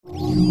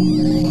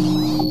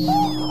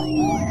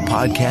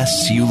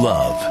Podcasts you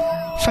love.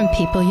 From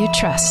people you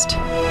trust.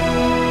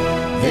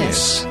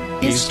 This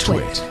is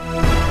Twit.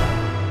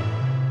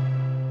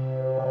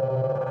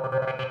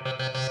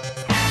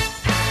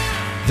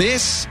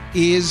 This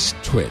is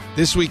Twit.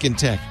 This Week in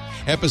Tech,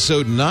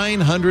 episode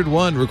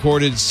 901,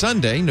 recorded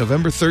Sunday,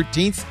 November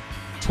 13th,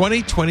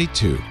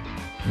 2022.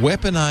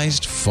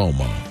 Weaponized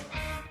FOMO.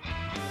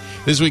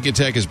 This Week in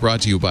Tech is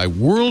brought to you by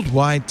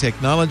Worldwide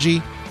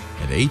Technology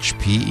and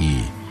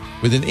HPE.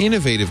 With an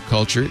innovative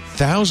culture,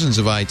 thousands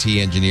of IT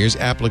engineers,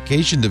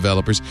 application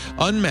developers,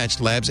 unmatched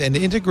labs, and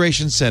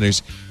integration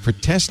centers for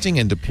testing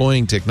and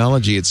deploying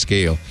technology at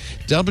scale,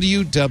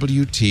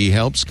 WWT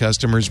helps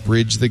customers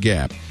bridge the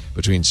gap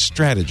between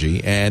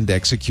strategy and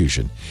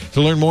execution.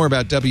 To learn more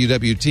about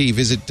WWT,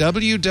 visit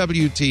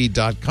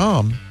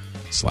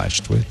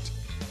wwt.com/twit.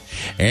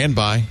 And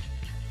by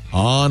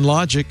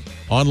OnLogic.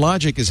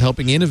 OnLogic is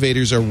helping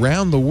innovators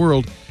around the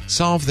world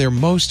solve their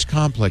most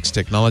complex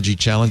technology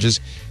challenges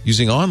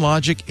using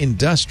OnLogic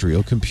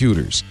industrial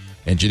computers,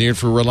 engineered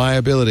for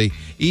reliability,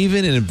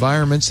 even in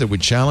environments that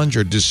would challenge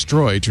or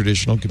destroy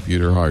traditional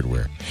computer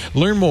hardware.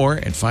 Learn more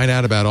and find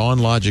out about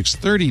OnLogic's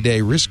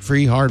 30-day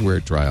risk-free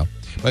hardware trial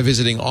by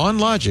visiting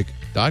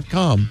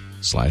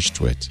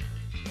onlogic.com/twit.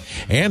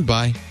 And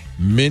by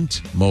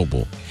Mint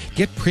Mobile.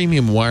 Get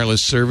premium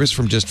wireless service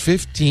from just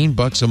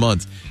 $15 a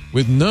month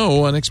with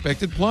no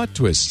unexpected plot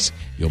twists.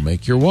 You'll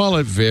make your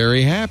wallet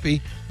very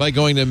happy by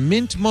going to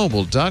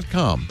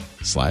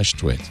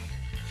mintmobile.com/twit.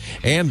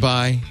 And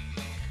by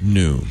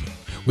Noom.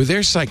 With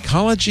their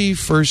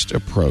psychology-first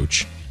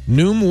approach,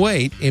 Noom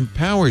Weight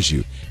empowers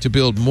you to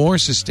build more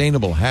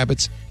sustainable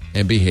habits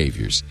and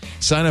behaviors.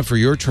 Sign up for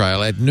your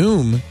trial at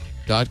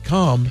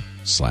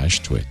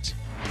noom.com/twit.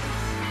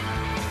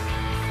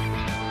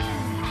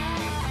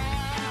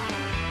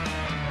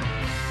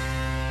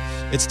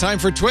 It's time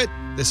for Twit,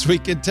 This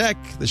Week in Tech,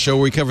 the show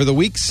where we cover the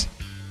week's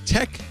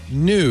tech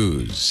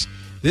news.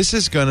 This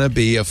is going to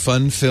be a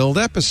fun-filled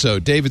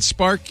episode. David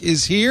Spark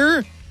is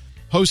here,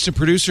 host and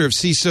producer of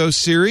CISO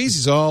series.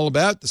 He's all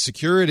about the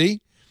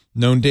security.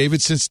 Known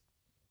David since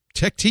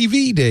Tech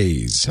TV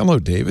days. Hello,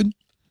 David.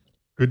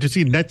 Good to see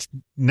you. That's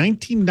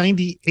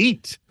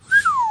 1998.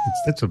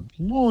 That's a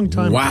long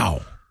time. Wow.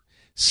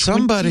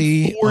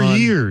 Somebody 4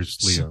 years,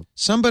 Leo.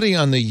 Somebody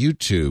on the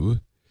YouTube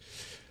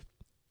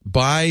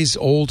buys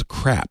old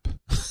crap.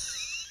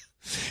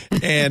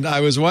 And I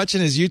was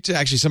watching his YouTube,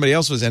 actually somebody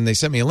else was, and they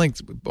sent me a link,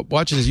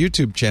 watching his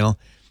YouTube channel,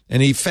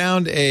 and he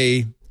found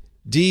a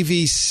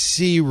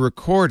DVC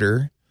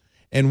recorder,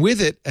 and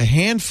with it, a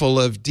handful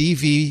of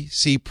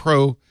DVC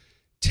Pro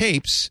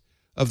tapes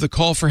of the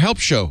Call for Help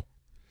show.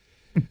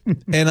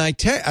 And I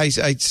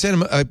sent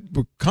him, I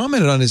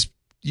commented on his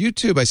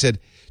YouTube, I said,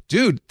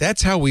 dude,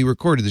 that's how we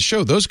recorded the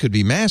show. Those could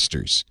be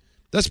masters.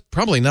 That's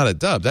probably not a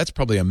dub. That's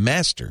probably a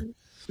master.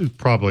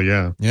 Probably,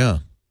 yeah. Yeah.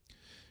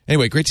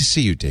 Anyway, great to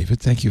see you,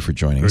 David. Thank you for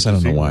joining us. I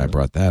don't know why I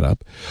brought that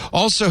up.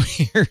 Also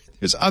here,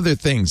 there's other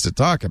things to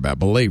talk about,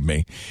 believe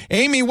me.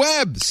 Amy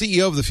Webb,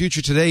 CEO of the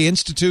Future Today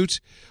Institute,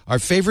 our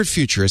favorite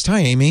futurist. Hi,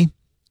 Amy.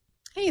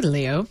 Hey,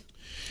 Leo.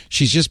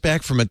 She's just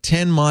back from a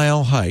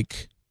 10-mile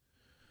hike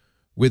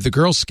with the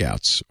Girl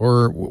Scouts.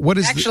 Or what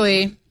is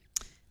Actually,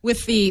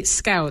 with the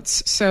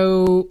Scouts.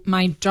 So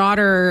my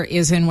daughter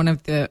is in one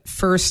of the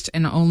first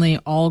and only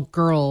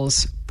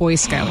all-girls Boy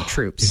Scout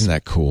troops. Isn't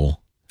that cool?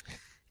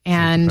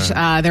 And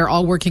they're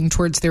all working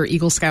towards their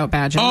Eagle Scout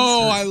badges.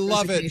 Oh, I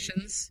love it.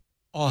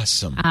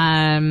 Awesome.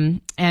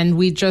 And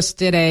we just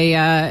did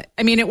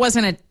it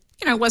wasn't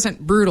it wasn't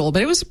brutal,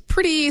 but it was a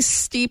pretty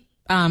steep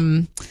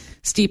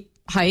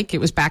hike. It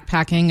was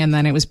backpacking, and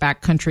then it was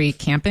backcountry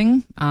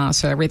camping.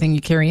 So everything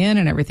you carry in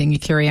and everything you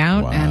carry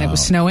out. Wow. And it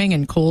was snowing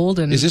and cold.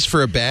 And is this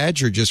for a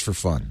badge or just for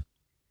fun?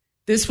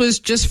 This was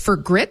just for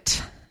grit.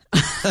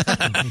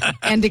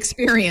 And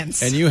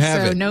experience. And you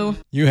have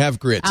you have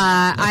grit.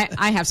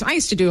 I have some. I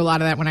used to do a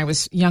lot of that when I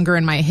was younger,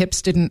 and my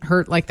hips didn't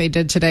hurt like they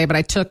did today, but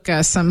I took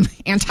some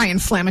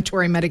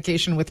anti-inflammatory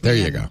medication with me. There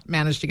you go.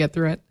 Managed to get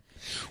through it.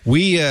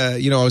 We, I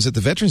was at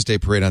the Veterans Day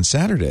Parade on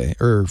Saturday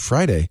or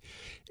Friday,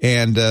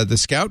 and the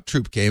scout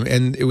troop came,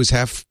 and it was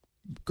half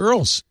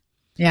girls.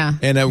 Yeah.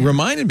 And it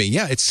reminded me,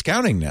 it's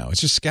scouting now.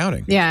 It's just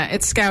scouting. Yeah,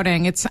 it's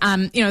scouting. It's,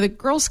 the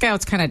Girl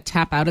Scouts kind of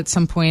tap out at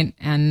some point,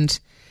 and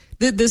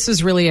this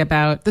is really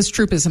about, this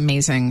troop is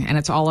amazing, and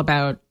it's all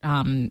about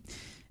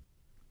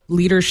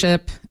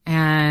leadership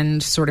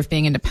and sort of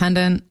being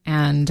independent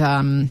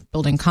and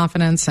building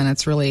confidence, and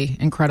it's really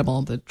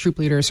incredible. The troop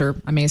leaders are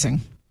amazing.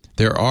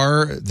 There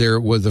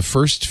was the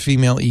first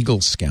female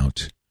Eagle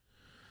Scout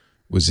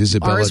was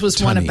Isabella Ours was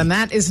Tunney. one of them.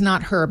 That is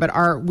not her, but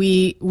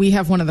we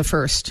have one of the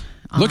first.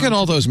 Look at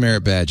all those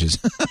merit badges.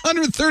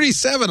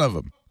 137 of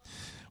them.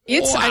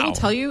 Wow. I will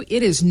tell you,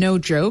 it is no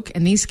joke.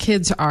 And these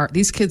kids are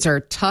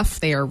tough.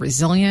 They are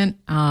resilient.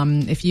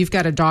 If you've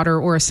got a daughter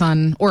or a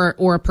son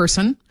or a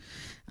person,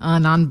 a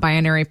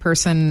non-binary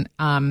person,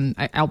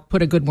 I'll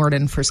put a good word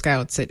in for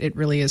Scouts. It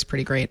really is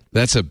pretty great.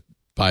 That's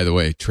by the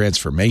way,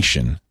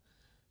 transformation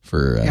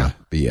for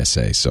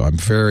BSA. So I'm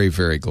very,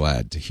 very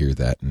glad to hear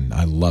that. And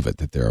I love it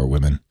that there are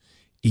women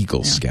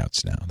Eagle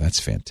Scouts now. That's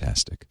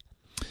fantastic.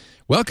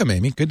 Welcome,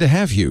 Amy. Good to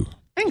have you.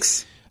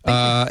 Thanks.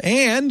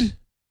 And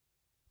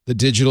the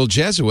Digital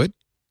Jesuit,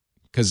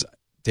 because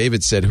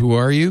David said, who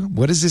are you?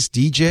 What is this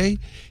DJ?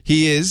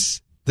 He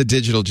is the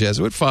Digital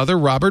Jesuit, Father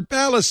Robert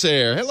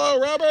Balasaire.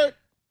 Hello, Robert.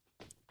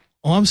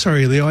 Oh, I'm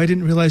sorry, Leo. I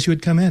didn't realize you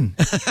had come in.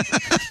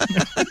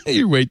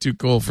 You're way too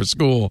cool for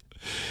school.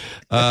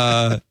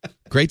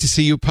 Great to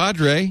see you,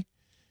 Padre,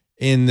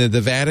 in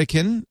the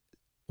Vatican.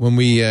 When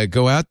we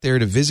go out there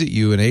to visit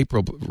you in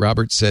April,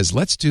 Robert says,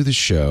 let's do the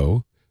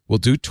show. We'll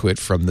do Twit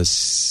from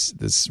this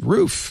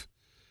roof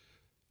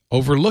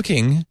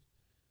overlooking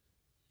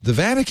the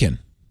Vatican.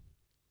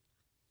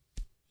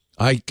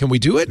 Can we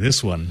do it?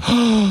 This one.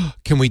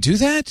 Can we do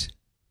that?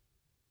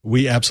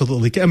 We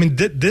absolutely can. I mean,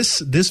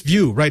 this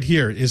view right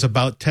here is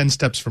about 10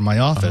 steps from my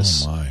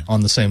office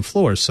on the same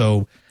floor.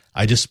 So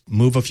I just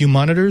move a few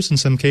monitors and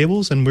some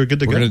cables, and we're good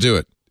to go. We're going to do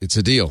it. It's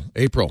a deal.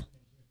 April.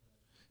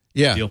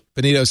 Yeah. Deal.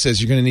 Benito says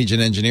you're going to need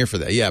an engineer for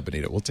that. Yeah,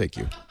 Benito, we'll take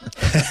you.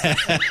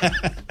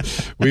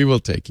 We will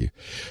take you.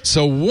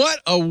 So what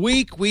a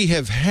week we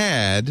have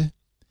had.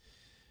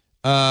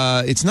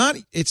 It's not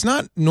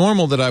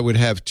normal that I would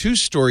have two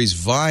stories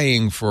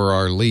vying for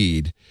our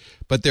lead,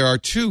 but there are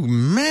two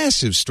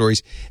massive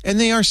stories, and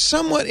they are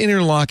somewhat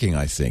interlocking,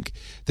 I think.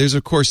 There's,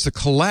 of course, the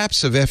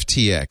collapse of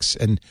FTX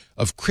and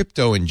of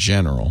crypto in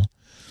general,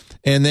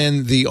 and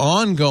then the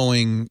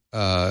ongoing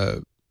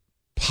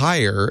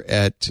pyre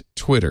at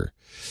Twitter.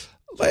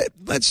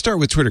 Let's start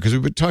with Twitter, because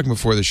we've been talking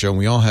before the show, and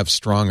we all have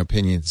strong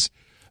opinions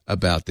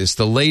about this.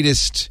 The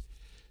latest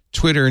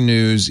Twitter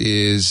news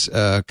is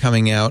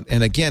coming out,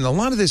 and again, a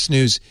lot of this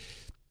news,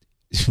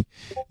 who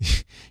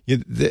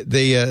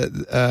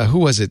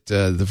was it?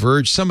 The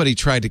Verge. Somebody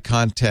tried to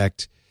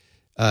contact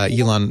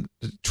Elon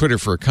Twitter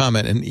for a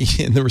comment, and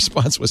the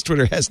response was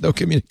Twitter has no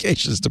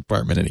communications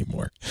department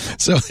anymore.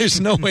 So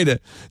there's no way to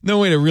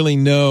really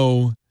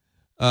know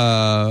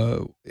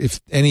if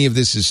any of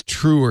this is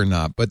true or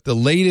not. But the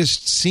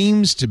latest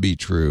seems to be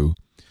true,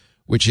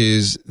 which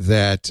is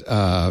that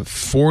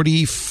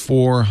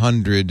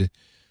 4,400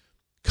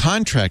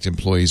 contract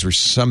employees were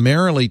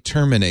summarily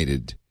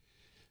terminated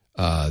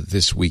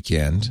this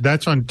weekend.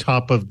 That's on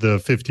top of the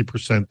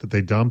 50% that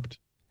they dumped?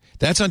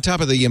 That's on top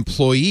of the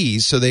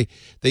employees. So they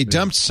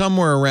dumped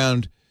somewhere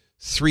around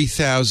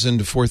 3,000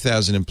 to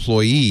 4,000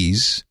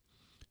 employees,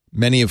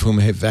 many of whom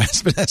have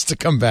been asked to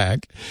come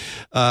back.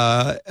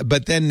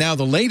 But then now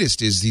the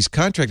latest is these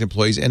contract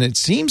employees, and it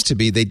seems to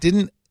be they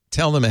didn't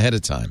tell them ahead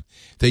of time.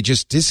 They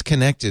just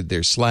disconnected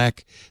their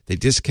Slack, they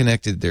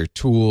disconnected their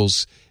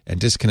tools, and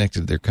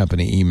disconnected their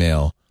company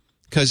email.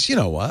 Because, you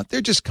know what?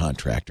 They're just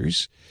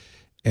contractors.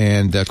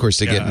 And, of course,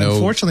 they get no...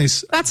 Unfortunately...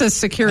 That's a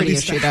security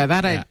issue, though.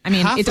 I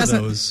mean, it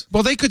doesn't...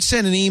 Well, they could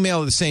send an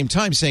email at the same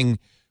time saying,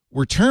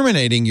 we're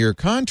terminating your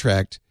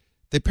contract.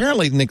 They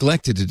apparently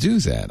neglected to do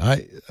that.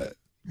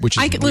 Which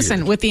is weird.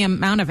 Listen, with the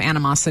amount of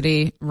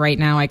animosity right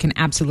now, I can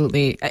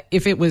absolutely...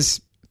 If it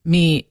was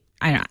me...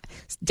 I don't know,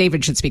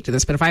 David should speak to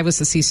this, but if I was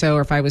the CISO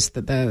or if I was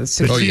the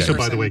CISO,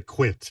 by the way,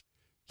 quit.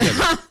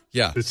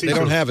 Yeah, they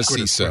don't have a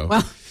CISO.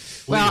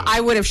 Well, I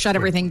would have shut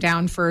everything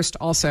down first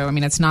also. I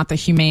mean, it's not the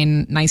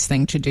humane, nice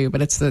thing to do,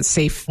 but it's the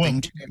safe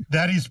thing to do.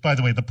 That is, by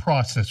the way, the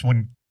process.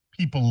 When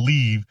people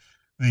leave,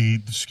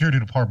 the security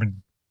department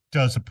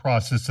does a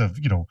process of,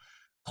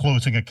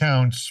 closing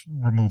accounts,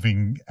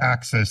 removing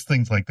access,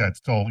 things like that.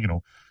 It's all,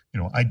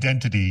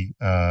 identity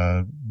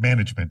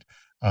management.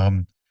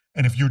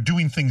 And if you're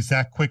doing things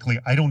that quickly,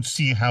 I don't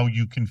see how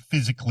you can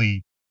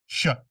physically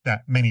shut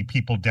that many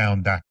people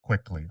down that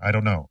quickly. I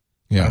don't know.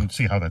 Yeah. I don't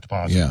see how that's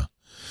possible. Yeah.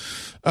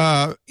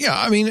 I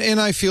mean, and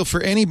I feel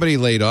for anybody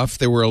laid off,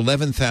 there were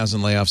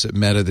 11,000 layoffs at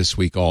Meta this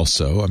week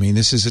also. I mean,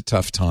 this is a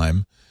tough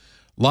time.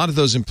 A lot of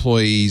those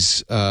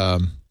employees,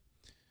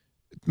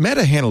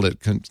 Meta handled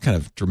it kind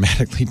of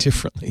dramatically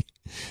differently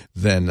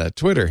than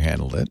Twitter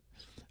handled it.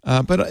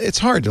 But it's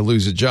hard to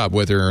lose a job,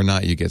 whether or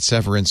not you get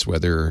severance,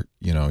 whether,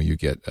 you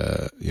get,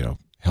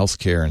 health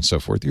care and so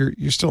forth.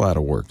 You're still out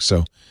of work.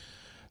 So,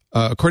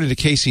 according to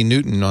Casey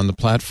Newton on the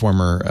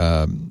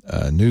Platformer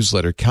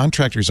newsletter,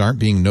 contractors aren't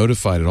being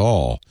notified at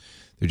all.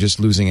 They're just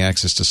losing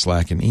access to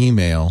Slack and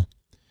email.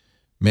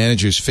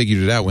 Managers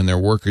figured it out when their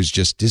workers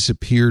just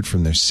disappeared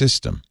from their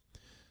system.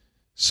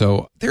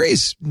 So there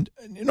is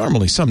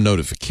normally some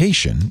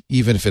notification,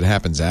 even if it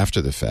happens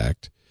after the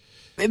fact.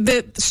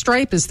 The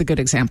Stripe is the good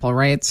example,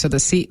 right? So the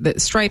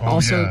Stripe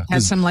also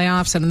has some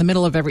layoffs, and in the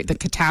middle of the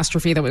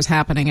catastrophe that was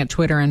happening at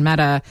Twitter and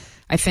Meta,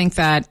 I think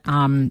that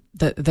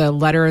the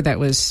letter that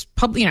was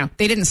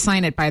they didn't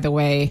sign it, by the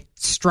way,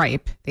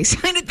 Stripe. They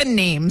signed it the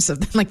names of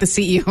the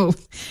CEO,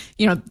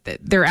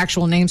 their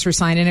actual names were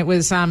signed, and it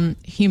was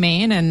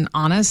humane and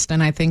honest.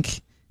 And I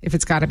think if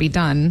it's got to be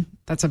done,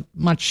 that's a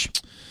much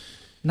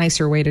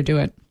nicer way to do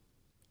it.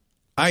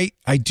 I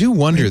do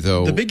wonder,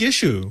 though. The big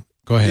issue.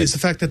 Go ahead. Is the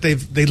fact that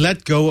they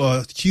let go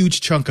a huge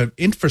chunk of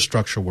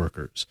infrastructure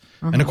workers.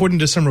 And according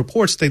to some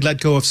reports, they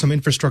let go of some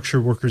infrastructure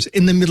workers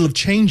in the middle of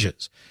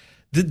changes.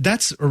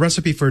 that's a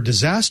recipe for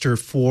disaster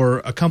for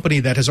a company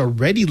that has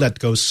already let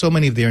go so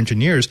many of their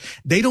engineers.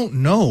 They don't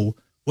know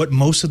what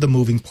most of the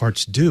moving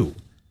parts do.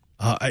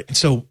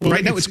 So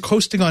right now it's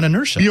coasting on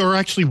inertia. We are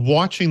actually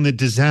watching the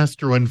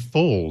disaster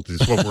unfold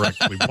is what we're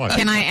actually watching.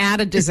 Can I add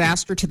a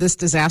disaster to this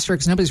disaster?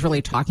 Because nobody's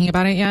really talking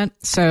about it yet.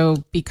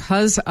 So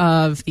because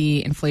of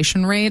the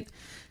inflation rate,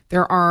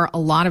 there are a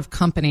lot of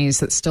companies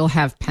that still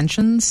have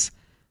pensions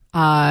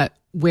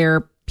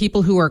where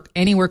people who are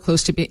anywhere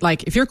close to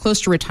like if you're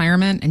close to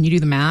retirement and you do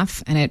the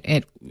math and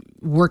it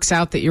works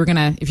out that you're going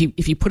to,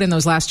 if you put in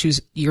those last 2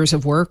 years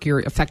of work, you're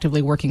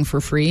effectively working for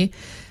free.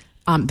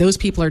 Those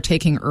people are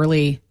taking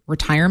early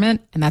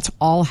retirement, and that's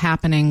all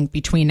happening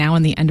between now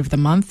and the end of the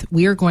month.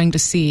 We are going to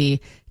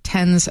see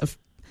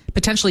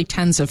potentially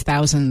tens of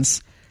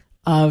thousands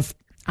of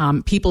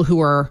people who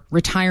are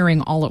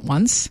retiring all at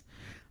once.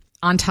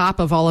 On top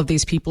of all of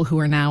these people who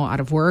are now out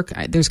of work,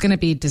 there's going to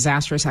be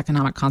disastrous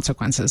economic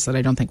consequences that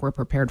I don't think we're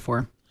prepared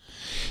for.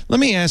 Let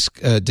me ask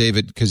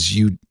David, because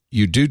you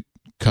do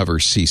cover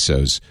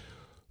CISOs,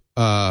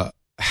 how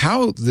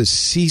the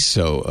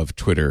CISO of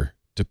Twitter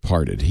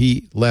departed.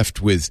 He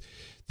left with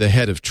the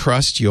head of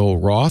trust,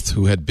 Yoel Roth,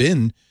 who had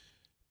been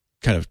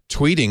kind of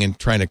tweeting and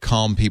trying to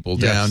calm people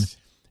down,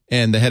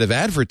 and the head of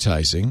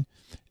advertising,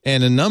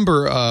 and a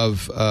number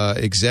of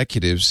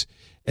executives,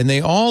 and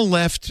they all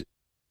left.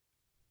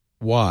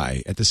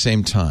 Why at the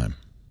same time?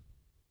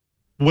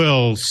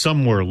 Well,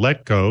 some were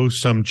let go,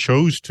 some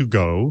chose to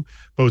go.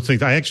 Both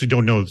things. I actually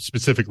don't know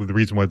specifically the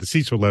reason why the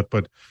CISO left,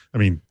 but I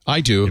mean,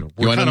 I do.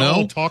 We're want to know?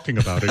 All talking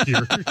about it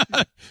here.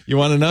 You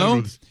want to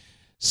know?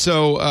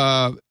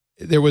 So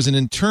there was an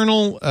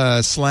internal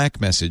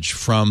Slack message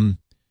from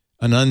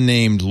an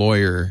unnamed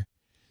lawyer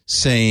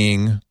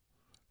saying,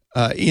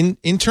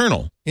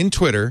 internal in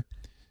Twitter,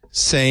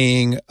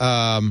 saying,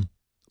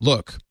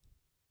 look,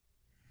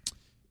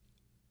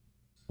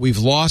 we've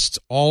lost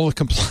all the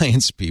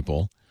compliance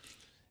people.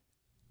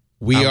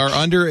 We are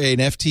under an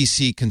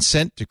FTC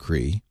consent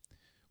decree,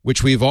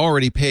 which we've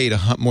already paid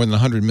more than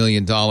 $100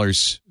 million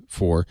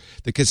for.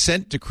 The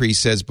consent decree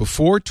says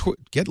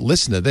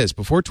listen to this,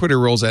 before Twitter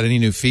rolls out any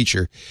new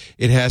feature,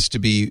 it has to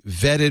be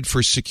vetted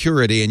for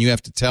security, and you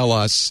have to tell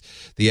us,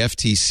 the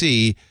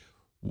FTC,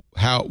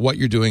 what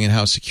you're doing and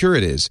how secure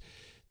it is.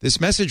 This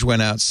message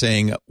went out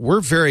saying,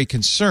 we're very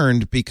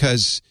concerned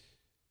because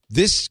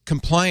this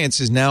compliance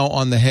is now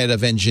on the head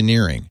of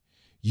engineering.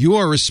 You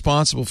are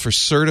responsible for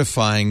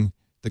certifying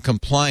the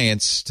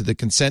compliance to the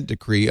consent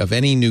decree of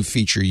any new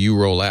feature you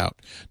roll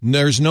out.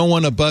 There's no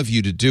one above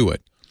you to do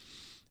it.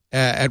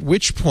 At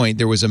which point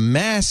there was a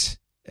mass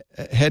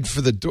head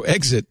for the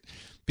exit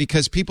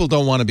because people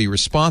don't want to be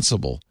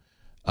responsible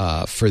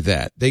for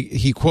that.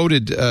 He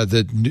quoted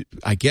the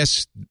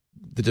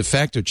de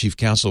facto chief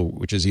counsel,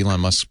 which is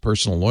Elon Musk's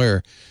personal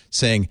lawyer,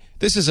 saying,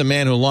 this is a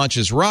man who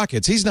launches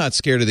rockets. He's not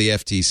scared of the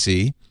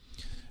FTC.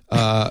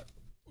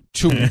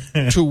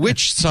 To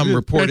which some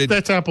reported...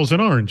 That's apples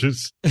and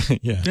oranges.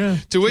 Yeah.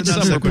 To which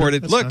some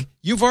reported, look,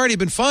 you've already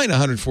been fined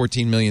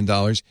 $114 million.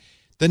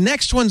 The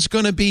next one's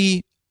going to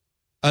be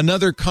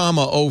another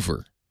comma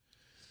over.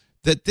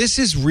 That this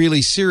is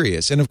really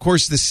serious. And, of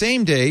course, the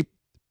same day,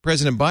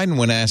 President Biden,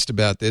 when asked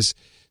about this,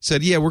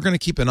 said, yeah, we're going to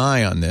keep an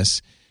eye on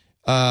this.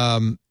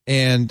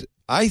 And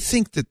I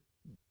think that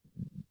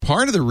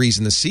part of the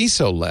reason the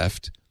CISO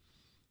left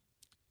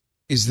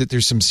is that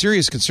there's some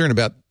serious concern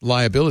about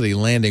liability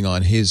landing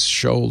on his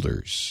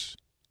shoulders.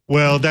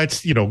 Well,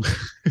 that's,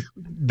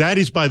 that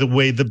is, by the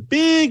way, the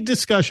big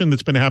discussion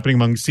that's been happening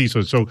among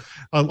CISOs. So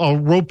I'll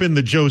rope in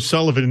the Joe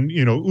Sullivan,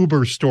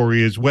 Uber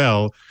story as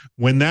well.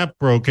 When that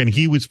broke and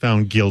he was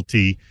found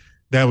guilty,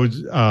 that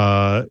was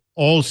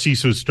all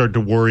CISOs started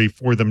to worry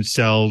for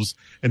themselves.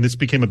 And this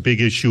became a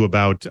big issue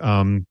about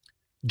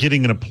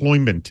getting an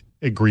employment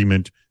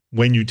agreement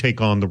when you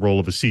take on the role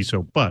of a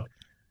CISO. But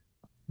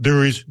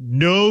there is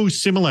no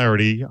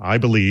similarity, I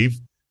believe,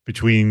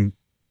 between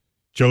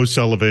Joe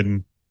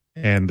Sullivan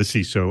and the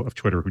CISO of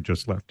Twitter who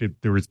just left.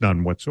 There is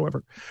none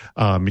whatsoever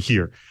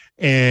here.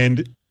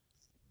 And,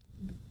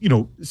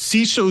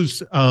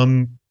 CISOs,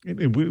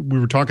 we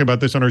were talking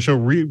about this on our show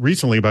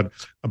recently about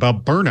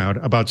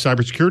burnout, about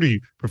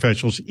cybersecurity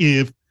professionals.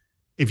 If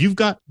you've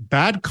got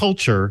bad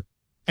culture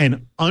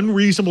and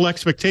unreasonable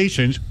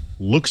expectations,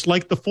 looks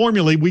like the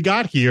formula we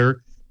got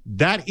here,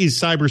 that is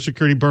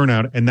cybersecurity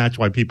burnout, and that's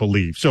why people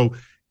leave. So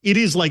it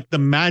is like the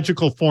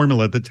magical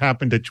formula that's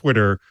happened at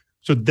Twitter.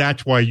 So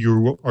that's why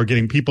you are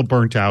getting people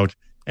burnt out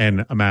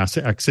and a mass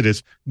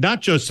exodus,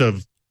 not just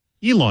of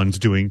Elon's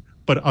doing,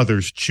 but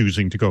others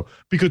choosing to go.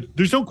 Because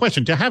there's no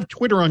question, to have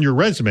Twitter on your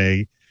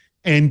resume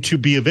and to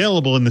be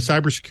available in the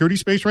cybersecurity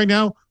space right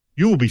now,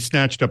 you will be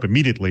snatched up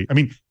immediately. I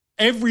mean,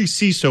 every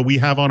CISO we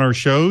have on our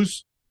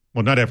shows,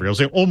 well, not every, I'll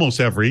say almost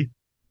every,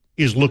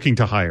 is looking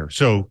to hire.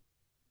 So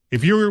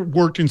if you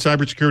worked in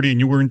cybersecurity and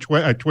you were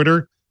at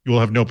Twitter, you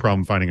will have no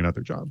problem finding another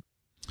job.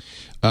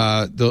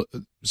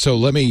 So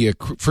let me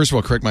first of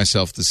all correct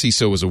myself. The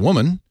CISO was a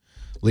woman,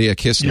 Leah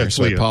Kistner. Yes,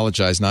 so Leah. I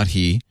apologize, not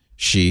he,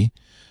 she.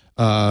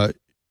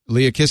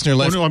 Leah Kistner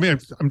left. Oh, no, I mean,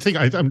 I'm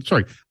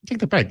sorry. I take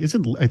that back.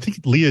 I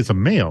think Leah is a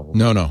male.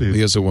 No,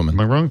 Leah's a woman. Am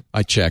I wrong?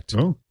 I checked.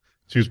 Oh,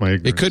 excuse my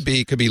ignorance. It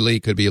could be Lee,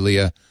 could be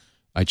Leah.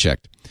 I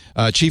checked.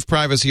 Chief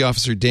Privacy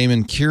Officer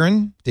Damian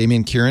Kieran,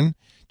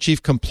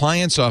 Chief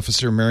Compliance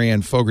Officer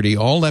Marianne Fogarty,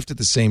 all left at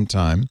the same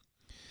time.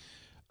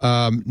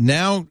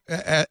 Now,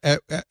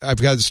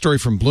 I've got a story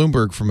from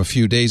Bloomberg from a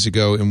few days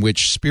ago in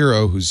which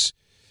Spiro, who's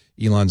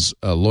Elon's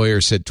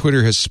lawyer, said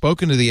Twitter has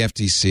spoken to the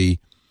FTC.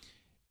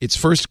 Its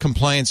first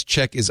compliance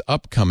check is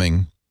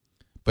upcoming,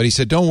 but he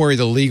said, don't worry,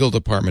 the legal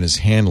department is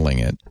handling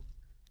it.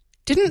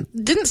 Didn't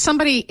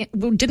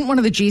one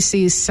of the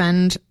GCs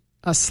send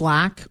a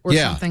Slack or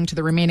something to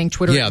the remaining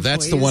Twitter employees?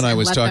 That's the one I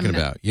was talking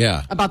about.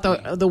 Yeah. About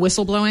the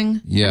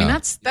whistleblowing? Yeah. I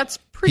mean, that's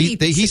pretty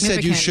He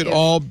said you should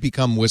all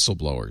become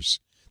whistleblowers.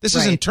 This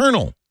is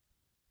internal.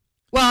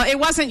 Well, it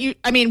wasn't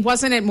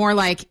wasn't it more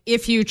like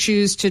if you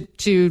choose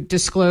to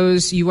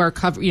disclose, you are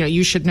covered,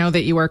 you should know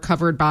that you are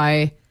covered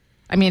by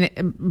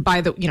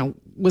the,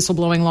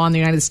 whistleblowing law in the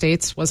United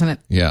States, wasn't it?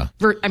 Yeah.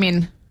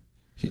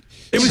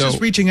 It was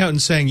just reaching out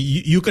and saying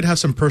you could have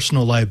some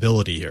personal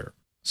liability here.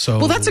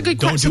 So that's a good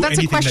question. So that's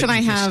a question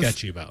I have.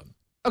 Sketchy about.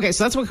 Okay,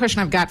 so that's one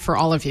question I've got for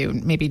all of you,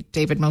 maybe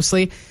David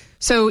mostly.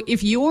 So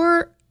if you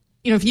were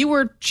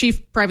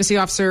chief privacy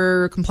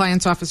officer,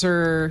 compliance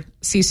officer,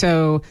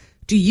 CISO,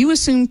 do you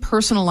assume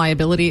personal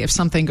liability if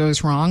something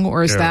goes wrong,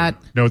 or is that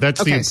no?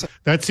 That's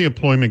the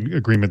employment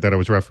agreement that I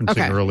was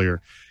referencing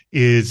earlier.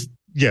 CISOs,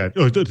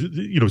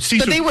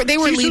 but they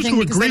were leaving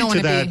because they don't want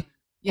to be.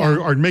 Yeah.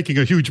 Are making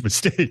a huge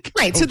mistake.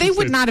 Right. So they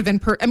would not have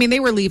been they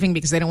were leaving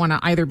because they don't want to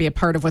either be a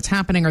part of what's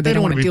happening or they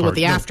don't want to deal with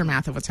the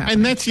aftermath of what's happening.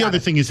 And that's the other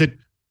thing is that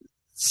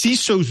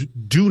CISOs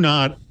do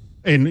not,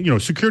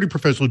 and security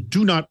professionals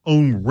do not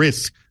own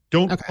risk,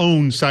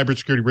 own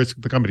cybersecurity risk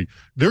of the company.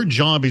 Their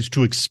job is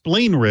to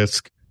explain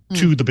risk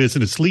to the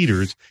business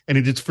leaders, and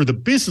it is for the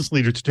business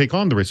leader to take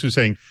on the risk. Who's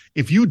saying,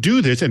 if you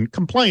do this, and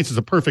compliance is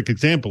a perfect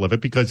example of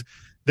it because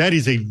that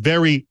is a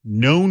very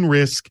known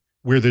risk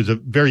where there's a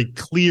very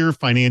clear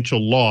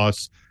financial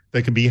loss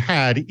that can be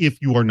had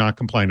if you are not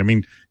compliant. I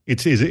mean,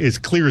 it's as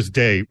clear as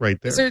day right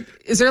there.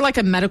 Is there like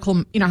a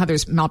medical, how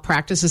there's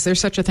malpractice? Is there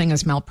such a thing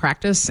as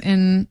malpractice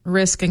in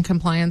risk and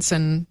compliance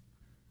and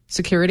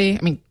security?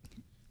 I mean,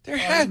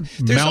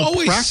 there's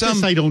always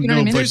some. I don't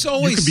know, but there's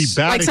always you could be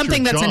bad like at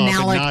something your that's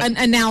job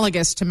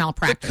analogous to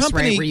malpractice.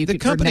 The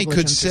company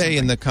could say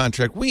in the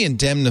contract, we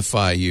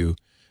indemnify you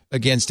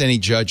against any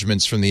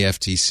judgments from the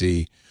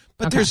FTC.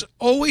 But there's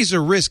always a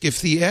risk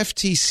if the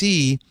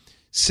FTC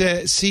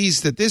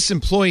sees that this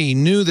employee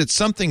knew that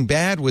something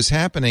bad was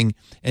happening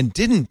and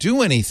didn't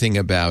do anything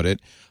about it.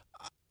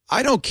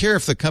 I don't care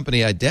if the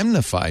company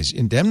indemnifies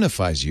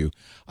you.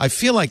 I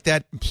feel like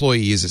that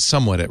employee is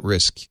somewhat at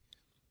risk.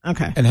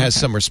 Okay. And has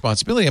some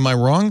responsibility. Am I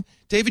wrong,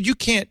 David? You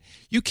can't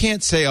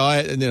say,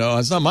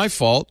 it's not my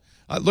fault.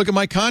 Look at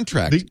my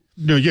contract.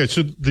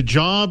 So the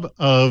job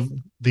of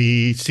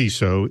the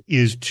CISO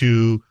is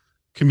to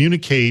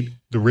communicate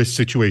the risk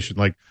situation.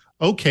 Like,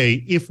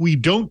 okay, if we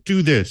don't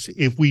do this,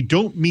 if we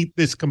don't meet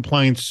this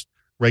compliance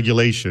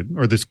regulation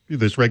or this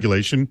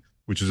regulation,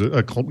 which is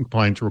a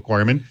compliance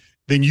requirement,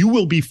 then you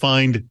will be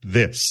fined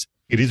this.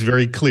 It is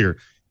very clear.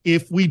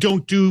 If we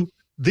don't do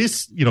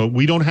this,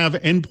 we don't have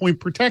endpoint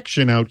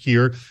protection out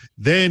here,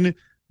 then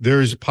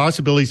there's a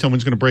possibility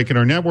someone's going to break in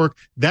our network.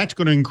 That's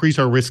going to increase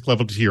our risk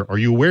levels here. Are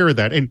you aware of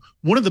that? And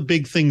one of the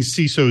big things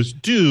CISOs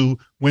do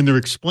when they're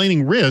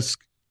explaining risk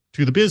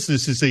to the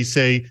business is they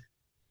say,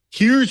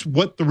 here's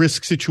what the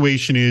risk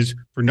situation is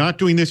for not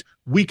doing this.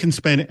 We can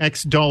spend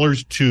X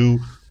dollars to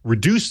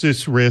reduce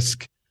this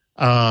risk.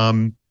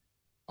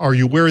 Are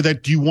you aware of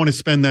that? Do you want to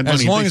spend that money?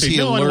 As long as he I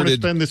don't want to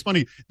alerted. spend this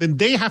money. Then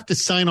they have to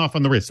sign off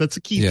on the risk. That's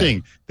the key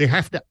thing. They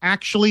have to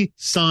actually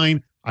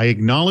sign, I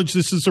acknowledge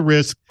this is a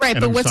risk. Right,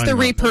 but what's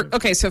the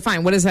Okay, so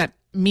fine. What does that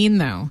mean,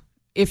 though?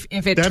 If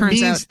it that turns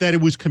means out that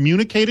it was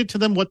communicated to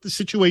them what the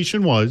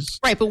situation was.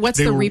 Right, but what's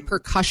the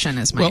repercussion?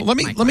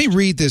 Let me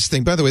read this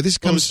thing. By the way,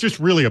 it's just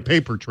really a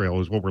paper trail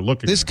is what we're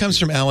looking at. This comes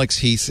from Alex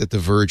Heath at The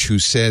Verge, who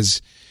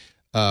says,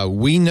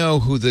 we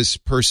know who this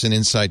person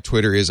inside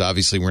Twitter is.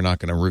 Obviously, we're not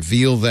going to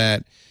reveal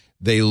that.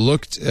 They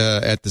looked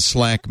at the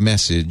Slack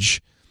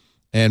message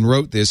and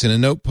wrote this in a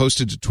note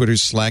posted to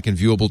Twitter's Slack and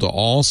viewable to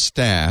all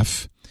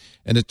staff.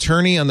 An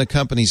attorney on the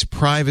company's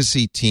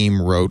privacy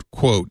team wrote,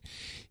 quote,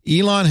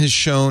 Elon has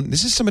shown,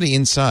 this is somebody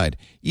inside,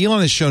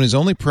 Elon has shown his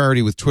only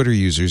priority with Twitter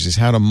users is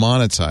how to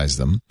monetize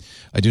them.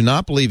 I do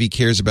not believe he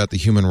cares about the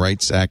human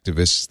rights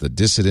activists, the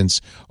dissidents,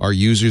 our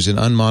users in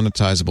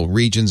unmonetizable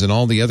regions, and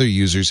all the other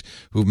users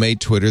who've made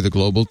Twitter the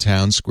global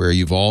town square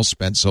you've all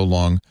spent so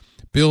long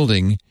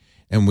building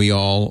and we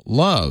all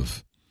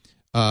love.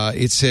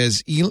 It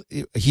says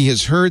he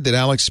has heard that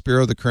Alex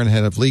Spiro, the current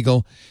head of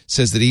legal,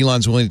 says that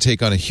Elon's willing to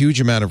take on a huge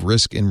amount of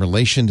risk in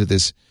relation to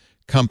this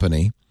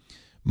company.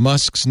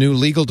 Musk's new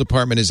legal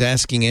department is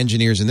asking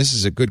engineers, and this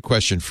is a good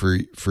question for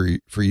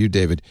you,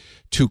 David,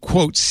 to,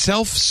 quote,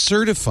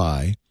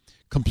 self-certify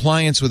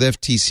compliance with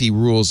FTC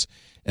rules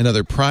and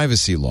other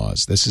privacy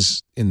laws. This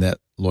is in that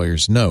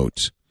lawyer's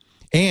note.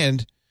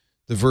 And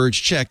The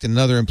Verge checked, and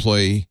another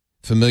employee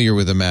familiar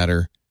with the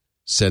matter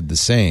said the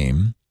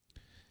same.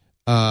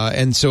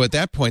 And so at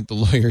that point, the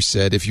lawyer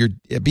said, if you're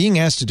being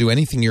asked to do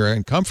anything you're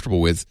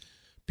uncomfortable with,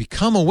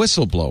 become a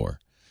whistleblower.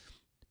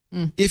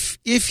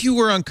 If you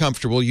were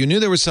uncomfortable, you knew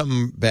there was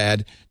something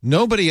bad,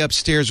 nobody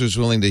upstairs was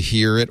willing to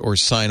hear it or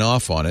sign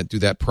off on it, do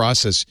that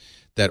process,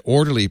 that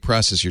orderly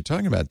process you're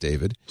talking about,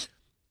 David,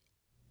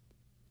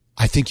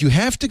 I think you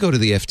have to go to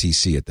the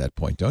FTC at that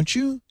point, don't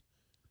you?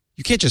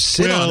 You can't just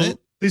sit on it.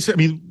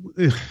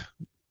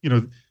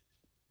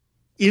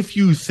 If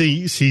you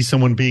see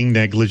someone being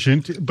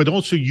negligent, but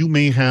also you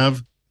may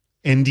have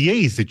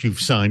NDAs that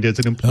you've signed as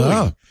an employee.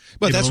 Oh,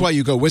 but that's why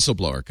you go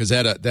whistleblower, because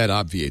that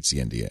obviates the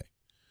NDA.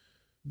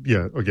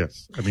 Yeah, I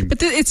guess.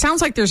 But it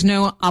sounds like there's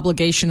no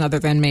obligation other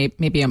than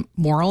maybe a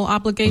moral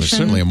obligation. Well, there's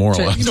certainly a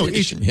moral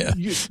obligation.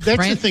 That's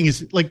right? The thing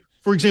is, like,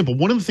 for example,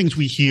 one of the things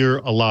we hear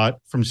a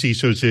lot from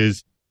CISOs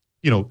is,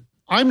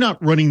 I'm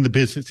not running the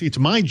business. It's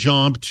my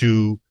job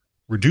to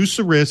reduce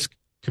the risk,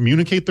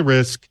 communicate the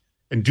risk,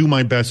 and do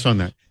my best on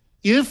that.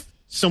 If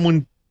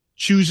someone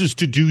chooses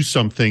to do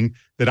something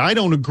that I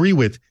don't agree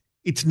with,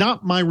 it's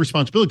not my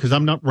responsibility because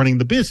I'm not running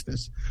the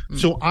business.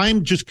 So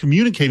I'm just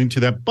communicating to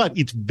that. But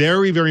it's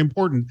very, very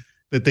important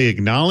that they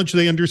acknowledge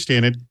they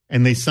understand it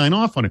and they sign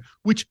off on it,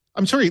 which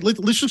I'm sorry,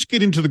 let's just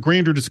get into the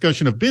grander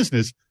discussion of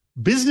business.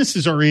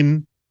 Businesses are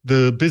in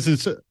the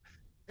business,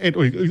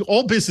 and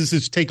all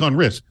businesses take on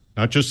risk,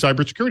 not just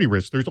cybersecurity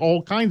risk. There's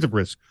all kinds of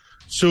risk.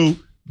 So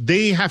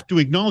they have to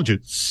acknowledge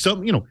it.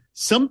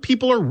 Some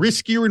people are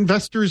riskier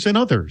investors than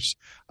others.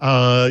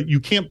 You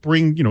can't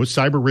bring,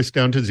 cyber risk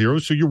down to zero.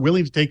 So you're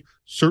willing to take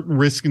certain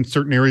risks in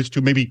certain areas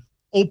to maybe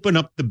open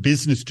up the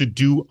business to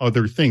do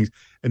other things.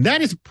 And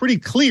that is pretty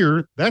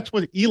clear. That's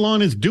what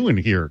Elon is doing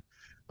here.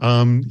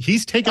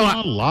 He's taken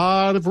on a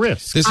lot of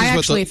risks. I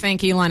actually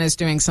think Elon is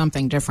doing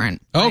something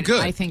different.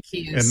 Good. I think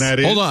he is. And that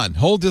is.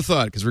 Hold the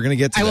thought, because we're going to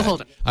get to that. I will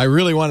hold it. I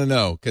really want to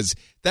know, because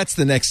that's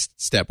the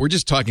next step. We're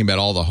just talking about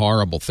all the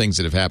horrible things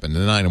that have happened,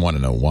 and I want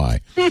to know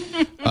why.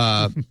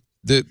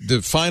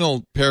 The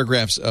final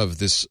paragraphs of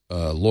this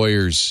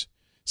lawyer's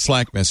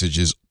Slack message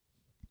is,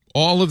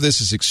 all of this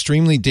is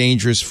extremely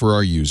dangerous for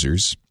our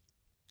users.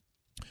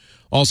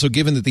 Also,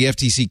 given that the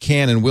FTC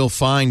can and will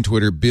fine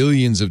Twitter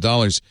billions of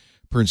dollars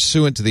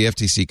pursuant to the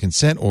FTC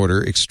consent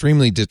order,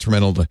 extremely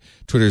detrimental to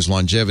Twitter's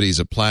longevity as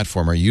a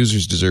platform. Our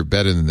users deserve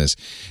better than this.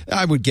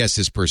 I would guess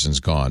this person's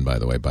gone, by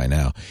the way, by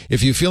now.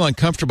 If you feel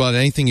uncomfortable about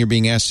anything you're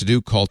being asked to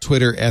do, call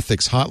Twitter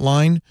Ethics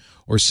Hotline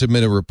or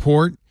submit a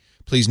report.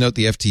 Please note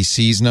the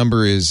FTC's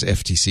number is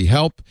FTC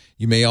Help.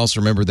 You may also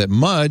remember that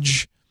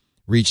Mudge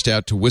reached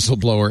out to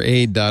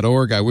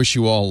whistleblower.aid.org. I wish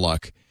you all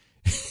luck.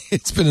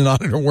 It's been an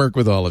honor to work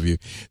with all of you.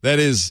 That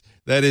is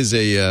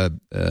a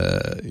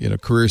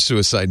career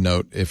suicide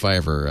note if I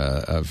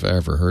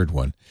ever heard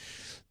one.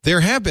 I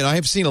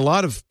have seen a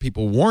lot of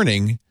people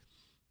warning.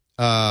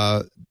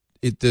 The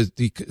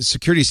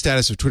security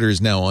status of Twitter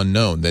is now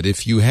unknown. That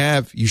if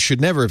you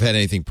should never have had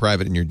anything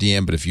private in your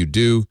DM, but if you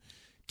do,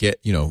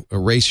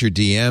 erase your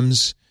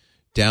DMs,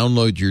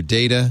 download your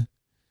data.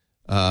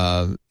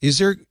 Do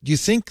you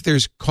think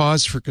there's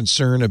cause for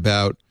concern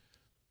about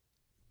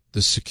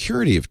the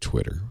security of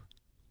Twitter?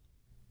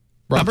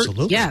 Robert?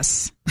 Absolutely.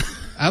 Yes.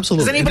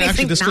 Absolutely. Does anybody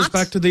think this goes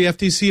back to the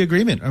FTC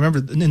agreement. I remember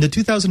in the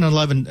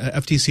 2011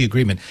 FTC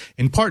agreement,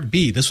 in Part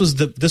B, this was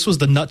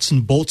the nuts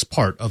and bolts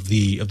part of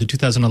the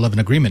 2011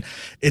 agreement.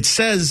 It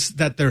says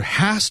that there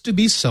has to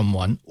be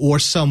someone or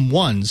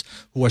someones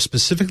who are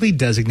specifically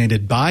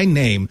designated by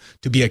name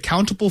to be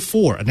accountable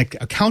for, and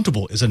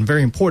accountable is a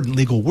very important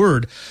legal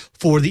word,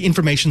 for the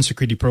information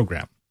security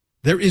program.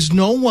 There is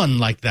no one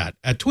like that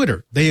at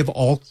Twitter. They have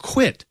all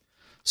quit.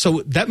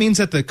 So that means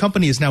that the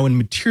company is now in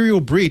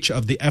material breach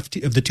of the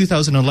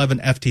 2011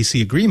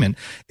 FTC agreement.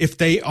 If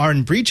they are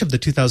in breach of the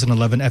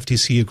 2011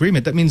 FTC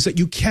agreement, that means that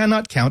you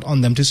cannot count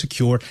on them to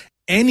secure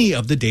any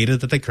of the data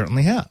that they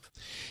currently have.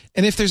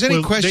 And if there's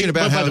any question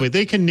about by the way,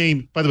 they can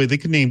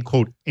name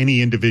quote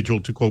any individual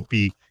to quote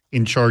be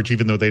in charge,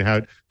 even though they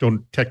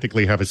don't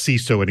technically have a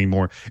CISO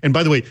anymore. And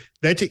by the way,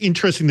 that's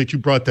interesting that you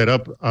brought that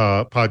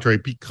up, Padre,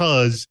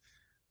 because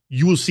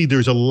you will see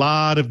there's a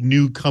lot of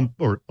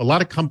a lot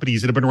of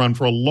companies that have been around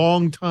for a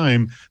long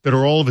time that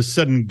are all of a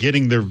sudden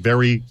getting their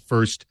very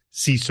first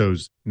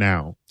CISOs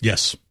now.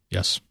 Yes.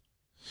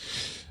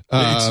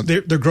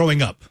 They're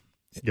growing up.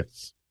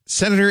 Yes.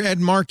 Senator Ed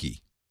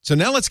Markey. So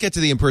now let's get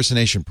to the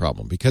impersonation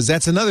problem, because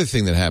that's another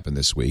thing that happened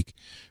this week.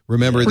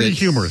 Remember, pretty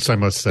humorous, I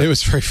must say. It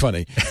was very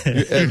funny.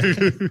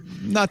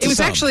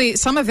 Actually,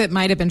 some of it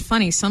might have been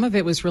funny. Some of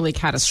it was really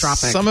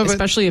catastrophic. Some of it,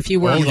 especially if you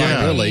were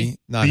the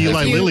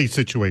Eli Lilly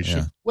situation.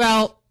 Yeah.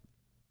 Well,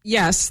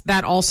 yes,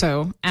 that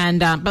also, and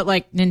but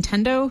like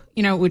Nintendo,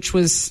 which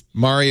was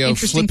Mario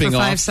interesting flipping for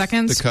 5 off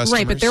seconds, the customers.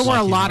 right? But there were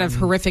a lot of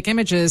horrific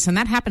images, and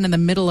that happened in the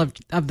middle of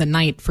the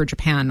night for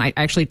Japan. I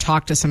actually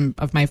talked to some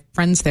of my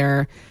friends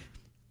there.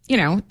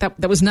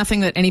 That was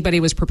nothing that anybody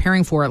was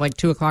preparing for at like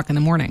 2:00 in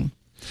the morning.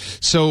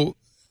 So,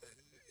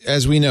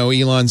 as we know,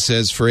 Elon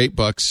says for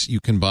 $8 you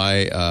can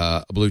buy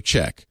a blue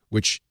check,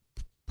 which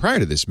prior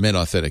to this meant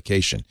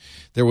authentication.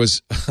 There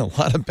was a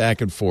lot of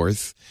back and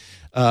forth.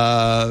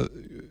 For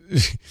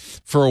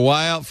a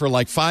while, for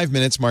like 5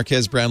 minutes,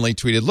 Marquez Brownlee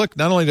tweeted, look,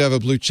 not only do I have a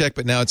blue check,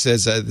 but now it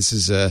says this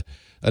is an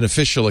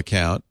official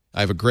account.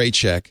 I have a gray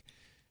check.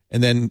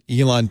 And then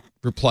Elon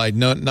replied,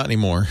 no, not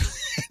anymore.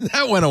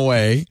 That went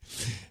away.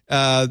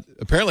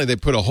 Apparently they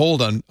put a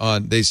hold on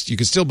you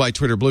can still buy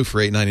Twitter Blue for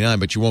 $8.99,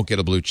 but you won't get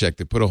a blue check.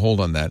 They put a hold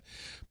on that.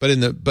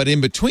 But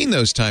in between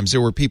those times, there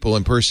were people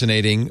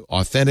impersonating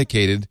Elon.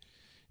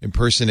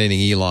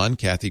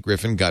 Kathy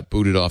Griffin got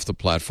booted off the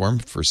platform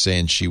for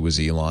saying she was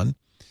Elon.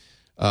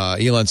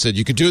 Elon said,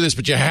 you can do this,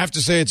 but you have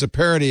to say it's a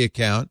parody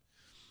account.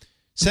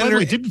 By the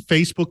way, didn't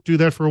Facebook do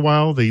that for a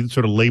while? They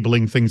sort of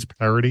labeling things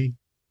parody,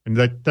 and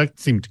that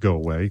seemed to go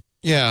away.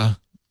 Yeah.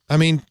 I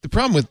mean, the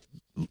problem with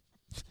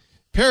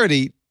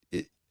parody,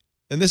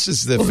 and this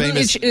is the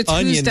famous it's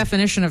Onion. Whose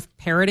definition of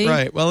parody?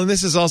 Right. Well, and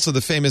this is also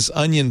the famous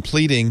Onion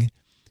pleading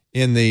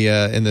in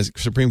the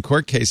Supreme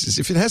Court cases.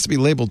 If it has to be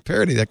labeled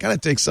parody, that kind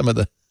of takes some of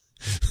the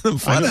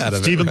fun out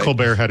of it. Stephen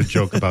Colbert had a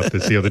joke about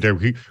this the other day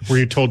where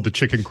he told the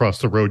chicken cross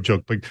the road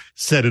joke, but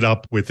set it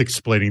up with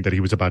explaining that he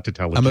was about to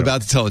tell a joke. I'm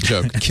about to tell a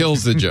joke.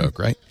 Kills the joke,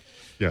 right?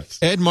 Yes.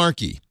 Ed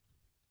Markey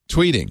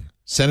tweeting,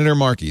 Senator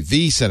Markey,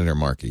 the Senator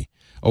Markey.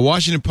 A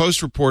Washington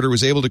Post reporter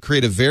was able to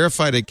create a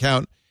verified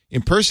account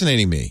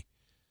impersonating me.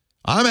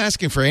 I'm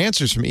asking for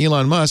answers from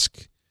Elon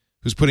Musk,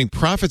 who's putting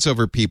profits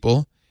over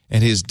people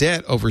and his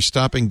debt over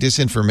stopping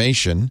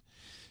disinformation.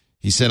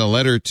 He sent a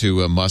letter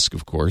to Musk,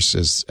 of course,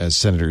 as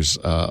senators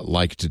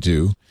like to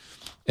do.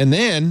 And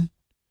then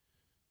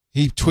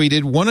he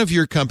tweeted, one of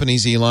your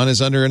companies, Elon,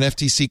 is under an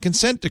FTC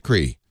consent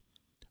decree.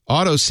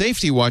 Auto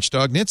safety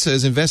watchdog NHTSA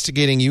is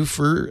investigating you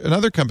for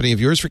another company of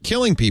yours for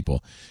killing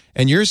people.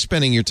 And you're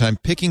spending your time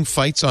picking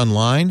fights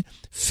online.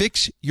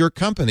 Fix your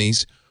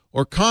companies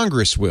or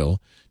Congress will.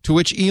 To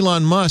which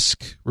Elon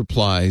Musk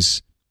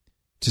replies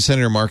to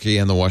Senator Markey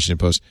and the Washington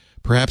Post,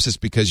 perhaps it's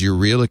because your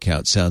real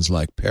account sounds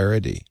like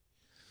parody.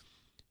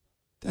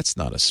 That's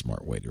not a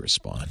smart way to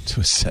respond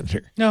to a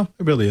senator. No,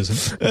 it really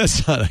isn't.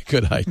 That's not a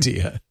good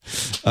idea.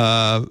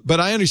 But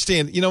I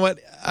understand. You know what?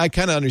 I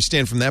kind of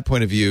understand from that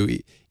point of view.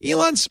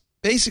 Elon's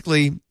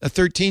basically a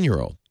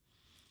 13-year-old.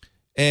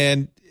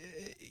 And,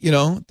 you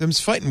know, them's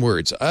fighting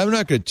words. I'm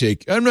not going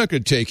to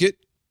take it.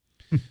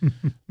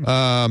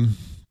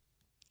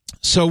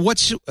 So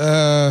what's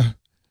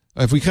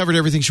have we covered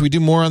everything? Should we do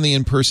more on the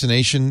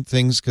impersonation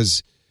things?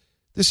 Because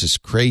this is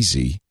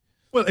crazy.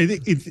 Well,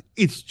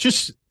 it's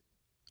just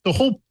the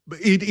whole.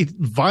 It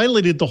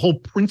violated the whole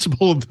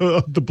principle of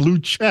the blue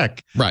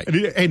check, right?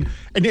 And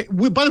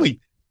by the way,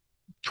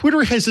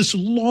 Twitter has this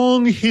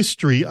long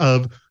history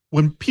of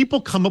when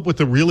people come up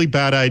with a really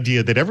bad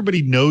idea that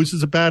everybody knows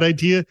is a bad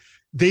idea,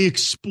 they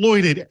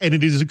exploit it, and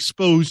it is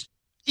exposed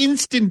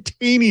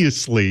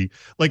instantaneously.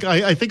 Like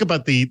I think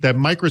about that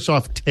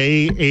Microsoft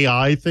Tay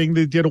AI thing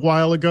they did a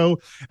while ago,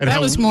 and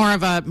that was more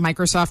of a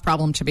Microsoft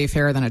problem, to be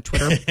fair, than a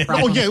Twitter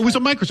problem. Oh yeah, it was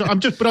a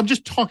Microsoft. I'm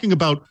just talking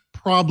about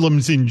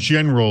problems in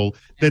general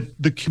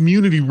that the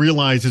community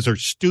realizes are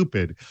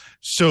stupid.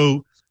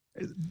 So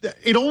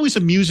it always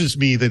amuses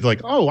me that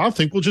like, oh, I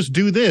think we'll just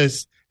do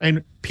this,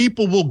 and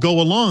people will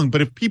go along.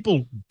 But if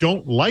people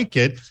don't like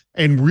it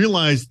and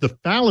realize the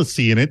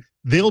fallacy in it,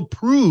 they'll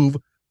prove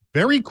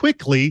very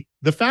quickly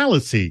the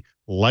fallacy,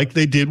 like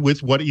they did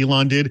with what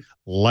Elon did,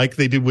 like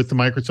they did with the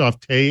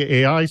Microsoft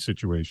Tay AI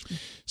situation.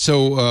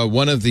 So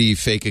one of the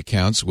fake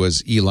accounts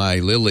was Eli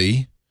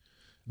Lilly.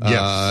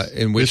 Yes,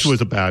 in which this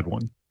was a bad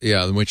one.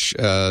 Yeah, in which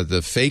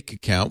the fake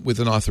account with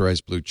an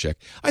authorized blue check.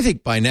 I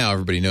think by now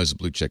everybody knows the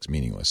blue check's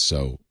meaningless.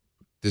 So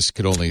this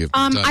could only have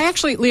been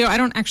done. Leo, I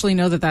don't actually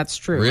know that that's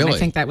true. Really? And I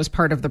think that was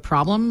part of the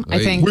problem.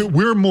 Right. I think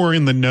we're more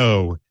in the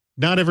know.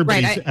 Not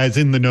everybody's as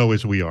in the know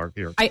as we are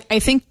here. I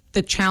think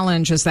the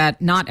challenge is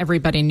that not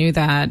everybody knew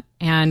that.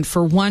 And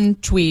for one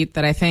tweet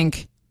that I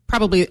think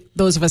probably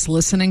those of us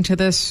listening to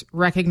this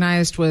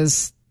recognized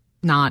was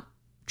not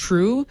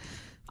true,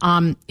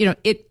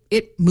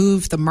 it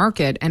moved the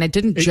market, and it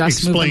didn't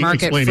just move the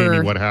market. Explain, for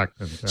Amy, what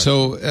happened.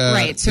 So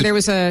right. So there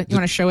was you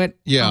want to show it?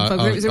 Yeah,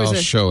 I'll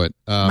show it.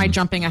 Am I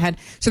jumping ahead?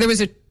 So there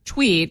was a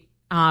tweet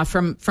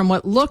from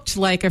what looked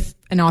like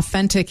an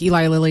authentic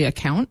Eli Lilly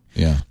account.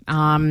 Yeah.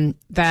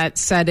 That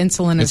said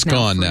insulin is now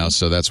gone free. now,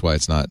 so that's why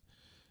it's not.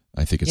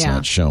 I think it's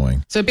not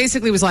showing. So it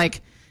basically was like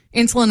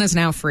insulin is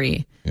now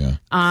free. Yeah.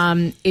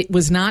 It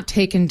was not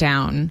taken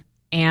down,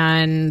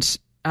 and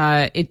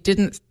it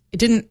didn't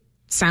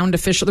sound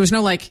official. There was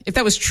no if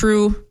that was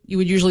true, you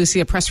would usually see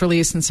a press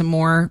release and some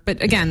more.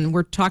 But again,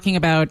 we're talking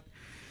about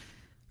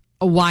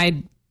a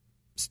wide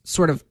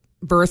sort of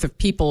berth of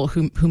people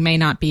who may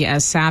not be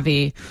as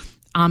savvy.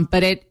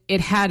 But it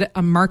had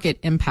a market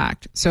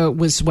impact. So it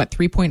was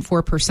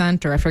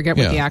 3.4%, or I forget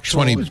what the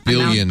actual 20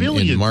 billion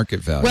in market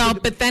value. Well,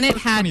 but then it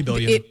had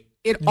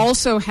it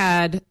also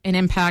had an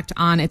impact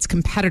on its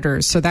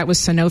competitors. So that was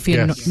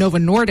Sanofi and Novo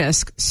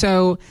Nordisk.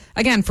 So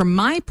again, from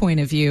my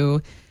point of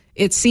view,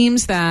 it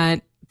seems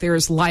that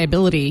there's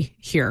liability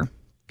here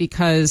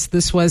because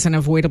this was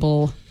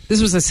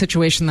this was a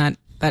situation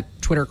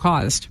that Twitter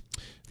caused.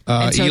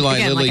 And so, Eli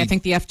again, Lilly, I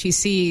think the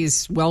FTC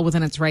is well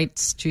within its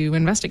rights to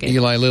investigate.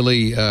 Eli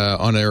Lilly,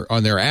 on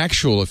their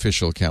actual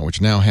official account,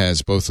 which now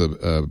has both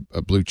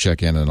a blue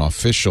check and an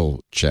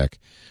official check,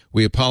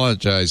 we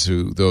apologize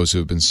to those who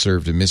have been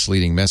served a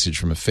misleading message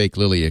from a fake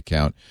Lilly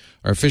account.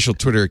 Our official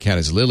Twitter account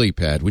is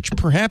LilyPad, which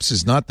perhaps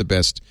is not the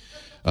best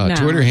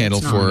Twitter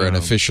handle for an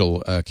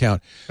official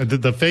account.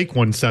 The fake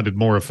one sounded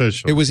more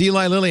official. It was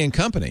Eli Lilly and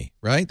Company,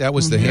 right? That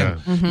was the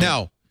handle. Mm-hmm.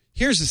 Now,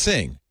 here's the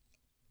thing.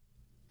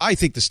 I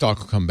think the stock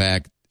will come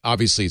back.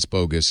 Obviously, it's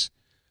bogus.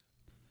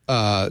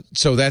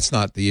 So that's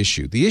not the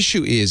issue. The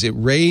issue is it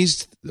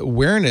raised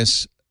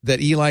awareness that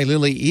Eli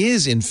Lilly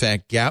is, in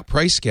fact,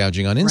 price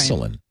gouging on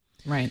insulin.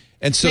 Right.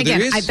 And so again,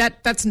 there is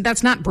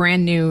that's not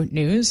brand new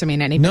news. I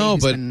mean,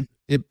 anybody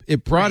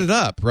it brought it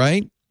up,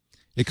 right?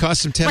 It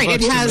cost him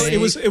 $10.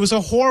 It was a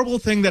horrible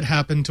thing that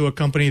happened to a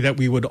company that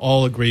we would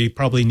all agree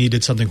probably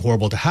needed something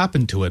horrible to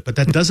happen to it. But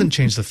that doesn't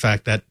change the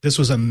fact that this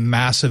was a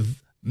massive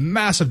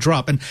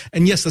drop. And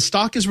yes, the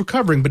stock is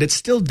recovering, but it's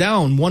still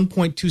down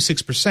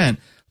 1.26%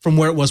 from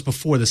where it was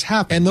before this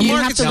happened. And you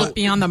have to look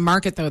beyond the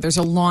market, though. There's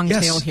a long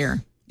tail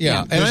here.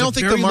 Yeah, and I don't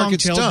think the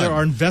market's done. There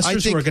are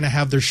investors who are going to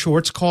have their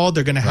shorts called.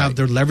 They're going to have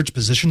their leverage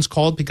positions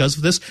called because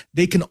of this.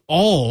 They can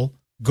all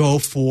go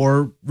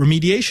for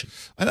remediation.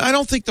 And I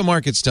don't think the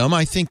market's dumb.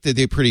 I think that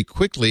they pretty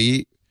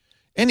quickly,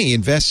 any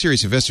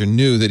serious investor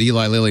knew that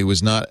Eli Lilly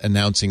was not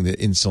announcing that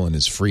insulin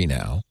is free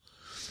now.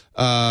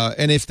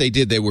 And if they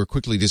did, they were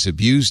quickly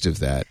disabused of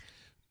that.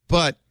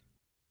 But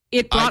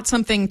it brought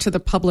something to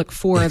the public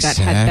fore that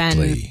had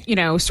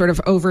been, sort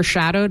of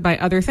overshadowed by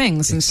other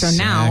things. And so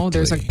now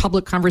there's a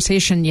public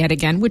conversation yet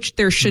again, which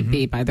there should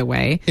be, by the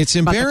way. It's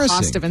embarrassing. About the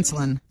cost of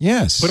insulin.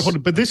 Yes.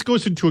 But this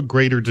goes into a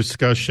greater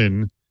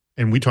discussion,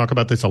 and we talk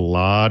about this a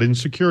lot in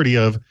security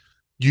of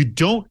you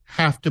don't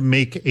have to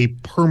make a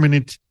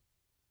permanent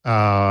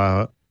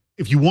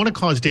if you want to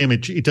cause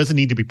damage, it doesn't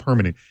need to be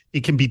permanent.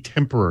 It can be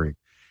temporary.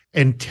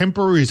 And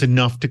temporary is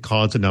enough to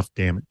cause enough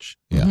damage.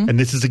 Yeah. And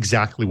this is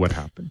exactly what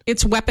happened.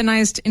 It's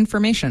weaponized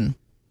information.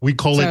 We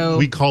call it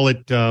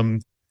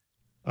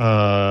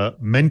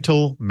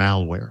mental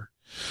malware.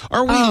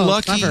 Are we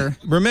lucky? Clever.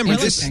 Remember,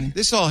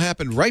 this all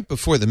happened right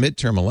before the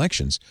midterm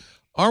elections.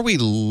 Are we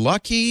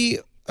lucky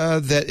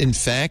that, in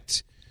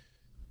fact,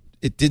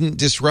 it didn't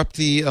disrupt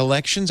the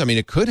elections? I mean,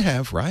 it could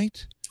have,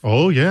 right?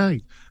 Oh, yeah.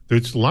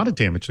 There's a lot of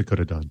damage it could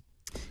have done.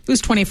 It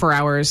was 24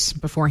 hours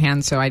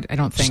beforehand, so I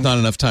don't think... It's not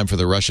enough time for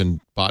the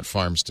Russian bot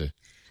farms to...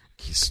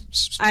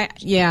 I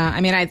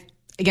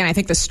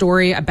think the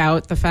story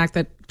about the fact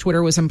that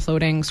Twitter was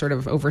imploding sort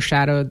of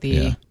overshadowed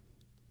the,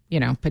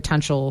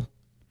 potential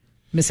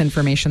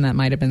misinformation that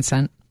might have been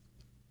sent.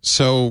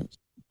 So,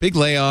 big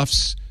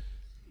layoffs,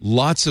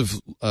 lots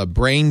of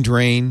brain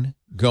drain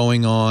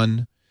going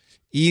on.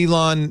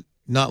 Elon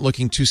not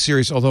looking too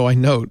serious, although I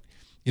note,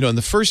 in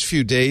the first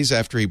few days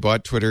after he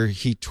bought Twitter,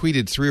 he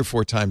tweeted 3 or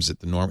 4 times at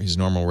his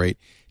normal rate.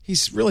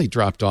 He's really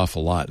dropped off a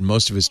lot, and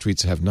most of his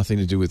tweets have nothing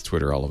to do with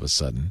Twitter all of a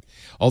sudden.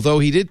 Although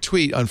he did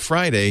tweet on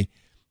Friday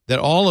that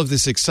all of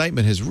this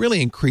excitement has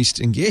really increased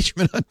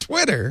engagement on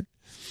Twitter.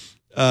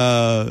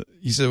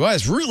 He said, well,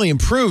 it's really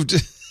improved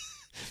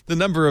the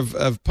number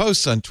of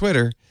posts on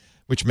Twitter,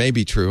 which may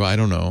be true. I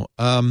don't know.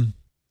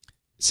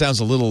 Sounds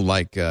a little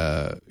like,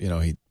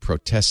 he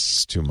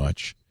protests too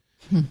much.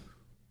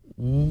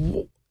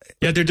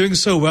 Yeah, they're doing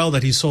so well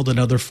that he sold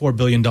another $4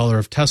 billion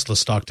of Tesla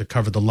stock to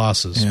cover the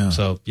losses. Yeah.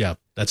 So, yeah,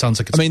 that sounds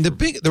like it's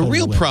the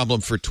real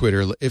problem for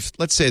Twitter, if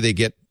let's say they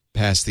get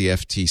past the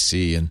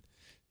FTC and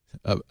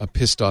a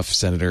pissed off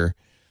senator,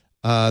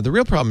 the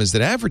real problem is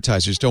that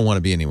advertisers don't want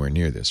to be anywhere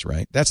near this,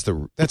 right?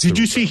 Did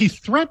you see he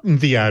threatened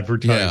the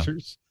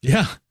advertisers?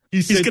 Yeah.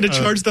 He's going to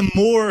charge them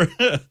more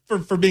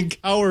for being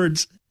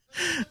cowards.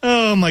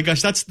 Oh my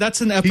gosh,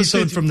 that's an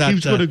episode from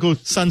that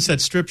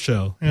Sunset Strip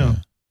show. Yeah.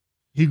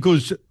 He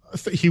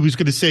was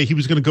going to say he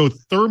was going to go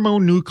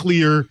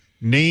thermonuclear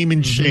name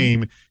and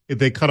shame if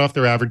they cut off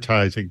their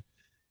advertising.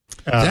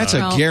 That's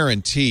a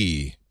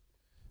guarantee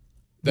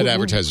that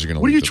advertisers are going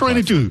to. What are you trying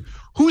to do?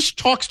 Who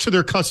talks to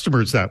their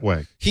customers that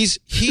way? He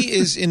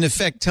is in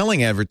effect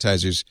telling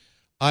advertisers,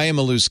 "I am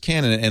a loose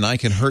cannon and I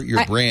can hurt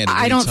your brand."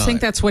 I don't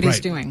think that's what he's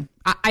doing.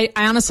 I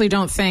honestly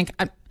don't think.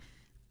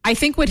 I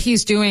think what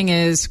he's doing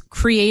is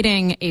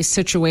creating a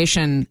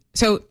situation.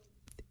 So,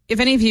 if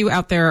any of you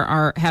out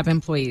there have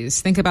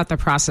employees, think about the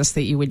process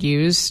that you would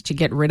use to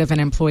get rid of an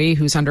employee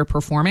who's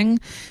underperforming.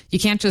 You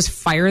can't just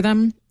fire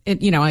them.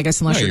 I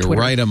guess unless you're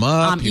Twitter. Write them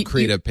up, you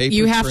create a paper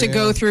You have trail. to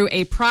go through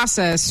a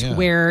process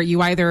where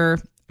you either,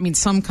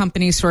 some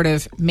companies sort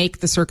of make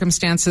the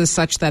circumstances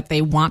such that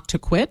they want to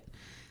quit,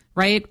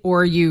 right?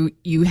 Or you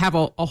have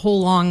a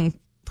whole long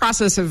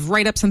process of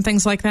write-ups and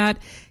things like that.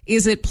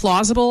 Is it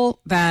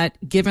plausible that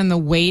given the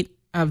weight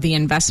of the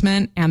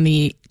investment and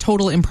the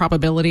total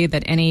improbability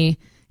that any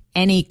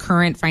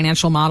current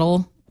financial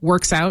model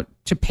works out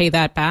to pay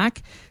that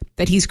back,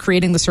 that he's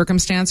creating the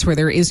circumstance where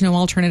there is no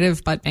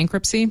alternative but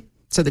bankruptcy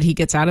so that he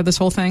gets out of this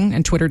whole thing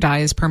and Twitter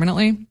dies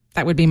permanently?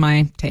 That would be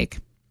my take.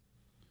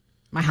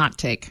 My hot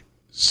take.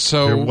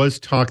 So there was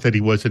talk that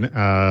he wasn't,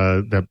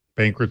 that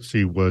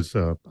bankruptcy was,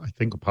 I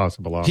think, a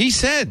possible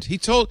option. he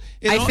told.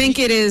 I think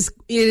it is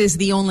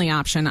the only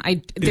option.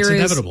 It's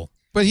inevitable.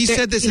 But he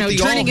said this at the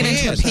turning it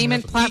all-hands. into a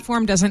payment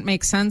platform doesn't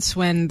make sense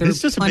when there's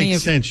this doesn't plenty make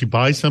of sense. You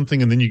buy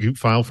something and then you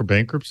file for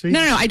bankruptcy?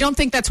 No, I don't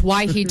think that's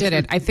why he did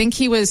it. I think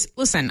he was,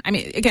 listen, I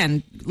mean,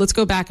 again, let's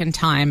go back in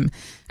time.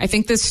 I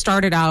think this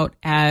started out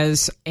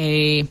as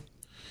a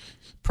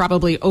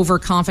probably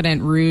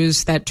overconfident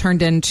ruse that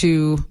turned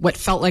into what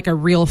felt like a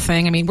real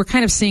thing. I mean, we're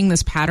kind of seeing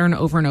this pattern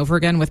over and over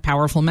again with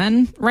powerful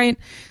men, right?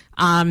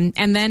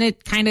 And then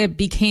it kind of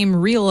became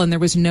real and there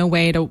was no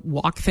way to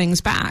walk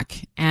things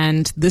back.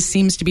 And this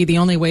seems to be the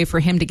only way for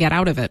him to get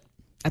out of it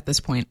at this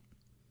point.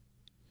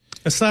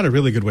 It's not a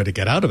really good way to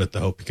get out of it,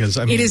 though, because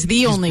I mean, it is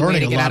the only way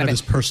to get out of it.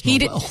 His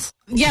personal wealth.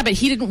 Yeah, but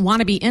he didn't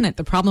want to be in it.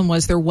 The problem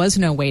was there was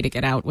no way to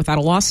get out without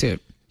a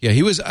lawsuit. Yeah,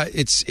 he was.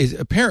 It's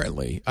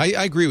apparently. I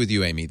agree with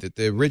you, Amy, that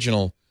the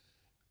original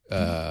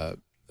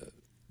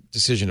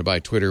decision to buy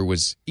Twitter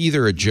was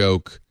either a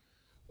joke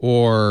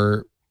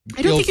or.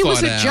 I don't think it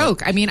was a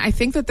joke. I mean, I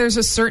think that there's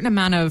a certain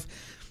amount of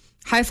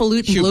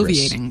highfalutin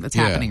bloviating that's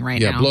happening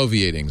right now. Yeah,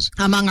 bloviatings.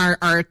 Among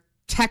our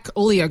tech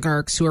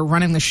oligarchs who are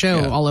running the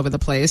show all over the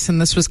place.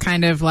 And this was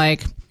kind of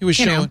like, he was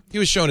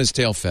showing his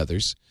tail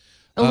feathers.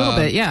 A little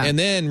bit, yeah. And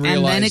then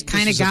realized it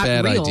kind of got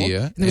got real.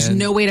 Idea, and there's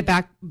no way to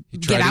back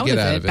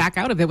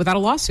out of it without a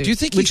lawsuit. Do you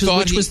think which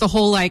was the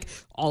whole like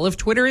all of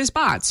Twitter is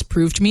bots?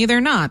 Prove to me they're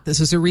not.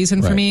 This is a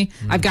reason for me.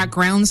 Mm-hmm. I've got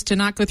grounds to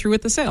not go through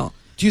with the sale.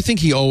 Do you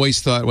think he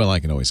always thought, well, I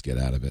can always get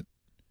out of it?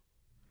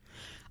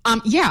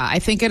 Yeah, I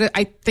think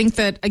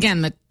that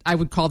again that I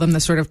would call them the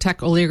sort of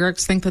tech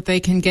oligarchs think that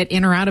they can get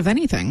in or out of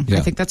anything. Yeah.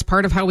 I think that's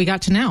part of how we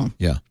got to now.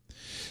 Yeah.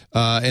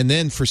 And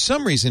then for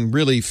some reason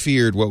really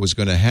feared what was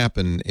going to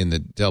happen in the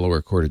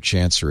Delaware Court of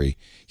Chancery.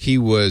 He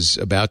was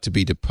about to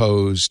be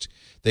deposed.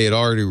 They had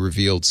already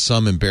revealed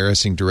some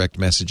embarrassing direct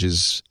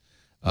messages.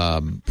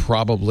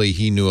 Probably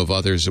he knew of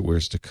others that were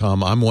to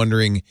come. I'm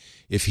wondering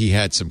if he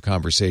had some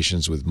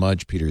conversations with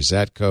Mudge, Peter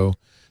Zatko,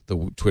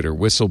 the Twitter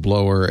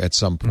whistleblower at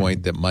some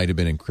point that might have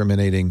been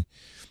incriminating.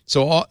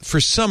 So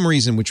for some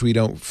reason, which we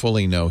don't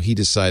fully know, he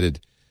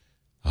decided,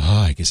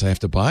 I guess I have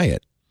to buy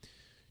it.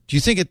 Do you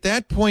think at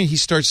that point he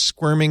starts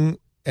squirming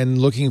and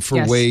looking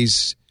for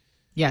ways?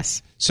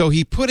 Yes. So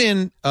he put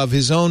in of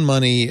his own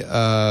money,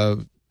 I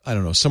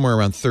don't know, somewhere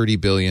around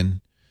 $30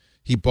 billion.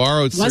 He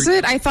borrowed. Was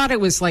it? I thought it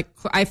was like,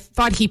 I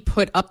thought he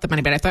put up the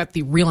money, but I thought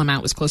the real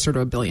amount was closer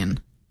to $1 billion.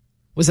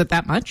 Was it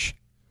that much?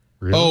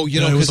 Really? Oh,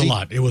 no, it was a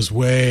lot. It was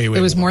way it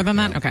was more than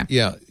that. Okay.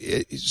 Yeah.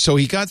 So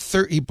he got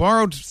he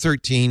borrowed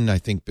 13, I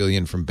think,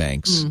 billion from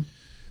banks.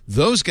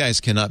 Those guys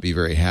cannot be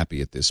very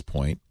happy at this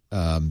point.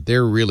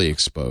 They're really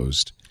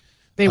exposed.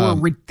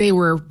 They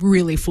were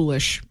really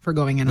foolish for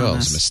going in on this. It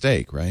was a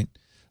mistake, right?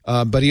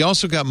 But he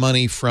also got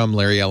money from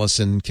Larry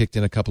Ellison, kicked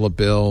in a couple of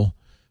bill.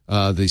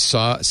 The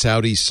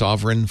Saudi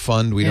sovereign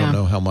fund, we don't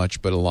know how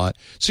much, but a lot.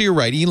 So you're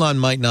right. Elon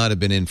might not have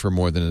been in for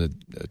more than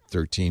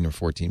 13 or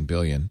 14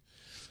 billion.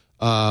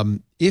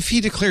 If he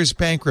declares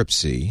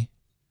bankruptcy,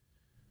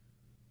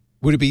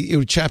 would it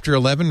would Chapter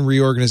 11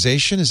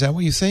 reorganization? Is that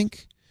what you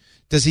think?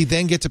 Does he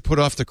then get to put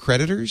off the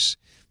creditors?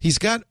 He's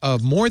got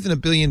more than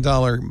 $1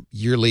 billion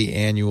yearly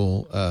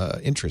annual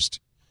interest.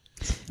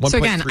 So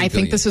again, I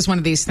think this is one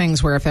of these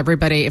things where if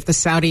the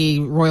Saudi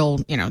royal,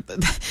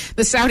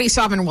 the Saudi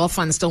sovereign wealth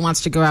fund still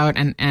wants to go out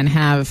and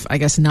have, I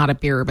guess, not a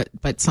beer,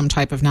 but some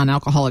type of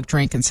non-alcoholic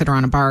drink and sit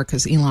around a bar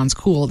because Elon's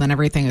cool, then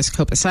everything is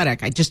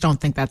copacetic. I just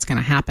don't think that's going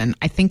to happen.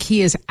 I think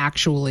he is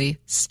actually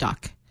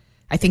stuck.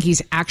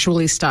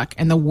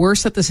 And the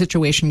worse that the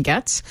situation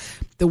gets,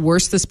 the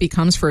worse this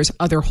becomes for his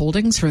other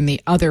holdings from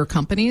the other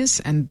companies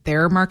and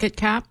their market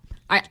cap.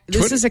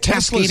 This is a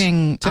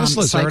cascading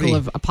cycle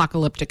of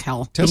apocalyptic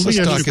hell. Tesla's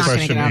Let me ask you a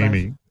question,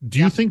 Amy. Do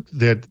you think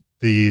that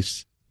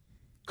these...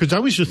 Because I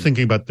was just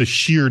thinking about the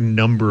sheer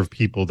number of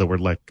people that were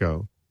let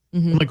go.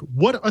 Mm-hmm. Like,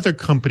 what other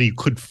company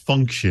could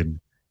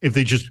function if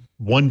they just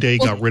one day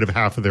got rid of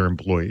half of their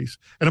employees?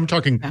 And I'm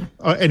talking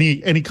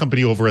any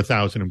company over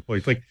 1,000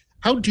 employees. Like,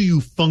 how do you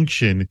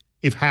function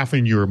if half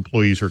of your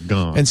employees are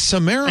gone? And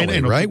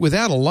summarily, right?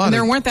 Without a lot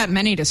there weren't that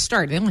many to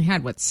start. They only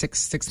had,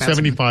 6,000?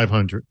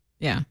 7,500.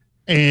 Yeah.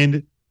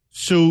 And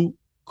so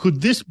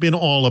could this been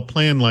all a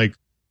plan like,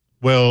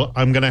 well,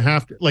 I'm going to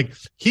have to, like,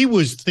 he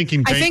was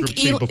thinking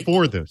bankruptcy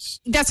before this.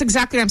 That's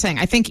exactly what I'm saying.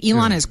 I think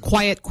Elon is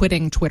quiet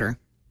quitting Twitter.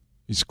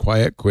 He's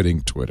quiet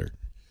quitting Twitter.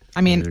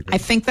 I mean, I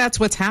think that's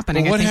what's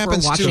happening. Well, I think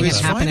we're watching it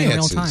happen in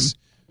real time.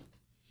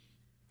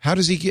 How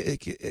does he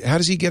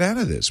get out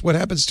of this? What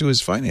happens to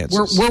his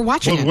finances? We're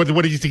watching it. What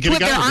do you think?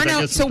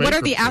 So what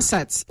are the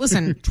assets?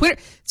 Listen,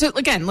 Twitter. So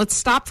again, let's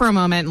stop for a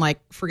moment and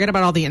forget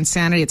about all the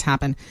insanity that's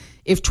happened.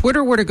 If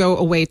Twitter were to go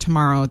away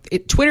tomorrow,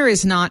 Twitter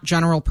is not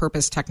general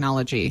purpose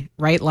technology,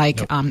 right?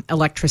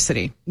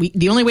 Electricity.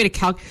 The only way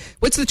to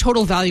what's the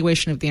total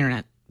valuation of the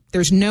internet?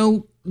 There's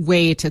no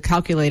way to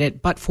calculate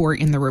it but for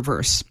in the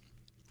reverse,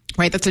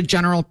 right? That's a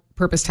general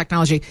purpose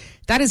technology.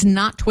 That is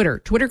not Twitter.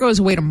 Twitter goes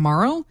away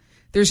tomorrow.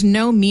 there's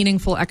no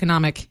meaningful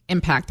economic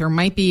impact. There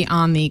might be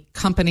on the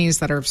companies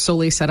that are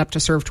solely set up to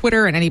serve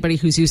Twitter, and anybody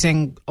who's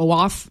using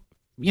OAuth,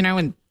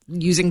 and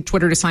using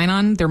Twitter to sign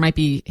on, there might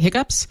be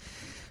hiccups.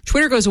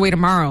 Twitter goes away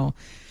tomorrow.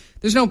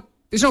 There's no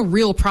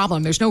real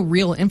problem. There's no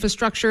real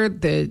infrastructure.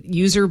 The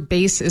user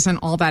base isn't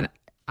all that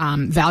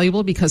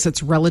valuable because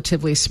it's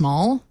relatively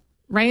small,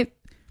 right?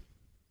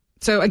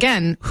 So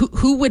again,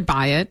 who would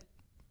buy it?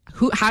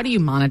 How do you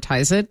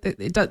monetize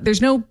it?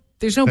 There's no.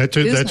 That's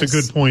a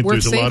good point.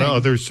 There's saving. A lot of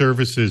other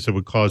services that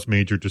would cause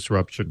major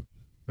disruption.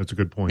 That's a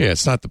good point. Yeah,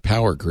 it's not the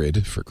power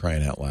grid, for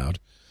crying out loud.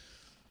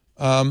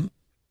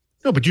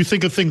 No, but you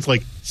think of things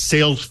like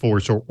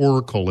Salesforce or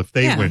Oracle, if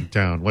they went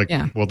down,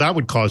 well, that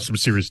would cause some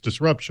serious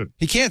disruption.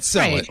 He can't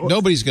sell it.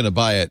 Nobody's going to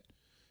buy it,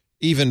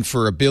 even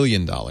for $1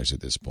 billion at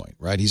this point,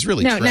 right? He's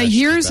really now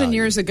years and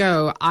years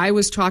ago, I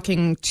was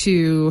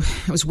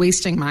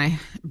wasting my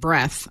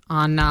breath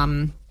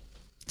on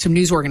some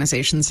news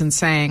organizations and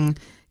saying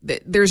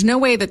there's no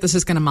way that this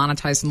is going to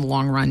monetize in the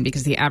long run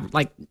because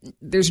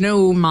there's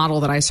no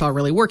model that I saw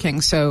really working.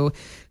 So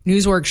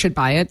news org should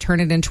buy it, turn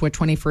it into a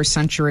 21st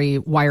century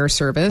wire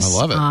service.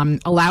 I love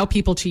it. Allow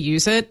people to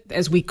use it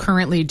as we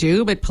currently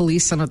do, but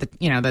police some of the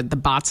the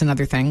bots and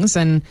other things,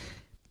 and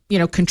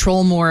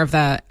control more of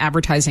the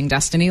advertising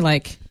destiny.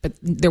 But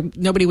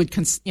nobody would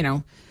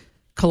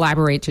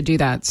collaborate to do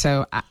that.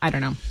 So I don't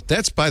know.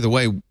 That's, by the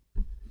way,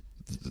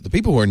 the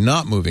people who are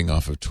not moving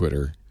off of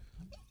Twitter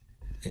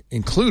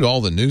include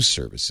all the news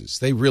services.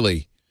 They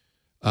really,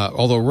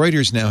 although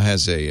Reuters now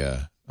has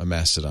a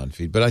Mastodon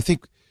feed, but I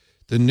think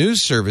the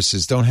news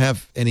services don't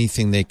have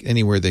anything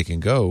anywhere they can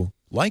go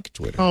like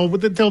Twitter. Oh,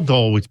 but there'll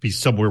always be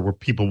somewhere where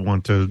people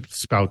want to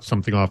spout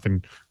something off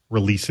and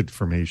release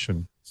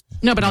information.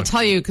 No, but I'll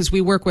tell you, because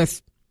we work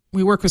with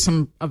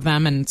some of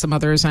them and some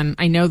others, and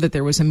I know that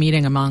there was a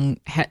meeting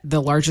among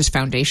the largest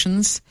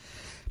foundations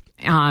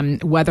on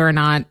whether or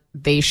not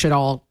they should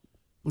all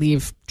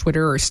leave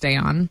Twitter or stay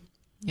on.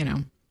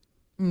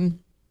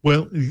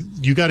 Well,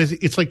 you got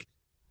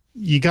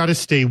to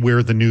stay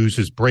where the news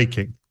is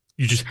breaking.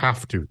 You just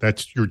have to.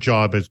 That's your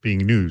job as being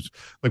news.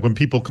 Like when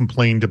people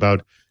complained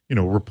about,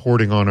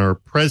 reporting on our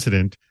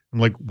president, I'm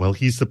like, well,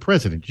 he's the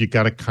president. You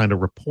got to kind of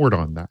report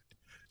on that.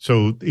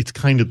 So it's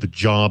kind of the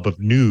job of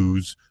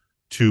news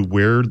to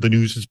where the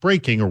news is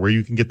breaking or where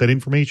you can get that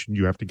information,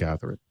 you have to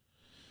gather it.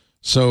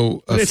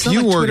 So it's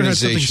few not like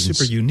organizations Twitter has something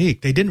super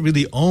unique. They didn't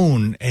really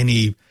own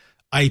any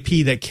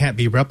IP that can't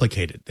be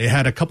replicated. They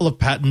had a couple of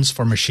patents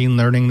for machine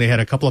learning. They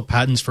had a couple of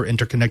patents for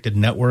interconnected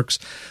networks,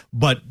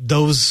 but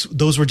those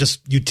were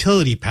just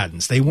utility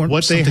patents. They weren't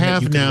what they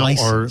have that now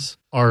license.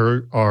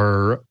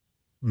 are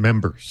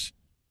members.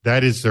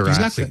 That is their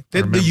exactly.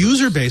 asset. The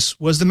user base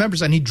was the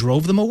members, and he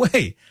drove them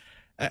away.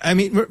 I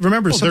mean,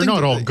 remember, they're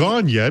not all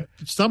gone yet.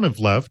 Some have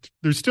left.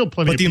 There's still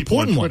plenty of people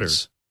on Twitter. But the important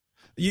ones.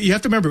 You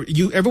have to remember,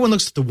 everyone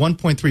looks at the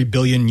 1.3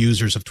 billion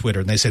users of Twitter,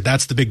 and they say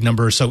that's the big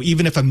number. So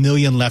even if 1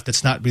 million left,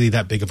 it's not really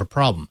that big of a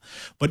problem.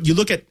 But you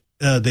look at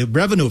the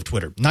revenue of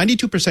Twitter,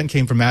 92%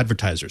 came from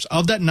advertisers.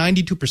 Of that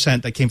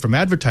 92% that came from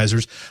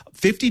advertisers,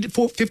 50 to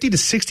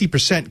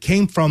 60%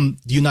 came from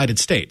the United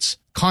States,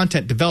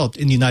 content developed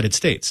in the United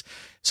States.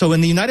 So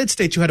in the United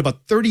States, you had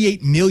about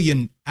 38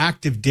 million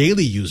active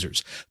daily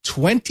users.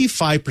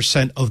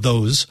 25% of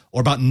those,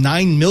 or about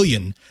 9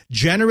 million,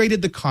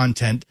 generated the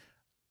content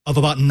of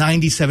about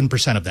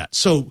 97% of that.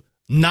 So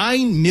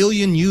 9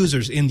 million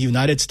users in the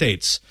United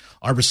States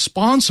are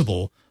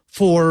responsible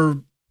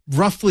for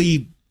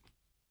roughly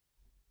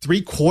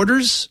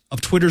 3/4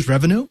 of Twitter's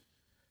revenue.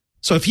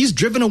 So if he's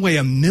driven away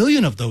 1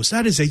 million of those,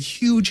 that is a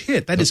huge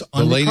hit. That is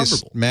unrecoverable. The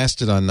latest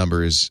Mastodon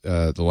number is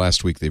the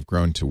last week they've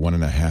grown to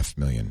 1.5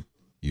 million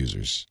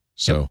users.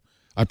 So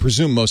I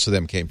presume most of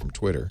them came from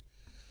Twitter.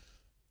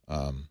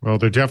 Well,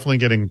 they're definitely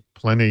getting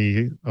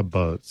plenty of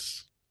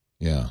buzz.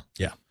 Yeah.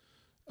 Yeah.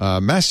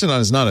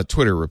 Mastodon is not a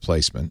Twitter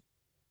replacement.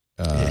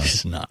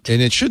 It's not.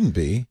 And it shouldn't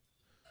be.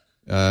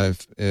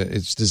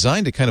 It's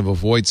designed to kind of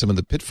avoid some of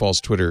the pitfalls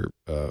Twitter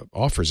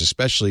offers,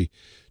 especially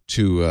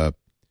to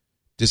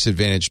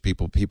disadvantaged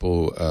people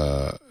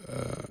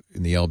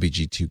in the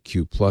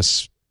LGBTQ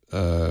plus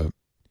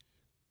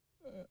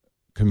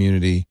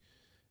community.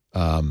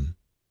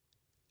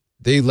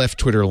 They left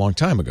Twitter a long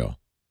time ago,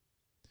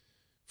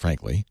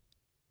 frankly.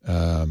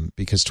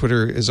 Because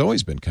Twitter has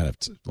always been kind of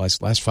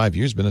last 5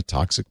 years been a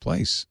toxic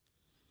place.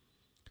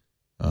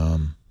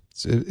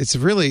 It's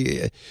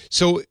really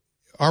so.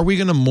 Are we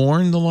going to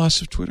mourn the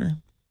loss of Twitter,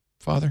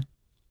 Father?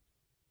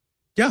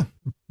 Yeah.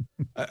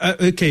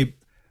 Okay.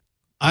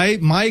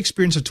 My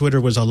experience of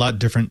Twitter was a lot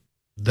different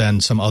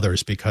than some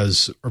others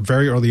because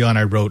very early on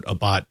I wrote a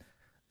bot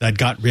that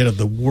got rid of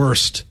the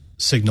worst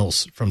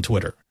signals from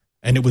Twitter,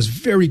 and it was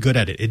very good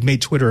at it. It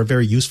made Twitter a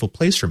very useful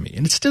place for me,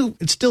 and it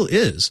still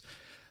is.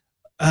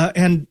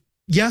 And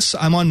yes,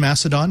 I'm on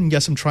Mastodon.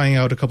 Yes, I'm trying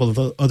out a couple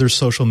of other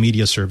social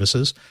media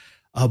services.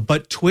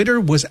 But Twitter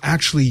was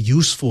actually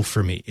useful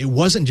for me. It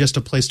wasn't just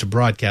a place to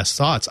broadcast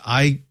thoughts.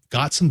 I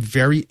got some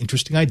very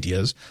interesting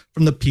ideas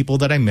from the people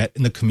that I met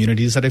in the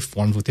communities that I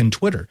formed within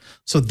Twitter.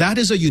 So that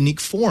is a unique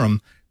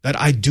forum that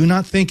I do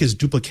not think is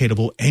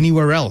duplicatable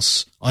anywhere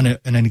else on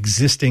an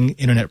existing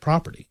internet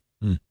property.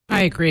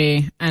 I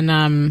agree.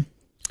 And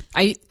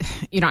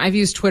I've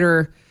used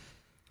Twitter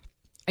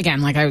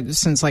again,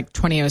 since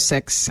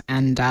 2006,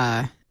 and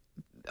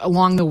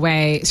along the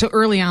way, so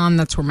early on,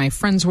 that's where my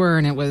friends were,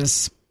 and it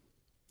was,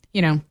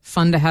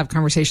 fun to have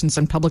conversations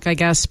in public, I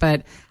guess.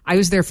 But I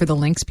was there for the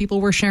links people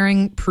were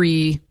sharing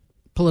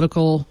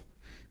pre-political,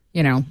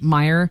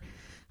 mire.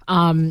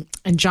 And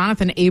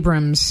Jonathan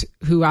Abrams,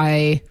 who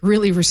I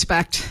really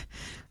respect,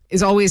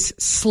 is always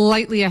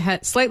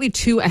slightly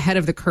too ahead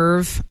of the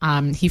curve.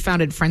 He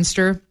founded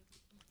Friendster.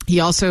 He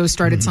also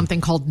started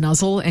something called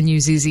Nuzzle,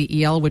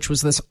 Nuzzel, which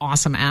was this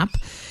awesome app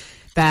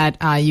that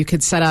you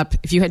could set up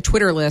if you had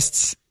Twitter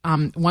lists.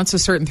 Once a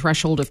certain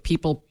threshold of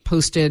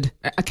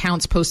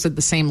accounts posted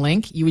the same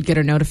link, you would get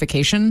a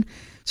notification.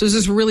 So it was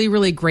this really,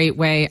 really great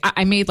way.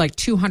 I made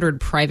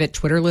 200 private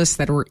Twitter lists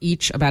that were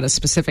each about a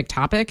specific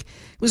topic.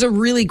 It was a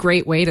really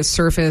great way to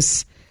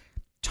surface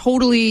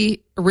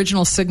totally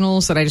original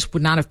signals that I just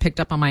would not have picked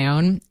up on my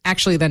own.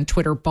 Actually, then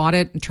Twitter bought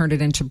it and turned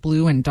it into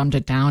Blue and dumbed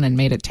it down and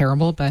made it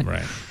terrible. But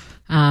right.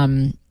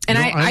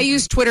 I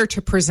use Twitter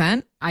to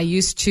present. I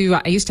used to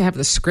have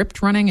the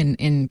script running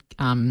in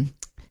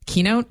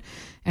Keynote,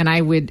 and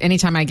I would,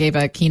 anytime I gave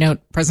a Keynote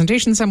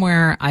presentation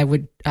somewhere, I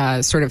would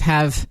sort of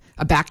have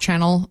a back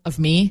channel of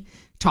me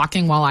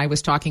talking while I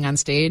was talking on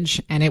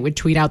stage, and it would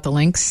tweet out the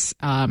links.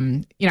 I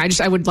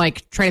would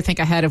try to think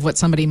ahead of what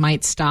somebody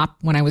might stop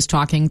when I was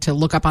talking to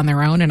look up on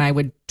their own, and I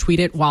would tweet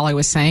it while I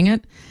was saying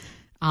it.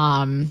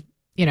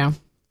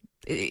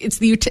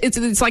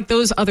 It's like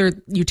those other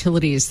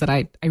utilities that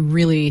I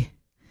really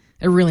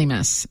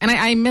miss, and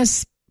I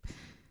miss.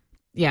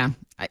 Yeah,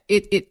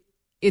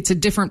 it's a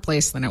different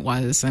place than it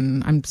was,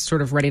 and I'm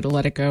sort of ready to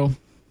let it go.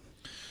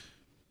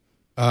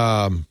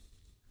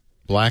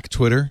 Black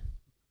Twitter.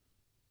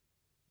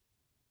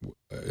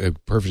 A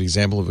perfect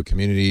example of a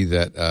community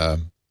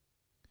that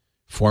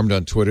formed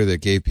on Twitter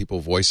that gave people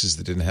voices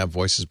that didn't have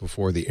voices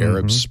before, the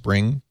Arab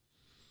Spring.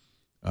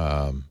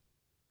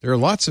 There are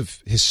lots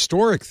of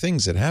historic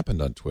things that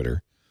happened on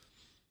Twitter.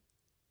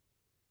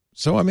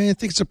 So, I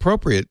think it's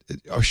appropriate.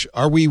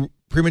 Are we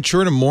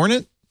premature to mourn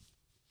it?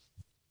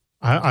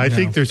 I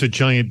think there's a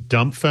giant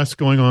dump fest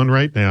going on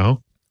right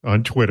now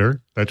on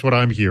Twitter. That's what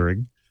I'm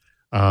hearing.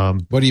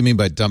 What do you mean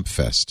by dump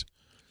fest?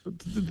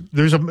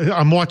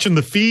 I'm watching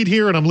the feed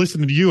here and I'm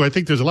listening to you. I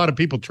think there's a lot of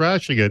people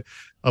trashing it.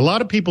 A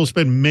lot of people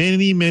spend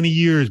many, many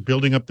years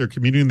building up their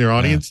community and their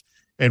audience.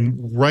 Yeah.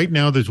 And right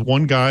now there's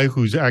one guy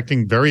who's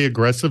acting very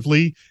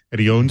aggressively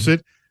and he owns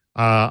it.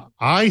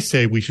 I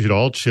say we should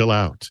all chill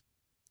out.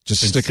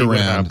 Just stick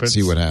around and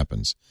see what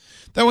happens.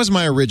 That was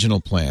my original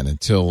plan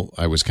until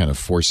I was kind of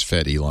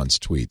force-fed Elon's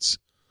tweets.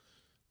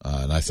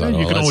 And I thought,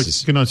 you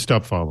can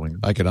stop following.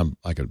 I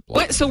could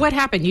block. So what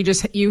happened? You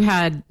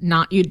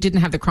didn't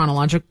have the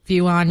chronological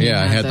view on?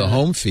 Yeah, I had the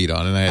home feed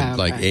on, and I had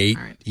 8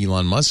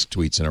 Elon Musk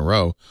tweets in a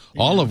row,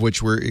 all of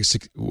which were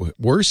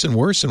worse and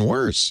worse and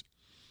worse.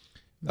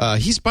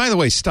 He's, by the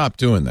way, stopped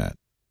doing that.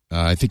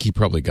 I think he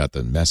probably got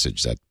the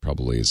message that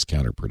probably is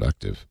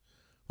counterproductive.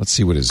 Let's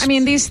see what his...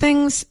 these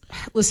things...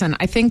 Listen,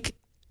 I think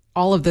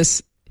all of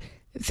this...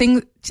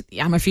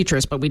 I'm a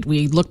futurist, but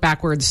we look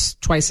backwards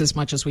twice as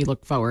much as we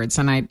look forwards,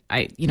 and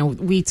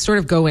we sort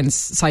of go in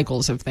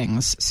cycles of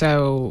things.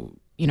 So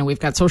we've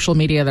got social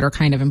media that are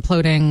kind of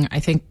imploding. I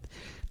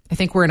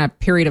think we're in a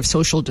period of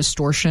social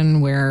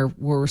distortion where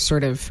we're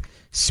sort of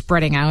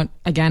spreading out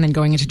again and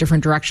going into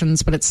different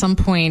directions. But at some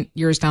point,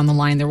 years down the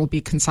line, there will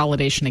be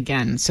consolidation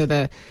again. So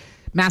the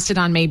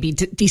Mastodon may be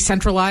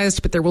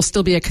decentralized, but there will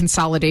still be a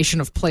consolidation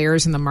of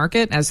players in the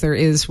market, as there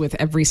is with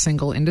every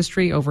single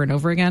industry over and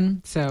over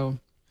again. So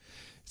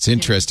it's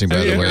interesting,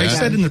 by the way. I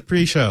said in the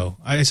pre-show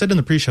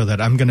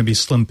that I'm going to be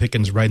slim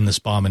pickings riding this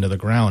bomb into the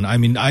ground. I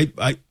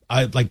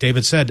like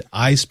David said,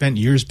 I spent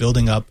years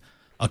building up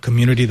a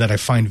community that I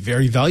find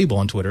very valuable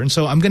on Twitter, and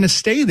so I'm going to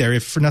stay there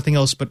if for nothing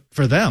else but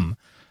for them.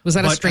 Was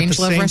that a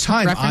Strangelove reference?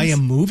 At the same time, I am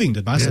moving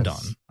to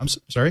Mastodon. Yes. I'm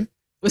sorry?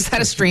 Was that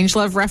a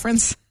Strangelove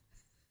reference?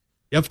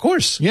 Yeah, of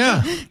course.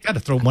 Yeah. Got to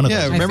throw one of those.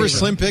 Yeah, remember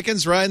Slim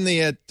Pickens riding the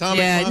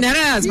atomic bomb? No,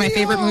 it's my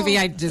favorite movie.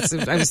 I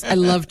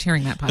loved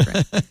hearing that,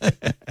 Padre.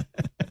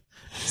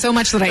 So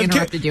much that I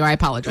interrupted you. I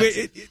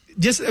apologize.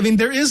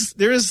 There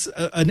is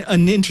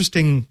an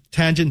interesting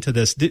tangent to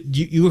this.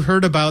 You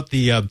heard about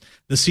the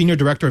senior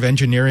director of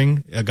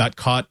engineering got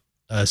caught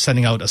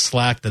sending out a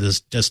Slack that is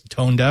just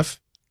tone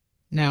deaf?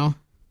 No.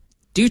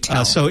 Do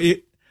tell.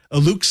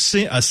 Luke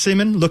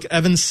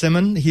Evans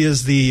Simon, he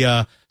is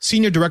the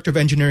senior director of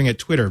engineering at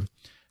Twitter,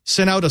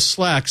 sent out a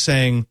Slack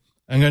saying,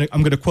 I'm going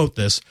to quote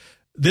this.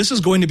 This is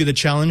going to be the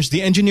challenge.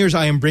 The engineers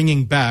I am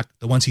bringing back,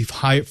 the ones he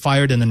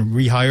fired and then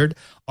rehired,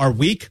 are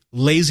weak,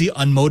 lazy,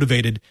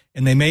 unmotivated,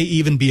 and they may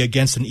even be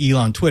against an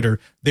Elon Twitter.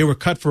 They were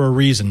cut for a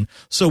reason.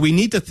 So we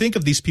need to think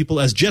of these people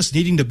as just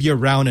needing to be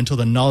around until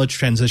the knowledge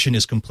transition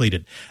is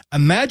completed.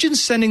 Imagine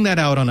sending that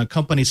out on a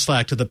company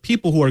Slack to the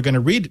people who are going to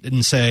read it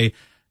and say,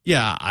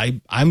 yeah,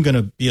 I'm going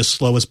to be as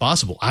slow as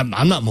possible. I'm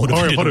not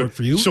motivated to work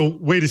for you. So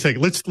wait a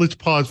second. Let's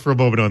pause for a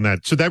moment on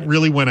that. So that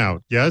really went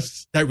out,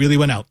 yes? That really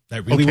went out.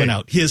 Went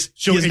out.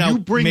 You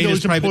bring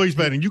those employees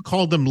back and you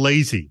called them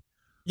lazy.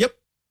 Yep.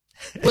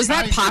 Was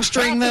that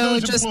posturing, though?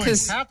 Just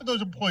because half of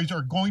those employees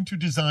are going to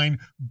design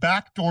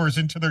backdoors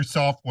into their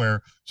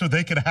software so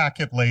they could hack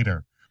it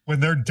later when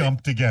they're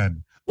dumped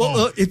again.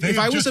 Well, if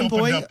I was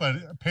employed, up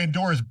a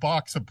Pandora's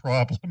box of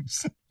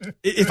problems.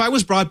 If I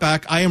was brought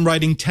back, I am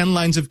writing 10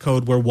 lines of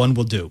code where one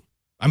will do.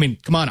 I mean,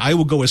 come on, I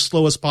will go as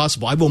slow as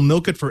possible. I will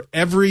milk it for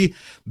every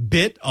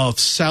bit of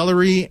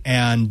salary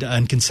and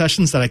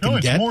concessions that I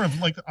can get. No, it's more of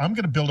like, I'm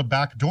going to build a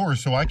back door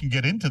so I can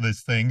get into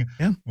this thing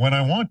when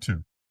I want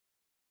to.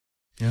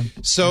 Yeah.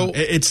 So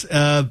it's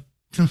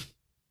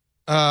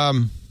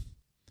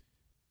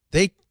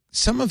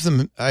some of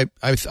them I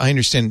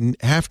understand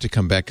have to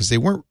come back because they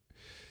were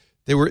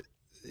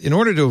in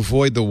order to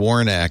avoid the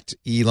Warren Act.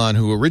 Elon,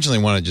 who originally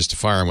wanted just to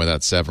fire him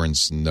without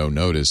severance and no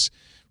notice,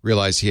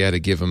 realized he had to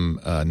give him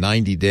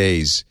 90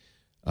 days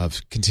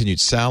of continued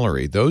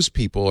salary. Those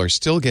people are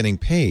still getting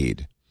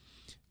paid,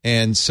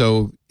 and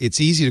so it's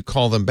easy to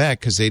call them back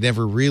because they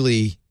never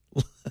really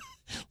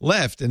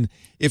left. And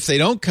if they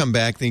don't come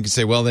back, then you can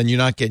say, well, then you're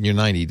not getting your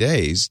 90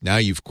 days. Now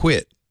you've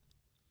quit.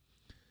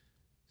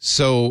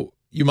 So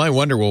you might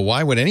wonder, well,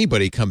 why would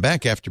anybody come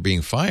back after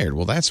being fired?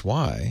 Well, that's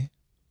why.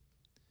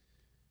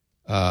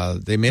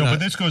 They may not. But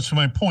this goes to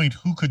my point.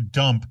 Who could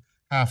dump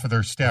half of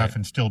their staff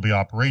and still be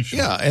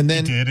operational? Yeah, and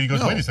then he did. And he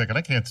goes, wait a second,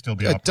 I can't still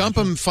be operational. Dump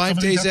them 5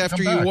 days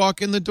after you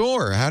walk in the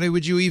door. How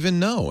would you even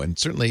know? And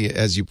certainly,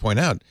 as you point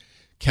out,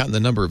 counting the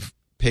number of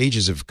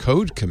pages of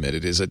code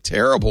committed is a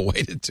terrible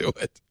way to do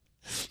it.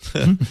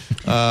 Can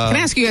I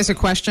ask you guys a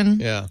question?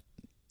 Yeah.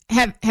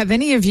 Have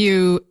any of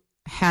you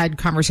had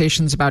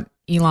conversations about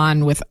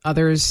Elon with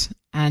others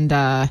and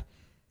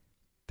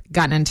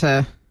gotten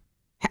into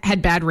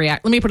had bad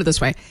react? Let me put it this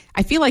way: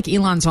 I feel like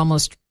Elon's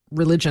almost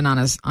religion on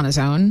his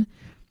own,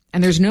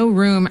 and there's no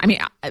room. I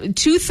mean,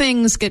 two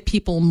things get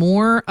people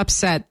more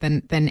upset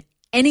than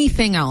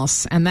anything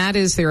else, and that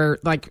is they're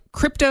like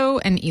crypto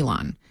and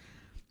Elon.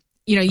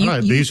 You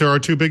know, these are our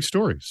two big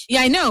stories.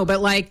 Yeah, I know, but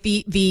like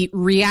the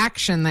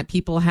reaction that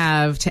people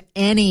have to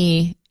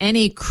any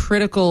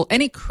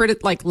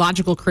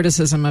logical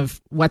criticism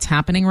of what's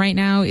happening right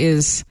now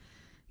is,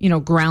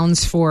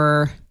 grounds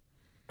for,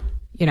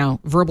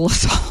 verbal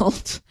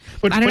assault.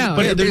 But, I don't know.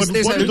 But there's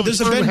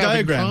a Venn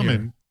diagram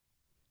here.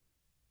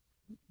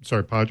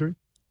 Sorry, Padre?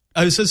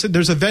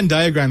 There's a Venn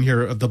diagram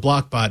here of the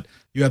Blockbot.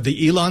 You have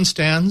the Elon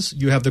stands,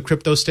 you have the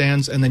crypto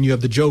stands, and then you have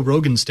the Joe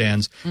Rogan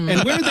stands.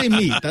 And where they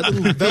meet, that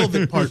little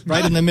velvet part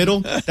right in the middle,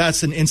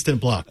 that's an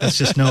instant block. That's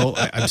just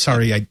I'm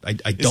sorry, I don't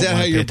want to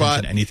pay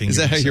attention to anything. Is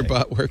that how your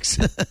bot works?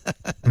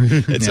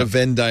 It's a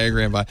Venn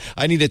diagram bot.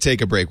 I need to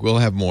take a break. We'll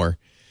have more.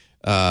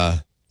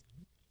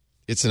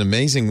 It's an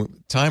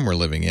amazing time we're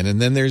living in.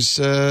 And then there's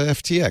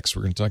FTX.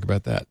 We're going to talk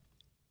about that.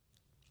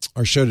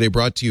 Our show today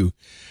brought to you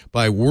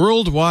by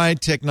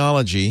Worldwide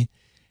Technology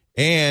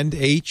and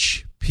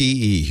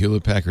HPE,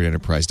 Hewlett-Packard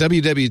Enterprise.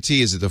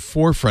 WWT is at the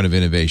forefront of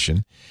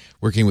innovation,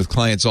 working with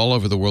clients all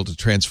over the world to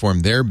transform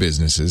their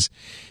businesses.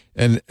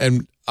 And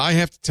I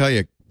have to tell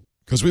you,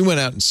 because we went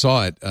out and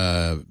saw it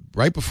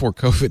right before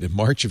COVID in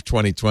March of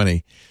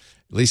 2020,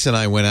 Lisa and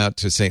I went out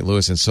to St.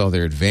 Louis and saw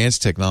their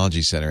Advanced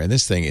Technology Center. And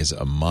this thing is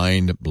a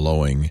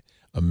mind-blowing,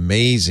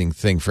 amazing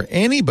thing for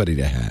anybody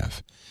to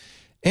have.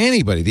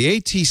 Anybody. The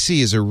ATC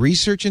is a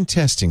research and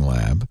testing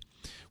lab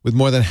with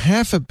more than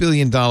 $500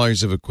 million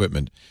of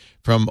equipment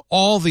from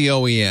all the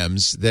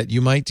OEMs that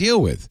you might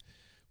deal with.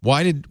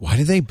 Why did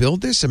they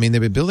build this? I mean, they've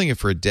been building it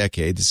for a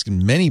decade. There's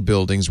many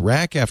buildings,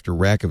 rack after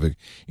rack of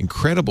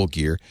incredible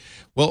gear.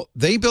 Well,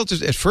 they built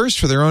it at first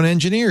for their own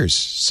engineers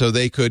so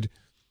they could,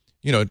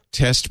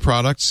 test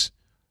products,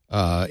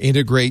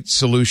 integrate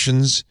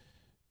solutions,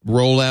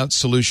 roll out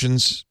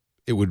solutions.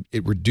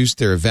 It reduced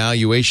their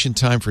evaluation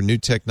time for new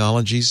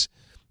technologies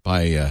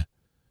by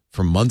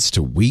from months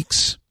to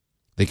weeks.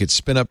 They could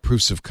spin up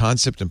proofs of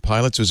concept and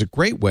pilots. It was a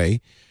great way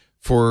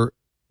for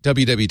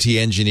WWT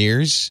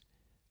engineers,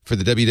 for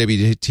the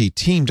WWT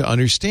team to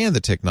understand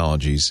the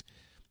technologies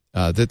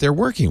that they're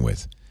working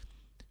with.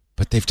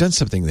 But they've done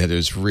something that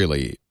is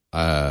really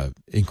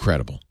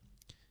incredible.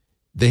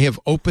 They have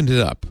opened it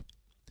up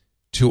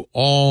to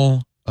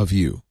all of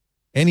you.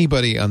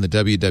 Anybody on the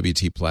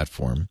WWT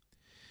platform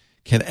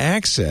can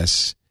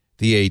access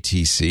the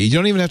ATC. You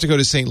don't even have to go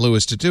to St.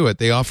 Louis to do it.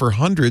 They offer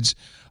hundreds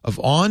of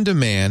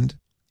on-demand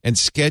and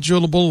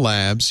schedulable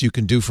labs you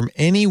can do from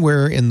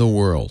anywhere in the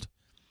world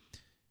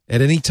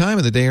at any time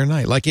of the day or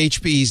night, like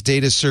HPE's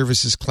Data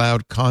Services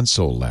Cloud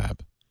Console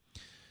Lab.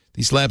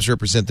 These labs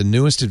represent the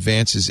newest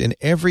advances in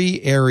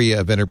every area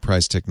of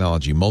enterprise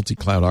technology: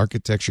 multi-cloud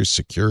architecture,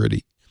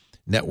 security,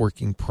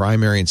 networking,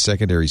 primary and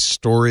secondary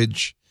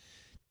storage,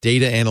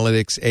 data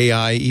analytics,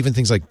 AI, even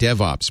things like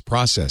DevOps,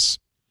 process,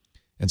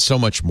 and so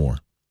much more.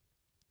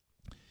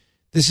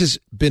 This has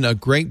been a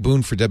great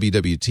boon for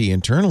WWT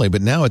internally,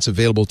 but now it's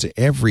available to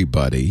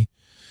everybody.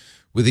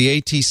 With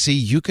the ATC,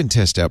 you can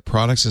test out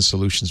products and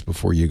solutions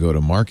before you go to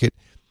market.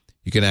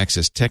 You can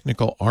access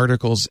technical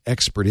articles,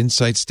 expert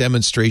insights,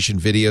 demonstration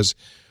videos,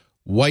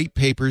 white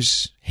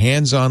papers,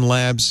 hands-on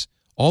labs,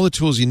 all the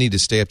tools you need to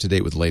stay up to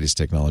date with the latest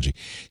technology.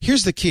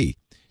 Here's the key.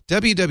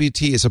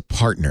 WWT is a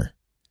partner.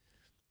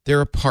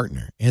 They're a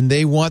partner, and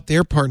they want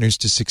their partners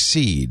to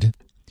succeed,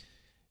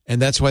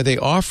 and that's why they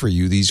offer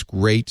you these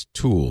great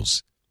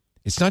tools.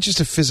 It's not just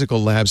a physical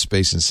lab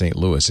space in St.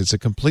 Louis. It's a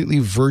completely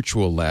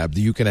virtual lab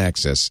that you can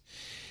access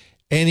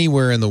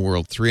anywhere in the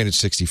world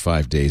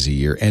 365 days a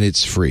year, and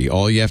it's free.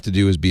 All you have to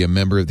do is be a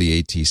member of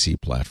the ATC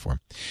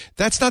platform.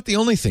 That's not the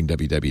only thing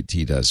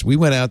WWT does. We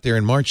went out there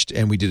in March,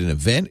 and we did an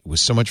event. It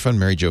was so much fun.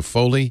 Mary Jo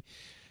Foley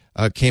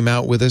came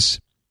out with us.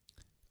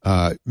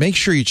 Make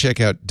sure you check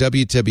out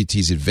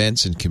WWT's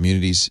events and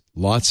communities.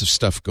 Lots of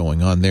stuff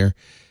going on there.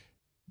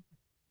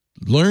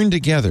 Learn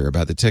together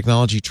about the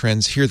technology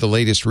trends. Hear the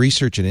latest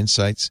research and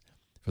insights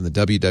from the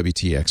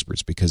WWT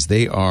experts, because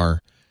they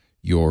are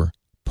your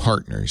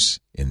partners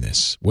in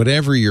this.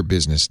 Whatever your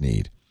business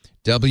need,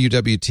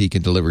 WWT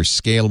can deliver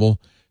scalable,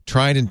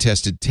 tried and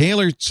tested,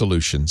 tailored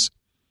solutions.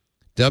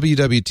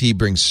 WWT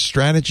brings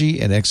strategy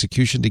and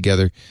execution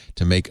together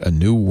to make a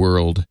new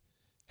world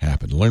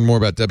happen. Learn more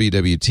about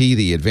WWT,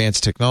 the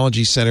Advanced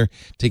Technology Center,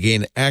 to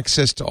gain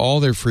access to all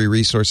their free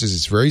resources.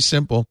 It's very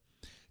simple.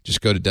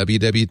 Just go to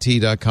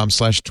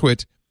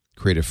wwt.com/twit,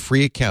 create a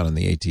free account on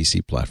the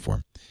ATC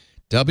platform.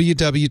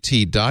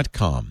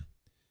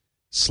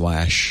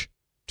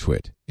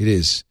 wwt.com/twit. It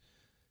is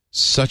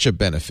such a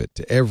benefit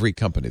to every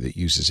company that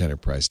uses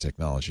enterprise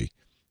technology.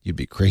 You'd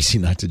be crazy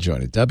not to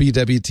join it.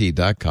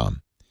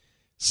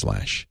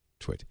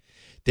 wwt.com/twit.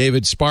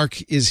 David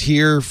Spark is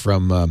here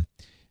from,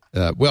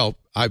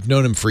 I've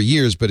known him for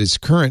years, but his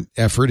current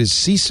effort is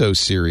CISO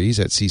Series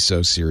at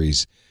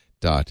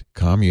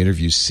CISOseries.com. You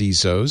interview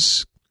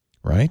CISOs,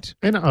 right?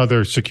 And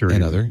other security.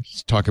 And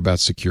others. Talk about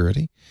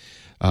security.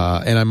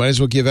 And I might as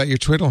well give out your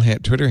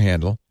Twitter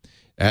handle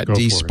at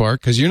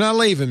DSpark, because you're not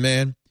leaving,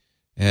 man.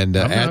 And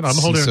at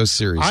CISO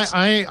Series.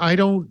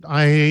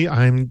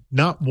 I'm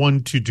not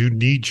one to do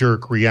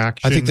knee-jerk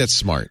reactions. I think that's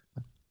smart.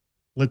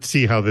 Let's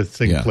see how this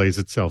thing plays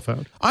itself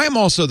out. I am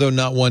also, though,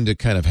 not one to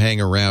kind of hang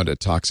around a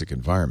toxic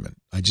environment.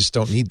 I just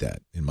don't need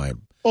that in my...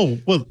 Oh,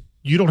 well,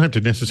 you don't have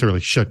to necessarily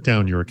shut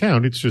down your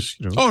account. It's just,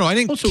 Oh, no, I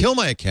didn't kill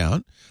my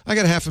account. I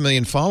got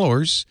 500,000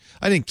 followers.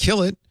 I didn't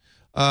kill it,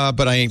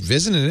 but I ain't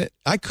visiting it.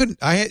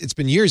 It's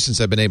been years since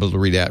I've been able to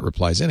read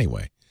replies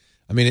anyway.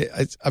 I mean,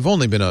 I've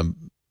only been a,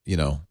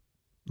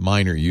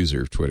 minor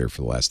user of Twitter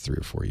for the last 3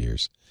 or 4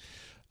 years.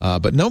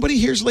 But nobody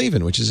here's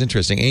leaving, which is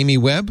interesting. Amy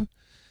Webb,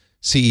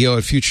 CEO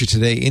at Future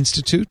Today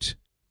Institute.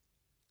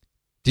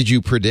 Did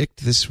you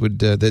predict this would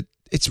that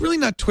it's really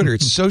not Twitter,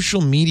 it's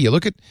social media.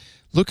 Look at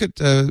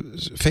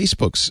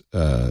Facebook's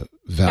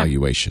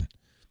valuation.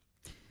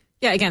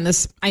 Yeah, again,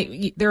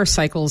 there are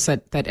cycles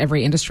that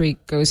every industry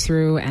goes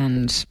through,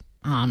 and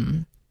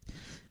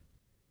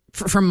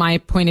from my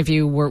point of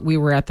view, we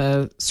were at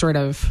the sort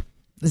of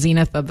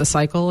zenith of the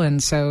cycle,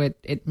 and so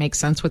it makes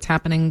sense what's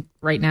happening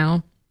right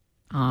now.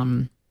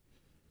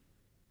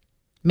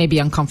 Maybe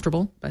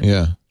uncomfortable, but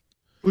yeah.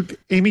 Look,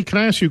 Amy, can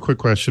I ask you a quick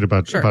question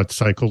about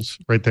cycles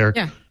right there?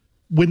 Yeah.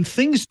 When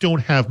things don't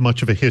have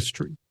much of a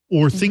history,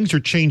 or things are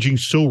changing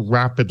so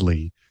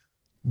rapidly,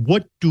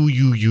 what do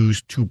you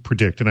use to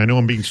predict? And I know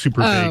I'm being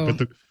super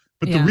vague,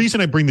 but the reason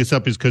I bring this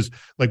up is because,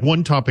 like,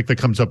 one topic that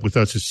comes up with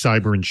us is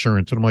cyber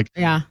insurance, and I'm like,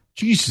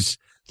 Jesus,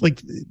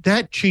 like,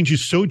 that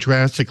changes so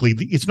drastically.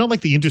 It's not like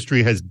the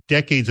industry has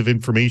decades of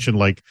information,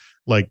 like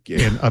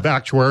and of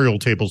actuarial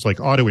tables like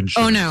auto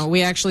insurance. Oh no,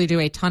 we actually do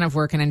a ton of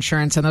work in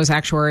insurance, and those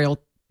actuarial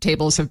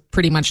tables have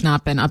pretty much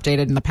not been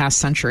updated in the past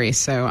century.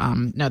 So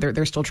no,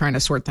 they're still trying to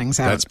sort things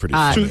out. That's pretty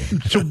funny.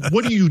 So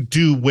what do you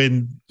do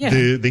when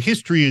the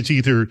history is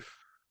either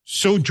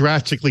so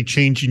drastically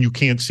changing you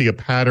can't see a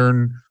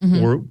pattern,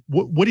 or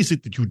what is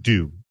it that you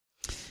do?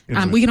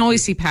 We can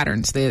always see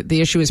patterns.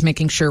 The issue is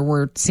making sure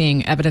we're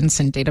seeing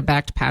evidence and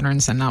data-backed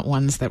patterns, and not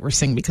ones that we're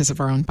seeing because of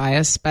our own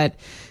bias. But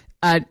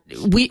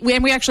we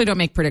actually don't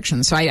make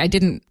predictions. So I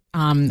didn't.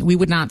 We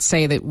would not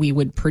say that we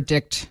would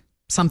predict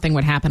something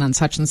would happen on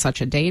such and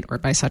such a date or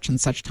by such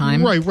and such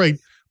time. Right.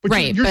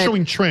 But you're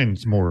showing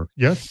trends more,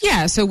 yes?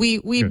 Yeah. So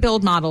we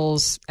build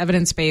models,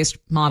 evidence-based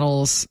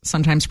models,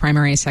 sometimes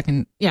primary,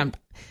 second. Yeah.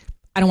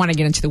 I don't want to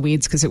get into the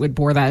weeds because it would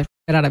bore that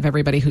out of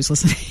everybody who's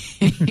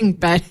listening.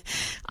 but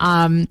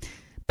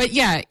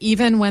yeah,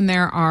 even when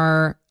there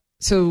are,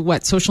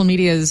 social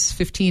media is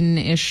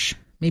 15-ish,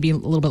 maybe a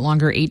little bit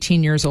longer,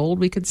 18 years old,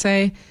 we could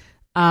say.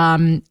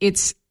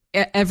 It's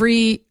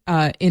every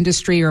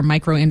industry or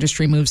micro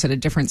industry moves at a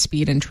different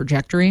speed and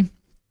trajectory.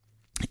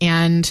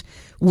 And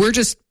we're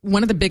just,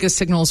 one of the biggest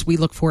signals we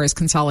look for is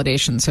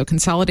consolidation. So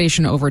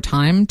consolidation over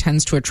time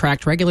tends to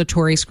attract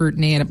regulatory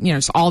scrutiny and,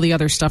 it's all the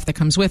other stuff that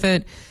comes with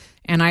it.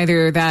 And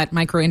either that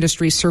micro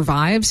industry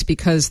survives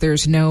because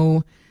there's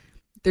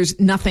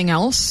nothing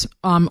else,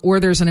 or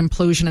there's an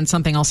implosion and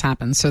something else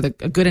happens. So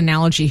a good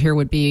analogy here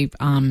would be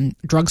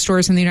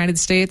drugstores in the United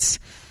States.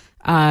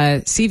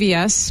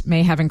 CVS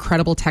may have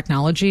incredible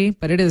technology,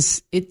 but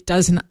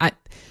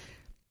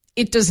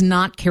it does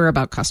not care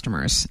about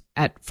customers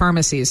at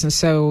pharmacies. And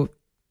so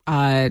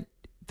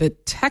the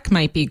tech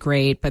might be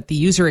great, but the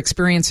user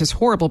experience is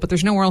horrible, but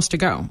there's nowhere else to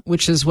go,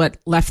 which is what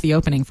left the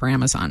opening for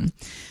Amazon.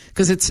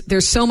 Because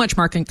there's so much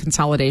market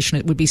consolidation.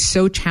 It would be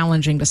so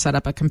challenging to set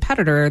up a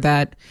competitor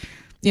that,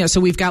 so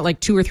we've got like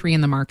 2 or 3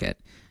 in the market.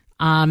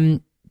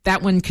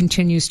 That one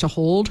continues to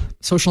hold.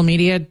 Social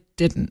media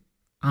didn't.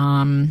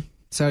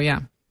 So,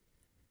 yeah.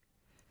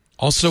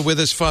 Also with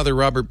us, Father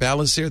Robert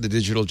Ballas, the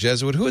digital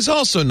Jesuit, who is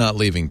also not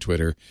leaving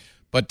Twitter,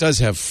 but does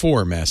have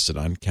 4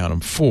 Mastodon, count them,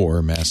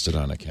 4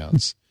 Mastodon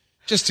accounts.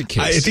 Just in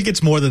case. I think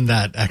it's more than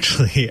that,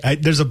 actually.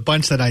 There's a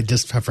bunch that I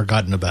just have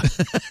forgotten about.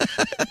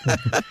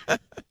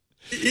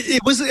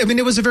 It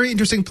was a very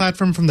interesting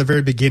platform from the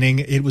very beginning.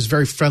 It was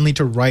very friendly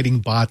to writing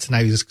bots, and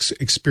I was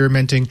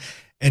experimenting.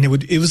 And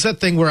it was that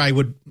thing where I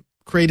would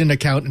create an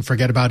account and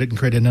forget about it and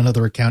create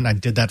another account. I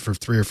did that for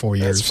 3 or 4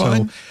 years. That's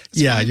fine.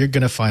 So, you're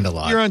going to find a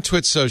lot. You're on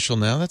Twitch Social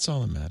now. That's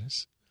all that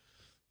matters.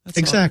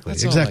 Exactly.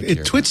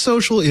 Twitch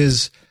Social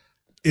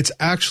it's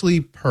actually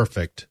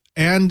perfect.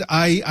 And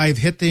I've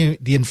hit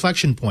the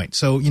inflection point.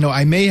 So,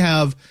 I may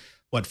have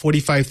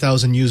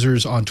 45,000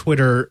 users on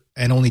Twitter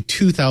and only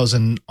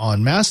 2,000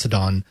 on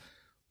Mastodon,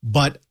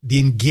 but the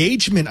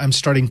engagement I'm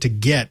starting to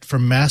get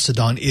from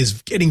Mastodon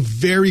is getting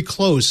very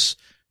close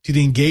to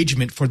the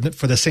engagement for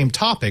the same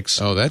topics.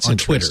 Oh, that's on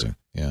interesting.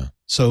 Twitter. Yeah.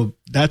 So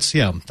that's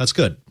good.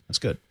 That's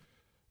good.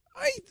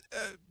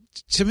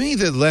 To me,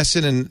 the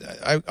lesson, and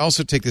I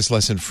also take this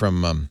lesson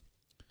from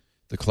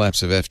the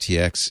collapse of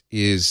FTX,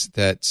 is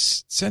that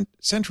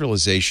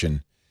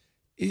centralization.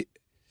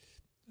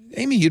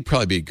 Amy, you'd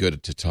probably be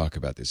good to talk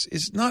about this.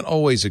 It's not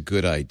always a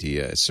good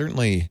idea.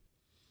 Certainly,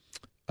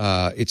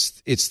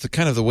 it's the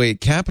kind of the way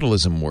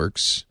capitalism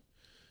works,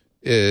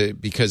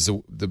 because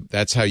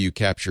that's how you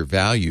capture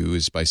value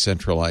is by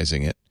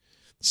centralizing it,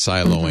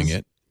 siloing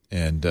it,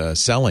 and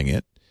selling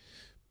it.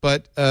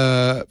 But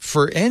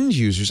for end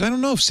users, I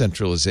don't know if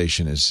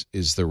centralization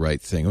is the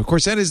right thing. Of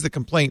course, that is the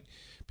complaint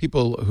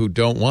people who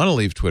don't want to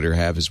leave Twitter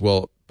have as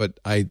well. But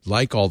I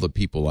like all the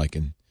people I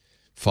can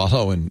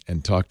follow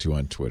and talk to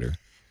on Twitter.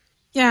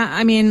 Yeah,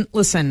 I mean,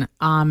 listen,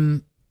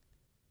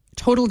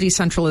 total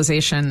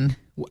decentralization.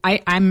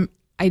 I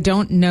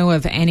don't know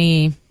of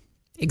any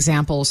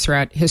examples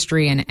throughout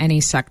history in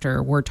any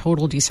sector where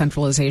total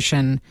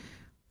decentralization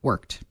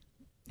worked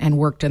in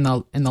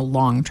the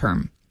long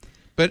term.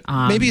 But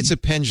maybe it's a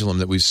pendulum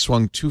that we've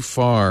swung too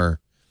far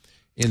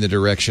in the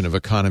direction of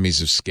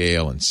economies of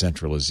scale and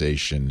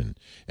centralization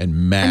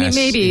and mass. I mean,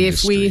 maybe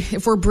industry.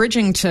 if we're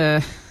bridging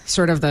to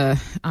sort of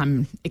the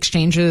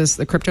exchanges,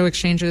 the crypto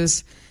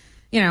exchanges.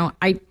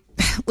 I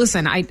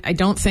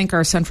don't think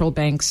our central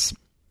banks,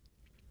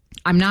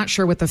 I'm not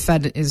sure what the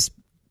Fed is.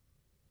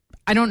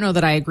 I don't know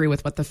that I agree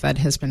with what the Fed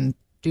has been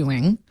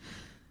doing.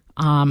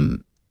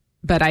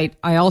 But I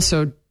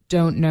also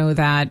don't know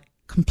that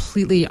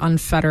completely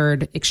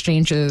unfettered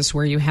exchanges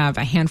where you have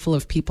a handful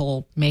of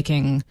people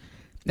making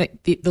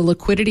the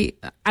liquidity.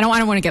 I don't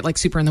want to get like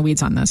super in the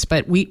weeds on this,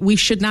 but we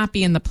should not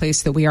be in the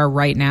place that we are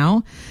right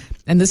now.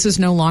 And this is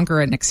no longer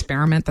an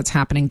experiment that's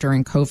happening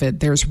during COVID.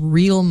 There's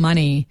real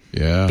money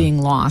being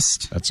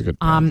lost. That's a good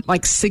point.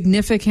 Like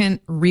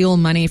significant real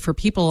money for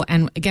people.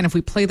 And again, if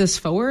we play this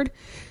forward,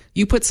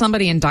 you put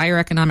somebody in dire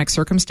economic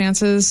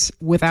circumstances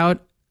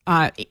without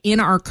in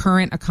our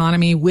current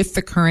economy with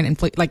the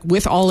current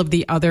with all of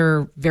the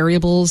other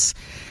variables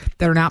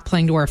that are not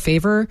playing to our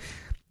favor.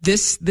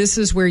 This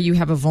is where you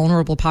have a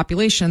vulnerable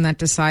population that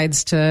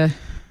decides to,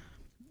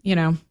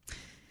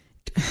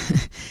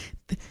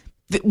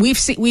 We've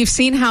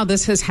seen how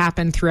this has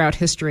happened throughout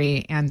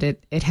history, and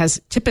it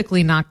has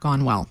typically not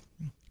gone well.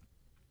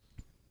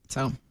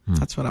 So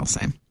that's what I'll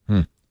say.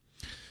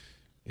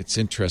 It's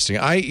interesting.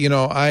 I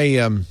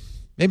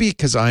maybe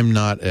because I'm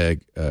not a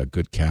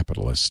good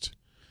capitalist.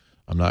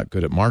 I'm not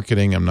good at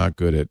marketing. I'm not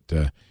good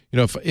at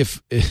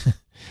if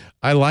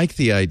I like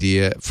the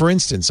idea. For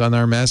instance, on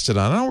our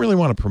Mastodon, I don't really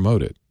want to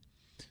promote it.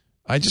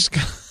 I just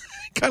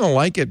kind of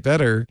like it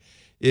better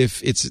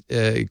if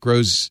it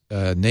grows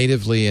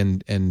natively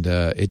and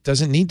it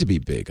doesn't need to be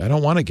big. I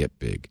don't want to get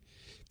big.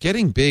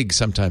 Getting big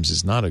sometimes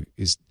is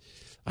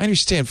I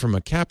understand from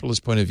a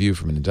capitalist point of view,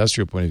 from an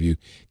industrial point of view,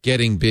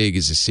 getting big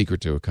is a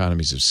secret to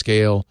economies of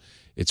scale.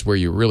 It's where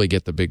you really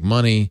get the big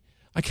money.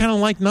 I kind of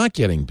like not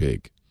getting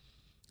big.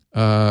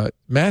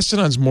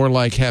 Mastodon's more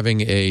like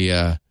having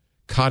a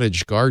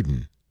cottage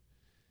garden.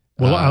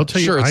 Well, I'll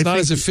tell you, sure, it's not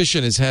as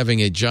efficient as having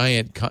a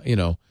giant,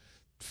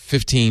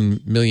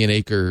 15 million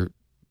acre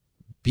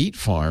beet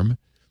farm,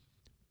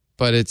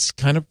 but it's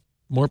kind of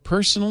more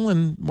personal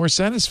and more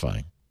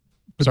satisfying.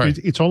 But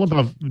it's all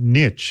about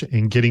niche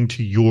and getting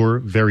to your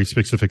very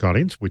specific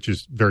audience, which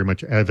is very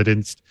much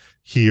evidenced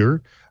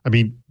here. I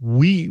mean,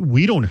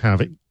 we don't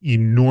have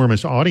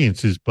enormous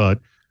audiences,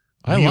 but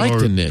I like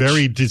the niche.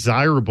 Very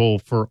desirable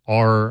for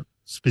our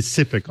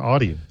specific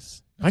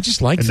audience. I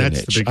just like the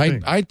niche. The big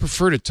thing. I'd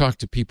prefer to talk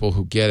to people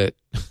who get it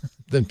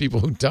than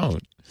people who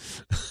don't.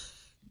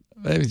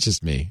 Maybe it's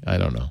just me. I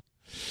don't know.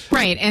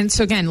 Right. And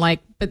so again,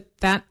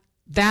 but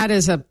that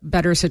is a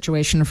better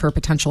situation for a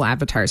potential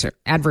advertiser.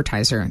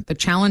 The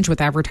challenge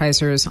with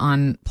advertisers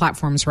on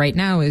platforms right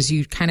now is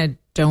you kind of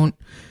don't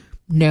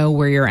know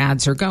where your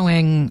ads are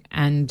going,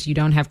 and you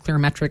don't have clear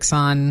metrics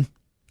on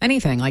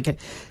anything. Like,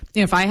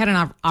 if I had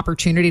an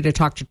opportunity to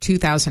talk to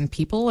 2,000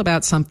 people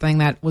about something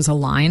that was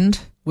aligned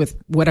with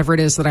whatever it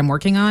is that I'm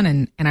working on,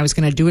 and I was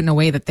going to do it in a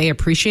way that they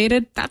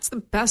appreciated, that's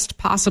the best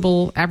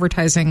possible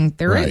advertising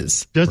there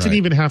is. Doesn't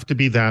even have to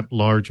be that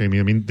large, Amy.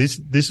 I mean, this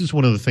is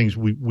one of the things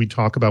we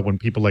talk about when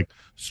people like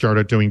start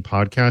out doing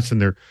podcasts,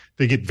 and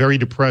they get very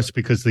depressed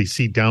because they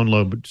see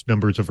download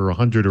numbers of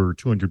 100 or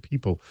 200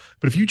 people.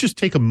 But if you just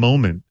take a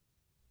moment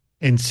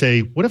and say,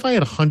 what if I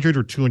had 100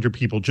 or 200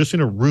 people just in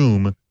a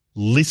room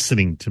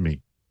listening to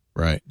me?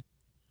 Right.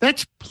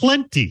 That's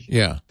plenty.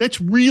 Yeah. That's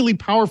really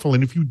powerful.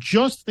 And if you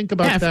just think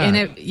about that.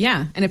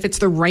 And if it's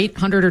the right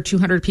 100 or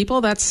 200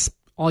 people, that's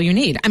all you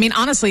need. I mean,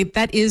 honestly,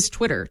 that is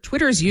Twitter.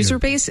 Twitter's user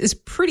base is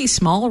pretty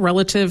small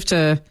relative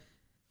to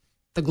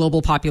the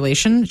global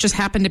population. It just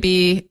happened to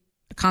be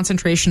a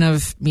concentration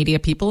of media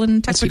people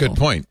and tech people. That's a good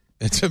point.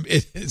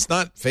 It's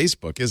not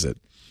Facebook, is it?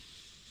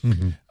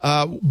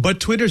 Mm-hmm.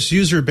 But Twitter's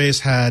user base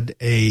had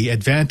a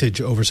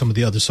advantage over some of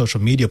the other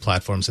social media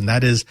platforms, and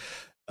that is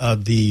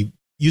the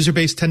user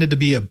base tended to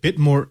be a bit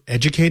more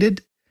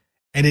educated,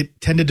 and it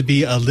tended to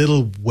be a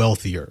little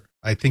wealthier.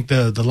 I think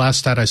the last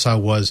stat I saw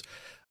was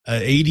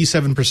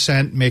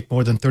 87% make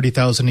more than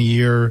 $30,000 a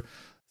year,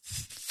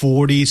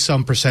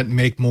 40%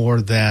 make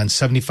more than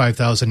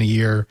 $75,000 a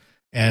year,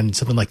 and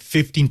something like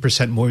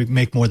 15%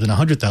 make more than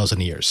 $100,000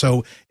 a year.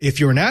 So if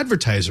you're an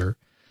advertiser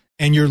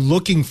and you're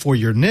looking for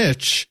your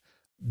niche,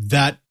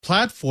 that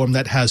platform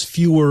that has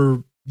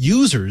fewer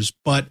users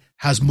but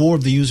has more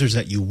of the users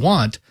that you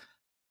want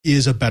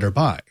is a better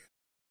buy.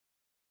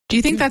 Do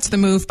you think that's the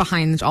move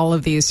behind all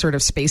of these sort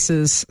of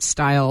Spaces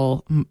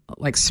style,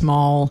 like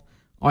small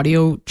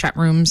audio chat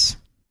rooms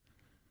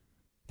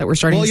that we're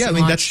starting to see? Well, yeah,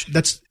 I mean, that's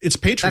it's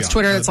Patreon. That's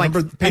Twitter. It's like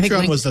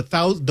Patreon was the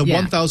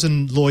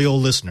 1,000 loyal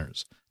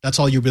listeners. That's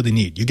all you really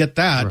need. You get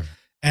that, right,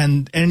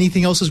 and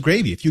anything else is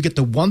gravy. If you get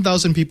the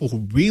 1,000 people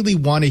who really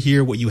want to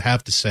hear what you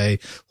have to say,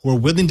 who are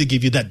willing to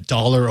give you that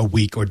 $1 a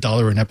week or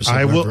 $1 an episode,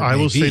 I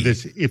will say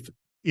this: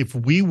 if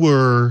we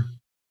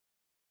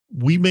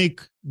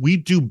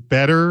do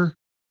better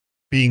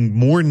being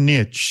more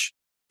niche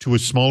to a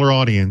smaller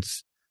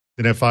audience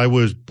than if I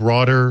was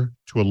broader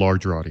to a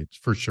larger audience,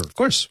 for sure. Of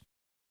course.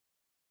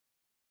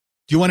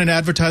 Do you want an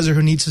advertiser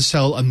who needs to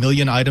sell 1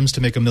 million items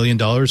to make $1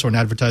 million, or an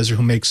advertiser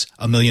who makes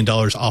 $1 million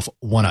off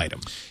one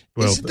item?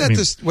 Well, isn't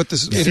that what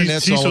this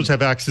internet's all about? CISOs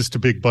have access to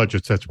big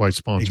budgets. That's why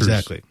sponsors.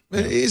 Exactly.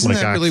 Isn't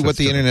that really what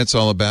the internet's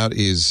all about?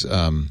 Is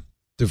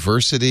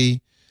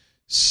diversity,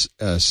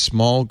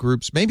 small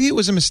groups. Maybe it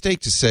was a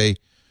mistake to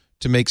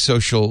make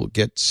social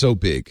get so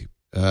big.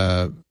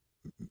 Maybe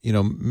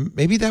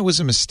that was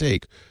a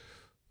mistake,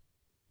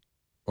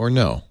 or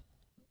no.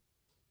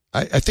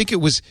 I think it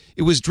was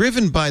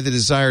driven by the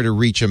desire to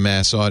reach a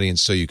mass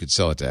audience so you could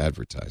sell it to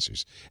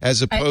advertisers,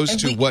 as opposed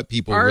to what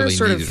people really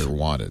needed or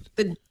wanted.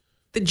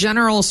 The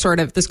general sort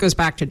of, this goes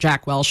back to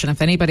Jack Welch, and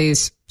if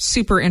anybody's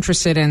super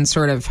interested in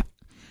sort of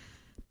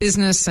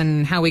business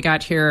and how we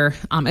got here,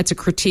 it's a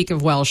critique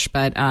of Welch,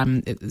 but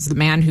it's The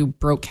Man Who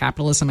Broke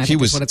Capitalism, I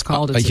think is what it's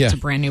called. It's a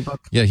brand new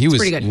book. Yeah, he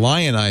was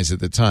lionized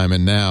at the time,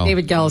 and now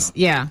David Gell's,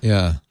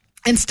 yeah.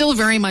 And still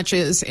very much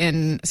is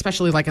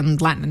especially like in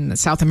Latin and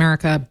South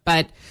America,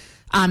 but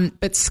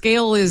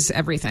scale is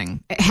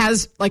everything. It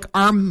has, like,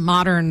 our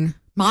modern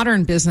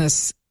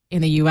business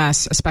in the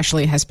U.S.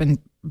 especially has been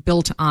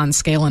built on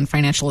scale and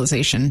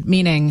financialization,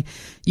 meaning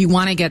you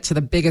want to get to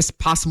the biggest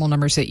possible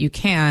numbers that you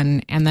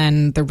can, and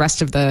then the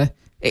rest of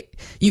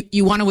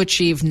you want to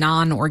achieve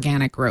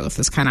non-organic growth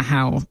is kind of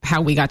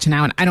how we got to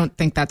now. And I don't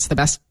think that's the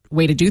best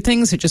way to do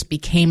things. It just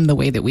became the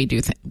way that we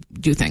do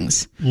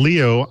things.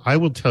 Leo, I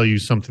will tell you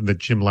something that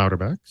Jim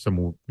Louderback,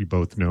 someone we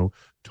both know,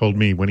 told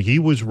me when he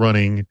was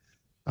running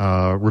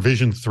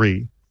Revision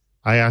 3.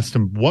 I asked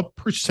him, what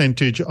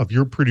percentage of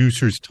your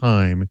producer's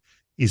time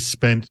is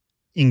spent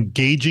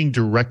engaging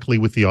directly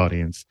with the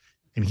audience?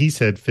 And he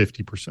said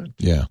 50%.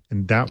 Yeah.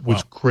 And that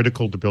was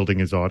critical to building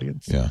his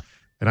audience. Yeah.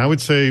 And I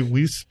would say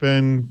we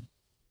spend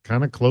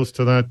kind of close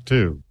to that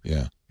too.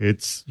 Yeah.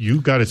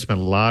 You've got to spend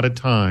a lot of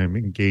time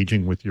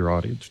engaging with your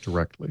audience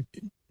directly.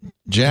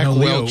 Jack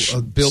Welch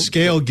built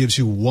scale gives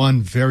you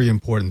one very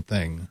important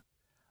thing.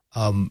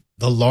 The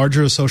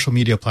larger a social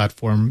media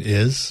platform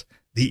is,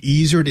 the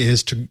easier it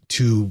is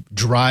to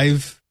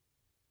drive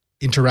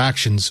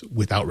interactions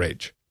with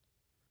outrage.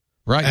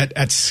 Right.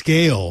 At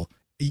scale,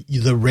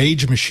 the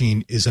rage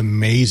machine is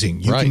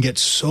amazing. You can get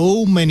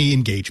so many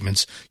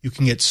engagements. You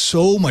can get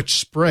so much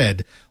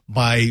spread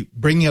by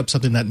bringing up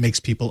something that makes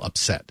people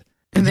upset.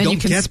 And then you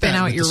can spin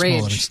out your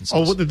rage.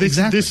 Oh,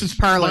 this is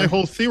my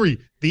whole theory.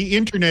 The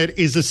internet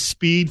is a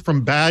speed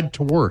from bad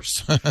to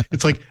worse.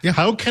 It's like,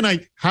 how can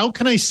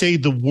I say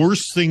the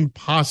worst thing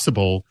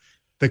possible,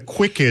 the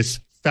quickest,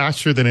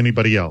 faster than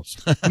anybody else?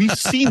 We've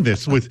seen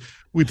this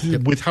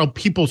with how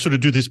people sort of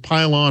do this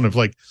pile on of,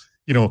 like,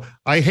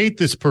 I hate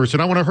this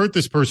person. I want to hurt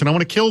this person. I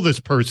want to kill this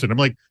person. I'm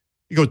like,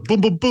 It goes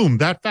boom, boom, boom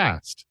that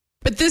fast.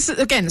 But this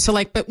again,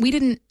 but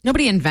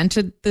nobody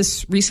invented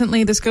this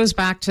recently. This goes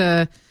back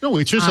to no,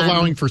 it's just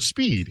allowing for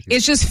speed.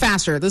 It's just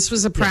faster. This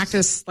was a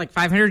practice like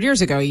 500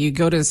 years ago. You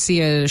go to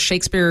see a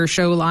Shakespeare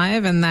show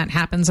live, and that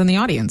happens in the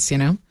audience.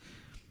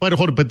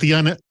 But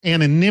the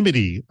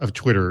anonymity of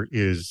Twitter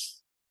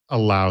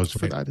allows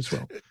for that as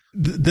well.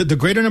 The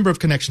greater number of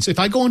connections. If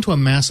I go into a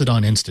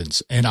Mastodon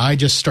instance and I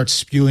just start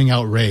spewing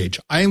outrage,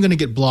 I am going to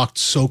get blocked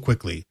so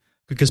quickly.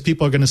 Because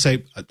people are going to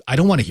say, I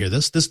don't want to hear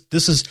this.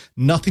 This has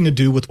nothing to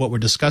do with what we're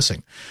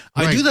discussing.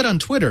 Right. I do that on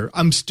Twitter.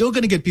 I'm still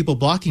going to get people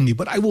blocking me,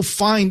 but I will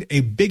find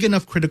a big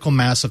enough critical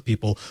mass of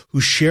people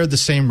who share the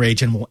same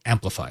rage and will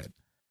amplify it.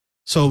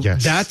 So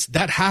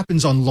that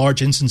happens on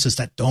large instances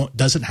that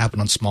doesn't happen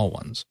on small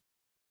ones.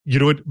 You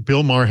know what?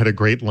 Bill Maher had a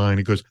great line.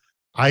 He goes,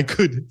 I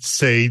could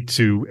say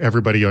to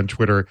everybody on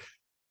Twitter,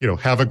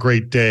 have a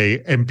great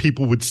day, and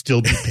people would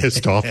still be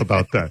pissed off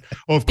about that.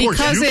 Well, of course,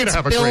 you can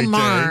have a Bill great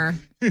Maher. day.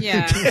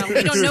 Yeah,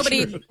 we don't.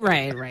 Nobody.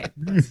 Right.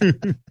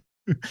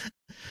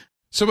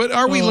 So, but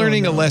are we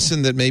learning a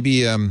lesson that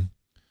maybe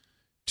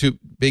too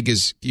big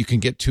is you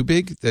can get too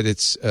big? That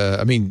it's.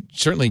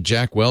 Certainly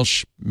Jack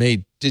Welch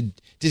made. Did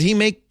he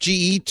make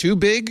GE too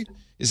big?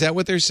 Is that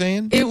what they're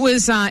saying? It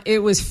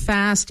was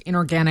fast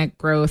inorganic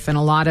growth, and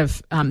a lot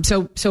of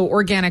so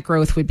organic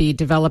growth would be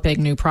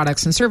developing new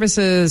products and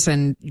services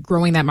and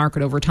growing that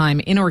market over time.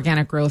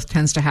 Inorganic growth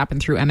tends to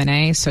happen through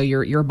M&A. So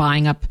you're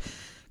buying up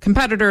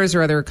competitors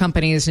or other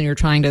companies, and you're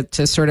trying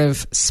to sort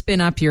of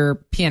spin up your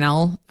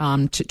P&L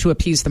to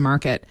appease the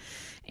market.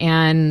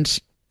 And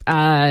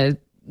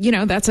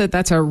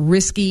that's a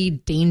risky,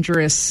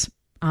 dangerous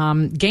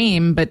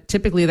game. But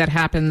typically that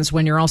happens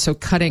when you're also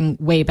cutting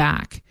way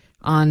back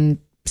on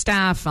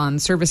staff, on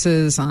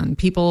services, on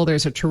people.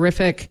 There's a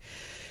terrific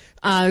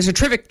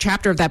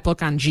chapter of that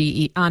book on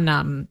GE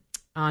on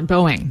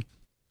Boeing,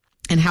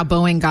 and how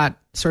Boeing got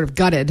sort of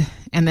gutted,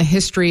 and the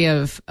history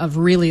of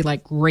really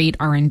like great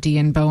R&D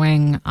in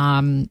Boeing,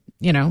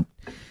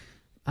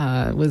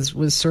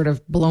 was sort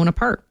of blown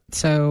apart.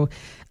 So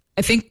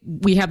I think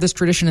we have this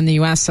tradition in the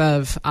U.S.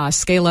 of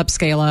scale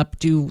up,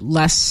 do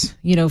less,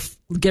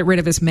 get rid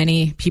of as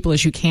many people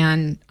as you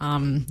can,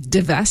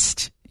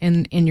 divest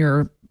in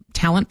your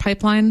talent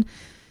pipeline.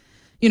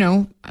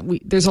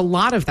 There's a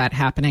lot of that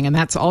happening, and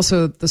that's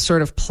also the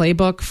sort of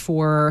playbook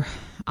for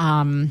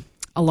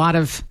a lot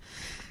of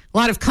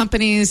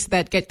companies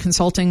that get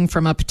consulting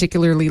from a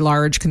particularly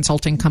large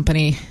consulting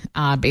company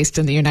based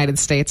in the United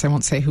States. I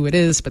won't say who it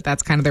is, but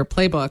that's kind of their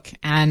playbook.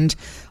 And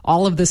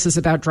all of this is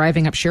about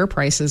driving up share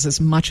prices as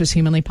much as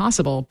humanly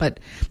possible.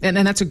 And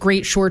that's a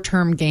great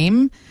short-term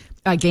gain,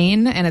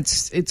 and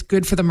it's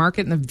good for the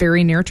market in the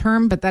very near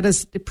term. But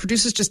it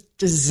produces just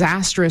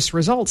disastrous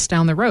results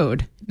down the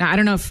road. Now, I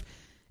don't know if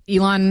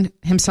Elon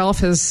himself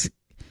has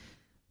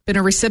been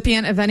a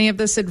recipient of any of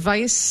this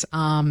advice,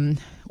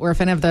 or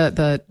if any of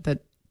the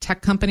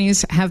tech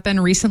companies have been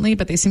recently,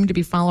 but they seem to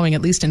be following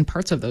at least in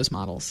parts of those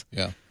models.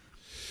 Yeah.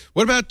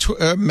 What about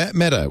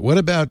Meta? What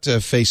about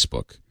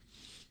Facebook?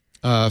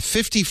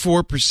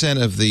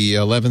 54% of the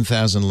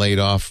 11,000 laid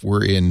off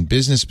were in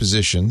business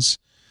positions,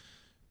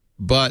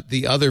 but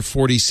the other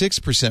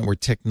 46% were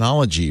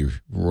technology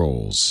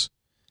roles.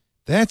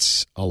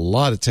 That's a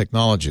lot of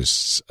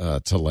technologists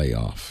to lay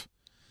off.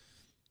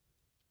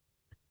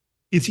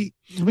 Let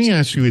me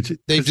ask you.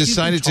 They've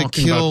decided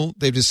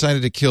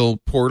to kill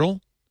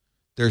Portal,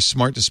 their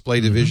smart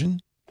display division.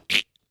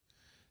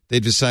 They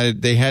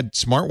decided they had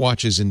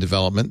smartwatches in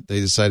development. They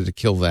decided to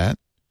kill that.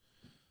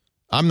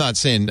 I'm not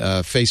saying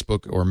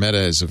Facebook or Meta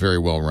is a very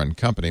well-run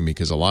company,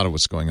 because a lot of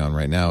what's going on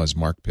right now is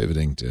Mark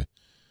pivoting to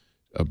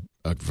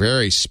a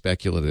very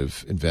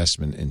speculative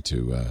investment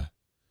into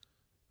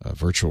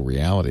virtual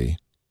reality.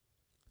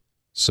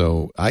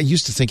 So I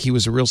used to think he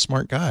was a real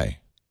smart guy.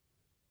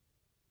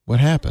 What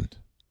happened?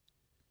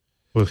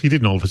 Well, he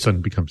didn't all of a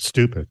sudden become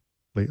stupid,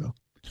 Leo.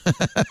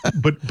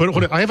 But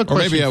I have a question. Or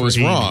maybe I was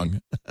Amy.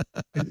 wrong.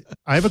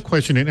 I have a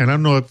question, and I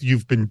don't know if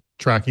you've been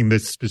tracking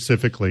this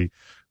specifically,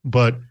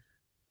 but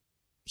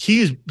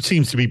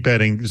seems to be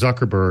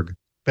Zuckerberg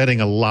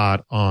betting a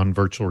lot on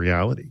virtual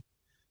reality.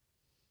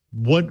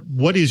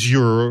 What is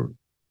your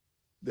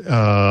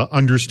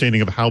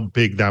understanding of how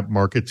big that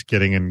market's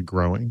getting and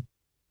growing?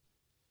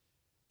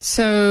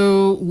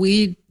 So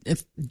we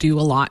do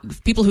a lot.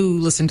 People who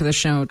listen to the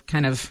show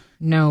kind of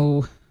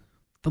know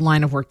the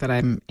line of work that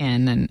I'm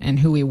in and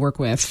who we work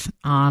with.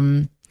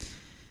 The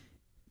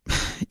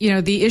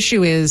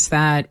issue is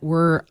that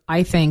we're,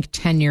 I think,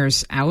 10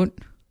 years out.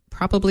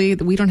 Probably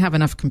we don't have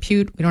enough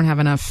compute. We don't have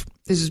enough.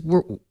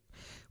 We're a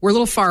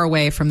little far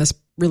away from this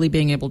really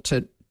being able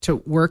to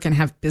work and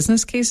have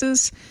business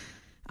cases.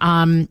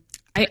 I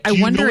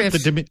wonder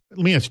if. Let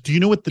me ask. Do you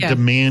know what the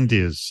demand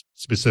is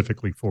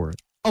specifically for it?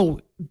 Oh,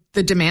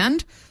 the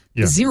demand?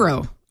 Yeah.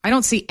 Zero. I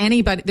don't see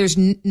anybody. There's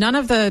none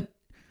of the.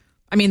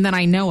 I mean, that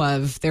I know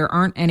of, there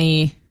aren't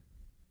any,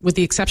 with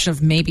the exception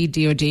of maybe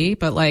DoD,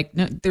 but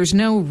there's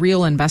no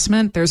real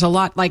investment. There's a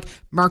lot,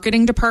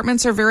 marketing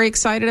departments are very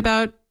excited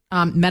about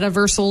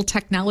metaversal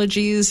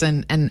technologies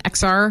and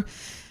XR.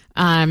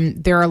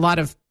 There are a lot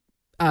of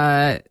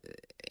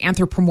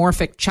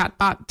anthropomorphic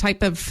chatbot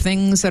type of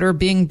things that are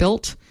being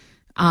built.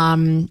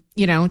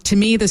 To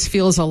me, this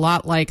feels a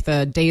lot like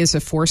the days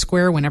of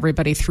Foursquare when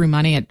everybody threw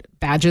money at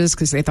badges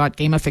because they thought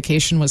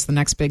gamification was the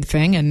next big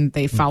thing, and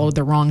they followed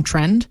the wrong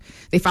trend.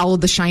 They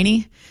followed the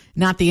shiny,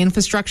 not the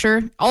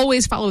infrastructure.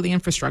 Always follow the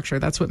infrastructure.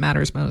 That's what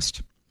matters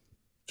most.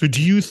 So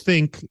do you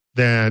think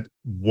that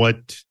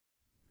what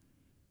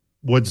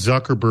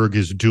Zuckerberg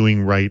is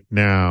doing right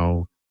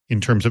now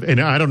in terms of,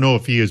 and I don't know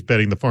if he is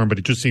betting the farm, but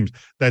it just seems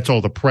that's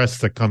all the press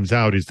that comes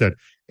out, is that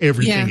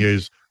everything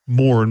is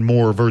more and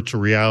more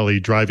virtual reality,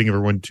 driving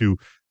everyone to,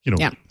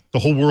 the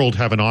whole world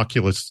have an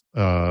Oculus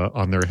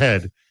on their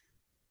head.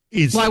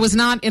 I was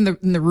not in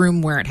the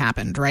room where it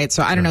happened, right?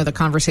 So I don't know the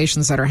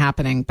conversations that are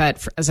happening,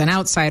 but as an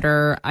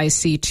outsider, I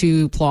see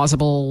two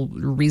plausible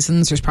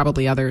reasons. There's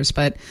probably others,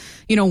 but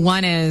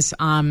one is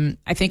I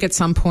think at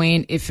some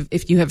point,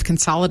 if you have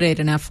consolidated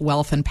enough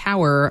wealth and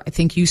power, I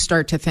think you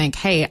start to think,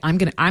 hey, I'm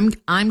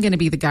gonna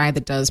be the guy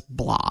that does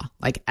blah,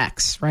 like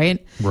X,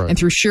 right? And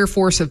through sheer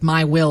force of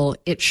my will,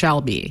 it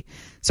shall be.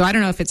 So I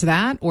don't know if it's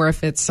that or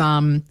if it's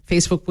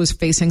Facebook was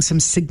facing some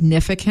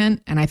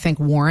significant and I think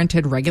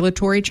warranted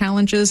regulatory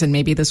challenges, and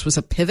maybe this was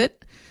a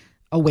pivot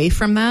away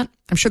from that.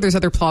 I'm sure there's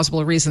other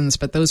plausible reasons,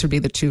 but those would be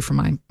the two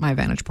from my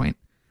vantage point.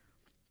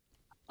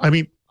 I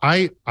mean,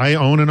 I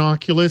own an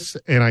Oculus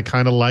and I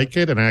kind of like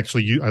it, and I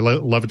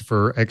love it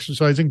for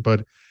exercising,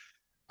 but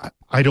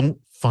I don't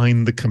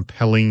find the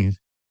compelling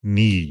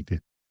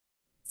need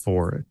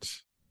for it.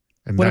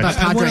 And what about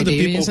Padre? I'm one of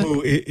the people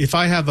who, if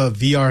I have a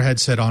VR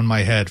headset on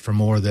my head for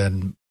more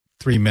than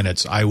 3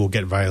 minutes, I will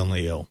get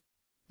violently ill.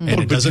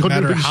 And it doesn't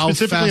matter how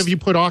specifically fast. have you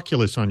put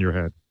Oculus on your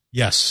head?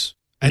 Yes.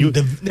 And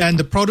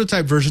the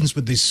prototype versions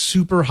with these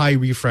super high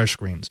refresh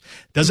screens.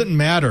 Doesn't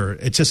matter.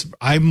 It's just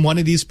I'm one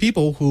of these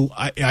people who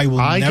I will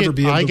never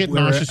be able to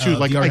wear nauseous too.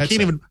 Like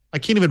VR I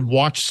can't even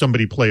watch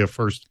somebody play a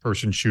first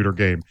person shooter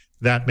game.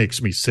 That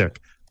makes me sick.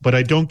 But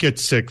I don't get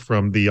sick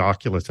from the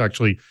Oculus.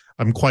 Actually,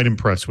 I'm quite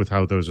impressed with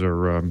how those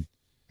are I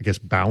guess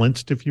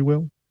balanced, if you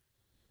will.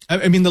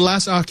 I mean, the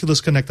last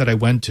Oculus Connect that I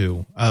went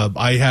to,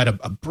 I had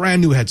a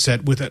brand new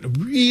headset with a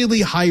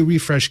really high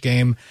refresh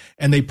game,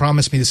 and they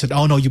promised me, they said,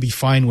 oh, no, you'll be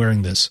fine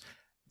wearing this.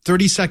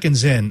 30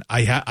 seconds in,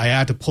 I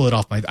had to pull it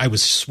off. I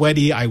was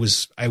sweaty. I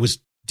was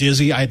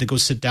dizzy. I had to go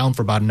sit down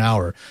for about an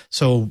hour.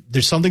 So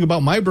there's something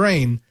about my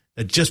brain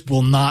that just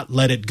will not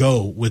let it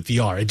go with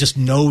VR. It just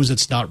knows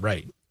it's not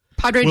right.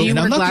 Padre, do you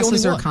wear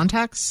glasses or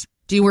contacts?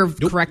 Do you wear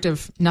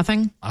corrective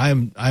nothing?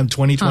 I'm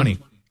 20/20.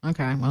 Huh.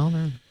 Okay, well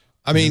then.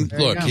 I mean,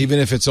 look, even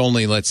if it's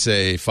only, let's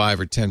say, 5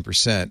 or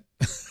 10%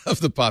 of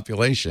the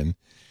population,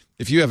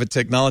 if you have a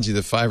technology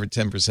that 5 or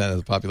 10% of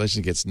the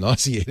population gets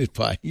nauseated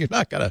by, you're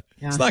not gonna.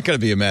 Yeah. It's not gonna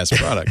be a mass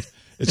product.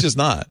 It's just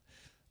not.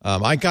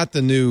 I got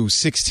the new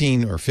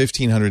 $1,600 or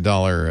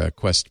 $1,500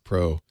 Quest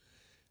Pro,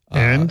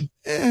 and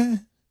it's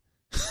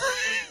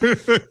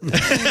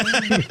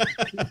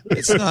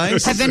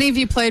nice. Have any of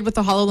you played with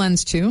the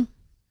HoloLens 2?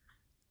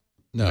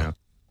 No.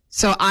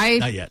 So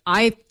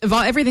of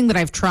everything that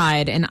I've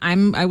tried, and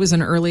I was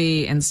an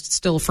early and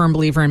still firm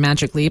believer in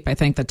Magic Leap. I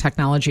think the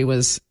technology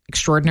was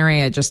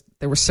extraordinary.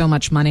 There was so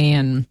much money,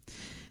 and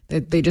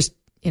they just,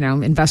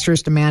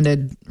 investors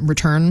demanded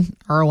return,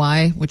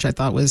 ROI, which I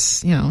thought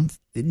was,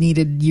 it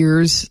needed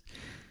years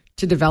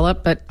to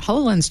develop. But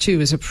HoloLens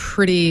 2 is a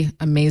pretty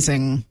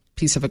amazing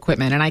piece of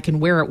equipment, and I can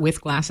wear it with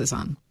glasses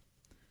on.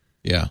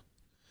 Yeah.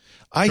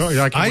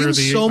 I'm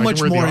so much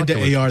more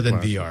into AR than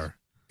VR.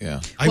 Yeah.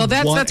 Well,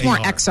 that's more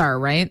XR,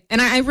 right? And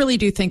I really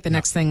do think the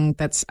next thing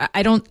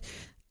I don't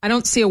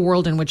see a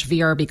world in which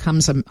VR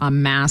becomes a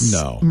mass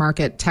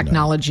market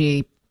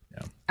technology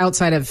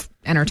outside of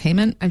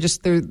entertainment.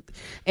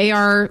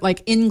 AR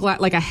like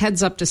like a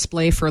heads up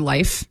display for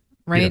life,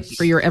 right? Yes.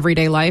 For your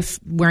everyday life,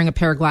 wearing a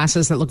pair of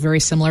glasses that look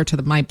very similar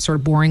to my sort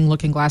of boring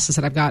looking glasses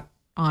that I've got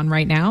on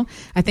right now.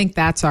 I think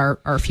that's our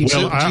future.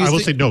 Well, I will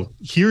say no.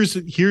 Here's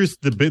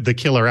the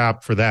killer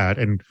app for that,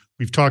 and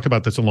we've talked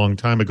about this a long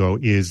time ago,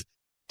 is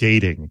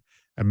dating.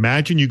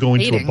 Imagine you go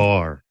into a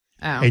bar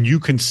and you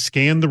can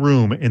scan the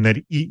room, and that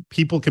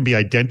people can be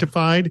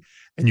identified,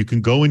 and you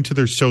can go into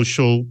their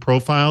social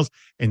profiles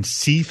and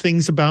see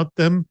things about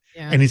them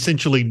and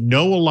essentially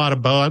know a lot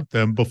about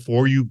them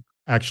before you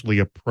actually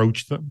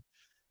approach them.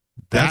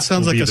 That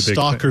sounds like a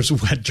stalker's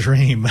wet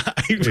dream.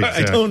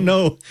 I don't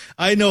know.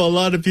 I know a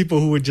lot of people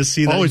who would just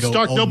see that and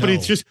go, no, but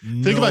it's just,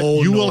 think about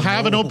it. You will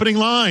have an opening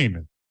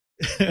line.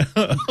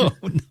 Oh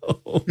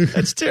no,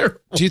 that's terrible.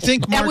 Do you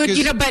think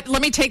Marcus? But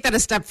let me take that a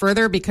step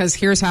further, because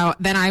here's how.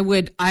 Then I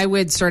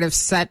would sort of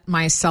set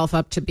myself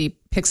up to be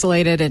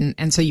pixelated,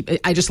 and so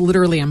I just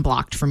literally am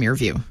blocked from your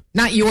view,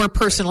 not your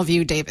personal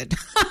view, David.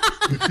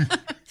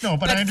 No,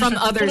 but I from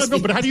others. No,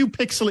 but how do you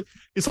pixelate?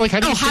 It's like how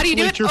do you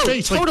do it? Your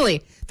face?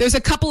 Totally. There's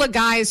a couple of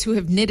guys who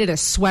have knitted a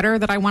sweater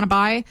that I want to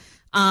buy.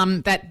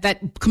 That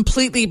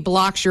completely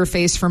blocks your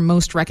face from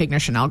most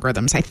recognition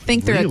algorithms. I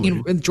think they're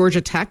at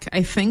Georgia Tech,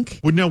 I think.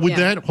 Would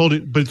that hold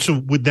it? But so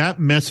would that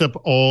mess up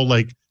all,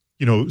 like,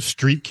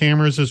 street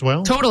cameras as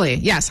well? Totally.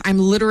 Yes. I'm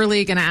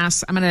literally going to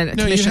ask. I'm going to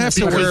commission you have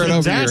to wear it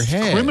over your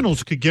head.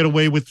 Criminals could get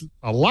away with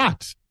a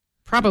lot.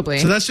 Probably.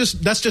 So that's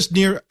just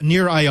near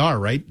IR,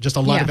 right? Just a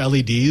lot of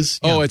LEDs.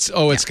 Oh,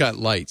 it's got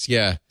lights.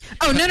 Yeah.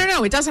 Oh,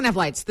 no. It doesn't have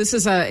lights. This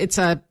is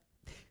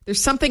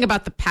there's something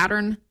about the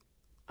pattern.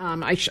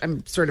 I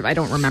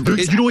don't remember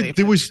exactly.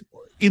 There was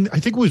I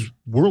think it was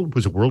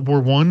World War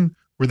I,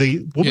 where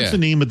what was the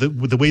name of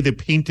the way they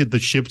painted the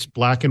ships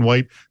black and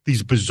white,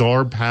 these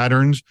bizarre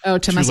patterns? Oh,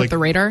 to mess with the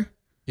radar?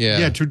 Yeah.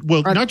 Yeah.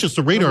 Not just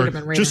the radar,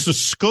 just the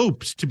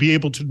scopes to be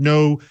able to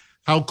know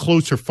how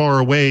close or far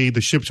away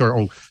the ships are.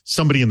 Oh,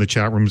 somebody in the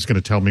chat room is going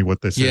to tell me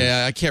what this is.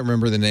 Yeah, I can't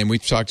remember the name.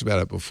 We've talked about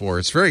it before.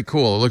 It's very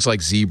cool. It looks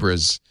like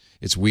zebras.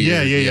 It's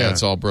weird. Yeah.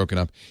 It's all broken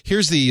up.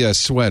 Here's the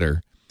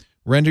sweater.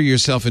 Render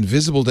yourself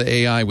invisible to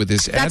AI with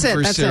this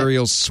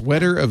adversarial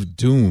sweater of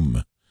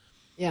doom.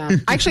 Yeah.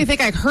 I actually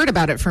think I heard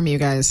about it from you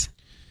guys.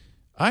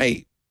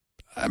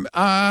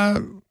 Yeah.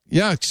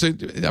 So,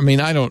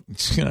 I don't.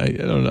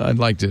 I'd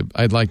like to believe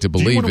it.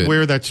 Do you want to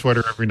wear that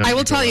sweater every night? I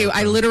will tell you,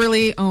 I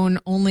literally own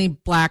only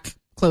black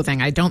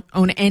clothing. I don't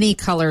own any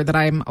color that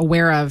I'm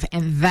aware of,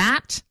 and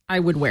that I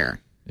would wear.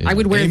 Yeah. I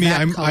would wear Amy,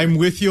 that color. I'm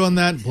with you on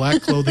that.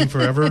 Black clothing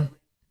forever.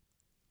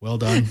 Well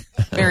done.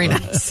 Very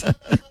nice.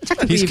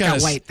 You've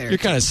got white there. You're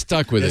kind of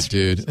stuck with it,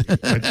 dude.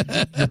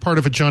 You're part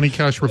of a Johnny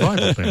Cash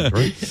revival thing,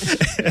 right?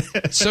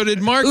 So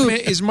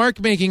is Mark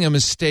making a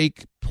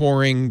mistake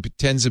pouring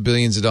tens of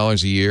billions of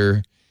dollars a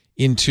year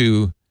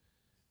into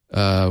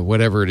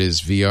whatever it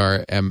is,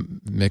 VR,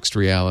 mixed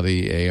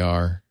reality,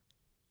 AR?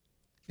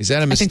 Is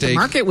that a mistake? I think the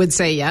market would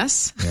say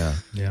yes.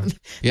 Yeah.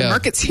 The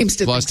market seems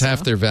to lost think half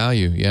so. their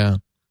value, yeah.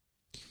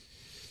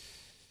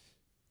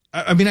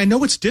 I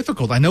know it's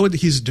difficult. I know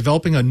that he's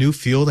developing a new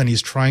field and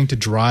he's trying to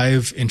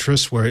drive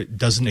interest where it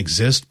doesn't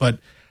exist, but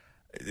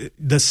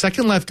the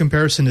Second Life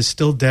comparison is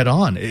still dead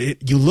on.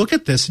 You look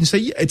at this and you say,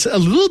 it's a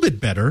little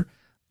bit better,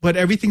 but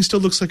everything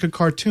still looks like a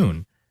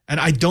cartoon. And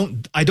I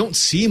don't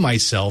see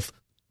myself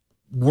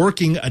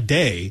working a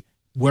day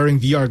wearing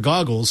VR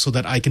goggles so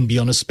that I can be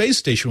on a space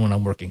station when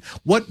I'm working.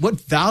 What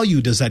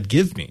value does that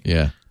give me?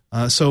 Yeah.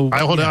 I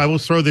will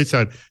throw this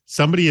out.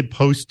 Somebody had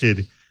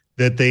posted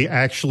that they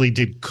actually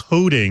did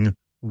coding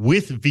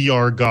with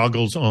VR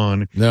goggles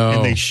on. No.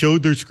 And they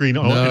showed their screen.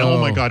 And oh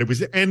my God, it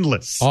was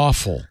endless.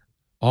 Awful.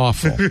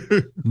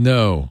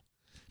 No.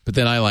 But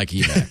then I like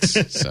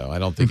Emacs, so I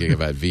don't think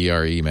about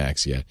VR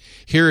Emacs yet.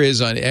 Here is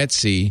on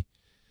Etsy,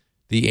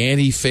 the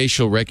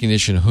anti-facial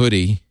recognition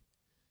hoodie,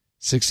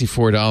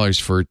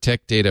 $64 for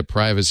tech data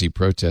privacy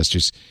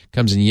protesters.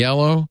 Comes in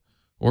yellow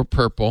or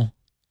purple.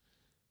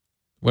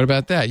 What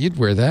about that? You'd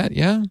wear that,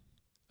 yeah?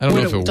 I don't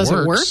know if it works. Does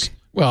it work?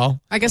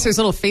 Well, I guess there's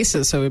little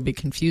faces, so it would be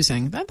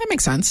confusing. That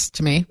makes sense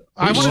to me.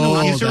 I want to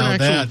know, is there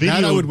an actual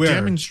video I would wear.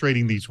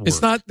 demonstrating these work?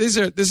 It's not. This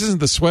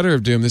isn't the sweater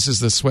of doom. This is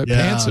the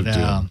sweatpants of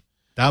doom.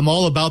 I'm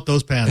all about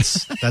those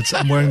pants.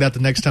 I'm wearing that the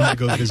next time I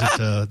go visit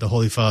the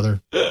Holy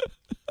Father.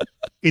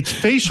 It's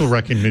facial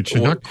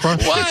recognition, not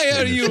cross. Why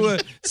are you,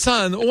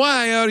 son?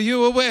 Why are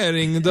you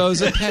wearing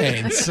those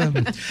pants?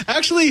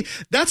 Actually,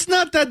 that's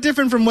not that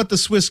different from what the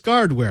Swiss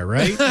Guard wear,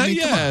 right? I mean,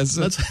 yes.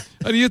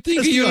 What do you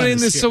think you're in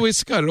the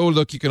Swiss Guard? Oh,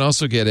 look, you can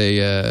also get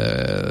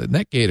a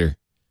neck gaiter.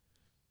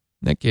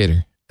 Neck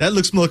gaiter. That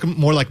looks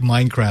more like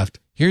Minecraft.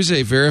 Here's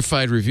a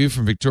verified review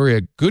from Victoria.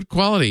 Good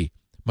quality.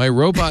 My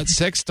robot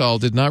sex doll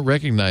did not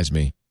recognize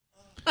me.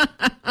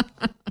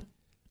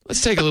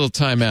 Let's take a little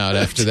time out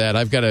after that.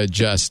 I've got to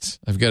adjust.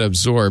 I've got to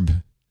absorb.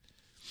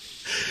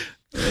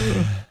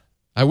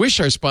 I wish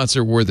our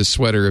sponsor wore the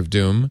sweater of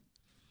doom.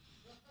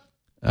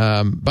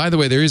 By the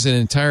way, there is an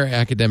entire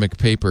academic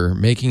paper,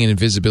 Making an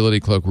Invisibility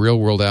Cloak,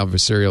 Real-World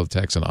Adversarial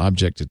Attacks on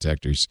Object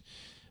Detectors,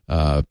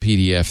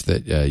 PDF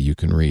that you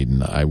can read.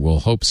 And I will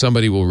hope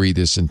somebody will read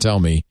this and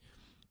tell me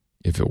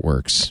if it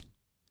works.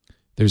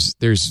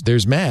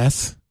 There's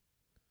math.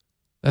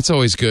 That's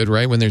always good,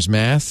 right, when there's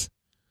math?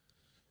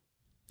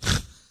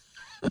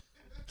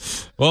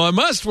 Well, it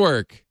must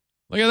work.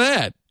 Look at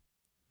that.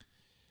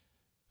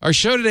 Our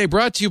show today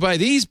brought to you by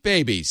these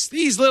babies,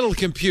 these little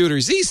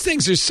computers. These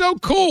things are so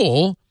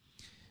cool.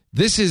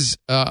 This is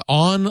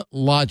On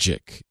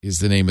Logic is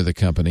the name of the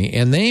company,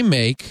 and they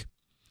make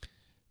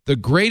the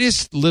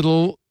greatest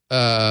little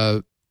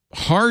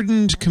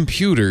hardened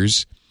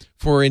computers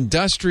for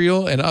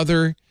industrial and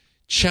other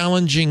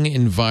challenging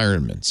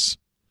environments.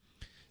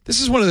 This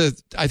is one of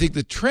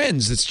the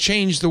trends that's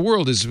changed the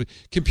world is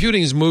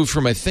computing has moved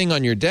from a thing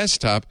on your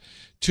desktop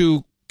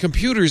to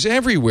computers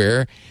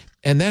everywhere,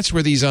 and that's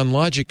where these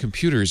OnLogic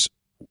computers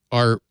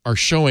are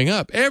showing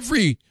up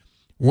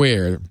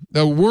everywhere.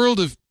 The world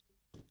of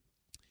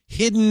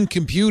hidden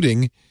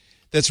computing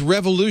that's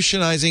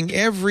revolutionizing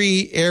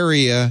every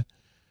area,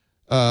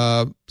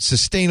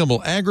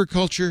 sustainable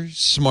agriculture,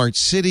 smart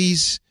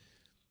cities.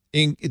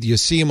 You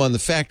see them on the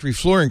factory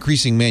floor,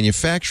 increasing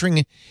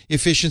manufacturing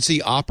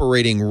efficiency,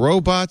 operating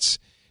robots,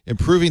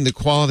 improving the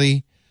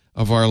quality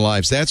of our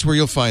lives. That's where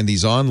you'll find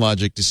these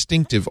OnLogic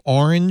distinctive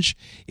orange,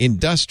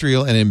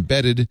 industrial, and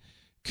embedded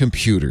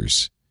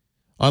computers.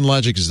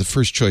 OnLogic is the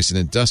first choice in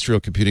industrial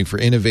computing for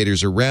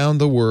innovators around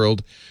the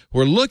world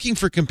who are looking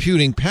for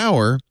computing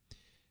power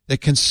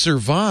that can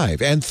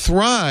survive and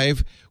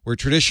thrive where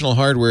traditional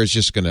hardware is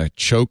just going to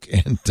choke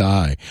and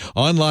die.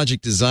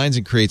 OnLogic designs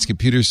and creates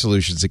computer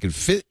solutions that can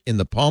fit in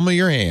the palm of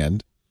your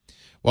hand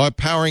while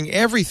powering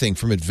everything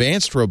from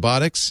advanced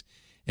robotics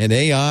and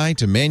AI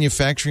to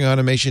manufacturing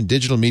automation,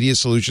 digital media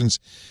solutions,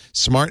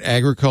 smart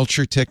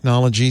agriculture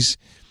technologies.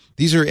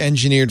 These are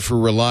engineered for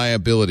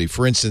reliability.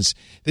 For instance,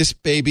 this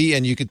baby,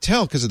 and you can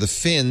tell because of the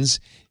fins,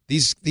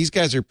 these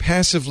guys are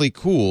passively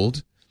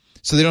cooled,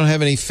 so they don't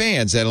have any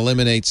fans. That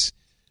eliminates,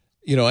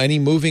 any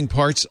moving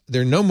parts.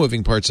 There are no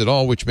moving parts at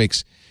all, which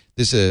makes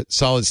this a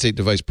solid-state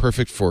device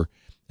perfect for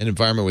an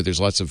environment where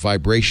there's lots of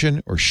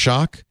vibration or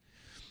shock.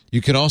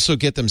 You can also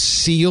get them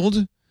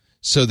sealed,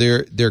 so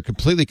they're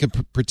completely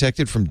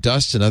protected from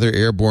dust and other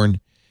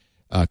airborne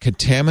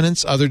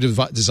contaminants. Other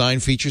design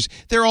features,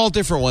 they're all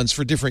different ones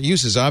for different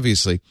uses,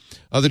 obviously.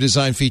 Other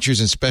design features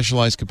and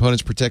specialized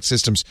components protect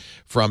systems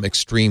from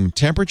extreme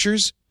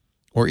temperatures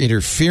or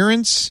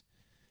interference.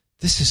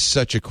 This is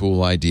such a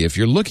cool idea. If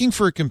you're looking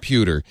for a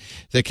computer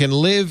that can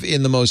live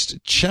in the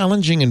most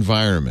challenging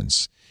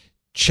environments,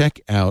 check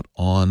out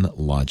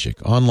OnLogic.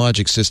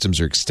 OnLogic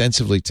systems are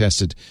extensively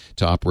tested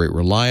to operate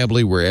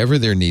reliably wherever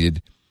they're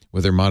needed,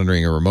 whether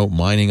monitoring a remote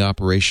mining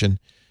operation.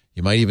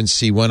 You might even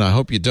see one, I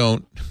hope you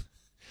don't,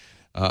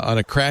 on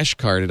a crash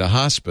cart at a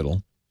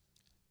hospital.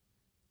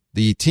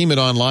 The team at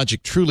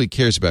OnLogic truly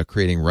cares about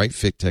creating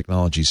right-fit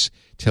technologies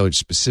tailored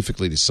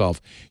specifically to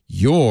solve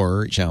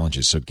your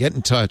challenges. So get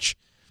in touch.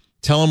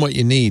 Tell them what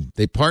you need.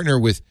 They partner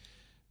with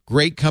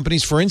great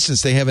companies. For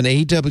instance, they have an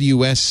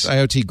AWS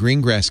IoT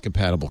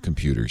Greengrass-compatible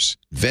computers,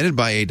 vetted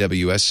by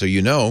AWS, so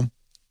you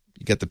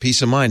get the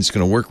peace of mind. It's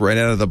going to work right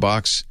out of the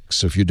box.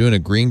 So if you're doing a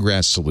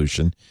Greengrass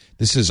solution,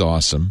 this is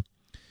awesome.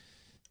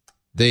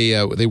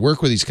 They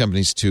work with these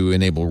companies to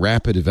enable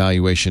rapid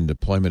evaluation and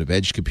deployment of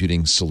edge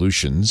computing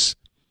solutions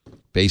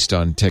based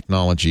on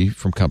technology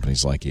from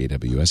companies like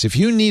AWS. If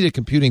you need a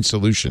computing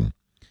solution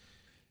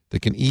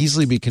that can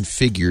easily be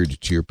configured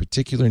to your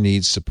particular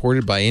needs,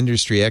 supported by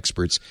industry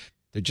experts,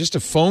 they're just a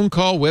phone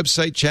call,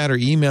 website chat, or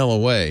email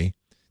away.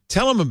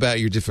 Tell them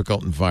about your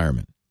difficult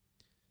environment.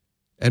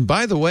 And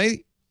by the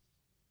way,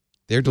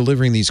 they're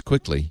delivering these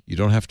quickly. You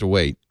don't have to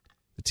wait.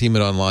 The team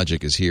at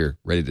OnLogic is here,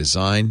 ready to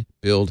design,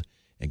 build,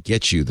 and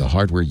get you the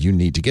hardware you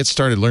need. To get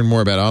started, learn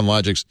more about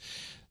OnLogic's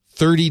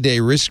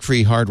 30-day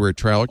risk-free hardware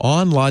trial.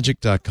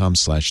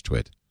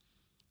 OnLogic.com/twit.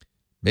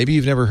 Maybe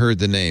you've never heard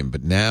the name,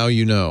 but now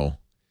you know.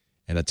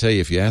 And I'll tell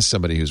you, if you ask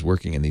somebody who's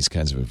working in these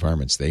kinds of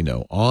environments, they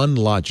know.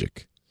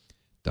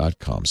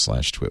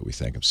 OnLogic.com/twit. We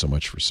thank them so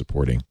much for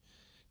supporting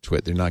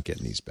Twit. They're not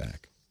getting these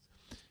back.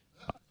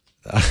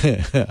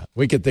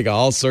 We can think of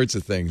all sorts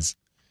of things.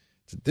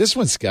 This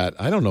one's got,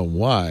 I don't know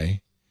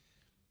why,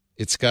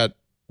 it's got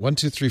 1,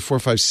 2, 3, 4,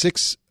 5,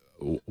 6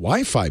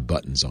 Wi-Fi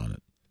buttons on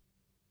it.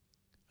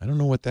 I don't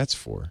know what that's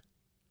for.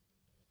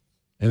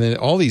 And then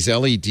all these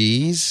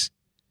LEDs,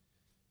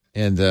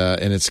 and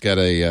it's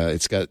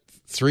got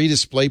 3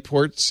 display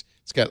ports.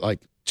 It's got like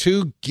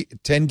 2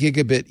 10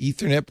 gigabit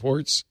Ethernet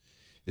ports.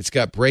 It's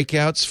got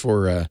breakouts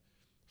for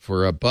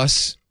a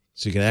bus,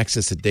 so you can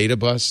access the data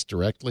bus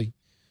directly.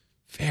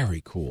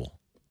 Very cool.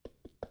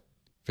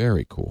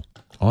 Very cool.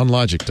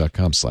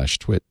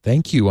 OnLogic.com/twit.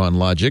 Thank you,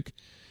 OnLogic,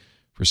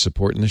 for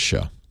supporting the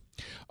show.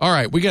 All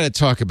right, we got to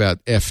talk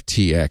about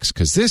FTX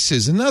because this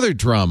is another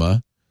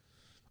drama.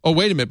 Oh,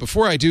 wait a minute.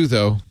 Before I do,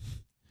 though,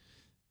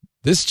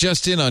 this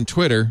just in on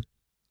Twitter.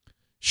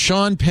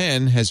 Sean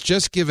Penn has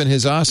just given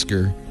his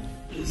Oscar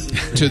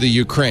to the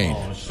Ukraine.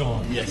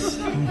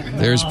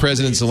 There's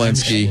President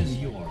Zelensky.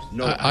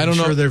 I don't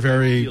know. I'm sure they're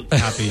very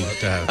happy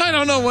to have. I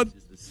don't know what.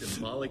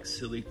 Symbolic,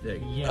 silly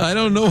thing. I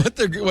don't know what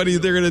they're going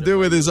to do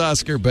with his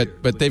Oscar,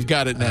 but they've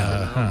got it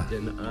now.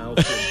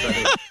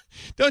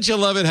 Don't you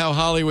love it how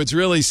Hollywood's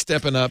really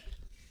stepping up?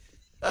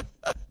 Do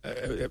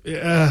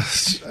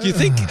you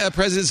think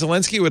President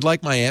Zelensky would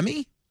like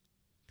Miami?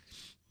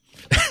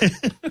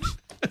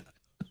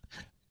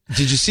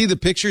 Did you see the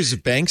pictures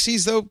of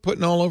Banksy's, though,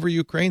 putting all over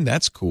Ukraine?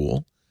 That's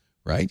cool,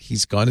 right?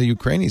 He's gone to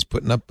Ukraine. He's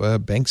putting up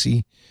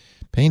Banksy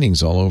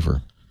paintings all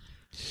over.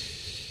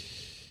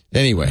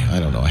 Anyway, I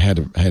don't know. I had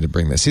to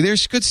bring that. See,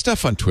 there's good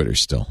stuff on Twitter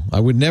still. I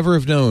would never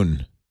have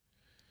known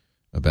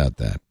about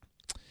that.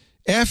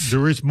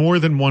 There is more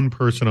than one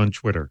person on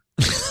Twitter.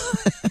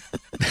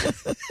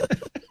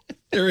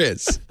 There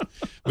is.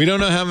 We don't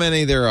know how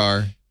many there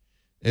are.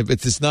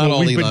 It's not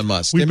all Elon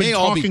Musk. They may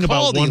all be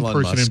called one Elon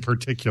person Musk. In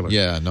particular.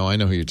 Yeah, no, I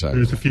know who you're talking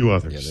about. There's a few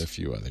others. Yeah, there are a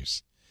few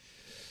others.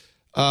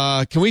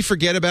 Can we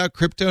forget about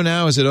crypto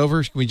now? Is it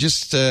over? Can we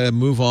just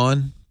move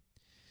on?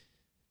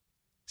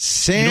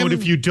 Sam, you know what,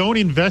 if you don't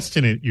invest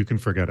in it, you can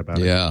forget about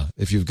it. Yeah,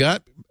 if you've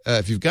got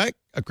a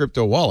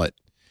crypto wallet,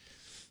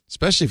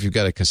 especially if you've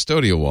got a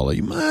custodial wallet,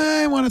 you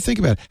might want to think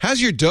about it. How's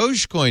your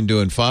Dogecoin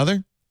doing,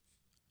 Father?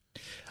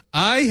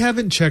 I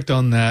haven't checked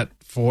on that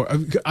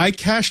I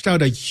cashed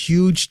out a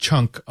huge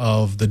chunk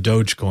of the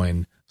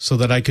Dogecoin, so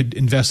that I could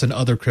invest in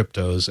other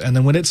cryptos. And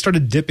then when it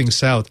started dipping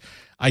south,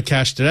 I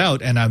cashed it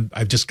out, and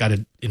I've just got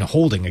it in a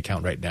holding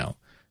account right now.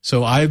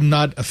 So I'm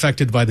not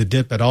affected by the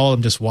dip at all.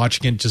 I'm just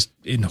watching it just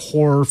in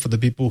horror for the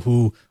people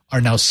who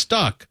are now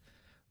stuck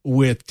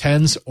with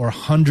tens or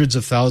hundreds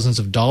of thousands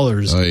of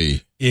dollars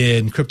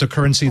in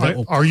cryptocurrency that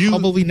will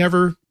probably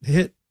never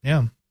hit.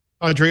 Yeah.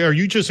 Andre, are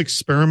you just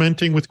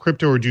experimenting with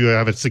crypto, or do you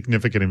have a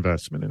significant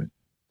investment in it?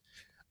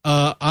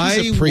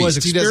 I was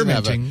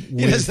experimenting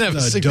with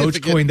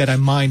Dogecoin that I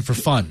mined for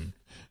fun.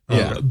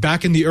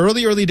 Back in the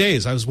early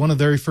days, I was one of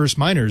the very first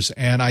miners,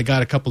 and I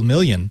got a couple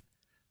million,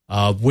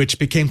 which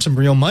became some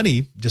real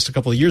money just a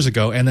couple of years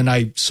ago. And then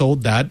I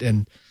sold that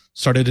and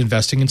started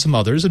investing in some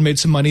others and made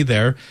some money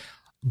there.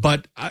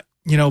 But I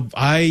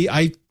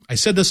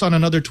said this on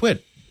another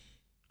tweet.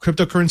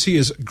 Cryptocurrency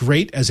is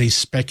great as a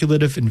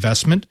speculative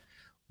investment,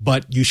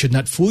 but you should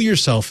not fool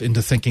yourself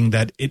into thinking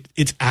that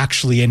it's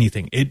actually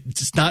anything.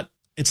 It's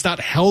not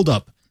held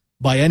up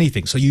by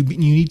anything. So you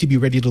need to be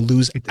ready to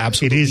lose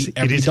absolutely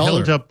every dollar.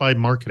 Held up by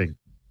marketing.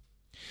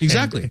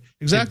 Exactly.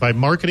 By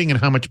marketing and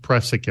how much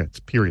press it gets,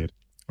 period.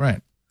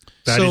 Right.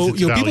 So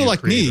people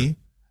like me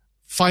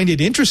find it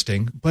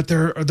interesting, but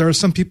there are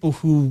some people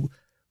who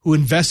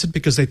invested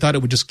because they thought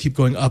it would just keep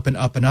going up and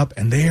up and up,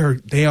 and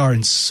they are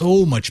in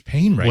so much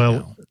pain right now.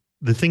 Well,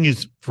 the thing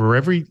is, for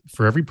every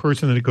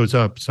person that it goes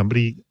up,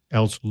 somebody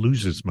else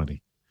loses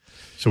money.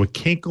 So it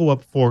can't go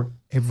up for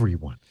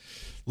everyone.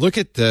 Look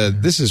at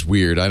this is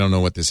weird. I don't know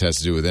what this has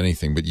to do with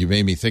anything, but you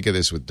made me think of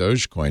this with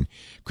Dogecoin.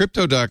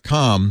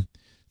 Crypto.com,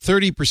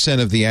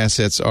 30% of the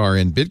assets are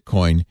in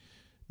Bitcoin.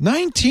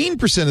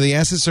 19% of the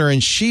assets are in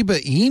Shiba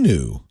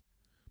Inu.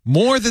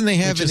 More than they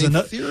have in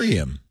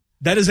Ethereum.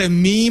 That is a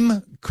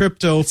meme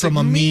crypto from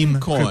a meme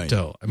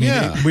crypto. I mean,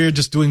 we're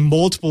just doing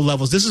multiple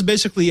levels. This is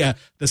basically the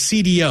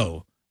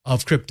CDO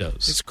of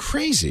cryptos. It's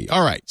crazy.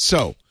 All right,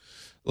 so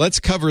let's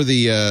cover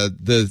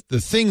the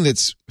thing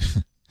that's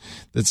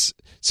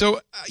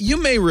So you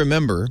may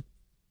remember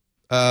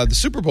the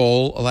Super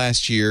Bowl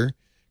last year. A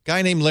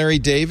guy named Larry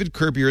David,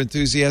 Curb Your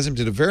Enthusiasm,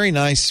 did a very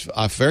nice,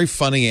 very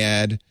funny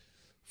ad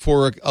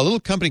for a little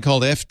company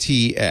called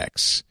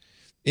FTX,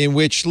 in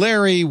which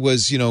Larry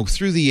was,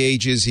 through the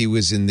ages, he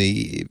was in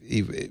the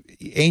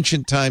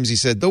ancient times. He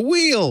said, the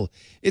wheel,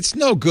 it's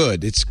no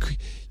good.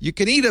 You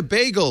can eat a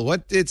bagel.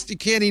 You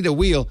can't eat a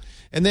wheel.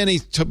 And then he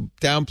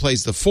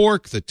downplays the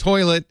fork, the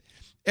toilet,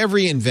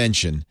 every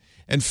invention.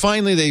 And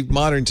finally,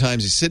 modern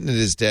times, he's sitting at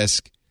his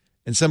desk,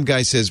 and some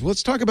guy says, well,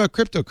 let's talk about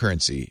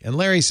cryptocurrency. And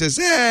Larry says,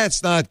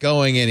 it's not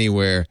going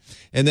anywhere.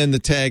 And then the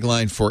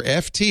tagline for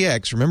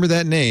FTX, remember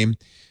that name,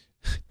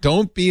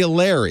 don't be a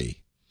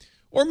Larry.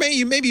 Or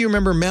maybe you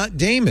remember Matt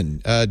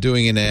Damon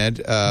doing an ad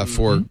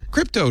for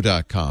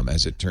Crypto.com,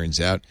 as it turns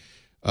out.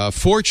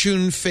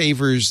 Fortune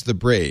favors the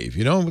brave.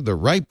 The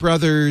Wright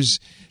brothers,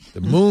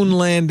 the moon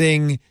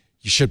landing.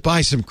 You should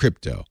buy some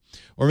crypto.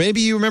 Or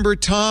maybe you remember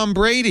Tom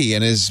Brady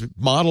and his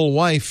model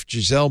wife,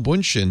 Gisele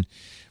Bündchen,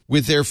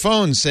 with their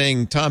phone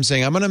Tom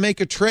saying, I'm going to make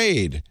a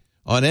trade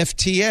on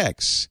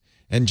FTX.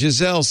 And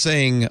Gisele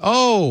saying,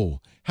 oh,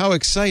 how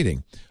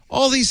exciting.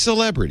 All these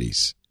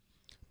celebrities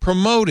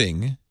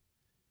promoting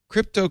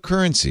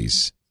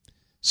cryptocurrencies.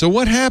 So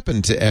what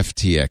happened to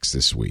FTX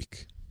this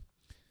week?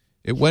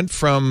 It went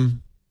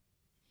from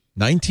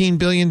 $19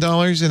 billion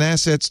in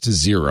assets to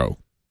zero.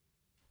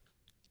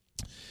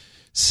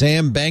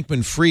 Sam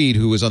Bankman-Fried,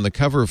 who was on the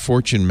cover of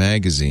Fortune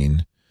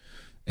magazine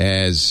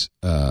as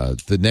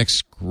the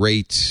next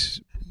great,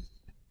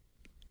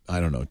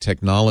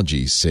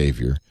 technology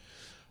savior,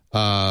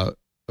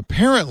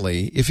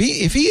 apparently, if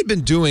he had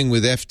been doing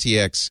with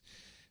FTX,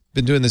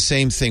 been doing the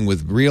same thing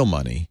with real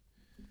money,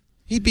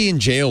 he'd be in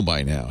jail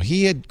by now.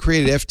 He had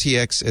created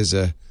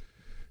FTX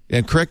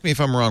and correct me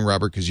if I'm wrong,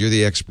 Robert, because you're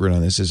the expert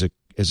on this,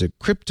 as a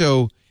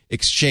crypto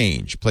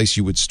exchange, place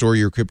you would store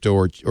your crypto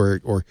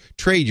or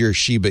trade your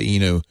Shiba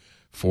Inu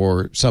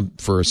for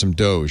some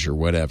Doge or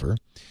whatever.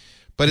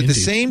 But at the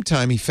same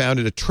time, he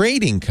founded a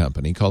trading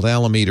company called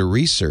Alameda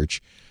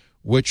Research,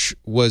 which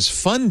was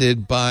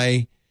funded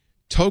by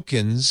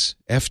tokens,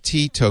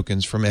 FT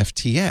tokens from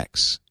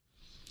FTX.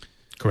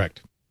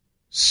 Correct.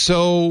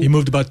 So he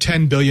moved about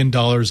 $10 billion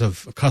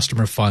of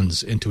customer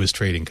funds into his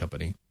trading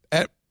company.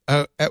 At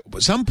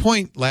some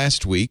point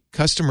last week,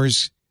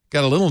 customers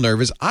got a little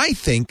nervous. I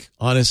think,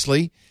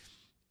 honestly,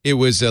 it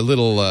was a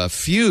little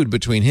feud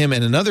between him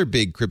and another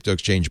big crypto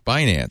exchange,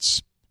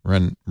 Binance,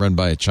 run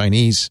by a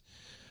Chinese.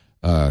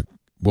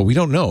 We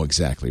don't know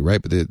exactly,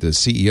 right? But the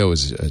CEO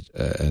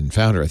and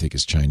founder, I think,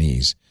 is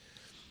Chinese.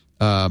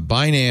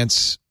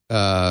 Binance,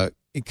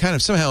 it kind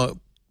of somehow,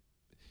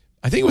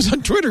 I think it was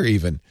on Twitter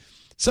even,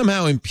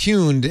 somehow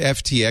impugned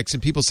FTX,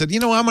 and people said,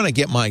 I'm going to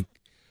get my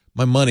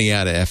money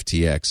out of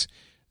FTX.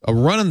 A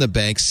run on the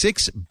bank,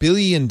 $6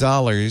 billion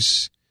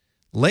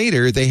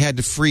later, they had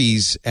to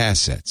freeze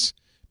assets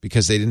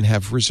because they didn't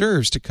have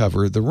reserves to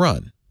cover the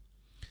run.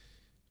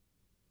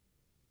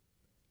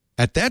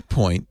 At that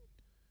point,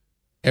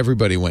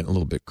 everybody went a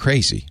little bit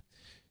crazy.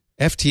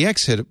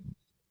 FTX had,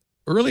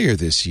 earlier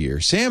this year,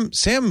 Sam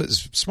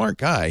is a smart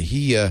guy.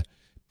 He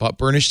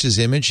burnished his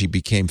image. He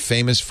became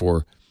famous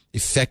for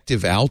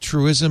effective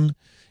altruism,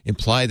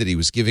 implied that he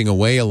was giving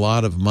away a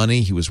lot of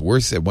money. He was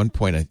worth at one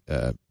point,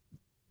 I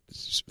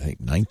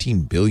think,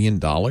 $19 billion.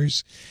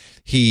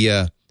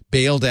 He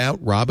bailed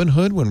out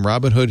Robinhood when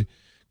Robinhood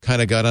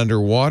kind of got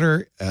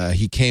underwater.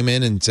 He came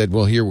in and said,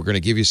 well, here, we're going to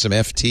give you some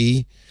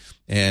FT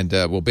and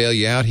we'll bail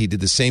you out. He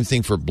did the same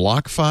thing for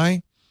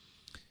BlockFi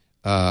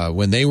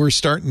when they were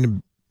starting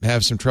to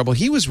have some trouble.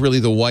 He was really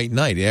the white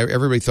knight.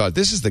 Everybody thought,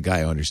 this is the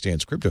guy who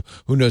understands crypto,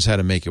 who knows how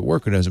to make it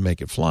work, who knows how to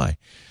make it fly.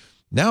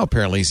 Now,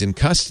 apparently, he's in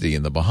custody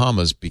in the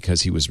Bahamas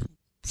because he was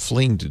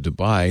fleeing to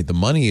Dubai. The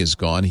money is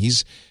gone.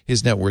 His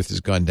net worth has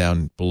gone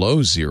down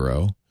below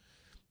zero.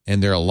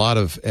 And there are a lot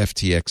of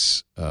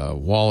FTX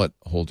wallet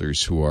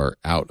holders who are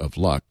out of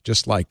luck,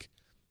 just like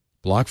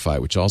BlockFi,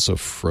 which also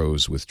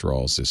froze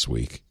withdrawals this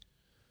week.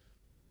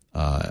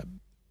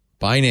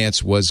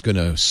 Binance was going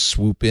to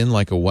swoop in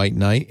like a white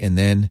knight,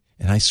 and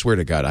I swear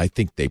to God, I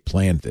think they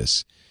planned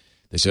this.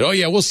 They said, oh,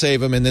 yeah, we'll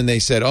save him. And then they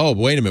said, oh,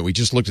 wait a minute, we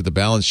just looked at the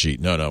balance sheet.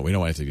 No, we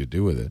don't want anything to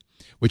do with it,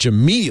 which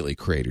immediately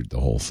cratered the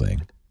whole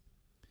thing,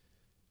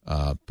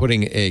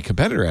 putting a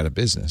competitor out of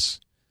business.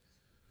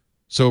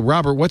 So,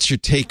 Robert, what's your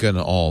take on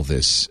all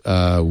this?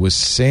 Was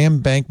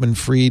Sam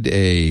Bankman-Fried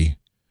a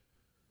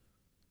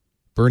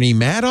Bernie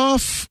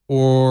Madoff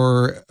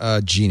or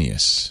a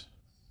genius?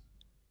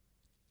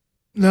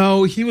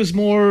 No, he was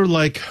more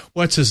like,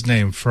 what's his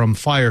name, from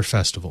Fire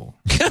Festival,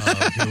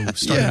 who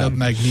started up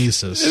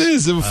Magnesis. It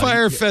is a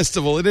Fire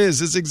Festival. It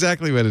is. It's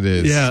exactly what it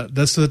is. Yeah,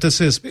 that's what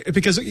this is.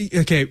 Because,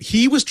 okay,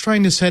 he was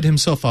trying to set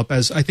himself up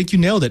as, I think you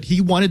nailed it,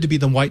 he wanted to be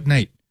the white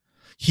knight.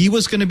 He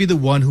was going to be the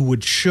one who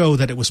would show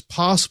that it was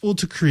possible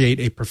to create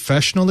a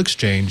professional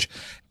exchange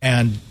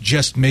and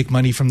just make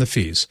money from the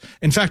fees.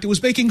 In fact, it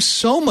was making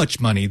so much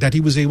money that he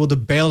was able to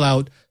bail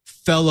out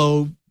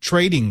fellow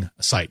trading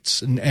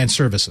sites and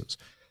services.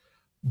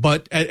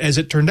 But as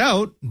it turned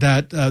out,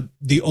 that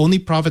the only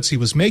profits he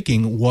was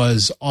making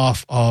was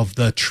off of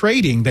the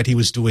trading that he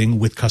was doing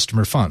with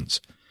customer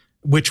funds,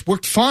 which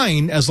worked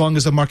fine as long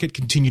as the market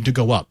continued to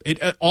go up.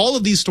 All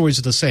of these stories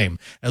are the same.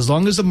 As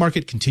long as the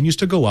market continues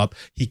to go up,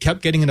 he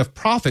kept getting enough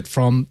profit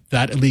from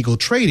that illegal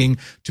trading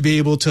to be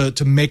able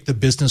to make the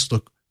business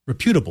look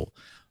reputable.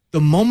 The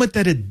moment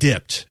that it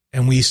dipped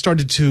and we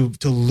started to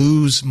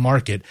lose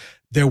market,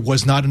 there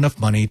was not enough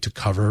money to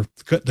cover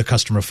the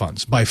customer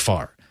funds by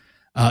far.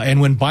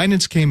 And when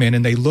Binance came in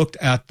and they looked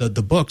at the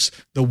books,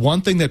 the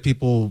one thing that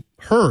people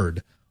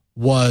heard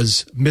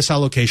was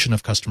misallocation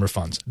of customer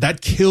funds.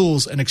 That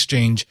kills an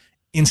exchange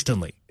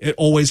instantly. It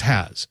always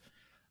has.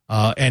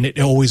 And it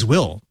always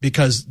will,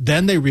 because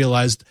then they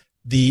realized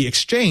the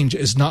exchange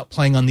is not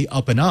playing on the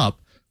up and up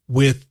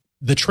with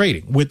the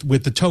trading,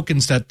 with the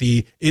tokens that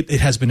it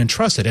has been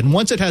entrusted. And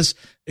once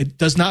it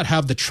does not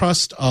have the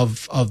trust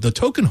of the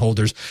token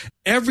holders,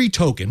 every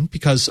token,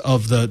 because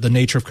of the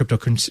nature of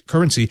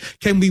cryptocurrency,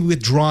 can be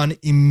withdrawn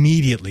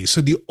immediately. So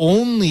the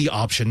only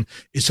option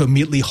is to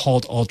immediately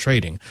halt all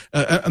trading.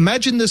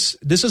 Imagine this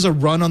is a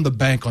run on the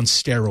bank on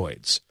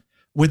steroids,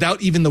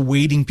 without even the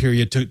waiting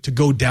period to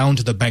go down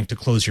to the bank to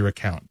close your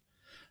account.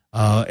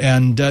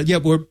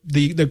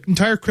 The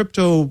entire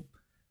crypto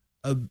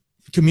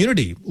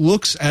community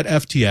looks at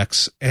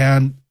FTX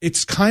and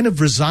it's kind of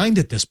resigned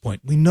at this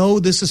point. We know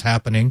this is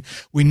happening.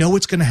 We know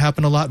it's going to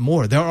happen a lot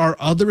more. There are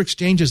other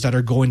exchanges that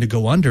are going to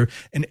go under,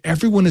 and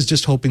everyone is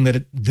just hoping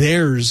that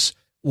theirs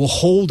will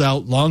hold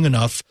out long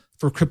enough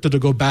for crypto to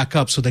go back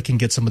up so they can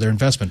get some of their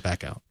investment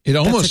back out.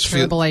 That's a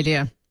terrible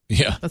idea.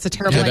 Yeah. That's a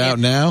terrible idea. Out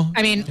now?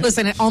 I mean,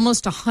 listen,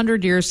 almost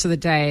 100 years to the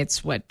day, it's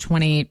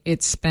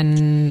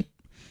been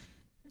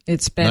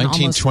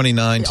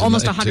 1929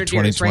 almost 100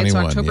 years, right? So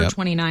October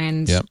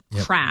 29's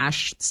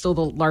crash, still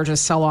the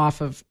largest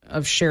sell-off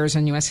of shares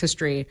in U.S.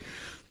 history.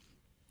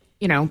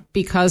 You know,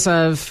 because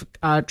of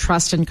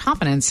trust and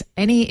confidence,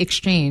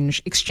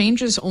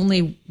 exchanges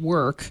only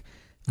work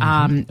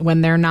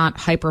when they're not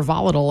hyper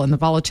volatile, and the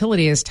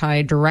volatility is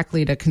tied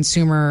directly to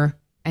consumer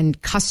and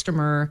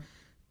customer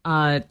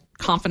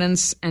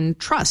confidence and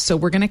trust. So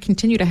we're going to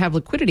continue to have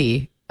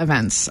liquidity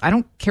events. I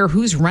don't care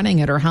who's running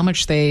it or how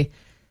much they're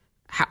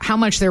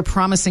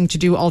promising to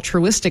do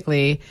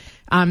altruistically.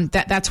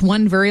 That's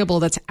one variable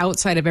that's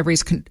outside of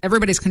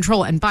everybody's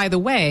control. And by the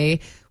way,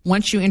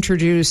 once you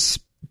introduce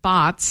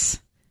bots,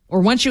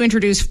 or once you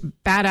introduce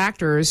bad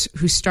actors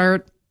who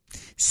start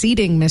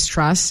seeding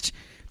mistrust,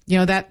 you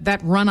know, that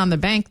run on the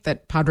bank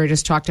that Padre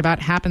just talked about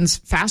happens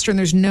faster, and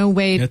there's no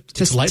way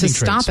to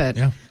stop it.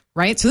 Yeah.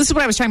 Right? So this is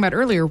what I was talking about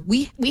earlier.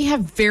 We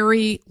have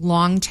very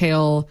long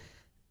tail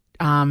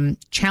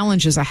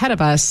challenges ahead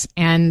of us,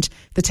 and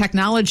the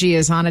technology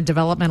is on a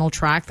developmental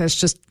track that's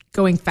just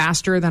going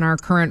faster than our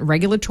current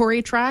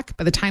regulatory track.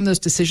 By the time those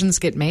decisions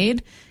get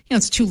made,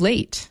 it's too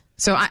late.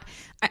 So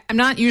I'm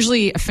not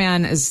usually a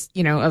fan,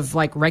 of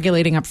like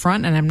regulating up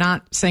front, and I'm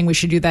not saying we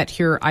should do that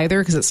here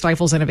either because it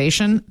stifles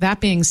innovation.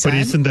 That being said, but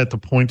isn't that the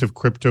point of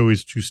crypto,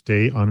 is to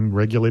stay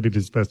unregulated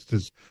as best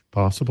as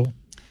possible?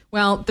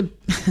 Well,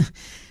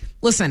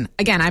 listen,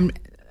 again,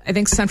 I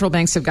think central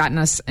banks have gotten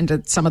us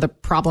into some of the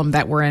problem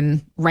that we're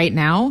in right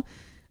now.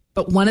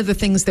 But one of the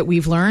things that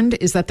we've learned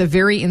is that the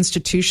very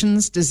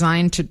institutions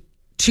designed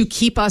to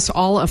keep us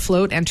all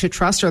afloat and to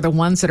trust are the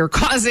ones that are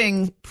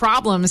causing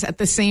problems at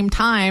the same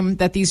time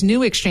that these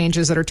new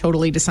exchanges that are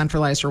totally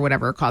decentralized or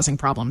whatever are causing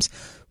problems.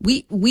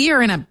 We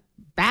are in a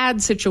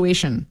bad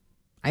situation,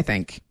 I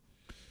think.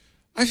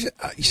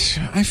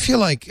 I feel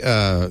like,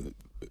 well,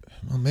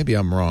 maybe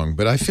I'm wrong,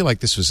 but I feel like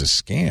this was a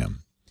scam.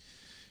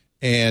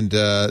 And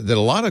that a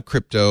lot of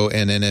crypto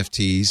and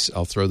NFTs,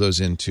 I'll throw those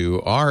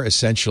into, are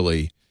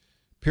essentially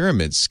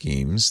pyramid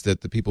schemes that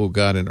the people who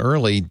got in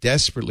early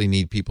desperately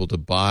need people to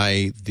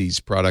buy these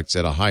products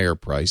at a higher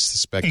price, the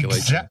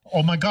speculation.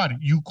 Oh, my God.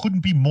 You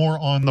couldn't be more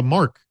on the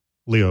mark,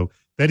 Leo.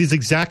 That is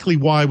exactly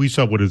why we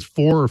saw, 4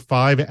 or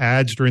 5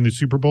 ads during the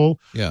Super Bowl?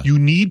 Yeah. You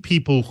need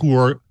people who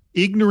are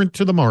ignorant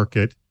to the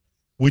market,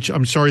 which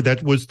I'm sorry,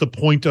 that was the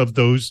point of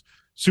those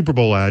Super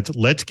Bowl ads.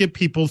 Let's get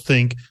people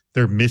think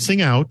they're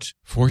missing out.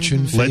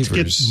 Fortune favors.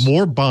 Let's get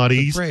more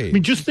bodies. I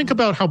mean, just think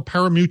about how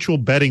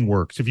parimutuel betting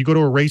works. If you go to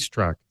a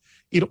racetrack,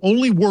 it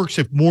only works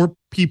if more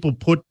people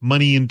put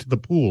money into the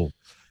pool.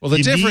 Well,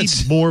 the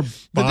difference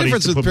with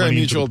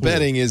parimutuel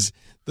betting is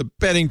the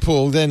betting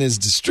pool then is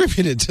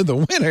distributed to the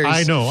winners.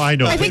 I know.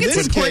 I think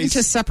it's important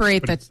to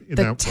separate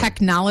the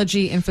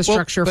technology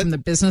infrastructure from the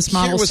business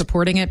model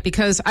supporting it,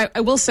 because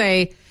I will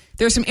say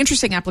there's some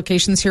interesting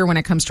applications here when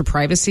it comes to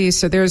privacy.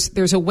 So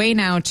there's a way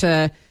now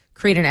to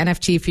create an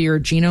NFT for your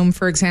genome,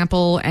 for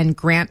example, and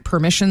grant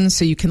permissions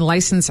so you can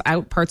license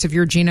out parts of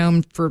your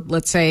genome for,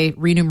 let's say,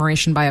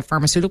 remuneration by a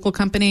pharmaceutical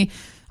company,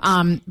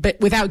 but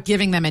without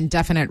giving them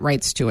indefinite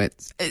rights to it.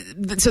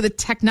 So the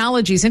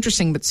technology is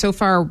interesting, but so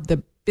far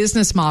the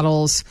business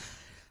models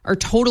are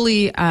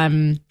totally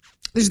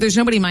there's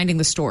nobody minding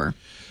the store,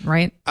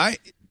 right? I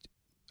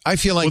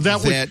feel like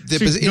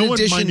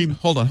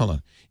hold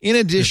on. In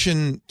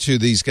addition to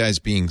these guys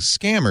being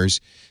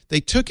scammers, they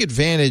took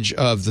advantage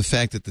of the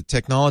fact that the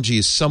technology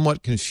is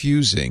somewhat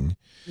confusing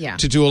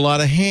to do a lot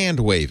of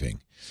hand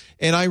waving.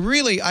 And I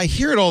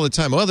hear it all the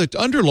time. Well, the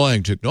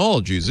underlying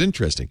technology is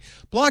interesting.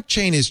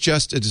 Blockchain is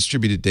just a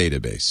distributed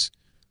database.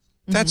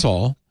 That's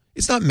all.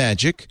 It's not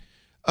magic.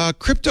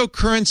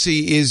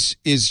 Cryptocurrency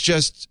is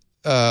just,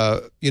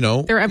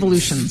 they're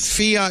evolutions.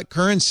 Fiat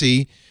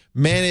currency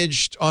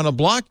managed on a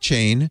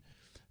blockchain.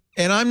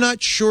 And I'm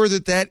not sure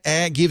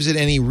that gives it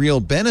any real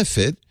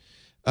benefit.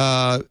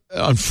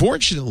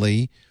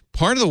 Unfortunately,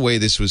 part of the way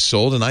this was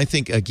sold, and I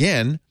think,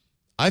 again,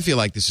 I feel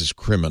like this is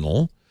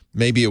criminal.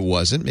 Maybe it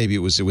wasn't. Maybe it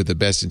was with the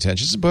best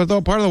intentions. But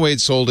part of the way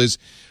it's sold is,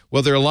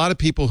 well, there are a lot of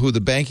people who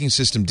the banking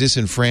system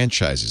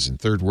disenfranchises in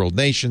third world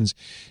nations,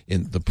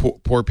 in the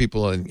poor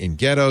people in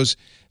ghettos.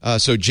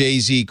 So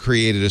Jay-Z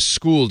created a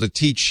school to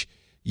teach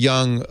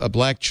young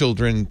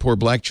poor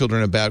black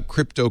children about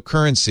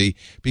cryptocurrency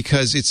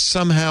because it's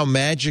somehow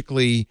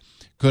magically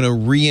going to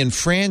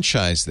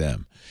re-enfranchise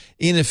them.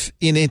 And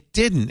it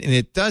didn't, and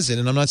it doesn't.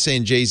 And I'm not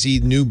saying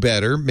Jay-Z knew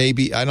better.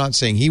 Maybe I'm not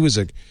saying he was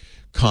a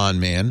con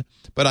man,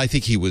 but I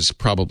think he was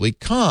probably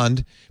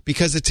conned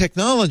because the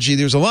technology,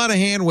 there's a lot of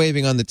hand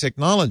waving on the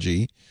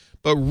technology,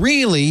 but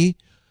really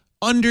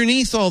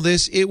underneath all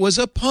this, it was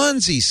a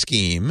Ponzi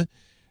scheme.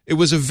 It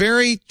was a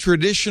very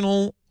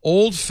traditional,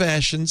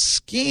 old-fashioned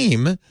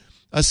scheme,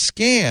 a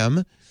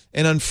scam,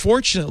 and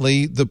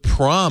unfortunately, the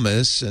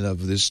promise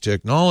of this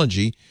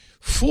technology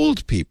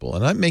fooled people,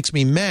 and that makes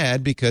me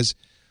mad because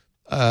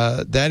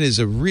that is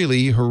a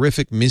really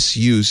horrific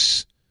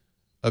misuse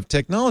of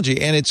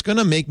technology, and it's going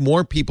to make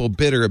more people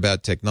bitter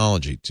about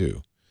technology,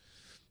 too.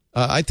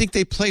 I think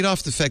they played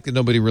off the fact that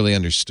nobody really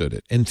understood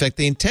it. In fact,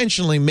 they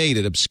intentionally made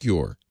it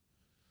obscure.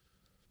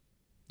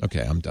 Okay,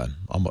 I'm done.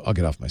 I'll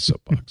get off my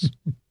soapbox.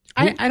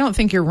 I don't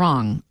think you're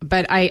wrong,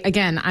 but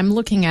I'm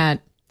looking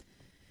at,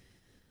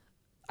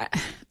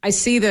 I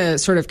see the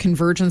sort of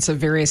convergence of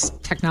various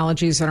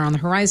technologies that are on the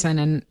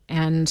horizon,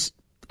 and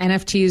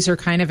NFTs are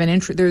kind of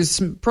there's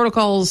some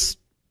protocols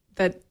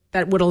that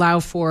would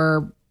allow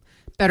for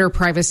better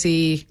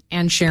privacy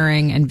and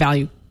sharing and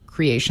value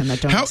creation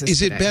that don't exist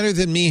is it today. Better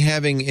than me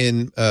having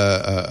an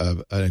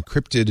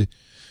encrypted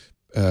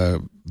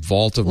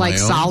vault of my own? Like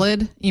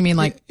Solid? You mean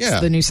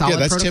the new Solid protocol? Yeah,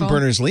 that's Tim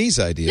Berners-Lee's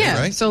idea,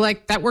 right? So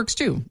that works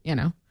too,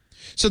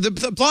 So the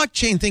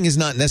blockchain thing is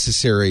not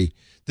necessary.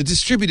 The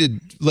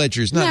distributed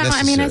ledger is not necessary.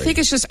 I mean,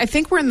 I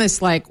think we're in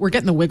this, we're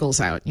getting the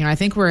wiggles out. I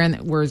think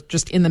we're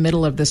just in the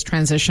middle of this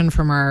transition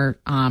from our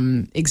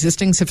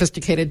existing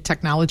sophisticated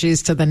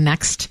technologies to the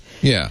next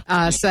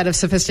set of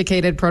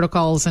sophisticated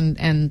protocols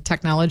and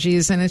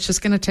technologies, and it's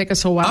just going to take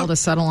us a while to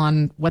settle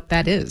on what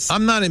that is.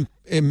 I'm not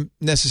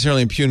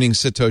necessarily impugning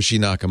Satoshi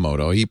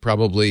Nakamoto. He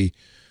probably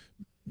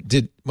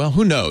did, well,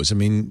 who knows? I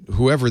mean,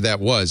 whoever that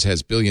was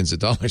has billions of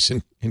dollars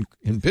in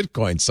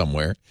Bitcoin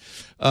somewhere.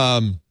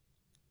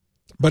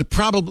 But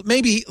probably,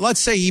 maybe, let's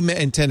say he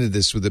intended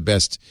this with the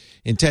best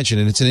intention,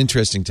 and it's an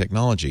interesting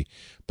technology.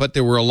 But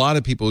there were a lot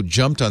of people who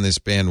jumped on this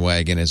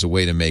bandwagon as a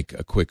way to make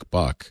a quick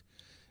buck,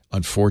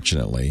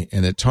 unfortunately,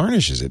 and it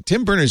tarnishes it.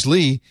 Tim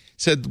Berners-Lee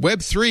said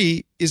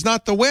Web3 is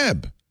not the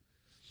web.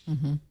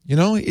 Mm-hmm.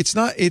 It's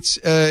not. It's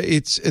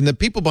and the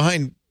people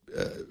behind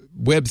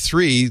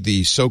Web3,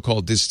 the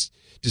so-called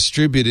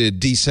distributed,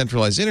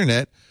 decentralized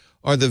internet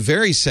are the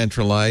very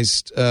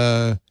centralized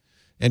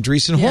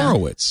Andreessen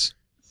Horowitz.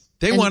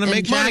 They want to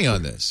make money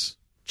on this.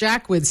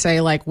 Jack would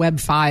say, like, Web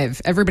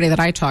 5. Everybody that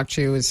I talk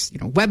to is,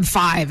 Web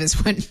 5 is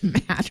what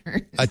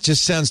matters. It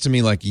just sounds to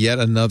me like yet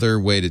another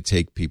way to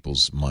take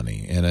people's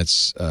money. And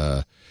it's,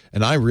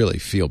 and I really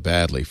feel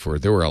badly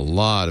there were a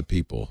lot of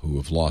people who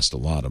have lost a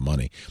lot of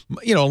money.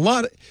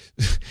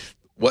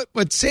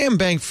 What Sam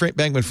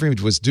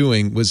Bankman-Fried was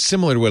doing was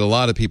similar to what a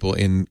lot of people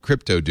in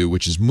crypto do,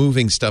 which is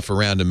moving stuff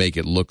around to make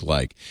it look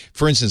like.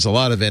 For instance, a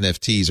lot of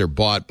NFTs are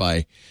bought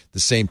by the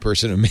same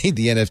person who made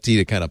the NFT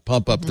to kind of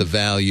pump up the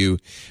value.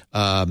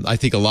 I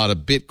think a lot of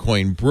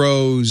Bitcoin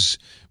bros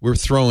were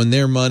throwing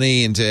their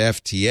money into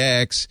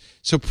FTX.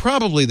 So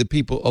probably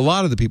a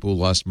lot of the people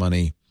who lost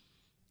money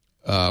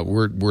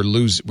were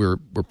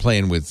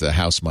playing with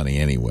house money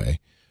anyway.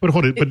 But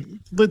hold it.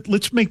 But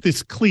let's make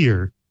this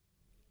clear.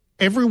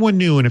 Everyone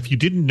knew, and if you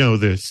didn't know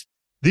this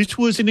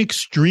was an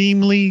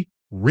extremely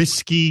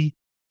risky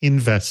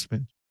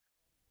investment.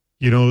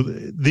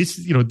 This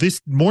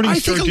Morningstar. I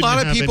think a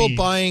lot of people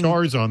buying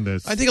stars on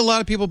this. I think a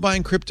lot of people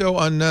buying crypto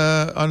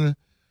on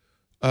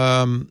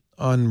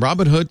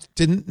Robinhood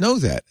didn't know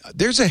that.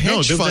 There's a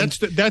hedge fund.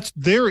 That's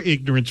their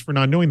ignorance for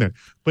not knowing that.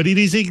 But it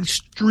is an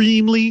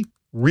extremely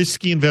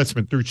risky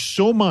investment. There's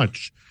so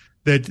much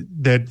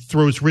that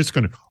throws risk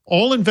on it.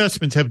 All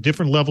investments have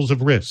different levels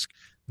of risk.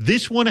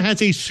 This one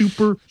has a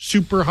super,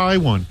 super high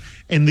one.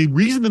 And the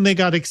reason that they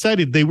got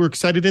excited, they were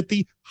excited at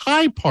the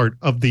high part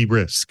of the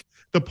risk,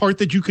 the part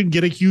that you can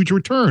get a huge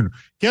return.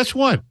 Guess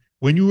what?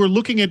 When you are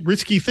looking at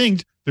risky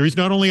things, there is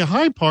not only a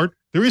high part,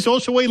 there is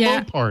also a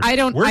low part.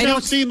 We're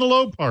not seeing the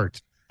low part.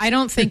 I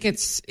don't think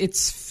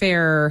it's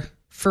fair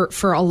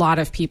for a lot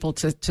of people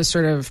to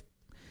sort of,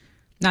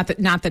 not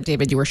that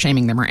David, you were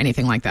shaming them or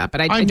anything like that,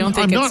 but I don't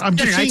think I'm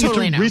just saying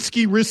it's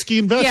a risky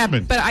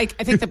investment. Yeah, but I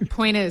think the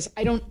point is,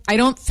 I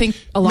don't think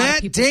a lot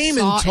of people Matt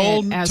Damon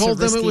told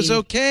them it was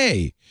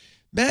okay.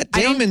 Matt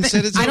Damon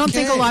said it's okay. I don't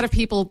think a lot of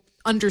people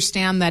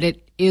understand that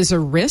it is a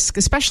risk,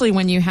 especially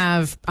when you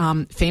have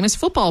famous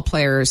football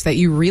players that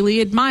you really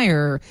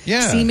admire,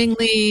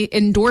 seemingly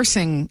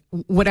endorsing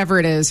whatever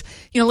it is.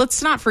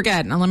 Let's not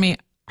forget. Now, let me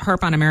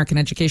harp on American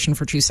education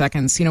for 2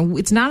 seconds.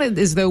 It's not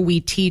as though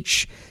we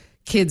teach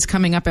kids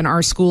coming up in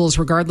our schools,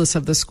 regardless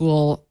of the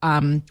school,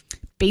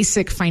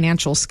 basic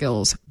financial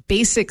skills,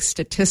 basic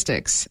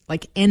statistics,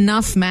 like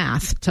enough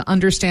math to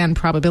understand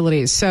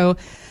probabilities. So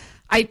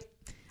I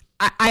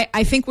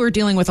think we're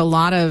dealing with a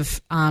lot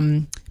of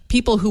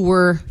people who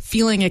were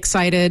feeling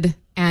excited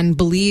and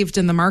believed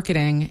in the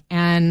marketing.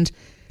 And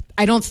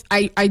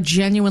I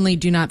genuinely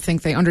do not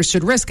think they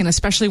understood risk. And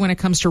especially when it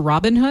comes to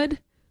Robinhood,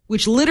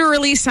 which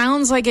literally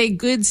sounds like a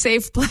good,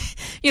 safe play,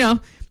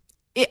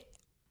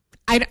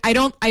 I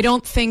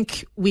don't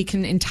think we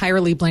can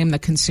entirely blame the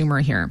consumer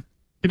here.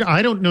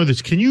 I don't know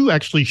this. Can you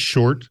actually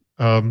short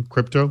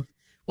crypto?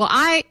 Well,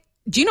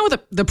 do you know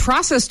the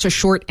process to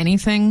short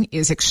anything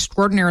is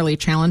extraordinarily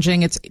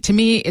challenging. To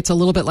me, it's a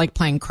little bit like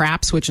playing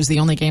craps, which is the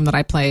only game that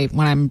I play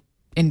when I'm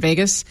in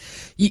Vegas.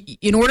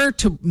 In order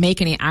to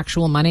make any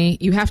actual money,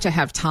 you have to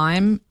have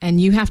time, and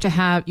you have to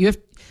have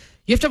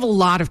a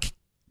lot of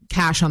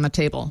cash on the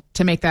table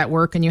to make that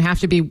work, and you have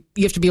to be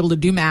able to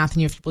do math,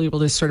 and you have to be able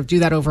to sort of do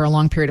that over a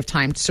long period of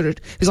time.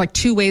 There's like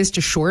two ways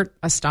to short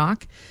a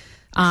stock.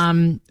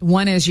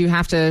 One is you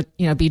have to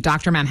be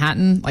Dr.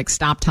 Manhattan, like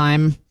stop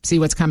time, see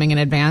what's coming in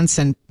advance,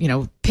 and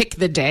pick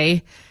the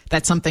day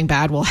that something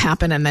bad will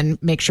happen, and then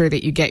make sure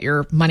that you get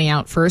your money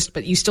out first.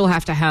 But you still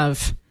have to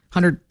have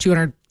 $100,000,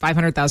 $200,000,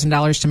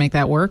 $500,000 to make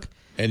that work.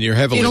 And you're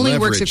heavily leveraged. It only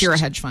works if you're a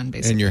hedge fund,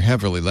 basically. And you're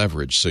heavily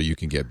leveraged, so you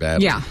can get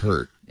badly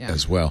hurt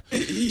as well.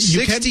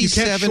 You can't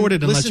short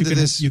it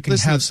unless you can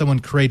have someone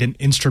create an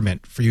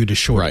instrument for you to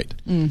short. Right.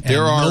 And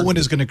no one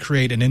is going to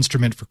create an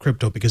instrument for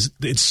crypto because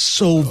it's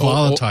so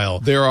volatile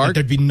that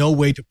there'd be no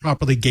way to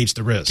properly gauge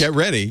the risk. Get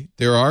ready.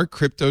 There are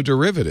crypto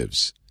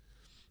derivatives.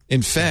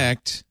 In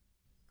fact,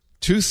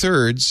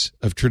 2/3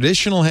 of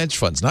traditional hedge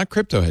funds, not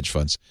crypto hedge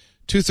funds,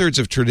 2/3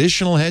 of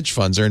traditional hedge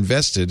funds are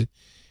invested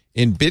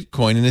in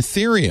Bitcoin and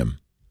Ethereum.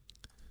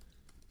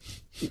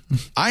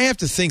 I have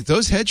to think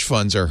those hedge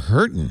funds are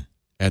hurting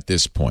at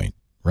this point,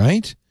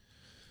 right?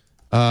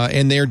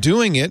 And they're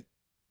doing it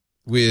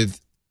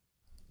with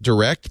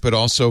direct, but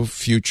also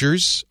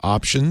futures,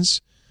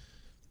 options.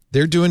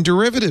 They're doing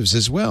derivatives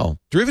as well.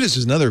 Derivatives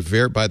is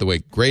another, by the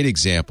way, great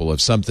example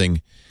of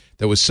something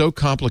that was so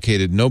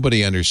complicated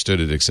nobody understood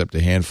it except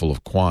a handful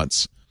of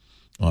quants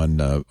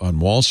on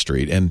Wall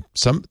Street. And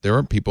there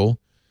are people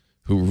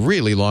who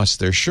really lost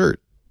their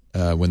shirt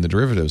when the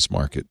derivatives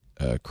market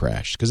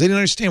crashed because they didn't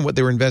understand what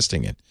they were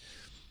investing in.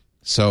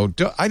 So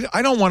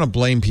I don't want to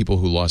blame people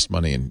who lost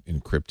money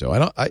in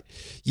crypto.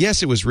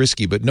 Yes, it was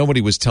risky, but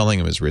nobody was telling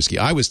them it was risky.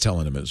 I was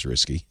telling them it was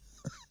risky.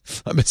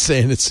 I would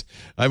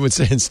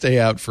say stay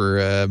out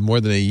for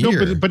more than a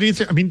year. No, but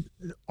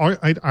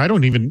I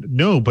don't even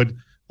know. But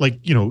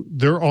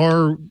there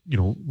are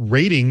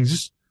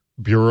ratings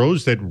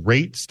bureaus that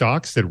rate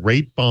stocks, that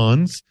rate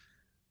bonds.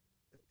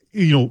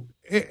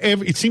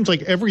 it seems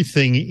like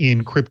everything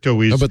in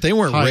crypto is No, but they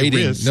weren't high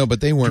rating. risk. No,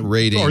 but they weren't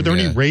rating. Are there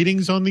any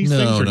ratings on these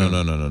things? Or No.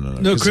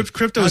 No,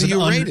 crypto is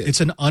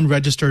it's an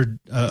unregistered.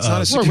 It's not a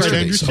Well, security. right,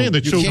 I understand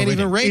that. You So can't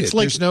even rate it's it.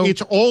 like There's no.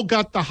 it's all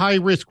got the high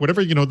risk.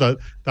 Whatever the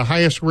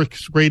highest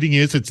risk rating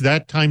is, it's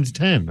that times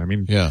 10. I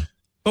mean, Yeah.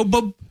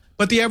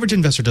 But the average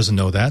investor doesn't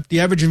know that.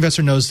 The average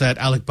investor knows that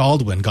Alec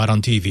Baldwin got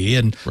on TV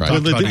and talked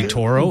about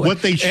eToro.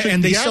 What they should,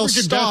 and they the sell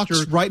average stocks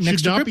investor right next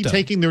should to not crypto. be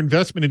taking their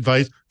investment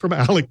advice from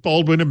Alec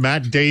Baldwin and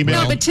Matt Damon.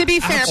 No, but to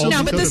be fair,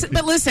 Absolutely.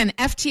 but listen,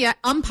 FTX,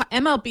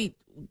 MLB.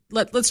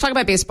 Let's talk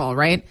about baseball,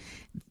 right?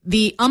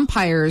 The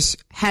umpires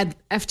had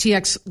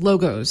FTX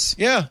logos.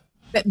 Yeah.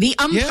 The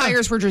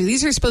umpires were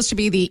these are supposed to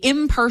be the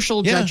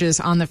impartial judges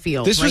on the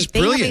field. This was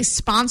brilliant. They have a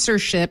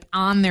sponsorship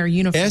on their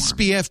uniform.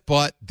 SBF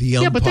bought the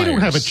umpires. Yeah, but they don't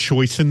have a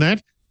choice in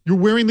that. You're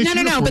wearing this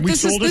uniform. But we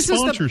this sold a is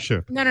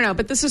sponsorship.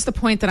 But this is the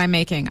point that I'm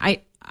making.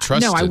 I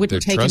Trusted. wouldn't They're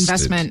take trusted.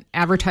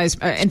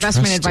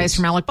 investment advice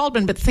from Alec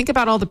Baldwin, but think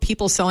about all the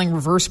people selling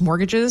reverse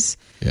mortgages.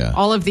 Yeah.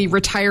 All of the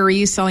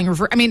retirees selling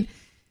reverse. I mean,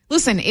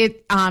 listen,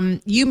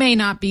 you may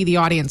not be the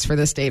audience for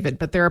this, David,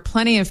 but there are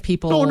plenty of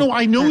people. No,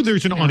 I know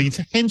there's an audience.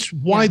 Hence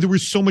why there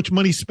was so much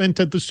money spent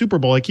at the Super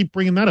Bowl. I keep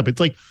bringing that up.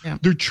 It's like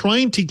they're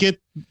trying to get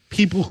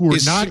people who are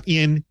not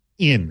in.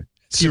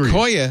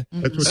 Sequoia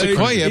put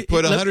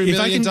 $100 if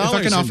I million can into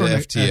offer an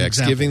FTX,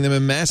 example. giving them a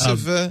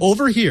massive.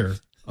 Over here.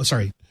 Oh,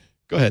 sorry.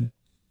 Go ahead.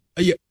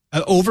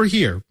 Over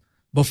here,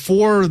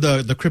 before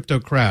the crypto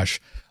crash,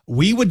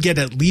 we would get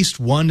at least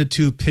 1 to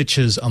 2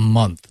 pitches a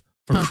month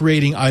for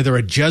creating either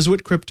a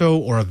Jesuit crypto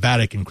or a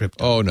Vatican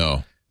crypto. Oh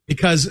no.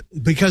 Because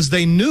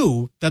they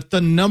knew that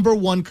the number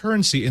one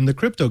currency in the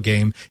crypto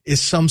game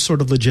is some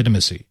sort of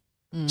legitimacy.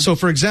 So,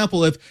 for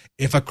example,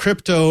 if a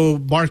crypto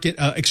market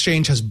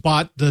exchange has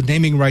bought the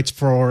naming rights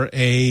for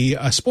a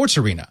sports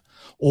arena,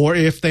 or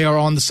if they are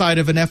on the side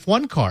of an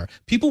F1 car,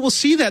 people will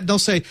see that and they'll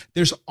say,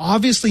 there's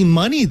obviously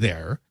money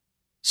there,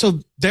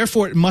 so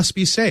therefore it must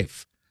be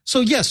safe. So,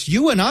 yes,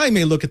 you and I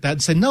may look at that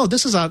and say, no,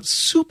 this is a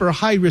super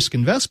high-risk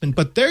investment.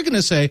 But they're going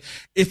to say,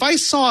 if I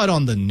saw it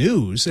on the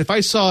news, if I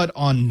saw it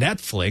on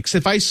Netflix,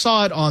 if I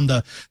saw it on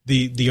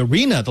the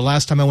arena the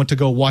last time I went to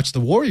go watch the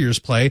Warriors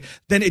play,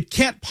 then it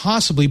can't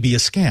possibly be a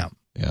scam.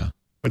 Yeah.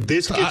 But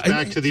this gets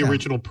back to the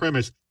original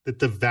premise that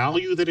the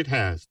value that it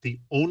has, the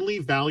only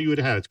value it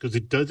has, because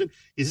it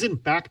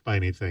isn't backed by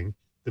anything,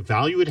 the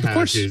value it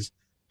has is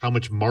how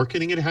much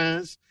marketing it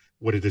has,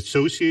 what it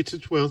associates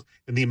it with,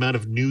 and the amount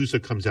of news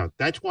that comes out.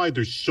 That's why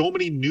there's so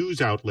many news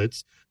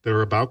outlets that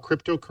are about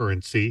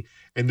cryptocurrency,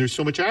 and there's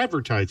so much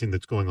advertising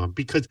that's going on,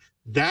 because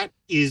that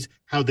is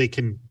how they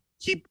can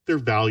keep their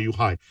value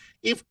high.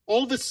 If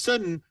all of a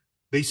sudden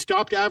they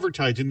stopped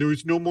advertising, there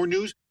was no more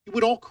news, it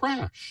would all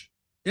crash.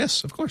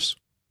 Yes, of course.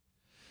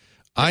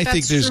 I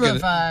think there's true going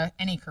to of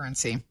any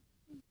currency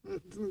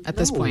at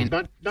this point.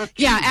 Not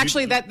Yeah,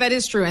 actually, that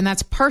is true, and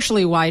that's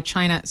partially why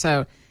China.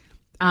 So,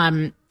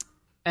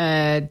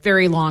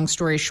 very long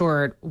story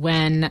short,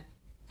 when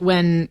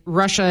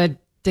Russia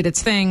did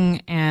its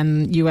thing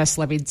and U.S.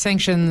 levied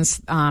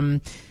sanctions,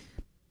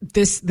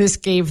 this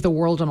gave the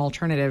world an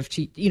alternative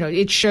to,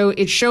 it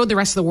showed the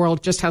rest of the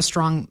world just how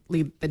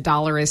strongly the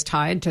dollar is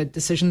tied to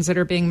decisions that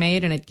are being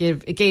made, and it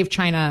gave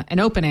China an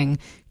opening.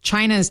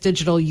 China's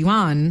digital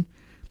yuan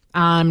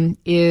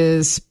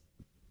is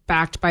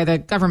backed by the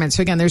government.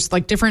 So again, there's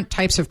like different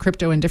types of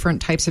crypto and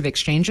different types of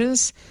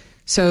exchanges.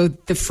 So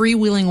the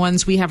freewheeling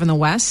ones we have in the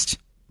West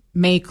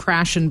may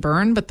crash and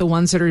burn, but the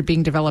ones that are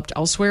being developed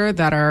elsewhere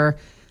that are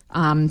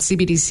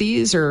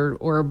CBDCs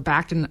or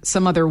backed in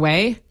some other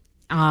way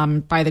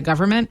by the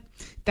government,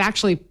 that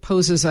actually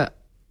poses a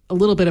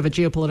little bit of a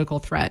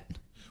geopolitical threat.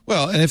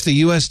 Well, and if the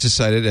U.S.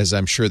 decided, as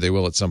I'm sure they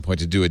will at some point,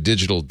 to do a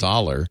digital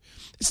dollar,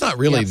 it's not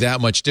really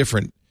that much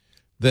different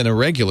than a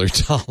regular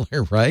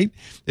dollar, right?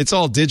 It's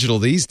all digital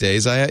these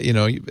days.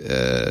 It's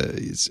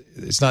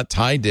not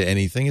tied to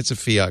anything. It's a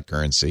fiat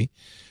currency.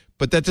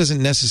 But that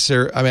doesn't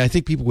necessarily, I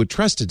think people would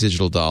trust a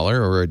digital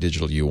dollar or a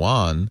digital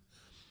yuan,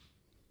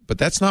 but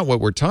that's not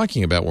what we're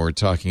talking about when we're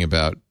talking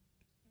about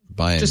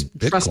buying just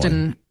Bitcoin. Trust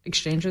in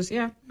exchanges.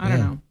 Yeah. I don't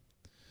know.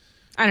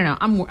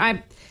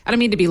 I don't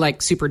mean to be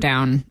like super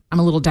down. I'm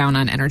a little down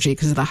on energy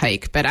because of the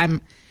hike, but I'm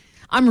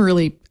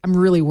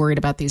really worried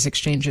about these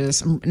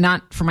exchanges.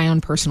 Not for my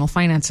own personal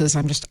finances.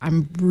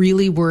 I'm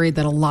really worried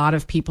that a lot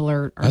of people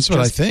are that's what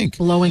I think,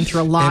 blowing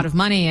through a lot of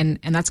money, and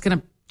that's going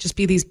to just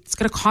be it's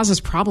going to cause us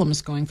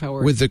problems going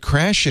forward. With the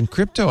crash in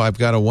crypto, I've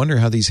got to wonder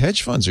how these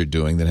hedge funds are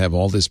doing that have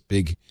all this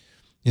big,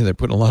 they're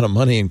putting a lot of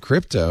money in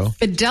crypto.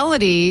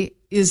 Fidelity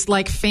is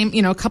like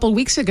a couple of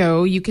weeks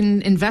ago, you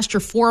can invest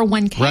your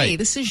 401k. Right.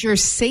 This is your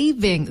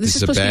saving. This is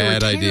supposed to be your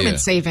retirement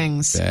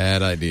savings.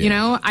 Bad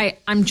idea.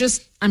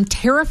 I'm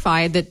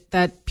terrified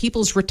that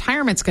people's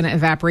retirement's going to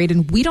evaporate,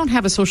 and we don't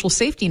have a social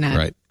safety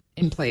net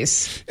in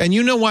place. And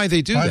you know why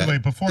they do that? By the way,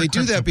 before they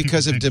do that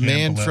because of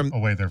demand from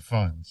away their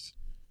funds.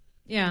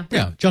 Yeah,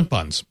 junk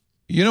bonds.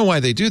 You know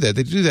why they do that?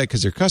 They do that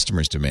because their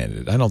customers demanded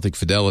it. I don't think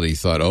Fidelity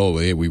thought,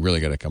 we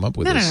really got to come up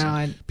with this.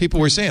 No. People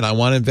were saying, I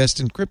want to invest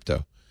in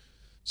crypto.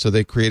 So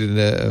they created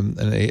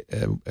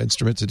an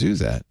instrument to do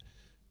that.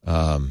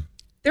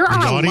 There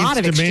are a lot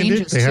of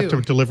exchanges, they have to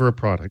deliver a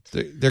product.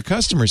 Their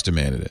customers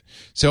demanded it.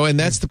 So, and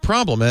that's the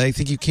problem. And I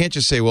think you can't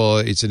just say, well,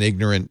 it's an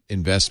ignorant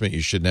investment.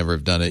 You should never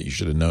have done it. You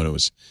should have known it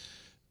was.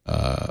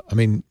 I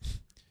mean,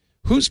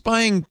 who's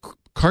buying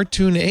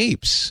cartoon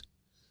apes?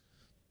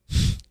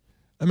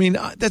 I mean,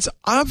 that's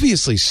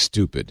obviously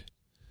stupid.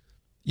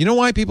 You know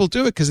why people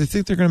do it? Because they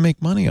think they're going to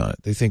make money on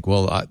it. They think,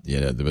 well, but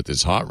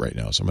it's hot right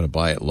now, so I'm going to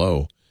buy it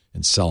low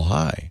and sell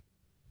high.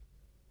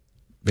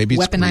 Maybe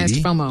it's weaponized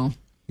greedy. FOMO.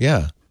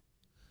 Yeah.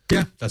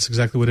 Yeah, that's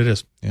exactly what it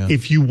is. Yeah.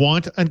 If you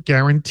want a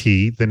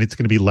guarantee, then it's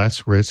going to be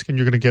less risk and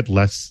you're going to get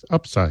less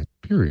upside,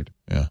 period.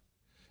 Yeah.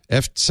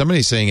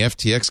 Somebody's saying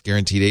FTX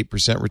guaranteed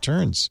 8%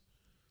 returns.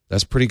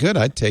 That's pretty good.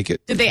 I'd take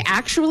it. Did they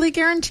actually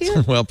guarantee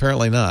it? Well,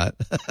 apparently not.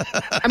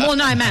 Well,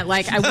 no, I meant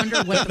I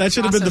wonder what that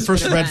should have been the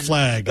first red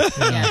flag.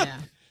 Yeah.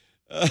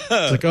 It's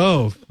like,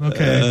 oh,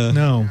 okay,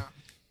 no.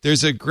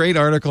 There's a great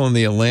article in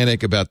The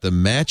Atlantic about the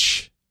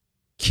match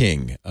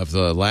king of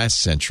the last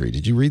century.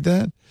 Did you read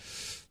that?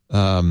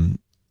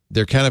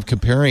 They're kind of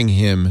comparing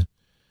him,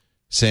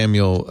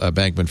 Samuel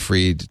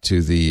Bankman-Fried,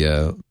 to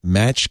the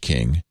match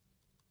king,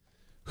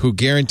 who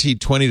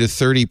guaranteed 20 to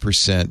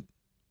 30%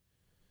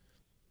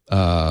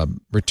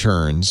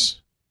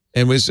 returns,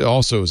 and was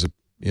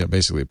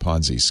basically a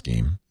Ponzi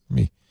scheme.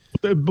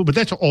 But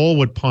that's all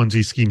what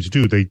Ponzi schemes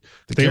do. They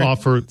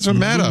offer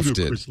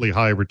ludicrously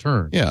high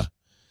returns. Yeah,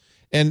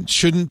 and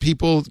shouldn't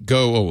people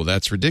go, oh, well,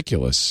 that's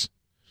ridiculous?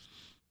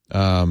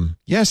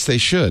 Yes, they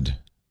should,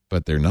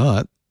 but they're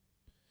not.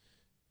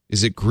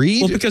 Is it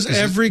greed? Well, because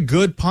every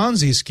good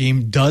Ponzi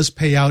scheme does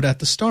pay out at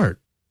the start.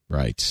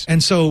 Right.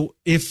 And so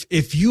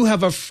if you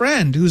have a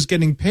friend who's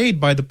getting paid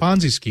by the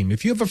Ponzi scheme,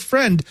 if you have a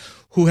friend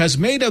who has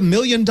made $1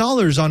 million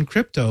on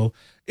crypto,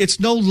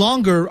 it's no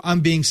longer I'm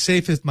being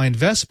safe with my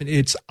investment.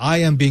 It's I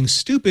am being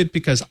stupid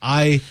because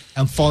I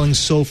am falling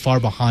so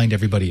far behind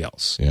everybody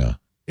else. Yeah.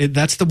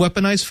 That's the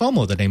weaponized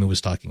FOMO that Amy was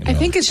talking about. I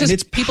think it's just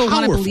it's people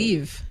want to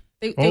believe.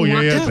 They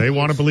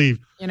want to believe.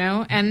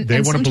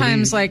 And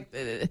sometimes like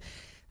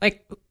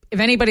if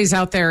anybody's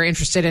out there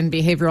interested in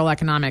behavioral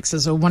economics,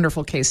 is a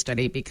wonderful case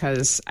study,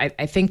 because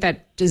I think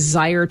that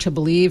desire to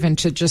believe and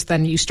to just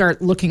then you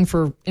start looking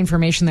for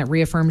information that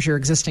reaffirms your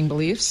existing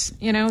beliefs,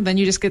 then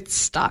you just get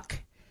stuck.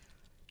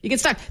 You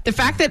get stuck. The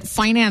fact that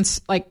finance,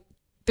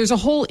 there's a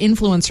whole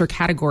influencer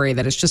category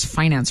that is just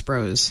finance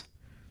bros.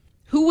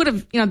 Who would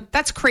have,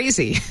 that's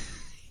crazy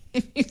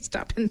if you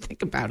stop and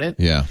think about it.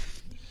 Yeah.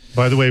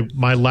 By the way,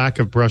 my lack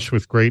of brush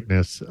with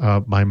greatness,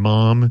 my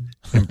mom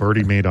and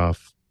Bertie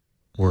Madoff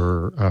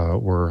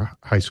were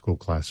high school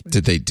classmates.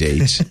 Did they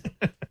date?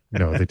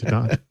 No, they did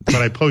not. But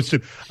I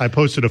posted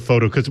a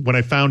photo because when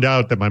I found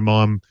out that my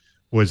mom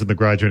was in the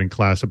graduating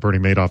class of Bernie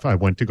Madoff, I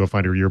went to go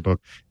find her yearbook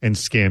and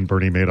scanned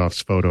Bernie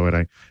Madoff's photo,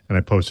 and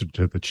I posted it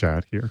to the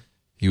chat here.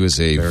 He was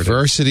a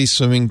varsity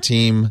swimming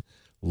team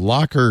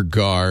locker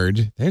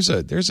guard. There's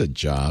a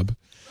job.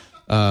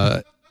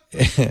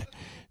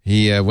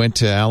 He went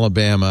to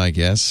Alabama, I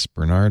guess.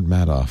 Bernard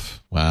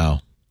Madoff. Wow.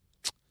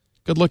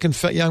 Good-looking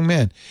young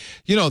man.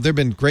 There have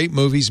been great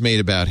movies made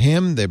about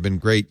him. There have been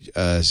great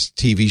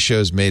TV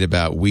shows made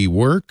about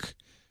WeWork,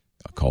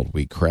 called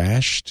We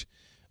Crashed,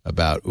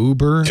 about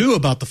Uber. 2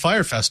 about the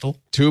Fire Festival.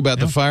 2 about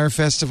the Fire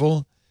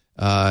Festival.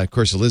 Of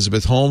course,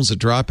 Elizabeth Holmes, a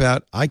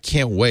dropout. I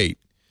can't wait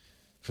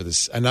for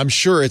this. And I'm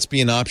sure it's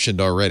being optioned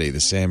already,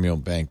 the Samuel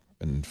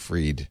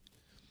Bankman-Fried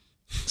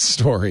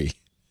story.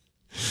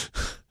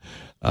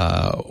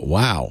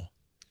 Wow.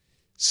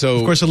 So,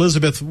 of course,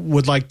 Elizabeth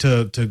would like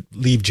to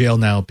leave jail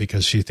now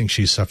because she thinks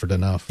she's suffered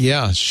enough.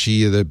 Yeah,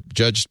 the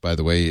judge, by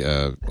the way,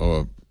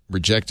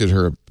 rejected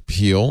her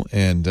appeal,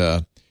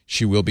 and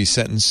she will be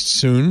sentenced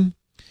soon.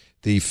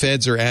 The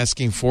feds are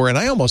asking for, and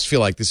I almost feel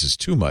like this is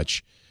too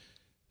much,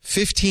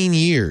 15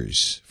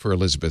 years for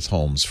Elizabeth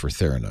Holmes for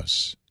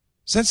Theranos.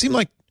 Does that seem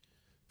like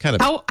kind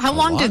of how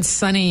long did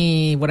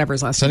Sonny, whatever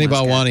his last name was,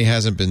 Sonny Balwani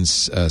hasn't been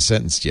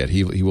sentenced yet.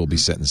 He will be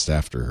sentenced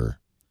after her.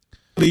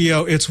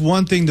 Leo, it's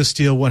one thing to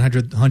steal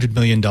 $100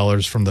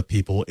 million from the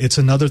people. It's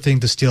another thing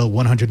to steal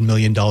 $100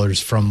 million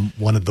from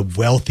one of the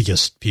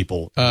wealthiest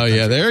people. Oh,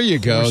 yeah, there you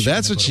go.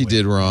 That's what she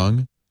did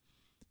wrong.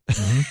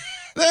 Mm-hmm.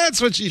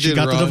 That's what she did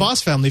wrong. She got the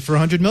DeVos family for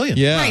 $100 million.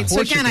 Yeah. Right. So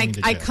again,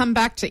 I come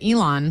back to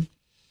Elon,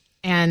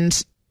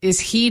 and is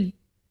he,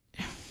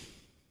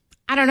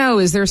 I don't know,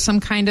 is there some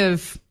kind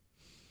of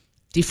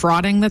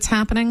defrauding that's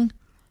happening?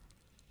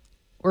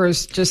 Or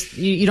is just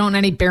you don't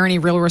bear any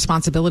real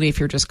responsibility if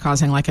you're just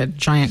causing like a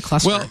giant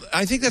cluster? Well,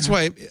 I think that's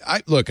why.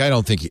 I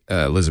don't think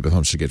Elizabeth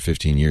Holmes should get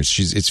 15 years.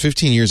 It's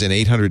 15 years and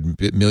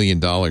 $800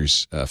 million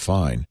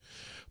fine,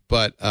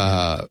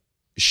 but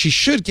she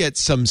should get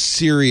some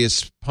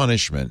serious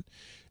punishment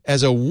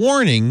as a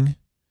warning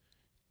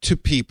to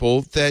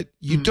people that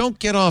you don't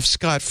get off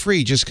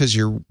scot-free just because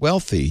you're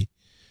wealthy.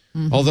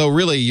 Mm-hmm. Although,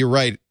 really, you're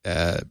right,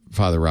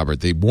 Father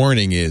Robert. The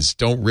warning is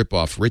don't rip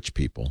off rich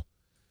people.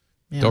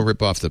 Yeah. Don't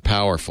rip off the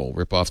powerful.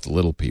 Rip off the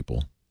little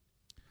people.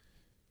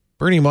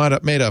 Bernie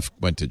Madoff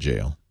went to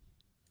jail.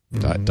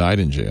 Died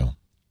in jail.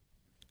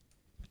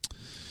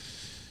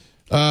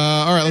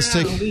 All right, let's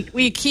take.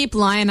 We keep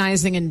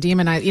lionizing and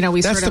demonizing. You know,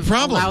 we That's sort of the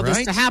problem, allow this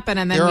right? to happen,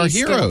 and then There are we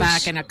skip heroes.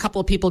 back, and a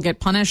couple of people get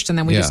punished, and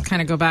then we just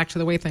kind of go back to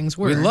the way things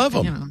were. We love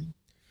him. You know.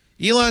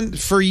 Elon,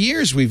 for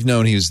years we've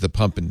known he was the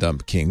pump and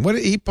dump king.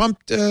 He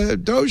pumped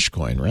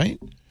Dogecoin, right?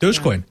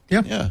 Dogecoin,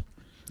 yeah.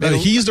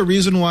 He's the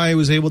reason why I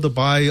was able to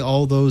buy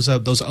all those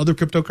other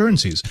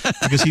cryptocurrencies,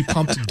 because he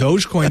pumped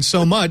Dogecoin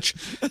so much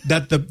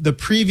that the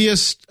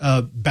previous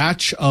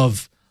batch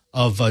of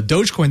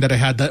Dogecoin that I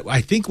had, that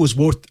I think was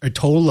worth a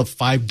total of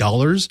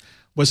 $5,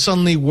 was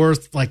suddenly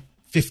worth like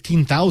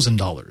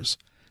 $15,000.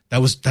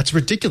 That's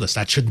ridiculous.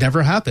 That should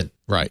never happen.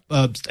 Right.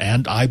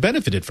 And I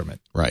benefited from it.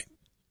 Right.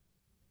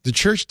 The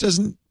church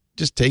doesn't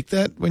just take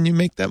that when you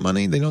make that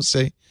money. They don't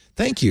say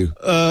thank you.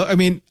 I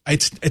mean,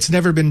 it's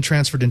never been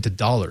transferred into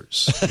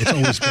dollars. It's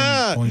always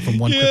been going from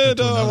one crypto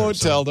to another. I won't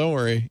tell. Don't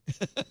worry.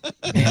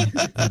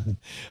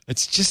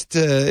 It's just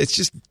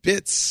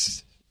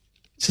bits.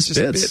 It's just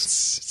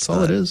bits. That's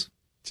all it is.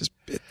 Just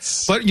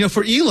bits. But, you know,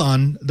 for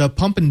Elon, the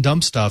pump and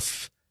dump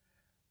stuff,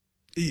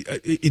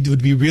 it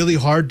would be really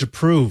hard to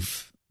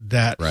prove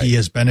that he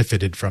has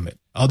benefited from it.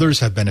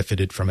 Others have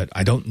benefited from it.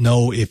 I don't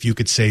know if you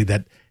could say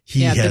that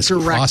he has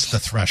crossed the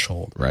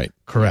threshold. Right.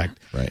 Correct.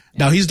 Right.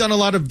 Now, he's done a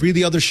lot of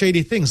really other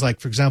shady things. Like,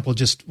 for example,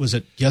 was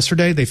it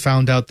yesterday they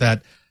found out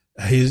that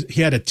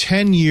he had a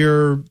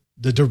 10-year,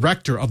 the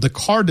director of the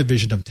car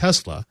division of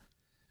Tesla,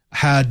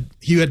 had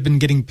been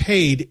getting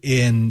paid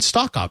in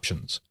stock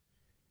options.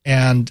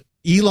 And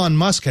Elon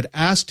Musk had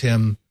asked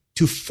him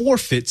to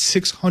forfeit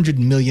 $600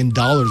 million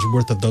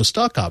worth of those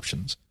stock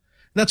options.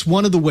 And that's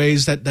one of the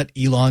ways that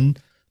Elon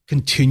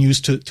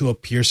continues to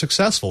appear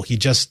successful. He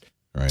just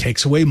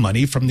takes away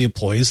money from the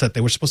employees that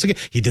they were supposed to get.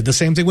 He did the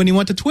same thing when he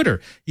went to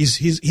Twitter.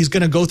 He's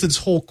going to go through this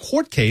whole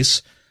court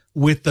case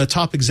with the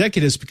top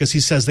executives because he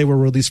says they were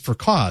released for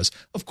cause.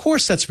 Of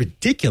course, that's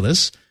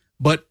ridiculous,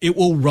 but it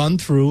will run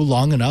through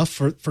long enough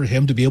for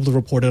him to be able to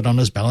report it on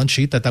his balance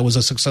sheet that was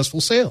a successful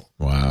sale.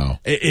 Wow.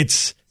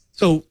 Is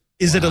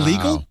it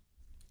illegal?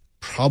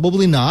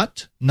 Probably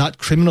not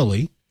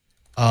criminally.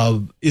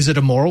 Is it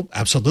immoral?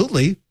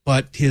 Absolutely.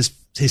 But his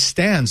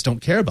stands don't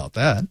care about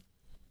that.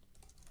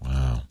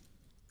 Wow.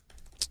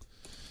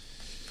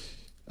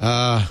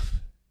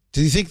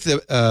 Do you think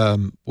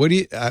that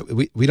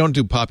we don't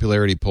do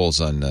popularity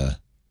polls on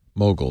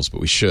moguls, but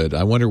we should.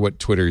 I wonder what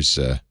Twitter's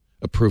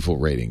approval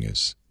rating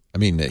is. I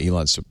mean,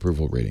 Elon's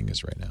approval rating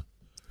is right now.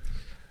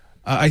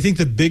 I think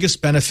the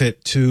biggest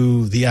benefit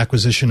to the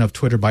acquisition of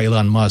Twitter by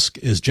Elon Musk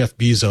is Jeff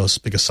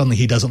Bezos, because suddenly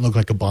he doesn't look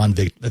like a Bond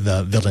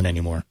villain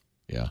anymore.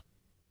 Yeah.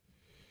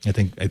 I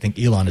think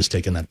Elon has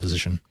taken that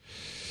position.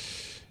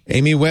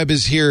 Amy Webb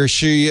is here.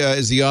 She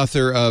is the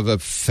author of a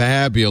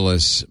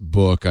fabulous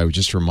book. I was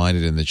just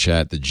reminded in the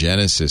chat, The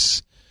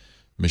Genesis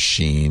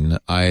Machine.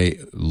 I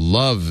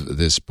love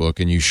this book,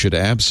 and you should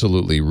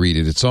absolutely read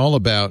it. It's all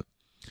about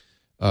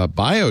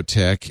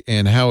biotech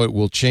and how it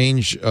will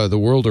change the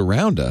world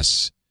around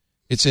us.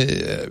 It's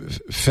a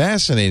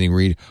fascinating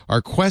read.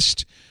 Our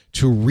quest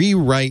to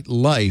rewrite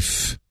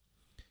life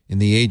in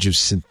the age of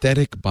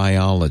synthetic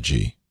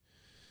biology.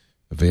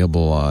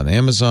 Available on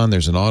Amazon.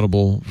 There's an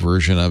Audible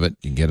version of it.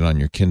 You can get it on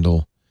your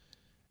Kindle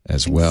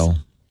as well.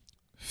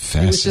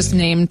 Fascinating. It was just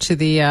named to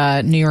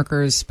the New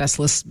Yorker's best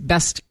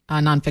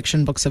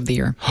nonfiction books of the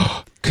year.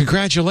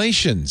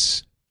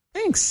 Congratulations.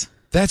 Thanks.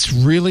 That's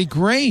really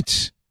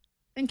great.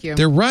 Thank you.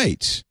 They're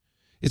right.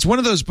 It's one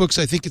of those books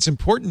I think it's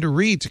important to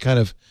read to kind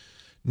of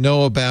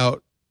know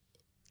about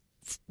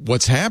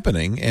what's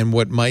happening and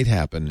what might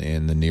happen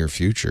in the near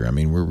future. I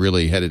mean, we're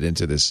really headed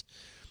into this.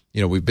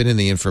 You know, we've been in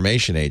the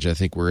information age. I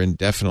think we're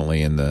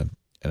definitely in the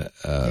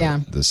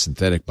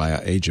synthetic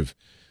age of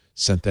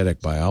synthetic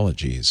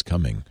biology is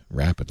coming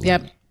rapidly.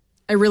 Yep.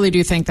 I really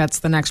do think that's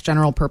the next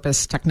general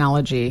purpose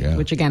technology,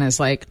 which again is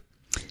like,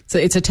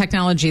 it's a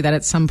technology that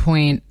at some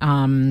point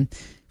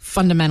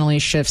fundamentally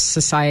shifts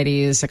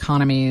societies,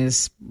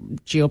 economies,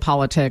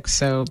 geopolitics.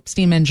 So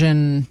steam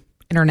engine,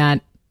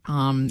 internet,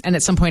 and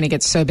at some point it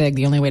gets so big,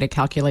 the only way to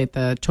calculate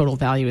the total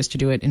value is to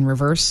do it in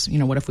reverse. You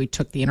know, what if we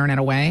took the internet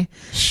away?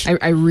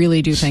 I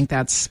really do think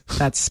that's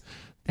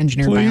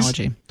engineered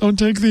biology. Don't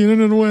take the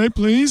internet away,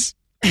 please.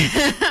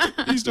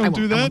 Please don't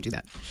do that. I won't do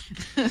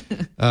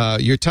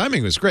that. Your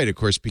timing was great, of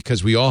course,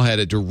 because we all had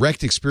a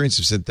direct experience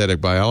of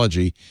synthetic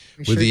biology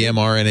with the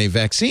mRNA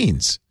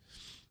vaccines.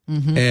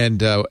 Mm-hmm.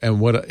 And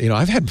what, you know,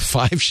 I've had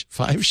five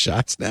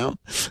shots now.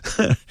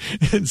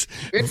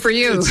 Good for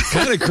you. It's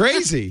kind of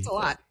crazy. It's a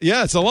lot.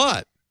 Yeah, it's a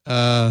lot.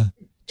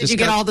 Did you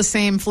get all the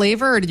same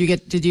flavor, or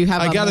did you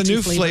have? I got a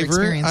new flavor.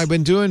 Experience? I've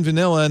been doing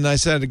vanilla, and I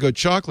decided to go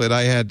chocolate.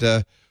 I had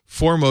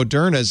 4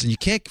 Modernas, and you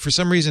can't, for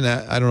some reason,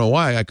 I don't know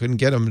why, I couldn't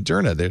get them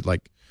Moderna. They're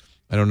like,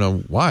 I don't know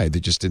why, they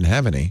just didn't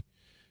have any.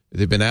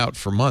 They've been out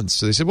for months,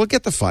 so they said, well,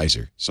 get the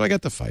Pfizer. So I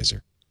got the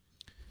Pfizer.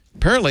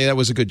 Apparently, that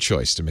was a good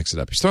choice to mix it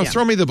up.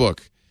 Throw me the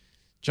book.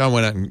 John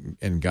went out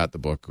and got the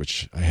book,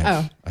 which I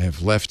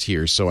have left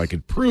here so I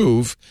could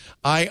prove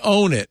I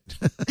own it.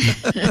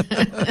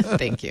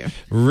 Thank you.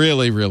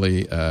 Really,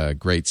 really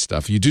great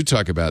stuff. You do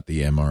talk about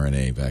the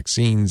mRNA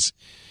vaccines,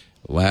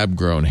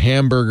 lab-grown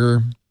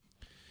hamburger,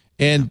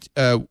 And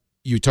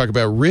you talk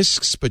about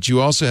risks, but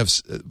you also have,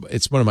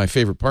 it's one of my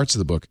favorite parts of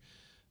the book,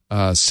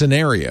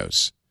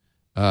 scenarios,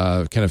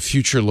 kind of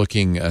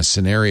future-looking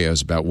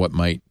scenarios about what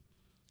might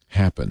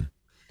happen.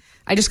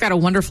 I just got a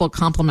wonderful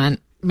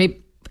compliment.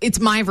 Maybe it's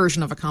my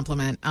version of a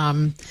compliment.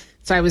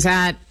 So I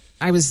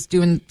was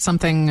doing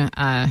something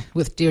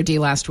with DoD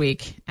last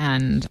week,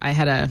 and I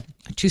had a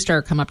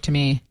 2-star come up to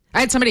me.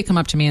 I had somebody come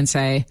up to me and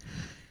say,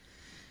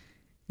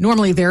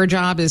 normally their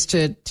job is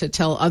to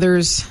tell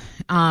others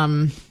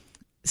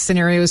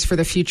scenarios for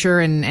the future,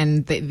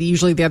 and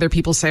usually the other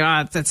people say,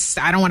 I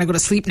don't want to go to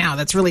sleep now.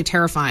 That's really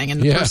terrifying. And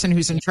the person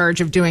who's in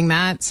charge of doing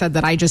that said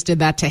that I just did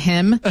that to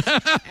him.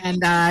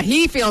 And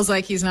he feels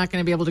like he's not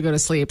going to be able to go to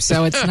sleep.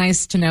 So it's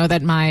nice to know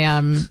that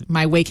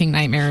my waking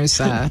nightmares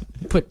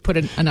put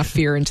enough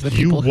fear into the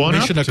people.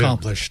 Mission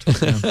accomplished.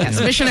 Yes,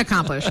 mission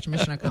accomplished.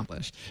 Mission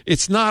accomplished.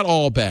 It's not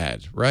all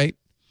bad, right?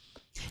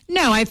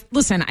 No,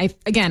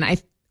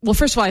 well,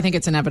 first of all, I think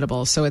it's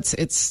inevitable. So it's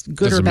good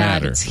Doesn't or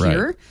bad. matter. It's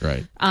here.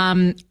 Right.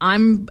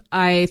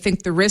 I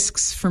think the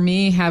risks for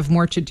me have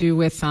more to do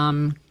with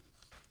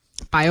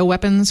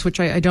bioweapons, which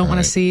I don't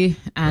want to see,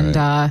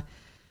 and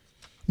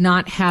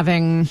not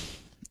having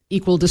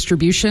equal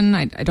distribution.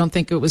 I don't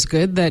think it was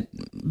good that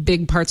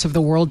big parts of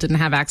the world didn't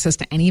have access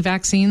to any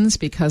vaccines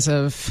because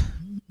of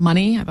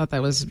money. I thought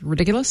that was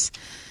ridiculous.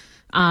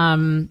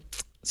 So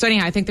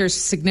anyhow, I think there's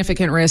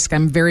significant risk.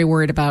 I'm very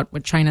worried about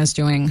what China's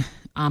doing.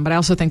 But I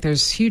also think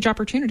there's huge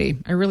opportunity.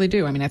 I really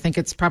do. I mean, I think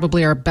it's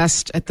probably our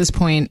best, at this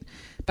point,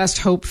 best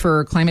hope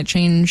for climate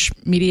change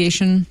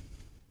mediation.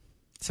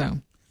 So.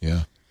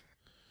 Yeah.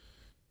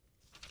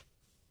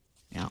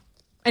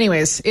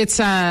 Anyways, it's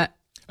I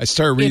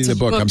started reading the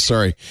book. I'm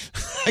sorry.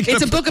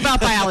 It's a book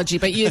about biology,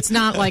 but it's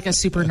not like a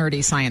super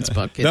nerdy science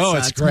book.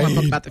 It's great. More a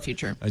book about the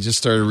future. I just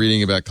started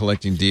reading about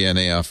collecting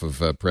DNA off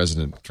of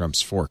President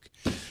Trump's fork,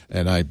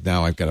 and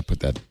now I've got to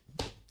put that.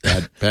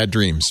 Bad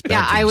dreams.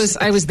 I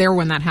was there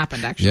when that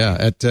happened, actually. Yeah,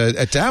 at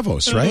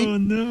Davos, right? Oh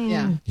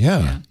no.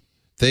 Yeah.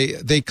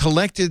 They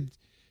collected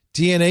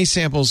DNA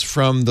samples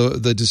from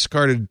the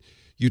discarded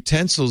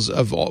utensils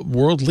of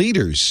world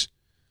leaders.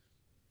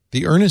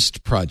 The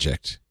Ernest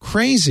Project.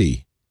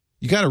 Crazy.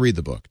 You got to read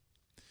the book.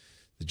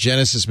 The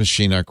Genesis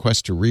Machine, Our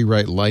Quest to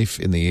Rewrite Life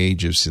in the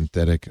Age of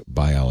Synthetic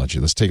Biology.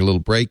 Let's take a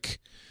little break.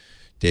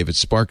 David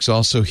Sparks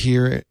also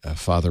here.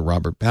 Father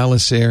Robert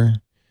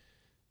Balasaire.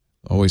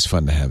 Always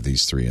fun to have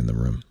these three in the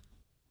room.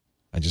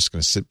 I'm just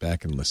going to sit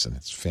back and listen.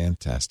 It's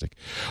fantastic.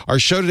 Our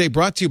show today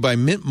brought to you by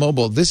Mint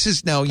Mobile. This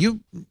is now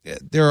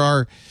there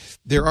are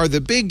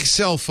the big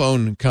cell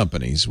phone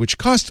companies which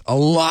cost a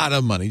lot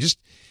of money. Just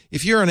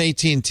if you're on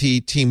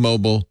AT&T,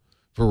 T-Mobile,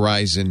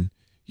 Verizon,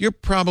 you're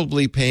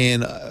probably paying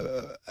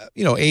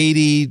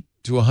 $80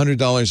 to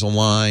 $100 a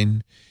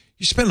line.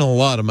 You're spending a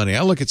lot of money.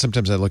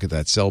 Sometimes I look at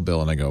that cell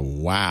bill and I go,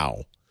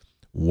 wow,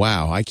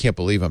 I can't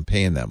believe I'm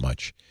paying that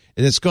much.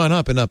 And it's gone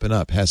up and up and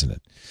up, hasn't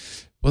it?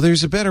 Well,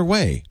 there's a better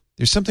way.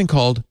 There's something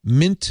called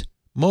Mint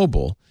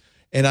Mobile.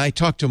 And I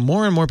talk to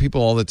more and more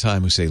people all the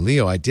time who say,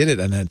 Leo, I did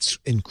it, and it's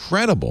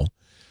incredible.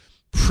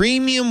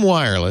 Premium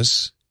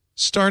wireless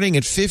starting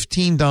at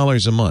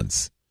 $15 a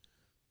month.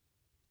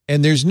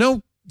 And there's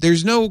no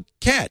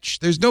catch.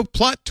 There's no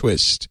plot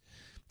twist.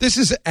 This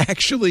is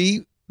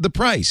actually the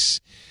price.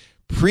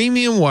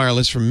 Premium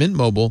wireless from Mint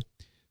Mobile,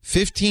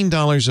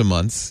 $15 a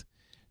month.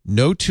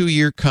 No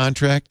 2-year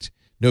contract.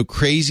 No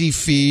crazy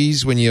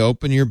fees when you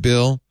open your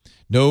bill.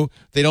 No,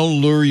 they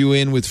don't lure you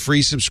in with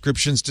free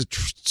subscriptions to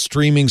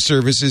streaming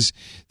services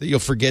that you'll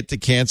forget to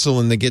cancel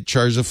and they get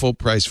charged the full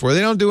price for.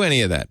 They don't do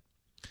any of that.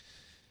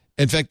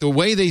 In fact, the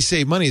way they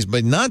save money is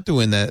by not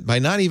doing that, by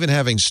not even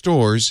having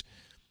stores,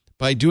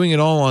 by doing it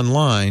all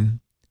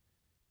online,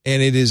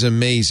 and it is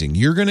amazing.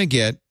 You're going to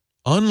get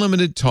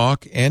unlimited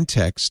talk and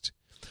text,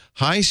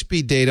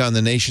 high-speed data on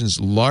the nation's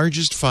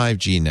largest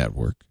 5G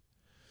network.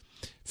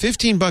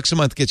 $15 a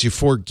month gets you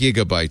 4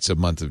 gigabytes a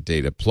month of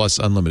data plus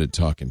unlimited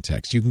talk and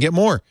text. You can get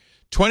more.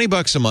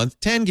 $20 a month,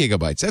 10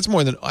 gigabytes. That's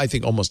more than I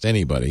think almost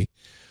anybody.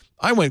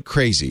 I went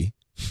crazy.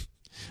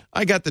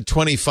 I got the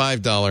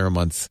 $25 a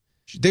month.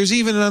 There's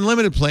even an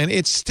unlimited plan.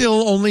 It's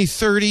still only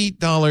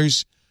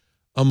 $30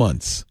 a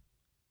month.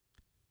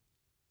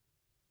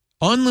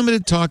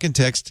 Unlimited talk and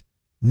text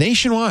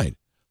nationwide.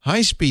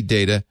 High-speed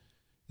data.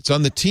 It's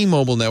on the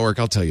T-Mobile network.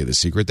 I'll tell you the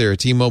secret. They're a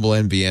T-Mobile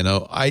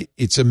MVNO.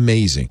 It's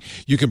amazing.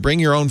 You can bring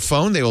your own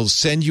phone. They will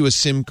send you a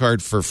SIM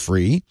card for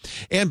free.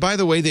 And by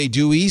the way, they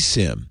do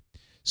eSIM.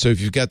 So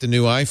if you've got the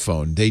new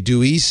iPhone, they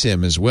do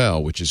eSIM as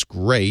well, which is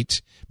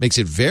great. Makes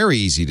it very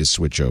easy to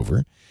switch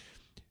over.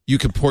 You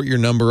can port your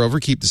number over,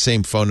 keep the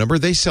same phone number.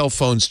 They sell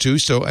phones too.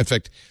 So in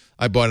fact,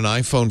 I bought an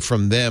iPhone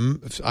from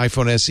them,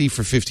 iPhone SE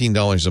for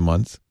 $15 a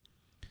month.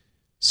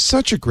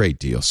 Such a great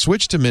deal.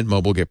 Switch to Mint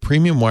Mobile. Get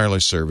premium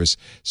wireless service.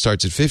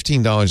 Starts at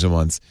 $15 a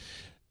month.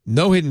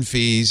 No hidden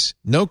fees.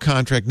 No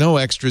contract. No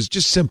extras.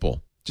 Just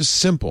simple. Just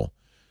simple.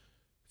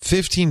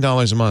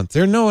 $15 a month.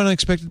 There are no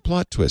unexpected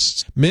plot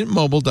twists.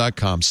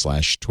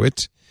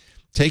 MintMobile.com/twit.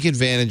 Take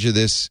advantage of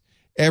this.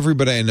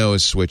 Everybody I know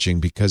is switching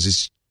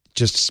because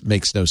just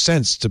makes no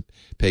sense to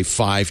pay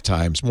 5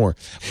 times more.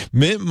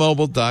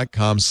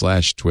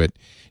 Mintmobile.com/twit.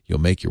 You'll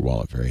make your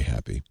wallet very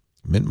happy.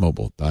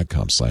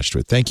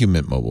 Mintmobile.com/twit. Thank you,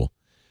 Mint Mobile,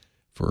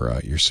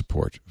 for your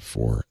support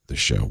for the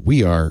show.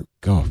 We're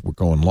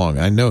going long.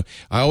 I know.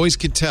 I always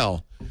can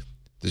tell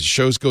the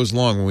show goes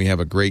long when we have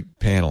a great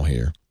panel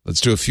here.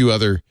 Let's do a few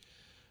other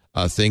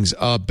things.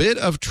 A bit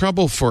of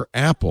trouble for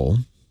Apple.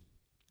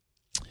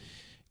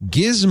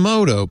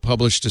 Gizmodo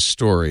published a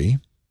story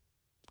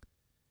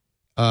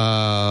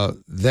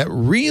that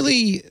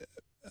really,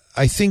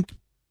 I think,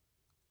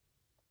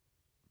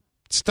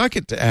 stuck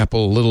it to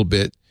Apple a little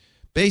bit,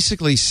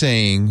 basically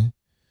saying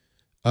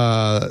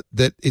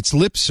that it's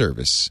lip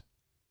service,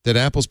 that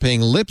Apple's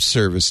paying lip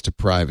service to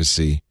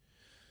privacy,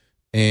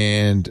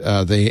 and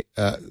they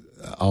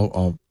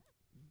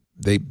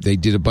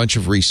did a bunch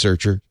of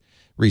research.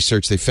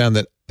 They found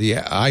that the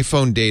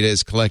iPhone data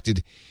is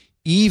collected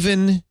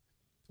even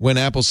when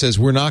Apple says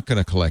we're not going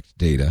to collect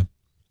data.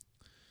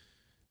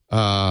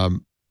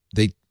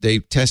 They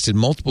tested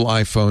multiple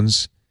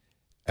iPhones,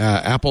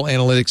 Apple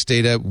Analytics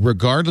data,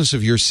 regardless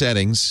of your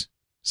settings,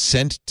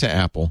 sent to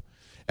Apple.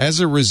 As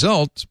a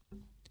result,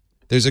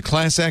 there's a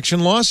class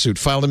action lawsuit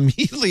filed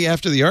immediately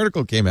after the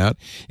article came out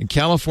in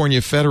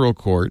California federal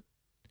court,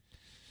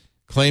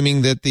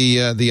 claiming that the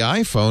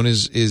iPhone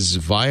is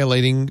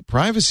violating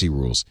privacy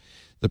rules.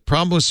 The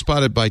problem was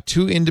spotted by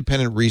 2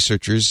 independent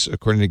researchers,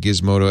 according to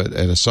Gizmodo, at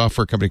a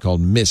software company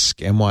called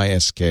MISK,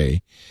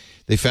 M-Y-S-K.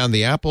 They found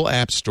the Apple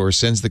App Store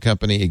sends the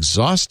company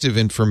exhaustive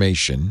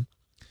information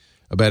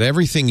about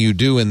everything you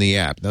do in the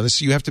app. Now,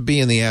 you have to be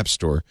in the App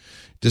Store,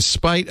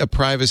 despite a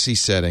privacy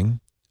setting,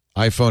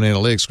 iPhone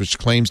Analytics, which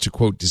claims to,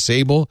 quote,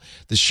 disable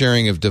the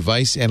sharing of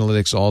device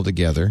analytics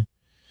altogether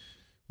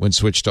when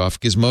switched off.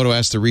 Gizmodo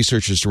asked the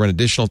researchers to run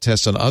additional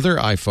tests on other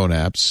iPhone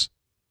apps.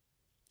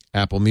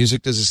 Apple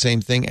Music does the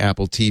same thing,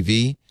 Apple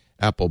TV,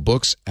 Apple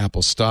Books,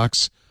 Apple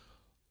Stocks.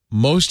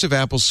 Most of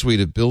Apple's suite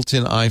of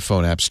built-in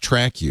iPhone apps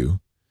track you,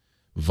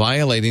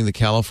 violating the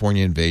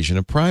California Invasion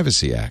of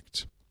Privacy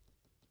Act.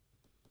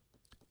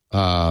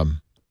 The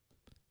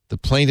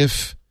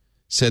plaintiff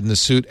said in the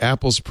suit,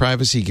 Apple's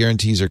privacy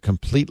guarantees are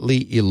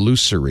completely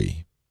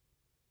illusory.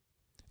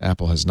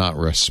 Apple has not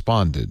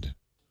responded.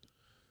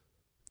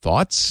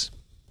 Thoughts?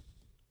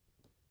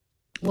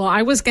 Well,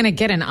 I was going to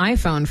get an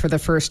iPhone for the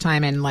first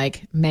time in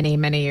many,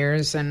 many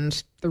years,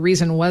 and the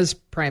reason was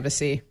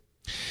privacy.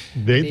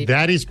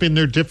 That has been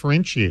their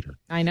differentiator.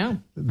 I know.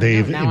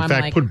 They've, in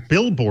fact, put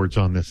billboards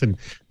on this. And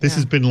this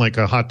has been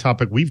a hot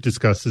topic we've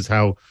discussed, is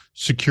how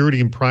security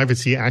and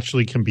privacy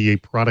actually can be a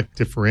product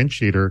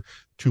differentiator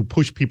to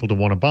push people to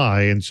want to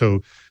buy. And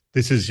so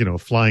this is,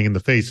 flying in the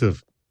face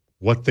of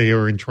what they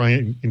are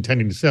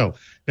intending to sell.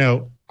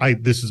 Now,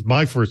 this is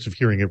my first of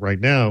hearing it right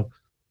now.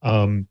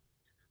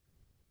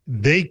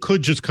 They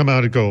could just come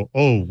out and go,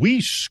 oh,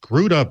 we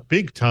screwed up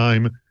big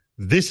time.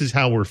 This is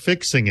how we're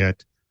fixing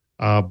it.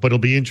 But it'll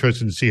be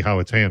interesting to see how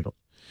it's handled.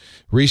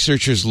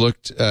 Researchers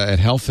looked at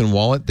Health and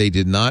Wallet. They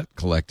did not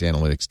collect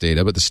analytics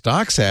data, but the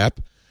Stocks app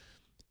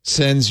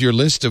sends your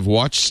list of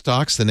watch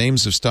stocks, the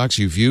names of stocks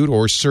you viewed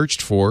or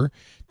searched for,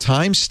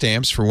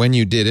 timestamps for when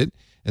you did it,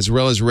 as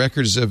well as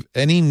records of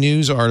any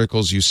news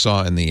articles you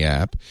saw in the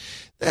app.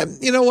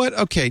 You know what?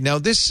 Okay, now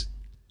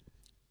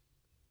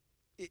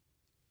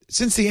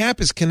since the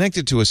app is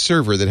connected to a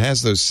server that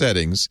has those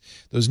settings,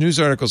 those news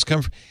articles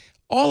come from,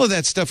 all of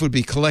that stuff would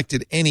be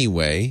collected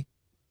anyway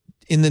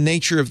in the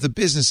nature of the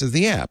business of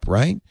the app,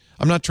 right?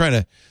 I'm not trying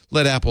to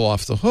let Apple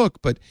off the hook,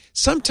 but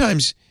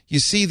sometimes you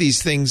see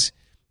these things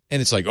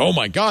and it's like, oh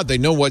my God, they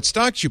know what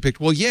stocks you picked.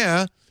 Well,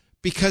 yeah,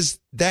 because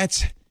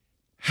that's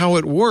how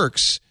it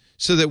works,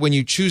 so that when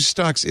you choose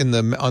stocks on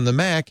the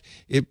Mac,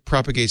 it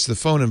propagates to the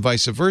phone and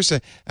vice versa.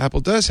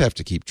 Apple does have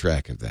to keep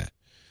track of that.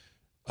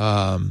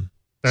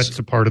 That's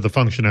a part of the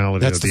functionality.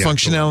 That's the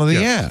functionality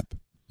of the app.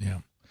 Yeah.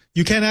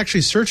 You can't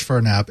actually search for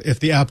an app if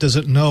the app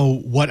doesn't know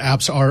what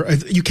apps are.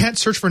 You can't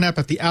search for an app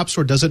if the App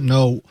Store doesn't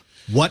know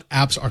what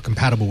apps are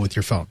compatible with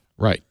your phone.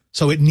 Right.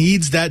 So it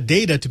needs that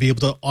data to be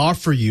able to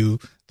offer you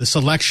the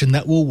selection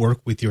that will work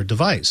with your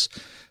device.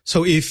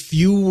 So if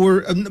you were,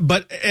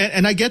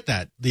 and I get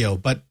that, Leo,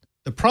 but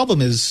the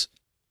problem is,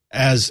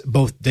 as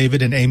both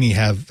David and Amy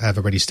have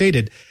already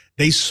stated,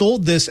 they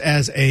sold this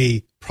as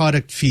a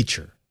product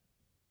feature.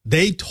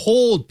 They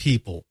told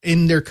people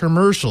in their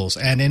commercials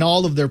and in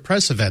all of their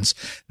press events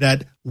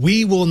that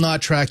we will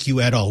not track you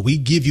at all. We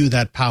give you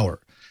that power.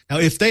 Now,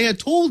 if they had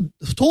told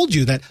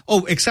you that,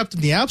 except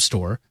in the App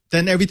Store,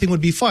 then everything would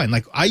be fine.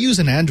 Like, I use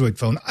an Android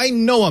phone. I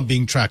know I'm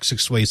being tracked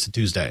 6 ways to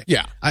Tuesday.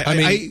 Yeah.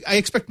 I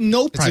expect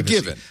no privacy. It's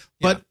a given.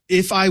 But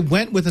if I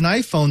went with an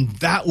iPhone,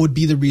 that would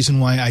be the reason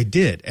why I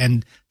did.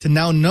 And to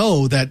now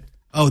know that,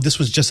 this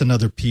was just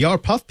another PR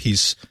puff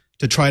piece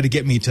to try to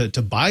get me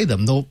to buy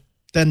them,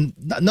 then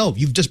no,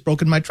 you've just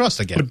broken my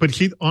trust again. But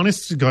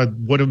honest to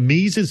God, what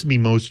amazes me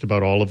most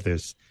about all of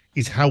this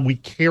is how we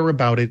care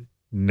about it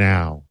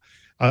now.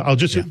 I'll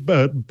just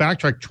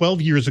backtrack.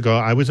 12 years ago,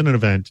 I was in an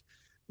event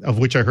of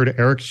which I heard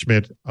Eric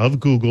Schmidt of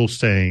Google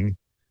saying,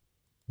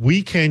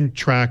 we can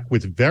track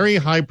with very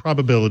high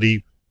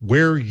probability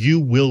where you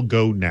will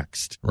go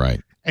next.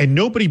 Right. And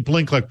nobody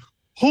blinked like,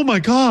 oh my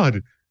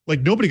God.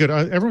 Like nobody got,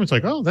 everyone's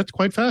like, oh, that's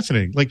quite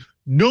fascinating. Like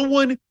no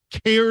one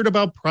cared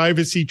about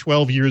privacy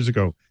 12 years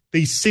ago.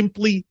 They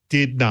simply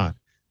did not.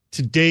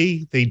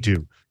 Today they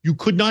do. You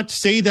could not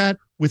say that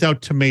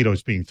without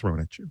tomatoes being thrown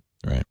at you.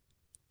 Right.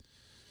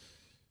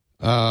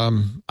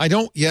 I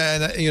don't,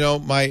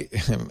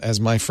 as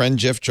my friend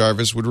Jeff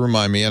Jarvis would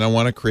remind me, I don't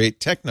want to create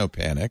techno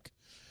panic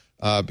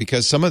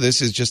because some of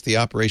this is just the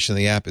operation of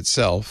the app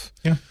itself.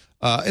 Yeah.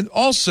 And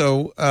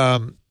also,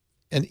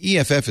 and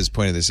EFF has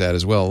pointed this out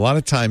as well. A lot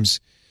of times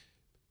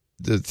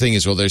the thing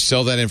is, well, they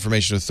sell that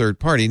information to a third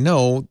party.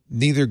 No,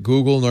 neither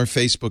Google nor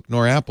Facebook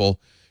nor Apple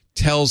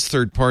tells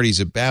third parties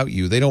about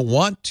you. They don't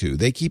want to.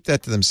 They keep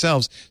that to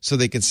themselves so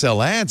they can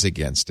sell ads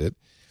against it.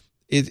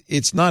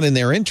 It's not in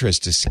their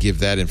interest to give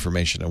that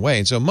information away.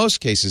 And so in most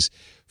cases,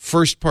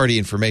 first-party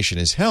information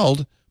is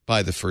held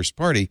by the first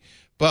party.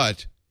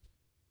 But,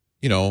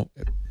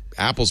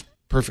 Apple's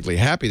perfectly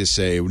happy to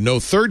say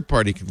no third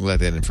party can collect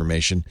that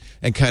information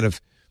and kind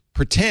of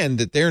pretend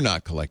that they're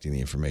not collecting the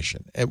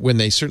information when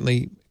they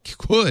certainly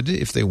could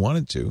if they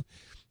wanted to.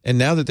 And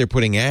now that they're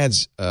putting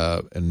ads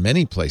in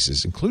many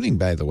places, including,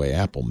 by the way,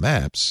 Apple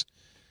Maps,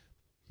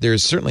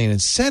 there's certainly an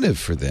incentive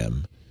for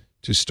them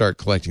to start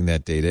collecting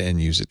that data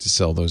and use it to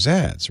sell those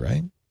ads,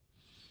 right?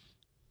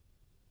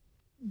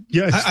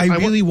 Yes, I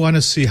really want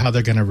to see how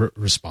they're going to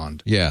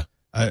respond. Yeah.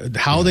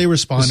 How they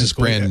respond is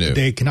brand new.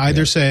 They can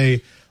either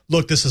say,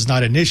 look, this is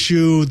not an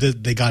issue,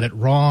 that they got it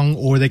wrong,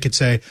 or they could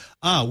say,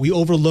 we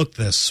overlooked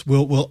this.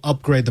 We'll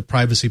upgrade the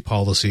privacy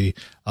policy,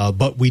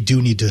 but we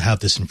do need to have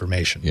this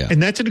information. Yeah.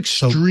 And that's an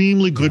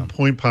extremely good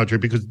point, Padre,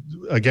 because,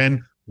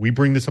 again, we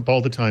bring this up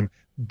all the time.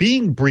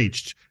 Being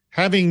breached,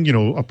 having,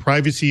 a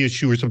privacy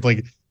issue or something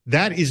like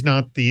that is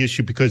not the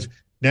issue because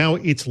now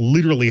it's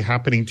literally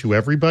happening to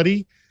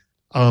everybody.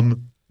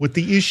 What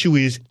the issue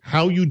is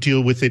how you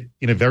deal with it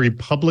in a very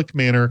public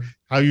manner,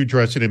 how you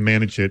address it and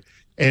manage it.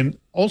 And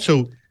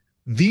also,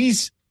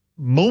 these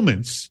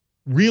moments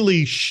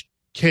really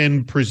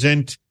can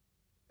present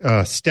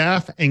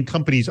staff and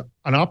companies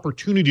an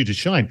opportunity to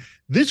shine.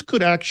 This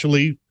could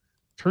actually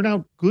turn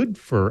out good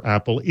for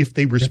Apple if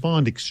they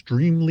respond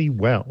extremely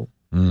well.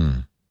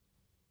 Mm.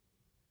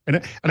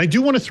 And I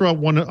do want to throw out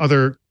one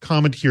other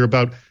comment here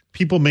about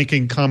people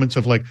making comments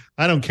of like,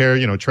 I don't care,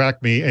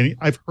 track me. And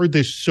I've heard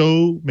this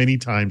so many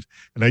times.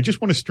 And I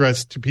just want to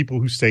stress to people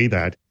who say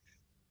that,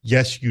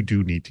 yes, you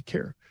do need to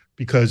care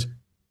because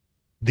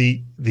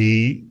the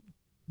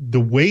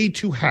way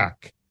to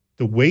hack,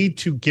 the way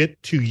to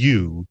get to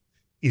you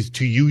is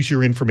to use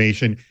your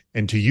information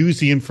and to use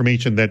the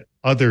information that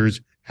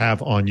others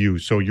have on you.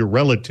 So your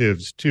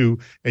relatives too,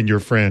 and your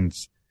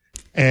friends.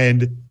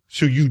 And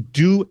so you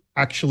do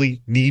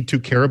actually need to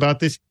care about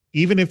this,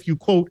 even if you,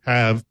 quote,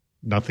 have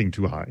nothing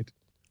to hide.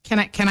 Can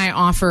I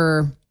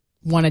offer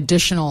one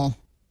additional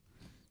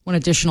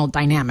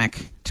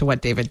dynamic to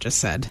what David just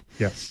said?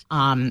 Yes.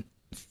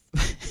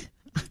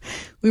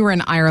 We were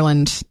in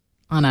Ireland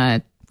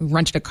we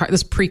rented a car.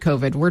 This is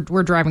pre-COVID.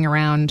 We're driving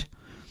around.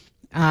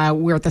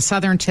 We're at the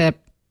southern tip.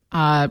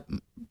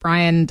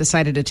 Brian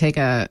decided to take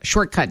a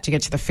shortcut to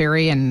get to the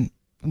ferry, and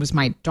it was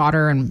my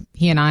daughter and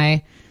he and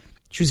I.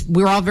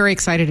 We were all very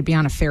excited to be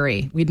on a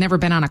ferry. We'd never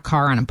been on a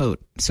car on a boat.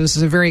 So this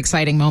is a very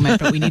exciting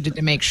moment, but we needed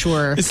to make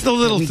sure. It's the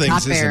little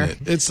things, isn't it?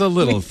 It's the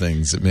little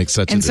things that make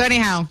such a difference. And so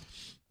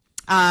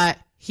anyhow,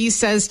 he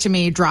says to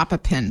me, drop a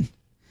pin.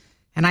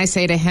 And I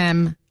say to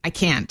him, I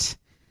can't.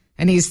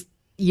 And he's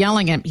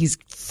yelling at me. He's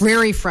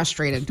very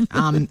frustrated.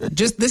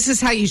 This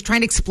is how he's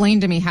trying to explain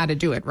to me how to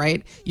do it,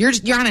 right?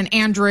 You're on an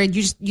Android.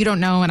 You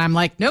don't know. And I'm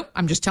like, nope,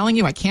 I'm just telling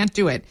you I can't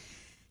do it.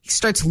 He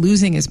starts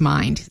losing his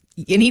mind.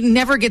 And he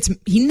never gets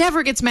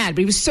mad, but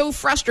he was so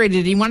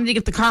frustrated. He wanted to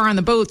get the car on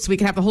the boat so we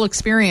could have the whole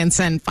experience.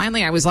 And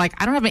finally I was like,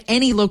 I don't have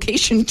any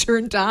location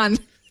turned on.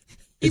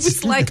 He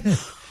was like,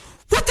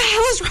 what the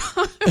hell is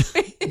wrong?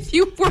 If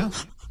you were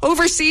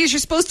overseas, you're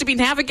supposed to be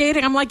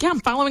navigating. I'm like, yeah,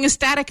 I'm following a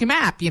static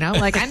map,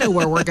 like I know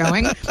where we're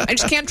going. I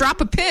just can't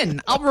drop a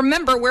pin. I'll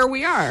remember where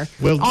we are.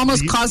 Well,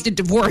 almost caused a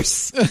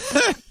divorce.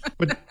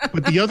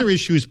 But the other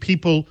issue is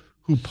people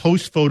who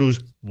post photos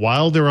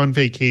while they're on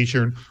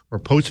vacation or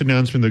post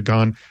announcement they're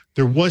gone.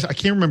 I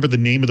can't remember the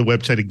name of the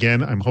website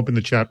again. I'm hoping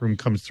the chat room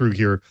comes through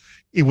here.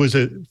 It was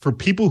for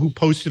people who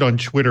posted on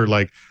Twitter,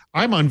 like,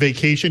 I'm on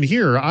vacation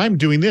here. I'm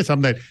doing this.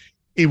 I'm that.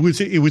 It was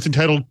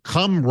entitled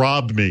 "Come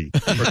Rob Me"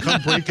 or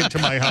 "Come Break Into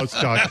My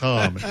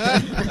House.com."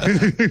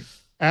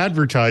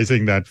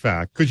 Advertising that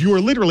fact because you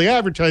are literally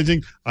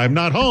advertising. I'm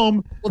not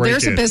home. Well,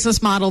 there's a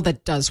business model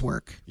that does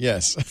work.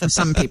 Yes, for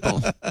some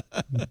people.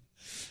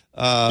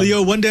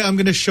 Leo, one day I'm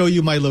going to show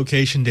you my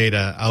location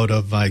data out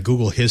of my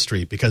Google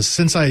history because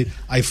since I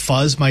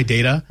fuzz my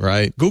data,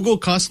 right? Google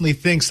constantly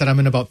thinks that I'm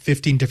in about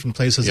 15 different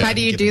places. How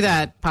do you do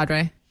that,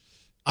 Padre?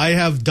 I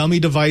have dummy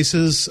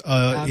devices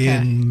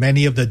in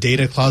many of the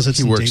data closets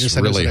and data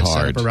centers really that I've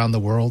set up around the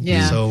world.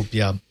 Yeah. So,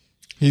 yeah.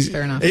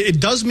 Fair enough. It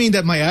does mean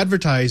that my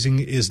advertising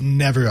is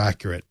never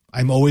accurate.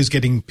 I'm always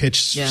getting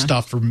pitched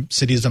stuff from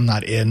cities I'm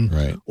not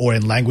in or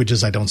in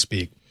languages I don't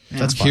speak.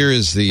 That's fine. Here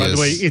is the... By the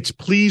way, it's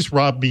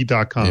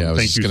pleaserobme.com. Yeah, I was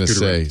Thank just you, going to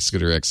Scooter say, X.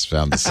 Scooter X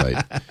found the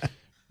site.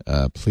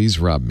 Please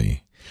rob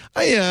me.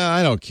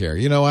 I don't care.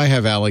 I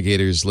have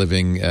alligators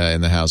living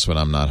in the house when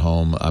I'm not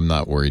home. I'm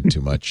not worried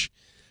too much.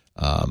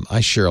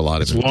 I share a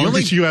lot of As long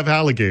as you have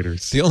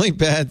alligators. The only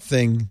bad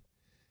thing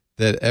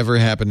that ever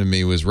happened to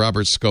me was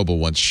Robert Scoble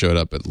once showed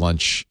up at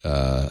lunch.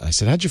 I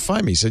said, "How'd you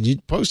find me?" He said, "You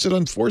posted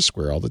on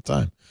Foursquare all the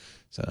time."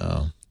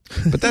 So,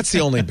 but that's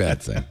the only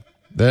bad thing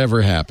that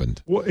ever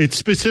happened. Well, it's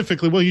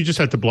specifically, you just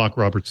had to block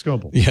Robert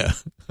Scoble. Yeah.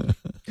 By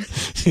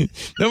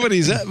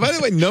the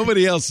way,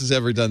 nobody else has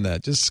ever done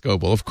that. Just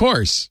Scoble. Of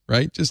course,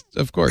 right? Just,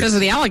 of course. Because of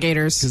the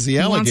alligators. Because the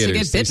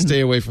alligators, they stay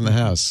away from the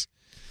house.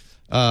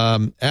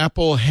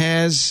 Apple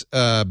has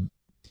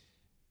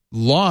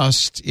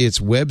lost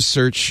its web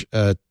search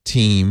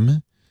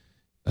team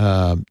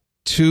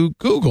to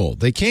Google.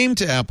 They came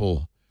to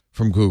Apple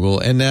from Google,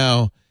 and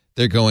now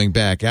they're going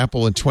back.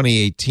 Apple in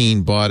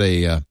 2018 bought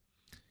a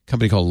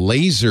company called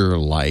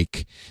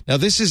LaserLike. Now,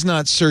 this is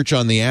not search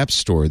on the App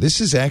Store. This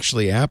is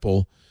actually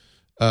Apple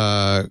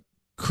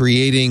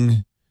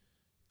creating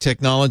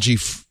technology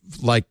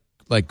like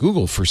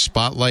Google for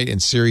Spotlight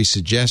and Siri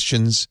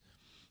suggestions.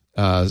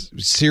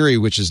 Siri,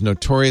 which is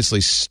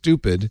notoriously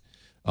stupid,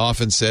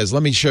 often says,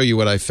 "Let me show you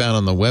what I found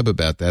on the web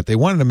about that." They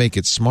wanted to make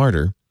it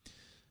smarter.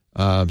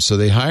 So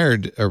they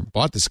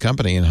bought this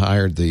company and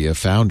hired the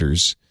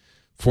founders.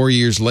 4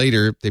 years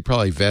later, they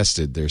probably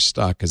vested their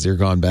stock because they're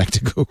gone back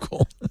to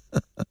Google.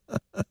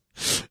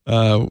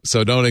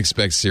 So don't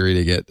expect Siri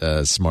to get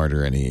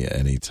smarter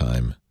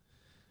anytime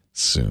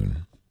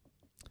soon.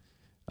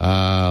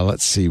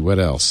 Let's see what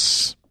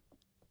else.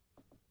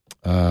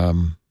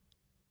 Let's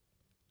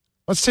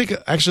take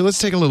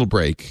a little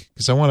break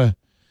because I want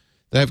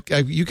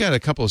to. You got a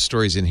couple of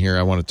stories in here.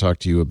 I want to talk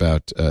to you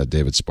about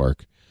David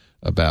Spark,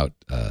 about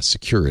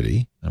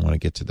security. I want to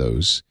get to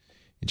those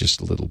in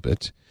just a little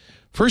bit.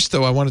 First,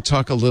 though, I want to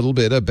talk a little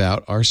bit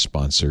about our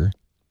sponsor,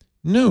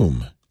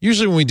 Noom.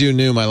 Usually, when we do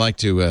Noom, I like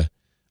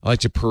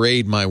to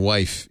parade my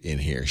wife in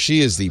here. She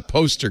is the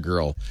poster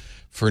girl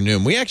for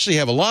Noom. We actually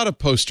have a lot of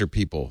poster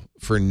people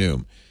for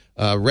Noom.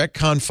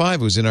 Retcon5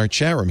 was in our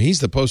chat room. He's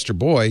the poster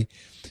boy.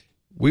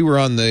 We were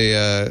on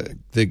the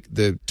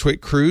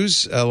Twit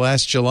cruise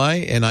last July,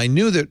 and I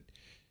knew that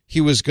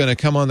he was going to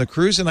come on the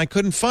cruise, and I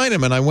couldn't find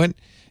him. And I went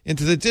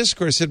into the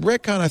Discord. I said,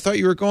 "Retcon, I thought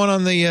you were going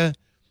on the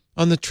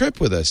trip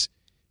with us."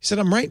 He said,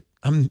 I'm right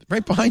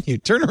behind you.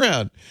 Turn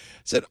around." I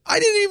said, "I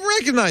didn't even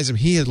recognize him."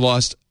 He had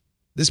lost,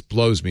 this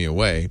blows me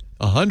away,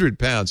 100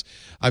 pounds.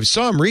 I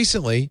saw him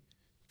recently,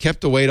 kept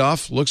the weight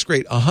off, looks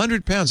great.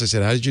 100 pounds. I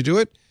said, "How did you do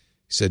it?"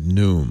 He said,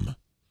 "Noom."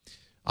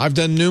 I've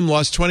done Noom,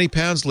 lost 20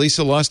 pounds.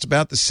 Lisa lost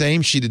about the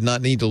same. She did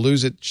not need to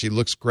lose it. She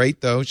looks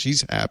great, though.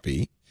 She's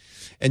happy.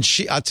 And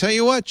I'll tell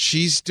you what,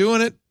 she's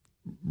doing it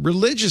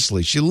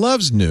religiously. She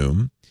loves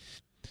Noom.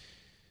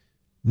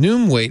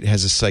 Noom Weight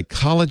has a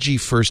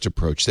psychology-first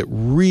approach that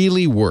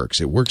really works.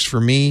 It works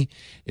for me.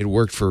 It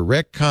worked for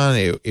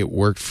Retcon. It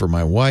worked for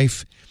my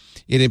wife.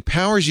 It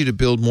empowers you to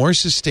build more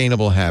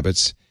sustainable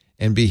habits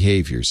and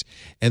behaviors,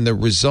 and the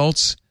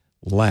results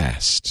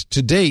last.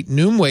 To date,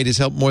 Noom Weight has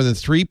helped more than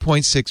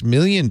 3.6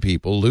 million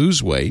people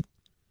lose weight,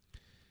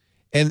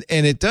 and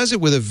it does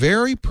it with a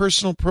very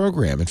personal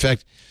program. In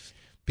fact,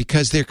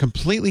 because they're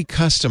completely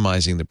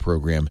customizing the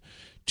program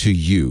to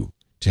you,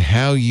 to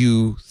how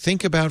you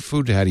think about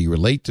food, to how do you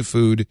relate to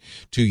food,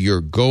 to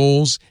your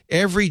goals.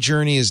 Every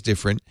journey is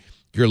different.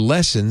 Your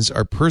lessons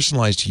are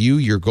personalized to you,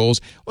 your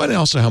goals, and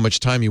also how much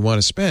time you want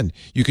to spend.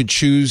 You can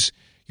choose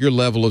your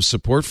level of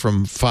support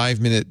from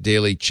 5-minute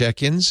daily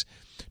check-ins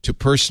to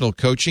personal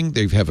coaching.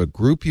 They have a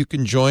group you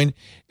can join.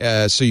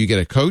 So you get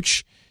a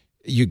coach,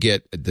 you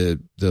get the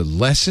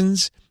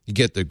lessons, you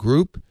get the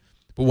group.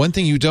 But one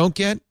thing you don't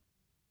get,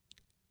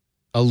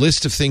 a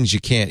list of things you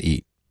can't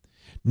eat.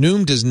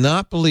 Noom does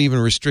not believe in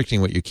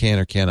restricting what you can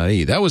or cannot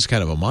eat. That was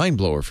kind of a mind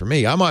blower for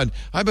me. I've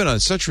been on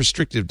such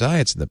restrictive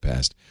diets in the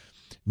past.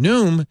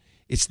 Noom,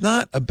 it's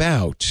not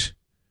about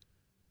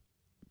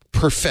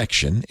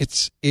perfection.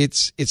 It's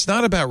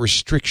not about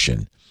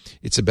restriction.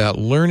 It's about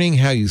learning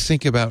how you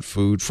think about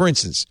food. For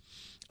instance,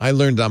 I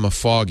learned I'm a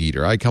fog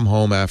eater. I come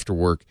home after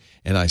work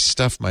and I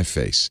stuff my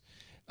face.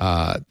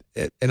 And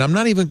I'm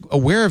not even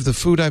aware of the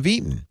food I've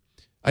eaten.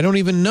 I don't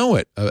even know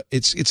it.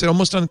 It's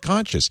almost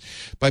unconscious.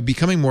 By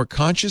becoming more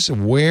conscious,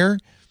 aware,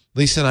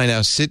 Lisa and I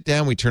now sit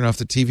down, we turn off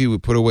the TV, we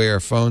put away our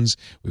phones,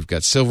 we've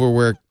got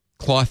silverware,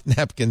 cloth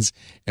napkins,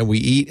 and we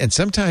eat. And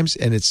sometimes,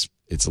 and it's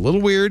a little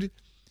weird,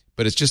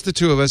 but it's just the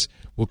two of us,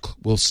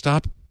 we'll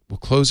stop, we'll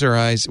close our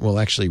eyes, and we'll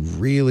actually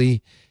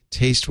really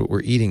taste what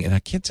we're eating. And I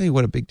can't tell you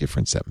what a big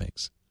difference that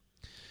makes.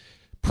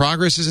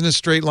 Progress isn't a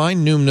straight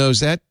line. Noom knows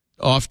that.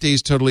 Off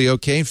days, totally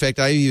okay. In fact,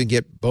 I even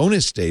get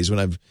bonus days when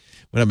I've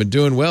been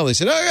doing well. They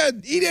said, "Oh,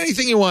 eat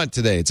anything you want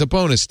today. It's a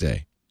bonus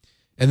day."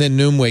 And then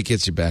Noom Weight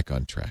gets you back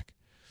on track.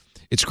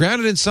 It's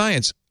grounded in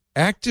science.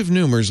 Active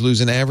Noomers lose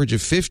an average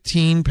of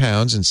 15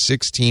 pounds in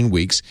 16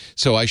 weeks.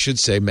 So I should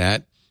say,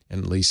 Matt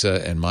and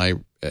Lisa, and my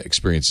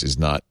experience is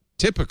not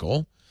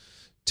typical.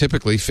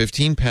 Typically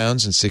 15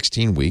 pounds in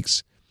 16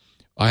 weeks.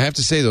 I have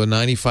to say, though,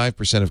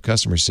 95% of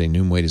customers say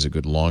Noom Weight is a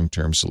good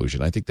long-term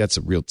solution. I think that's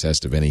a real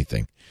test of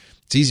anything.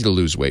 It's easy to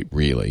lose weight,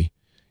 really.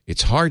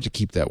 It's hard to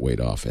keep that weight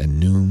off,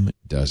 and Noom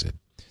does it.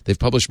 They've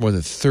published more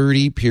than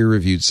 30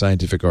 peer-reviewed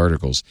scientific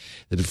articles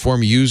that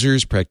inform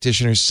users,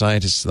 practitioners,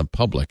 scientists, and the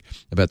public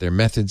about their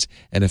methods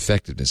and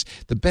effectiveness.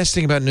 The best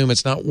thing about Noom,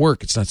 it's not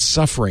work, it's not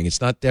suffering,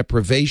 it's not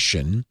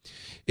deprivation.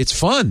 It's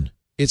fun.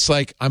 It's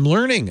like, I'm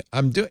learning,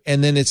 and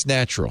then it's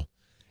natural.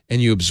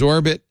 And you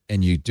absorb it,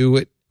 and you do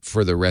it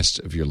for the rest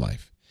of your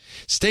life.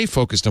 Stay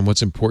focused on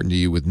what's important to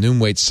you with Noom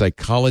Weight's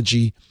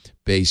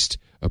psychology-based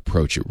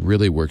approach. It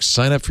really works.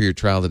 Sign up for your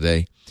trial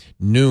today.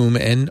 Noom,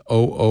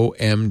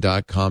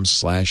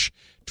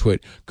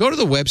 NOOM.com/twit. Go to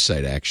the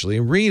website, actually,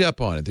 and read up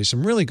on it. There's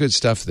some really good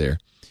stuff there.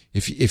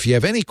 If you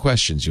have any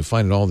questions, you'll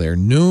find it all there.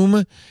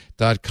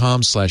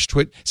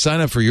 Noom.com/twit.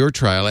 Sign up for your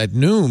trial at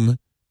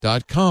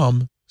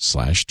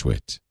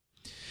Noom.com/twit.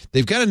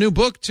 They've got a new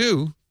book,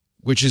 too,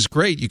 which is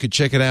great. You could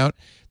check it out.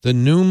 The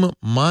Noom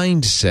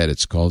Mindset,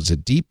 it's called. It's a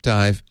deep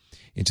dive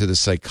into the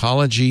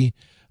psychology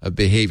of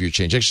behavior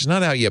change. Actually, it's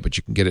not out yet, but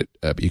you can get it.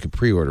 You can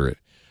pre-order it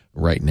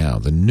right now.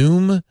 The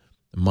Noom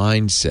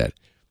Mindset,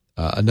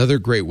 another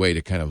great way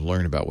to kind of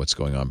learn about what's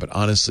going on. But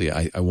honestly,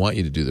 I want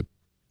you to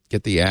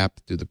get the app,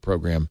 do the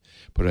program,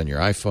 put it on your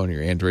iPhone or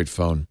your Android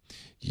phone.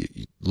 You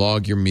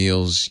log your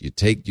meals, you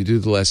do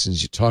the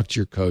lessons, you talk to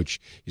your coach,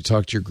 you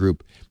talk to your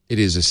group. It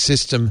is a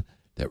system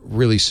that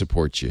really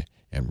supports you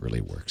and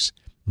really works.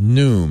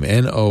 Noom,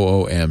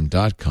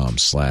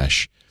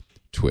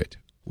 NOOM.com/twit.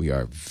 We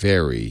are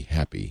very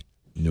happy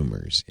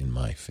Noomers in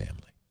my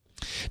family.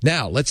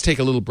 Now, let's take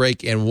a little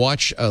break and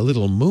watch a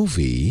little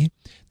movie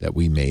that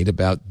we made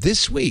about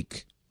this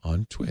week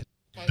on Twit.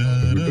 Out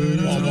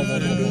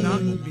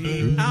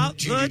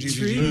the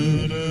tree.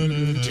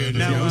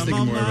 Now I was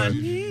thinking more about.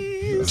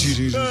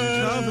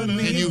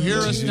 Can you hear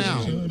us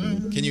now?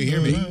 Can you hear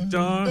me?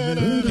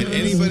 Can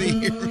anybody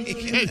hear me?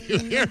 Can you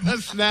hear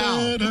us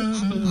now?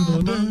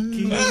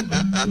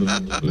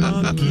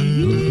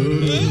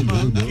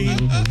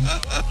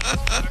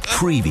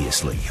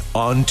 Previously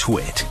on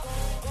Twit.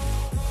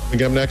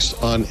 Coming up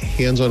next on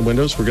Hands on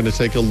Windows, we're going to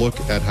take a look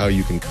at how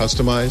you can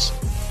customize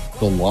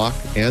the lock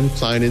and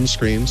sign-in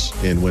screens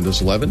in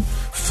Windows 11.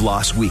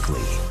 Floss Weekly.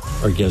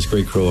 Our guest,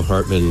 Greg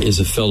Crowell-Hartman, is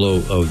a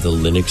fellow of the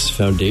Linux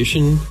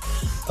Foundation.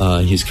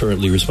 He's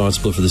currently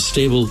responsible for the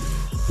stable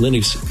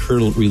Linux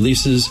kernel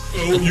releases.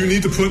 You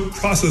need to put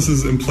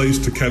processes in place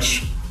to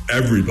catch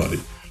everybody,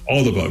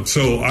 all the bugs.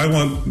 So I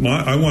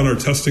want our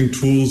testing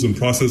tools and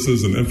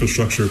processes and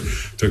infrastructure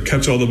to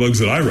catch all the bugs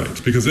that I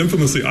write, because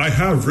infamously I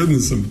have written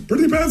some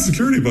pretty bad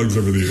security bugs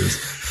over the years,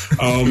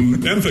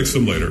 and fix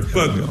them later.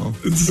 But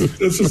it's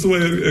just the way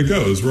it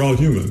goes. We're all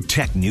human.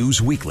 Tech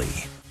News Weekly.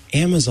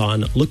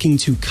 Amazon looking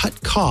to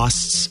cut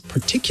costs,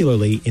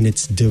 particularly in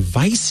its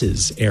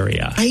devices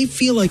area. I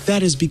feel like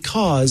that is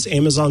because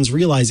Amazon's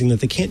realizing that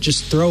they can't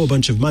just throw a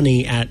bunch of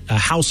money at a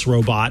house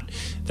robot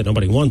that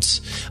nobody wants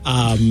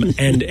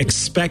and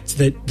expect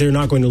that they're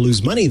not going to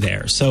lose money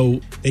there. So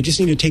they just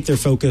need to take their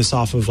focus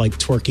off of like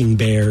twerking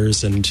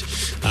bears and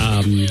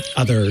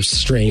other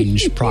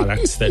strange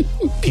products that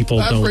people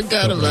don't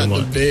really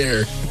want. The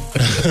bear.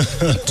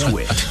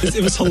 Twit.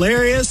 It was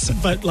hilarious,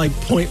 but like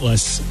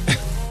pointless.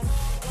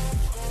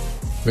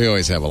 We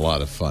always have a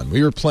lot of fun.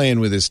 We were playing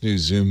with this new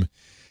Zoom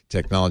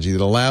technology that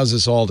allows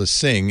us all to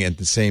sing at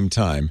the same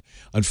time.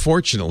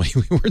 Unfortunately,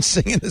 we weren't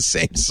singing the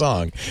same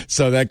song,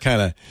 so that kind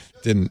of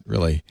didn't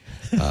really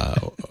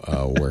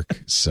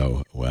work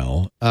so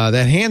well.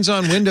 That Hands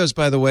on Windows,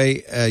 by the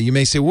way, you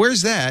may say,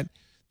 where's that?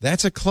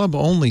 That's a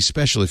club-only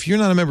special. If you're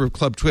not a member of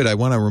Club Twit, I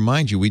want to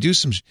remind you, we do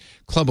some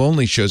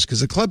club-only shows because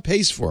the club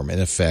pays for them, in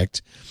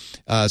effect.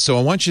 So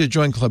I want you to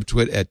join Club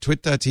Twit at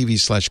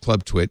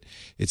twit.tv/clubtwit.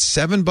 It's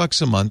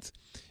 $7 a month.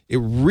 It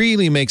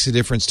really makes a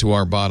difference to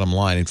our bottom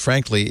line. And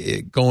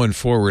frankly, going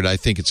forward, I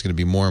think it's going to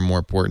be more and more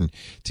important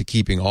to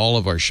keeping all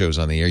of our shows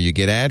on the air. You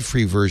get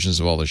ad-free versions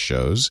of all the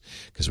shows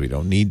because we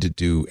don't need to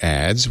do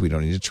ads. We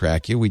don't need to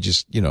track you. We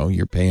just,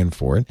 you're paying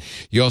for it.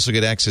 You also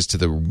get access to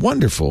the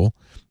wonderful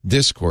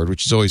Discord,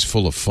 which is always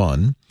full of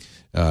fun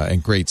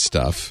and great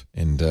stuff.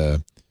 And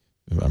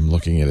I'm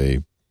looking at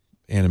a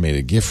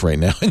animated GIF right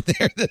now in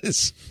there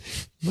that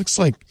looks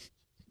like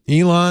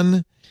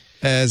Elon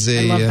as a...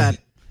 I love that.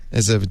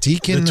 As a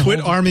deacon. The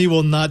Twit army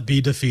will not be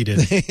defeated.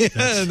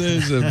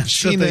 There's a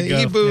Sheena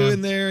Ibu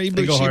in there,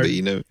 Ibu Shiba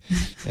Inu,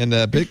 and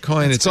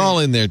Bitcoin. It's all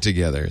in there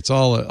together. It's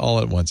all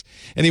at once.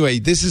 Anyway,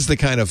 this is the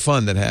kind of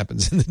fun that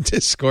happens in the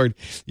Discord.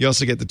 You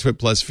also get the Twit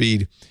Plus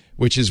feed,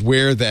 which is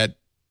where that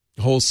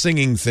whole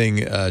singing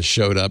thing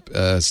showed up,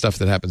 stuff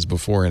that happens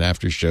before and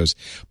after shows,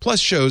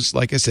 plus shows,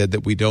 like I said,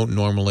 that we don't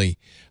normally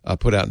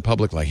put out in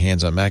public, like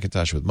Hands on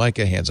Macintosh with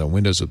Micah, Hands on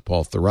Windows with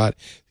Paul Thurrott,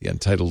 the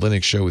Untitled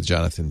Linux Show with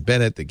Jonathan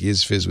Bennett, the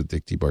Giz Fizz with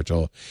Dick T.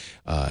 Bartolo,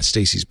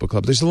 Stacy's Book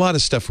Club. There's a lot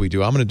of stuff we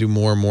do. I'm going to do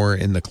more and more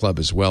in the club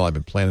as well. I've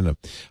been planning a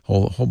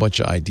whole bunch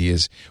of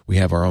ideas. We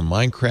have our own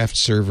Minecraft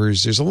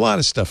servers. There's a lot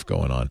of stuff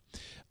going on.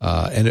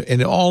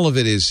 And all of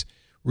it is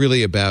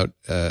really about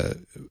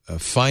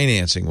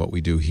financing what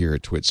we do here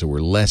at Twit, so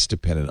we're less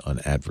dependent on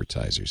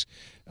advertisers.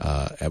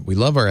 We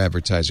love our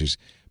advertisers,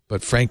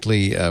 but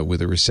frankly,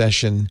 with a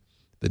recession,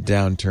 the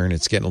downturn,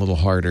 it's getting a little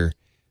harder.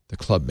 The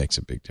club makes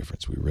a big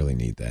difference. We really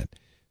need that.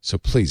 So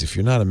please, if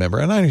you're not a member,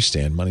 and I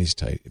understand money's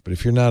tight, but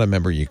if you're not a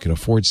member, you can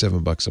afford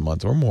 $7 a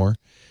month or more.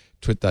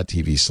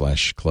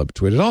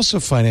 twit.tv/clubtwit. It also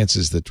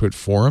finances the Twit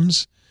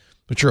forums,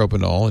 which are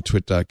open to all at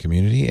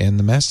twit.community, and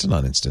the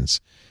Mastodon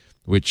instance,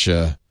 which,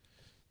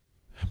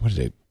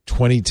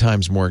 20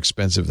 times more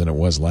expensive than it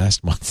was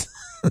last month.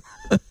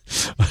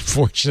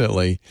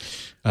 Unfortunately.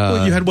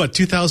 Well, you had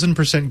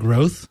 2,000%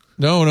 growth?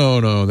 No.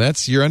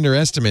 You're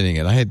underestimating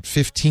it. I had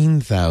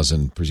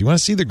 15,000. You want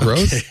to see the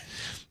growth? Okay.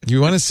 You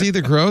want to see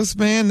the growth,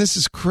 man? This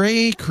is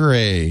cray.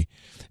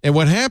 And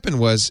what happened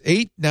was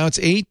now it's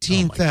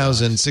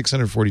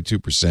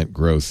 18,642%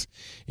 growth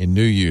in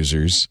new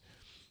users.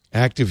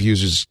 Active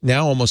users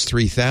now almost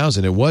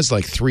 3,000. It was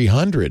like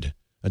 300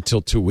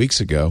 until 2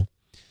 weeks ago.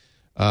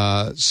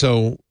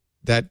 So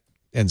that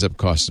ends up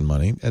costing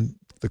money, and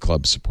the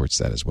club supports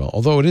that as well.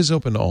 Although it is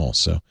open to all.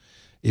 So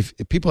if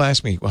people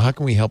ask me, well, how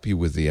can we help you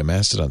with the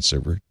Mastodon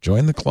server?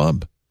 Join the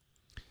club.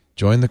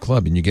 Join the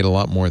club, and you get a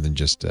lot more than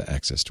just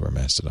access to our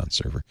Mastodon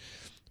server.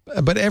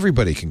 But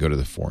everybody can go to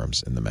the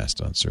forums in the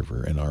Mastodon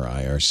server and our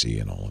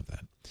IRC and all of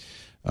that.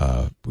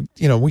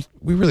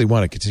 We really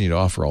want to continue to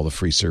offer all the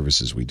free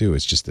services we do.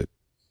 It's just that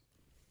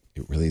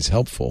it really is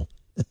helpful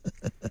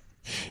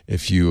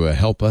if you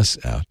help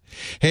us out.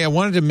 Hey, I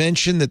wanted to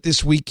mention that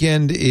this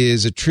weekend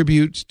is a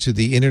tribute to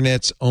the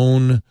Internet's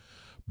own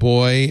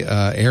boy,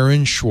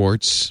 Aaron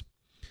Swartz.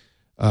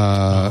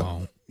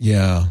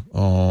 Yeah.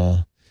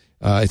 Oh.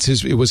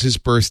 It was his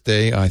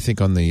birthday, I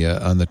think, on the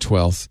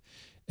 12th,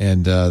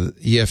 and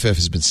EFF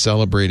has been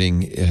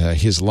celebrating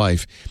his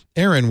life.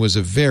 Aaron was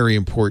a very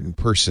important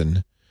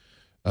person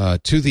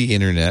to the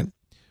internet.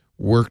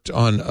 Worked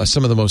on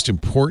some of the most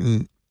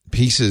important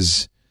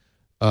pieces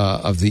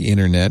of the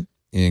internet,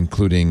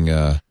 including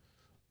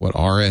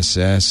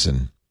RSS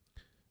and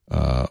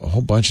a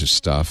whole bunch of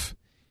stuff.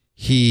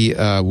 He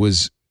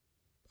was,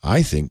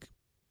 I think,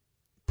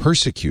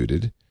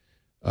 persecuted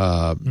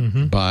by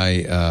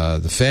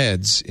the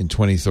feds in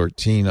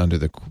 2013 under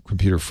the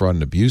Computer Fraud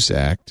and Abuse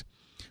Act.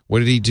 What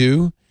did he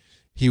do?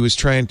 He was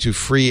trying to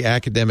free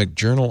academic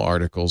journal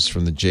articles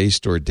from the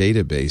JSTOR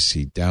database.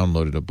 He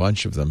downloaded a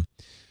bunch of them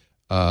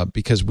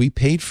because we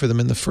paid for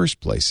them in the first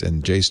place,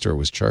 and JSTOR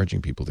was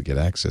charging people to get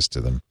access to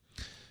them.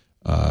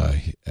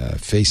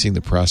 Facing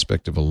the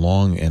prospect of a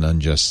long and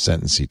unjust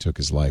sentence, he took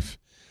his life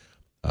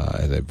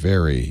at a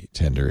very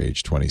tender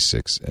age,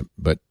 26.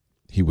 But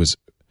he was,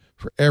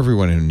 for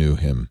everyone who knew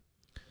him,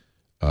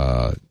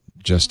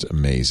 just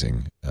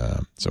amazing.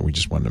 So we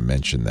just wanted to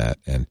mention that.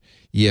 And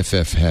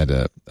EFF had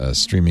a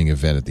streaming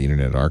event at the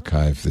Internet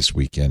Archive this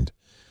weekend.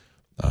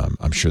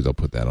 I'm sure they'll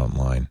put that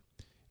online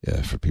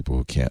for people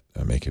who can't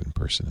make it in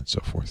person and so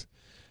forth.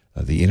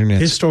 The internet.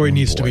 His story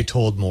needs to be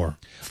told more.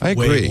 I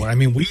agree. More. I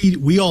mean,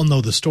 we all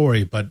know the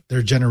story, but there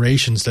are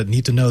generations that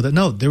need to know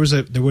that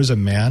there was a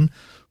man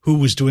who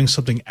was doing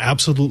something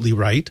absolutely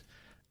right,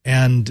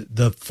 and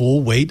the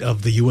full weight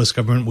of the U.S.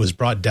 government was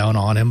brought down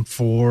on him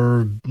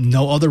for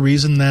no other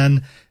reason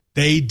than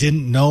they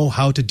didn't know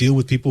how to deal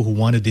with people who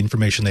wanted the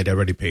information they'd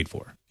already paid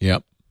for.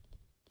 Yep.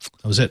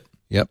 That was it.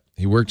 Yep.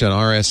 He worked on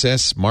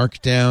RSS,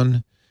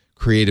 Markdown,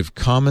 Creative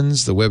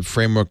Commons, the web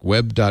framework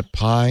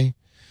web.py.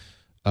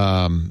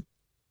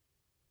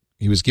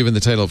 He was given the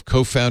title of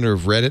co-founder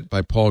of Reddit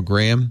by Paul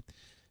Graham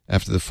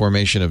after the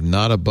formation of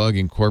Not a Bug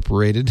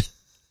Incorporated,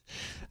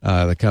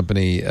 the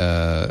company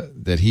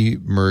that he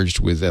merged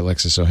with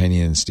Alexis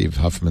Ohanian and Steve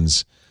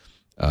Huffman's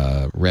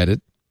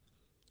Reddit.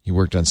 He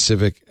worked on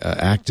civic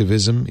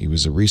activism. He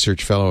was a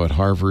research fellow at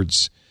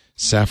Harvard's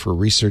Safra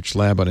Research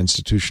Lab on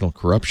institutional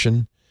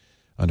corruption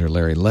under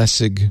Larry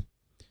Lessig.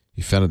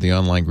 He founded the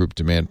online group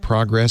Demand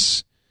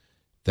Progress.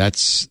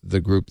 That's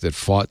the group that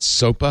fought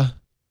SOPA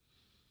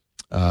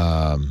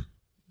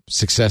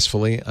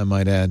successfully, I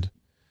might add.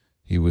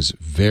 He was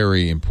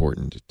very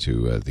important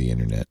to the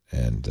internet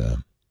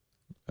and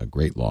a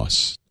great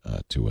loss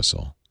to us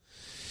all.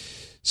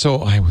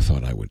 So I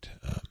thought I would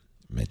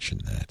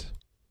mention that.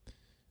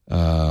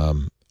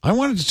 I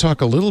wanted to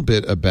talk a little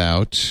bit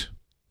about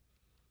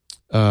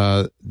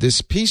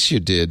this piece you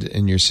did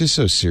in your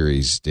CISO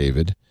series,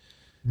 David,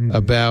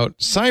 about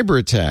cyber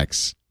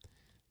attacks.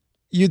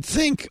 You'd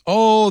think,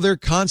 they're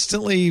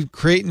constantly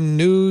creating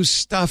new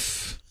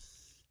stuff.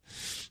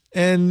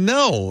 And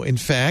no, in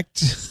fact,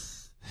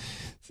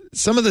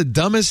 some of the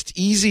dumbest,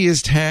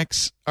 easiest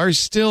hacks are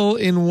still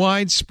in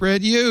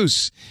widespread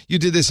use. You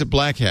did this at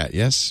Black Hat,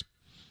 yes?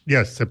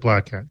 Yes, at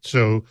Black Hat.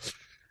 So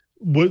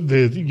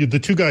the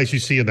two guys you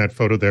see in that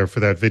photo there for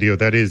that video,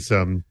 that is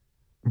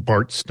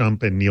Bart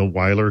Stump and Neil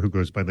Weiler, who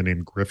goes by the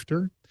name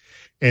Grifter.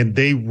 And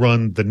they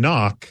run the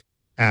NOC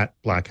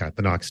at Black Hat,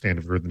 the NOC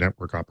standard for the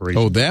network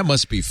operations. Oh, that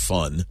must be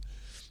fun.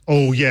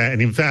 Oh, yeah. And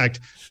in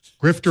fact,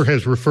 Grifter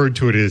has referred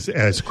to it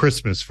as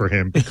Christmas for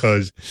him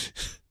because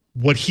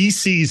what he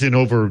sees in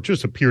over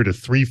just a period of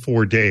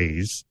 3-4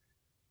 days,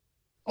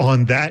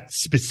 on that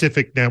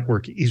specific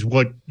network is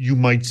what you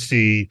might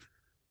see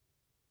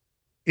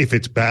if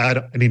it's bad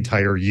an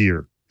entire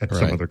year at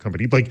some other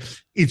company. Like,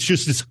 it's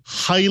just this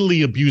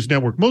highly abused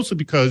network, mostly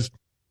because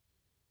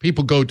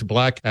people go to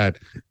Black Hat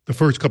the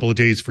first couple of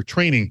days for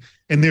training,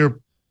 and they're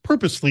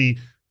purposely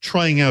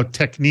trying out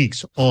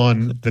techniques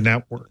on the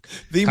network.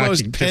 The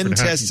most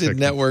pen-tested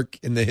network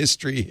in the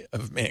history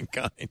of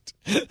mankind.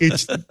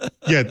 It's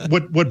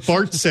what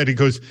Bart said, he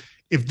goes,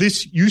 if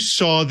you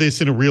saw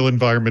this in a real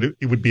environment,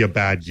 it would be a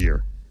bad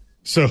year.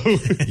 So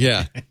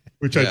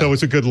which I thought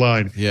was a good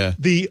line. Yeah.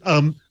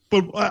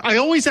 But I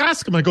always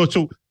ask him, I go,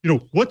 so,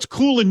 what's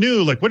cool and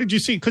new? Like, what did you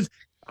see? Because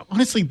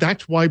honestly,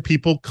 that's why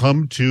people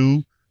come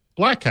to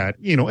Black Hat,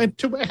 and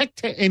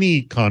to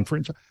any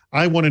conference.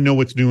 I want to know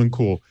what's new and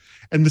cool.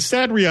 And the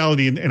sad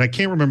reality, and I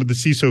can't remember the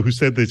CISO who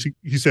said this,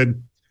 he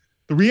said,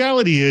 the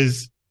reality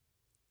is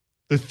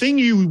the thing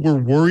you were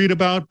worried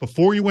about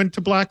before you went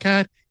to Black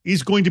Hat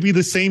is going to be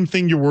the same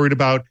thing you're worried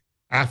about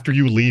after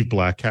you leave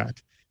Black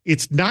Hat.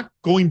 It's not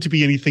going to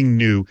be anything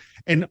new.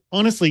 And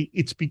honestly,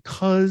 it's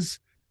because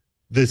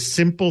the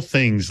simple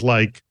things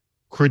like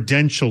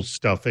credential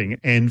stuffing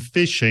and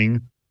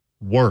phishing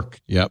work.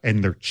 Yep.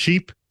 And they're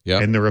cheap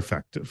and they're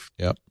effective.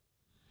 Yep.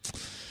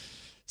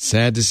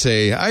 Sad to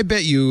say. I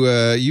bet you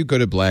go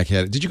to Black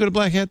Hat. Did you go to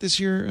Black Hat this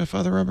year,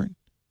 Father Robert?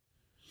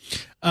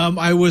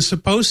 I was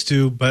supposed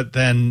to, but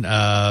then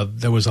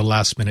there was a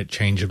last-minute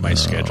change of my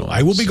schedule.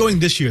 I will be going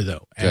this year,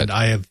 though, and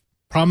I have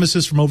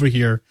promises from over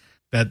here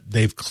that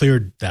they've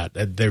cleared that.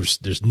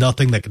 There's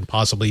nothing that can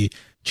possibly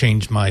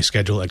change my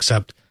schedule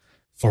except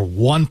for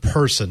one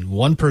person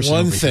one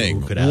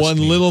thing, one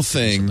little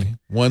thing.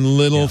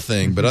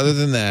 But other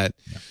than that,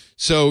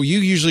 so you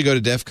usually go to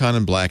DEF CON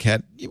and Black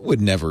Hat. You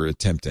would never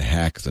attempt to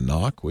hack the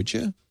NOC, would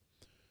you?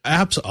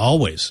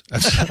 Always.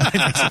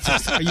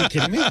 Are you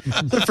kidding me?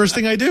 The first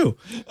thing I do.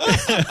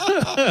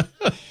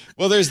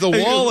 Well, there's the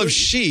wall of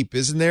sheep,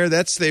 isn't there?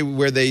 That's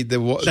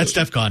that's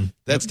DEF CON.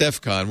 That's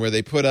DEF CON, where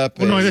they put up.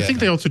 I think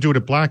they also do it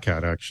at Black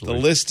Hat, actually. The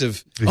list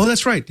of.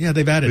 That's right. Yeah,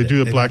 they've added it. They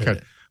do it at Black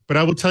Hat. But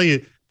I will tell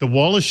you, the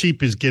wall of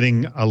sheep is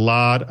getting a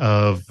lot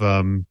of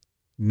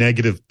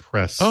negative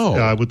press.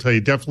 I will tell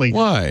you, definitely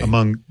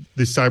among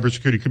the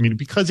cybersecurity community,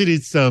 because it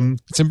is.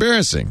 It's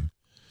embarrassing.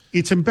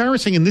 It's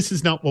embarrassing, and this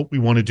is not what we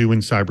want to do in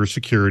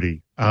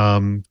cybersecurity.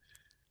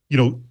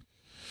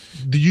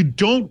 You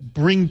don't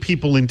bring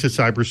people into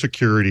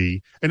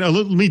cybersecurity. And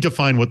let me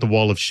define what the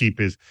wall of sheep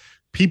is.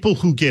 People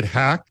who get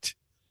hacked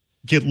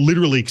get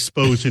literally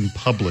exposed and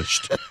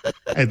published.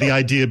 And the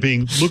idea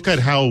being, look at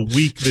how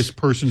weak this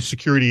person's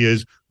security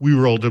is. We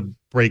were able to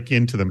break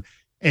into them.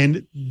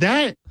 And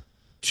that,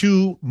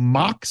 to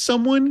mock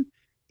someone,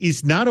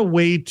 is not a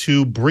way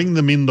to bring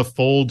them in the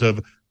fold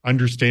of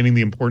understanding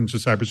the importance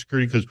of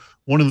cybersecurity, because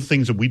one of the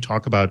things that we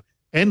talk about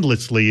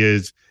endlessly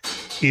is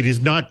it is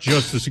not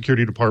just the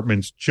security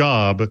department's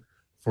job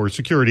for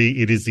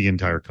security, it is the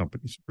entire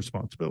company's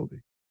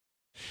responsibility.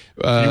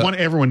 You want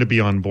everyone to be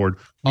on board.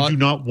 We do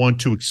not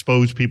want to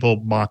expose people,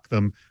 mock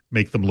them,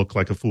 make them look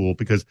like a fool,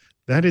 because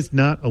that is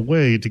not a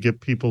way to get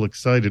people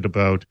excited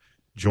about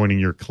joining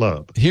your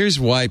club. Here's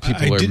why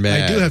people are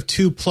mad. I do have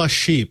 2 plush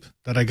sheep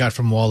that I got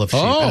from Wall of Sheep,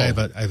 and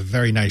I have a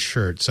very nice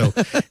shirt. So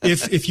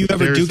if you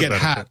ever do get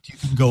hacked, you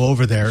can go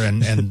over there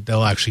and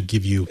they'll actually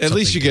give you at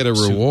least you get a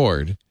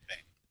reward.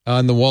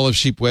 On the Wall of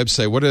Sheep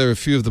website, what are a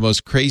few of the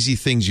most crazy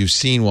things you've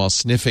seen while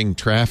sniffing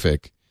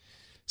traffic?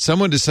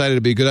 Someone decided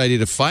it'd be a good idea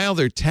to file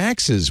their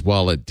taxes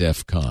while at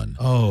DEF CON.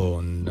 Oh,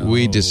 no.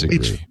 We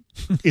disagree.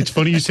 It's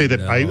funny you say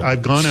that.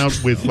 I've gone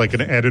out with like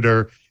an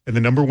editor, and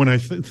the number one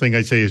thing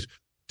I say is,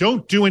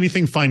 don't do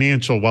anything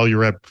financial while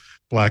you're at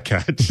Black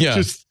Hat.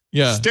 Just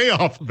stay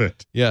off of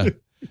it. Yeah.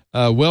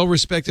 A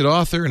well-respected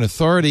author and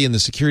authority in the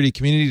security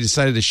community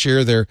decided to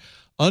share their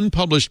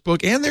unpublished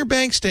book and their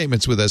bank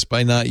statements with us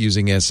by not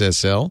using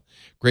SSL.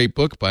 Great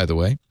book, by the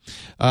way.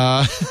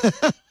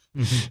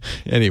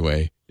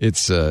 Anyway,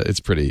 it's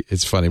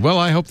funny. Well,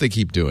 I hope they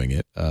keep doing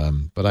it,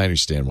 but I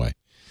understand why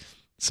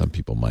some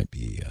people might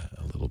be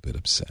a little bit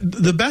upset.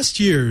 The best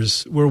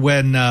years were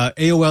when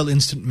AOL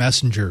Instant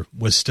Messenger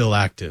was still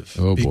active,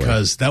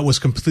 because that was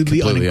completely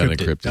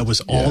unencrypted. That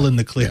was all in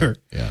the clear.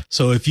 Yeah.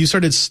 So if you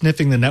started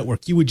sniffing the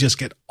network, you would just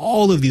get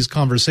all of these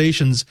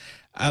conversations,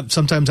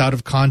 sometimes out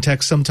of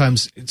context,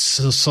 sometimes it's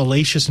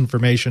salacious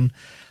information.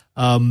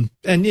 And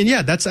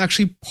that's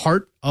actually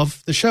part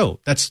of the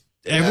show.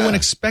 Everyone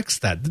expects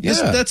that.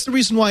 That's the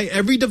reason why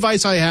every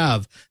device I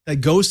have that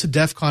goes to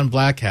DEF CON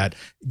Black Hat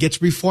gets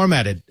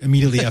reformatted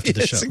immediately after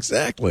the show.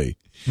 Exactly.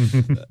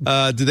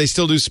 Do they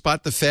still do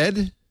Spot the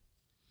Fed?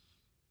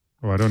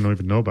 Oh, I don't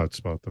even know about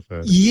Spot the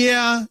Fed.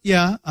 Yeah.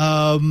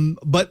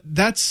 But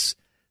that's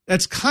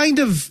kind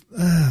of...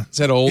 is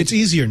that old? It's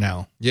easier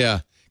now. Yeah,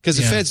 because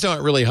the feds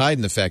don't really hide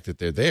in the fact that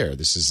they're there.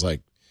 This is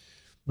like,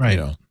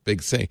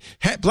 big thing.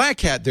 Black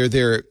Hat, they're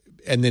there,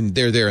 and then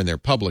they're there and they're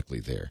publicly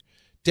there.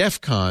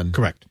 DEF CON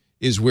correct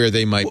is where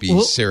they might be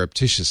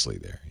surreptitiously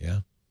there.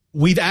 Yeah,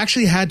 we've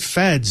actually had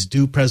feds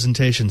do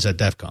presentations at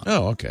DEF CON.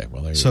 Oh, okay.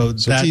 Well, there you so go.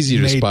 So it's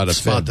easier to spot a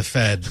Fed. The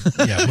Fed.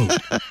 Yeah, move.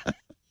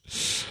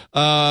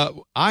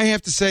 I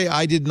have to say,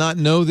 I did not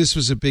know this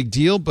was a big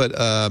deal, but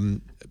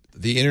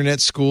the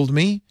internet schooled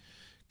me.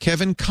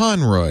 Kevin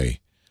Conroy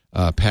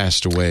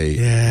passed away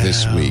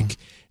this week.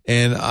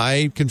 And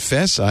I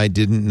confess, I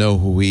didn't know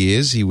who he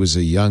is. He was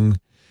a young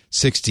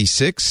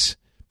 66,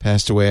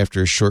 passed away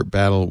after a short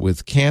battle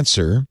with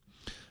cancer.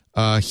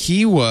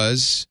 He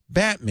was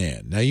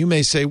Batman. Now, you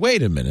may say,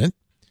 wait a minute.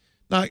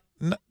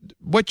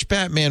 Which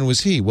Batman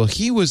was he? Well,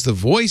 he was the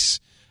voice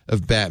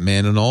of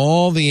Batman in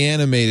all the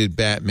animated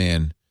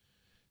Batman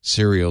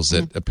serials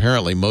that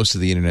apparently most of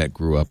the internet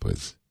grew up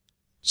with.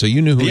 So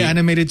you knew who the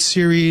animated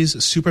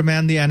series,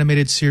 Superman, the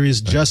animated series,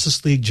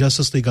 Justice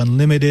League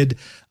Unlimited,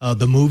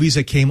 the movies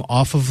that came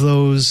off of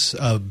those,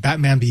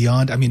 Batman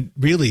Beyond. I mean,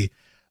 really,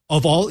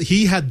 of all,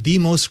 he had the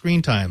most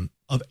screen time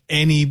of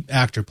any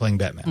actor playing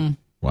Batman.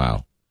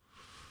 Wow.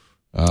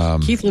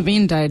 Keith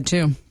Levine died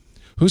too.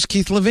 Who's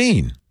Keith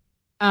Levine?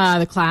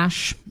 The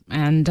Clash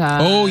and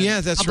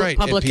that's right.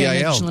 Public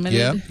Image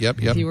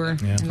Yep.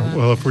 Limited.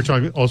 Well, if we're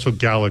talking, also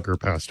Gallagher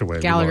passed away.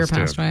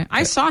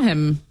 I saw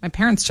him. My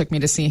parents took me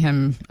to see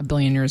him a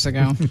billion years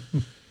ago.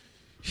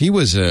 He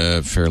was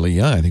fairly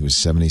young. I think he was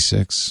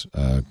 76.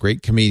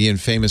 Great comedian,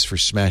 famous for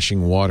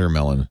smashing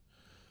watermelon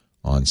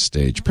on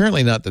stage.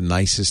 Apparently not the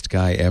nicest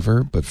guy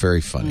ever, but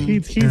very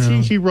funny.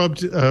 He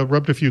rubbed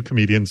a few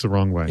comedians the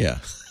wrong way. Yeah.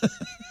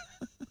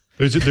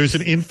 There's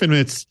an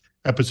infamous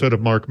episode of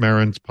Mark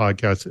Maron's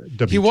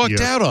podcast. He walked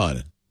out on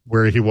it.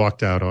 Where he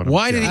walked out on him.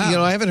 Why did he?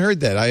 I haven't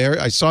heard that.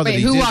 I saw that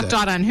he who did walked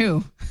that. out on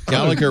who?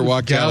 Gallagher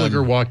walked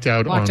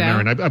out on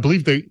Maron. I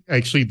believe they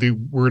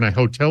were in a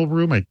hotel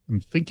room. I'm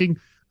thinking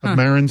of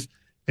Maron's,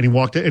 and he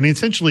walked out. And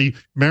essentially,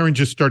 Maron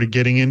just started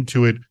getting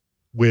into it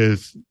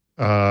with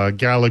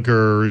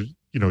Gallagher.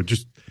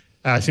 Just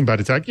asking about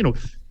his act.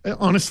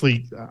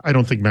 Honestly, I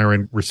don't think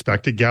Maron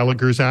respected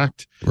Gallagher's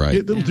act.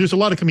 Right. There's a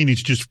lot of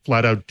comedians just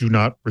flat out do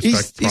not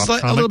respect. He's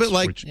like a little bit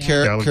like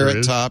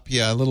Carrot Top.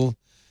 Yeah, a little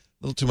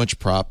too much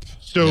prop.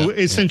 So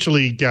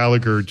essentially,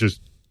 Gallagher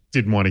just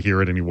didn't want to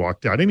hear it, and he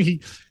walked out. And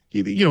he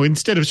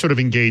instead of sort of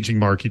engaging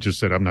Mark, he just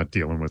said, "I'm not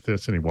dealing with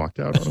this," and he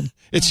walked out on him.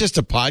 It's just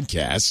a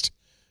podcast.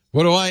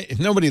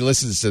 Nobody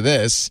listens to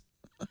this.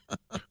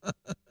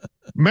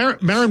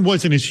 Maron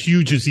wasn't as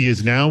huge as he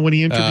is now when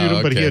he interviewed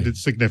him, but he had a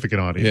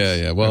significant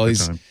audience. Yeah. Well,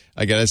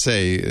 I got to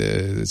say,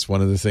 it's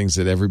one of the things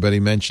that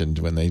everybody mentioned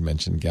when they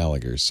mentioned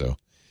Gallagher. So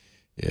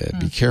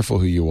be careful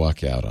who you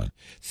walk out on.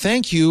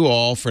 Thank you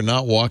all for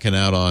not walking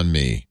out on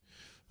me.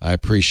 I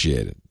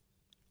appreciate it.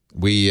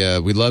 We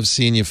love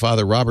seeing you,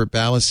 Father Robert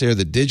Ballisaire,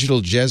 the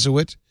Digital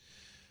Jesuit,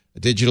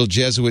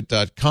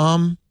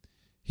 digitaljesuit.com.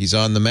 He's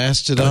on the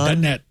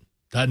Mastodon. .net.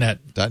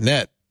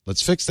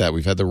 Let's fix that.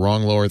 We've had the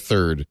wrong lower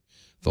third.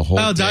 The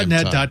whole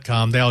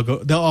 .net.com.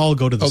 They'll all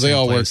go to the same they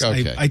all place. work.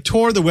 Okay. I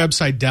tore the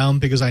website down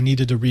because I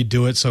needed to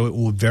redo it so it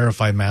will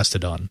verify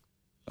Mastodon.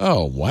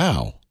 Oh,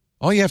 wow.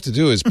 All you have to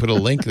do is put a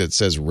link that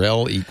says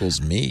rel equals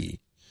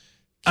me.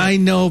 I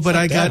know, but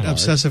I got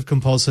obsessive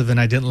compulsive and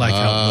I didn't like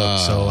how it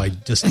looked, so I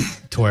just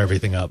tore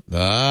everything up.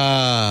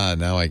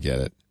 Now I get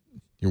it.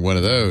 You're one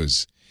of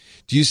those.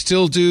 Do you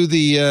still do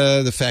the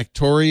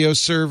Factorio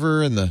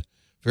server and the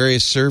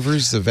various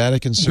servers, the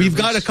Vatican servers? We've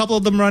got a couple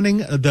of them running.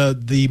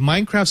 The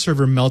Minecraft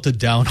server melted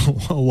down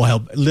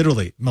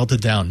literally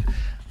melted down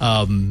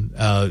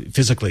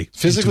physically.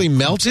 Physically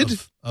melted?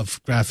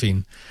 Of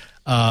graphene.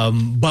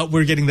 But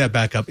we're getting that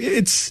back up.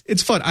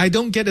 It's fun. I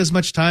don't get as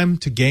much time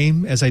to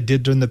game as I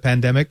did during the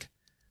pandemic.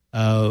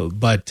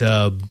 But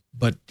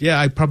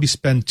yeah, I probably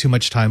spend too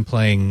much time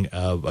playing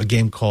a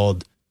game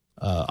called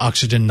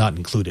Oxygen Not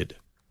Included.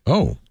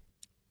 Oh,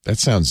 that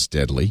sounds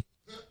deadly.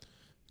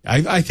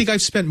 I think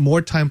I've spent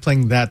more time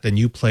playing that than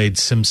you played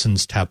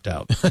Simpsons Tapped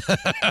Out.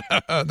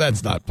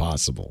 That's not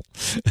possible.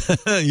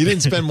 You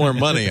didn't spend more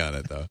money on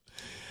it, though.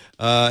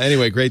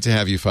 Anyway, great to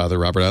have you, Father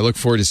Robert. I look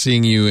forward to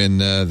seeing you in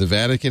the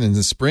Vatican in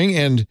the spring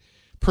and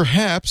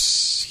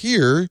perhaps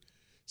here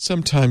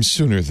sometime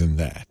sooner than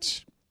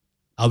that.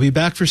 I'll be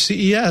back for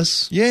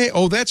CES. Yay.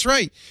 Oh, that's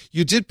right.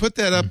 You did put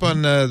that up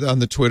on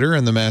the Twitter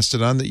and the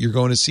Mastodon that you're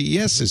going to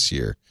CES this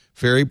year.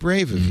 Very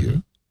brave of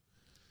you.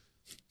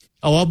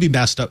 Oh, I'll be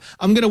masked up.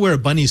 I'm going to wear a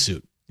bunny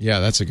suit. Yeah,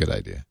 that's a good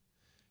idea.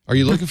 Are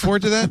you looking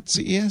forward to that,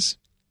 CES?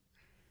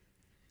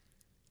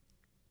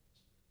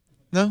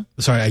 No?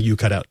 Sorry, you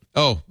cut out.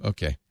 Oh,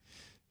 okay.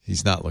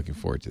 He's not looking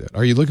forward to that.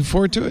 Are you looking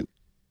forward to it?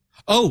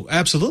 Oh,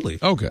 absolutely.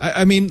 Okay.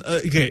 I mean,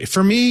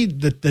 for me,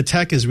 the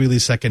tech is really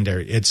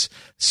secondary. It's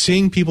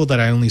seeing people that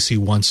I only see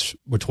once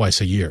or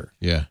twice a year.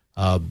 Yeah.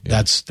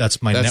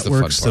 That's my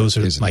networks. Those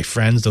are my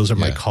friends. Those are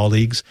my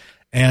colleagues.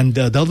 And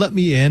they'll let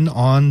me in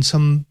on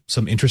some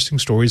interesting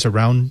stories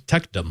around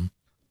techdom.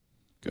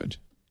 Good.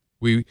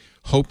 We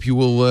hope you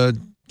will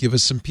give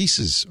us some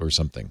pieces or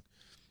something.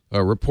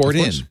 Report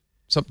in.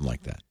 Something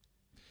like that.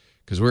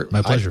 Because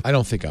my pleasure. I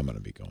don't think I'm going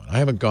to be going. I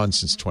haven't gone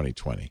since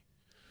 2020.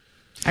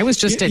 I was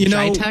just at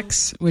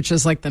GITEX, which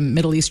is like the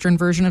Middle Eastern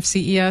version of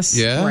CES,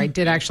 where I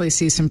did actually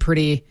see some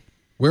pretty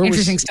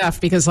interesting stuff.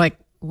 Because it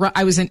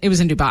was in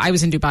Dubai. I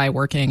was in Dubai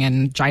working,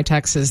 and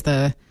GITEX is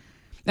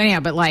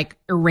But like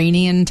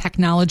Iranian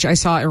technology, I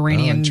saw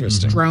Iranian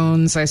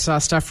drones. I saw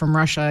stuff from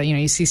Russia.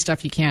 You see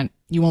stuff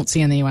you won't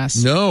see in the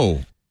U.S.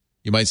 No,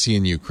 you might see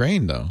in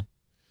Ukraine though.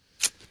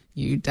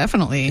 You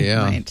definitely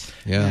might.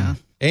 Yeah.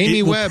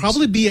 Amy Webb will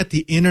probably be at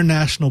the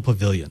International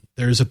Pavilion.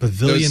 There's a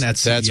pavilion at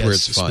CES that's where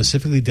it's fun.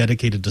 Specifically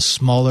dedicated to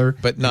smaller,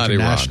 but not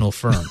international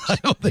firms. I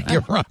don't think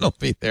Iran will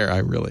be there.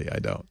 I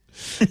don't.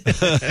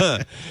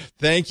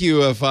 Thank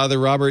you, Father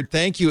Robert.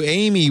 Thank you,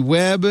 Amy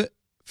Webb.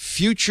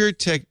 Future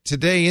Tech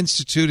Today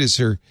Institute is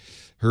her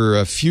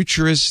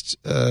futurist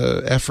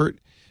effort.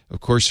 Of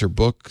course, her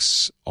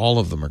books, all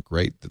of them are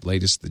great. The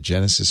latest, The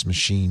Genesis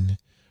Machine,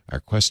 Our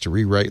Quest to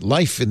Rewrite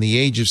Life in the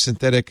Age of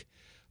Synthetic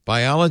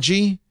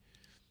Biology.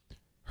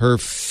 Her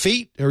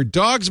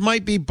dogs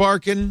might be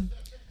barking,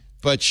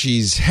 but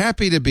she's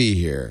happy to be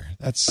here.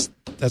 That's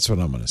what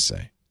I'm going to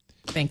say.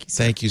 Thank you,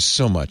 sir. Thank you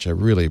so much. I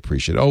really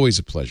appreciate it. Always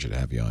a pleasure to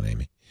have you on,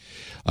 Amy.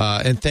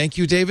 And thank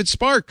you, David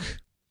Spark.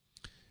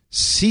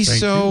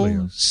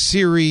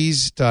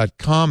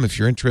 CISOseries.com if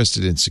you're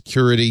interested in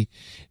security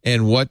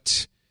and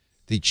what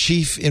the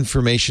Chief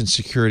Information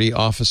Security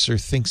Officer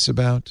thinks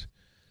about.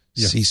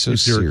 Yes. CISO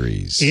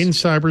Series. In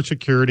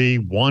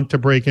cybersecurity, want to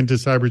break into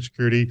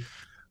cybersecurity,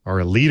 are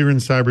a leader in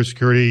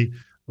cybersecurity.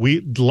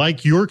 We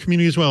like your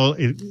community as well.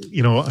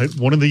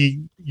 One of the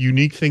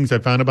unique things I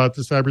found about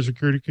the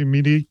cybersecurity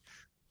community,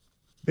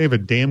 they have a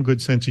damn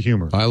good sense of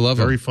humor. I love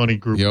them. Very funny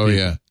group. Oh,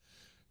 yeah.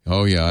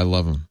 I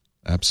love them.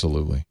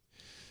 Absolutely.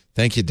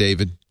 Thank you,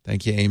 David.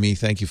 Thank you, Amy.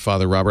 Thank you,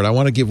 Father Robert. I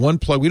want to give one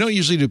plug. We don't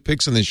usually do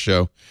picks on this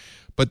show,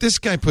 but this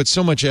guy put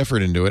so much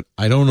effort into it.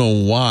 I don't know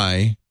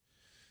why.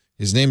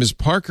 His name is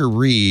Parker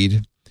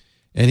Reed,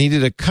 and he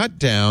did a cut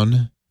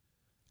down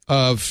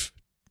of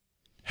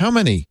how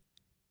many?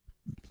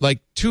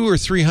 Like 200 or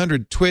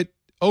 300 twit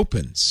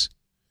opens.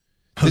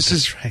 This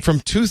is right.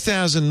 From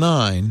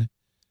 2009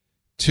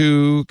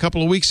 to a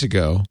couple of weeks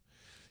ago.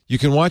 You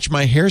can watch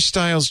my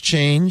hairstyles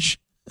change.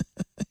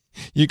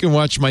 You can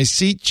watch my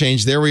seat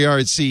change. There we are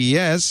at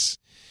CES.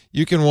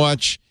 You can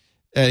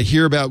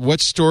hear about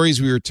what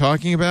stories we were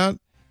talking about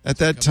at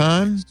that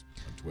time.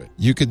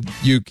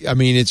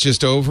 It's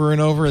just over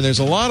and over, and there's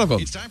a lot of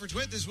them. It's time for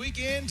Twit This Week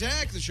in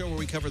Tech, the show where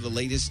we cover the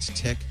latest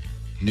tech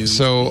news.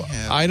 So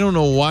I don't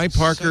know why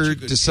Parker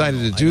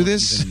decided to do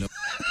this.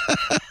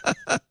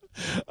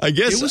 I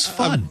guess it was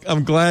fun.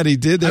 I'm glad he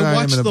did that. I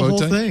watched the whole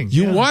thing.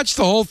 You watched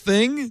the whole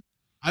thing?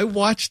 I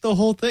watched the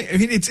whole thing. I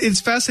mean,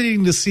 it's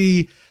fascinating to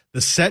see the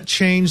set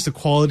change, the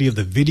quality of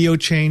the video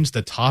change,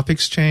 the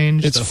topics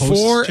change. It's the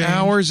 4 change.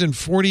 hours and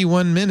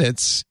 41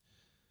 minutes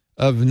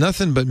of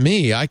nothing but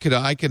me. I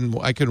couldn't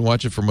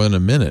watch it for more than a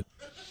minute.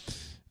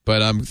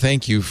 But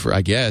thank you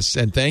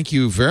and thank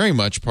you very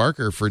much,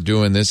 Parker, for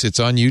doing this. It's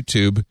on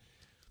YouTube,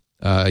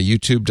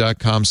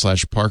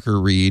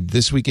 youtube.com/Parker Reed.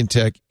 This Week in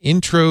Tech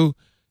intro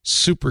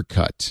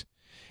supercut.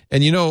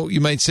 And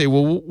you might say,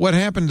 well, what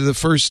happened to the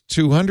first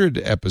 200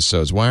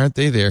 episodes? Why aren't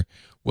they there?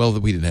 Well,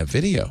 we didn't have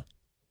video.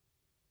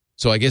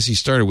 So I guess he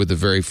started with the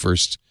very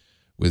first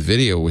with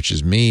video, which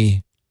is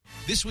me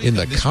This week in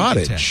the This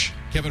cottage. Week in Tech,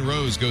 Kevin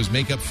Rose goes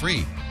makeup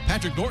free.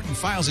 Patrick Norton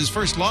files his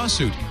first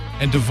lawsuit,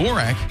 and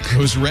Dvorak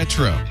goes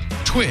retro.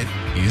 Twit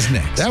is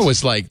next. That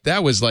was like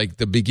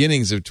the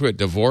beginnings of Twit.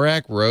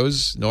 Dvorak,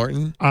 Rose,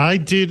 Norton. I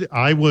did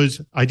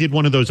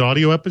one of those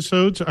audio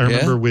episodes. I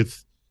remember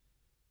with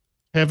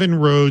Kevin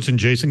Rose and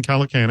Jason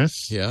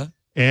Calacanis. Yeah.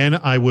 And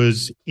I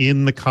was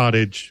in the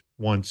cottage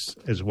once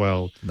as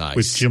well. Nice.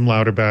 With Jim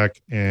Louderback,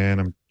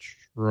 and I'm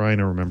trying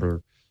to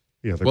remember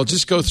the other. Well,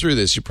 just go through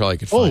this. You probably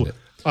could find it.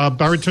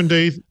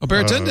 Baratunde.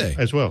 Baratunde.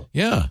 As well.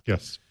 Yeah.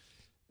 Yes.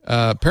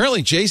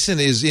 Apparently, Jason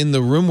is in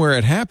the room where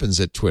it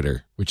happens at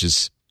Twitter, which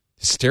is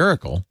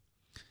hysterical.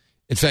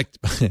 In fact,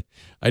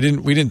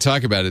 we didn't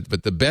talk about it,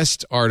 but the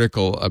best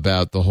article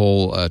about the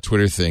whole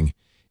Twitter thing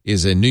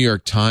is a New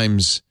York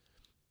Times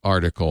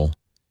article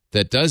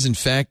that does, in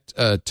fact,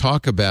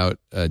 talk about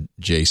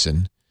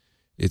Jason.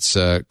 It's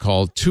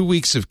called 2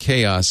 Weeks of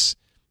Chaos.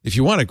 If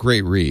you want a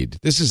great read,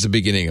 this is the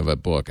beginning of a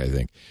book, I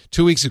think.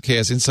 2 Weeks of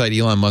Chaos Inside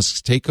Elon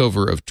Musk's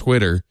Takeover of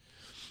Twitter.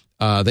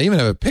 They even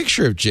have a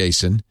picture of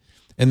Jason,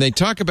 and they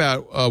talk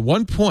about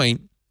one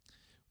point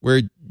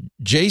where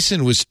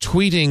Jason was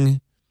tweeting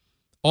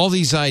all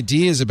these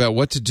ideas about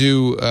what to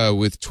do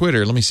with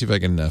Twitter. Let me see if I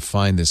can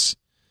find this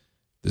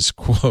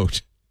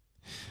quote.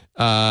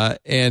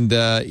 And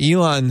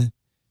Elon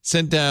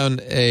sent down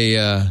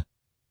an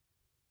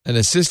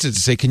assistant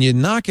to say, "Can you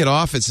knock it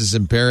off? This is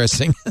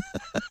embarrassing."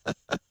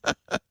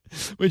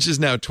 Which is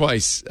now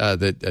twice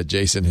that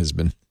Jason has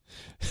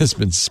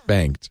been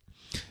spanked.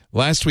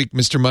 Last week,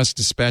 Mr. Musk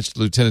dispatched a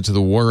lieutenant to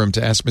the war room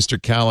to ask Mr.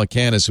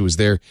 Calacanis, who was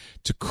there,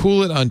 to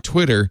cool it on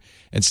Twitter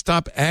and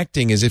stop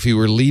acting as if he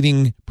were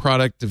leading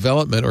product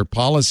development or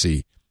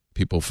policy.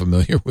 People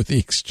familiar with the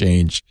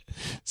exchange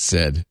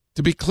said.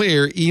 To be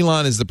clear,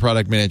 Elon is the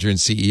product manager and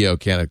CEO,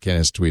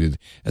 Calacanis tweeted,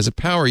 as a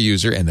power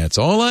user, and that's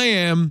all I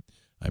am.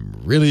 I'm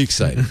really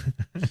excited.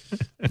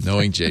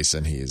 Knowing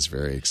Jason, he is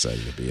very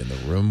excited to be in the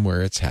room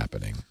where it's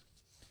happening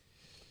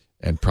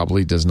and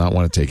probably does not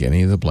want to take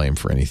any of the blame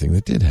for anything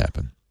that did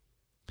happen.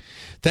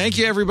 Thank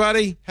you,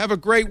 everybody. Have a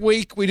great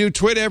week. We do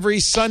Twit every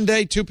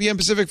Sunday, 2 p.m.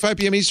 Pacific, 5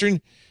 p.m.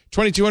 Eastern,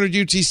 2200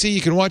 UTC.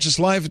 You can watch us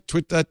live at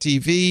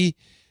twit.tv/live.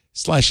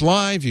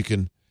 You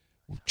can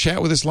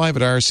chat with us live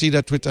at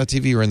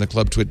rc.twit.tv or in the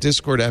Club Twit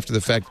Discord. After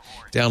the fact,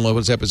 download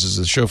those episodes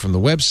of the show from the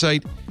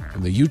website,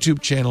 from the YouTube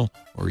channel,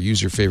 or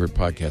use your favorite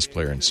podcast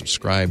player and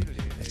subscribe.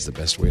 That's the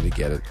best way to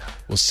get it.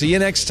 We'll see you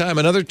next time.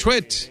 Another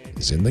Twit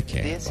is in the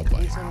can. This Bye-bye.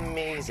 is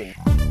amazing.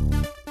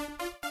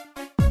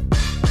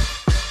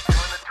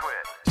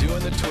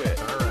 Doing the twit.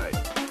 All right.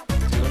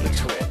 Doing the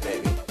twit,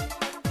 baby.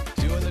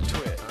 Doing the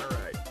twit. All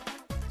right.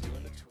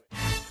 Doing the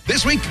twit.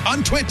 This week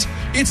on Twit,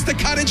 it's the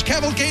Cottage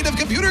Cavalcade of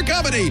Computer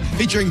Comedy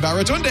featuring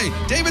Baratunde,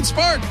 David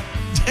Spark.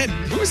 And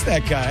who's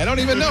that guy? I don't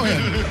even know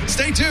him.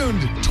 Stay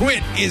tuned.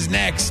 Twit is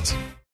next.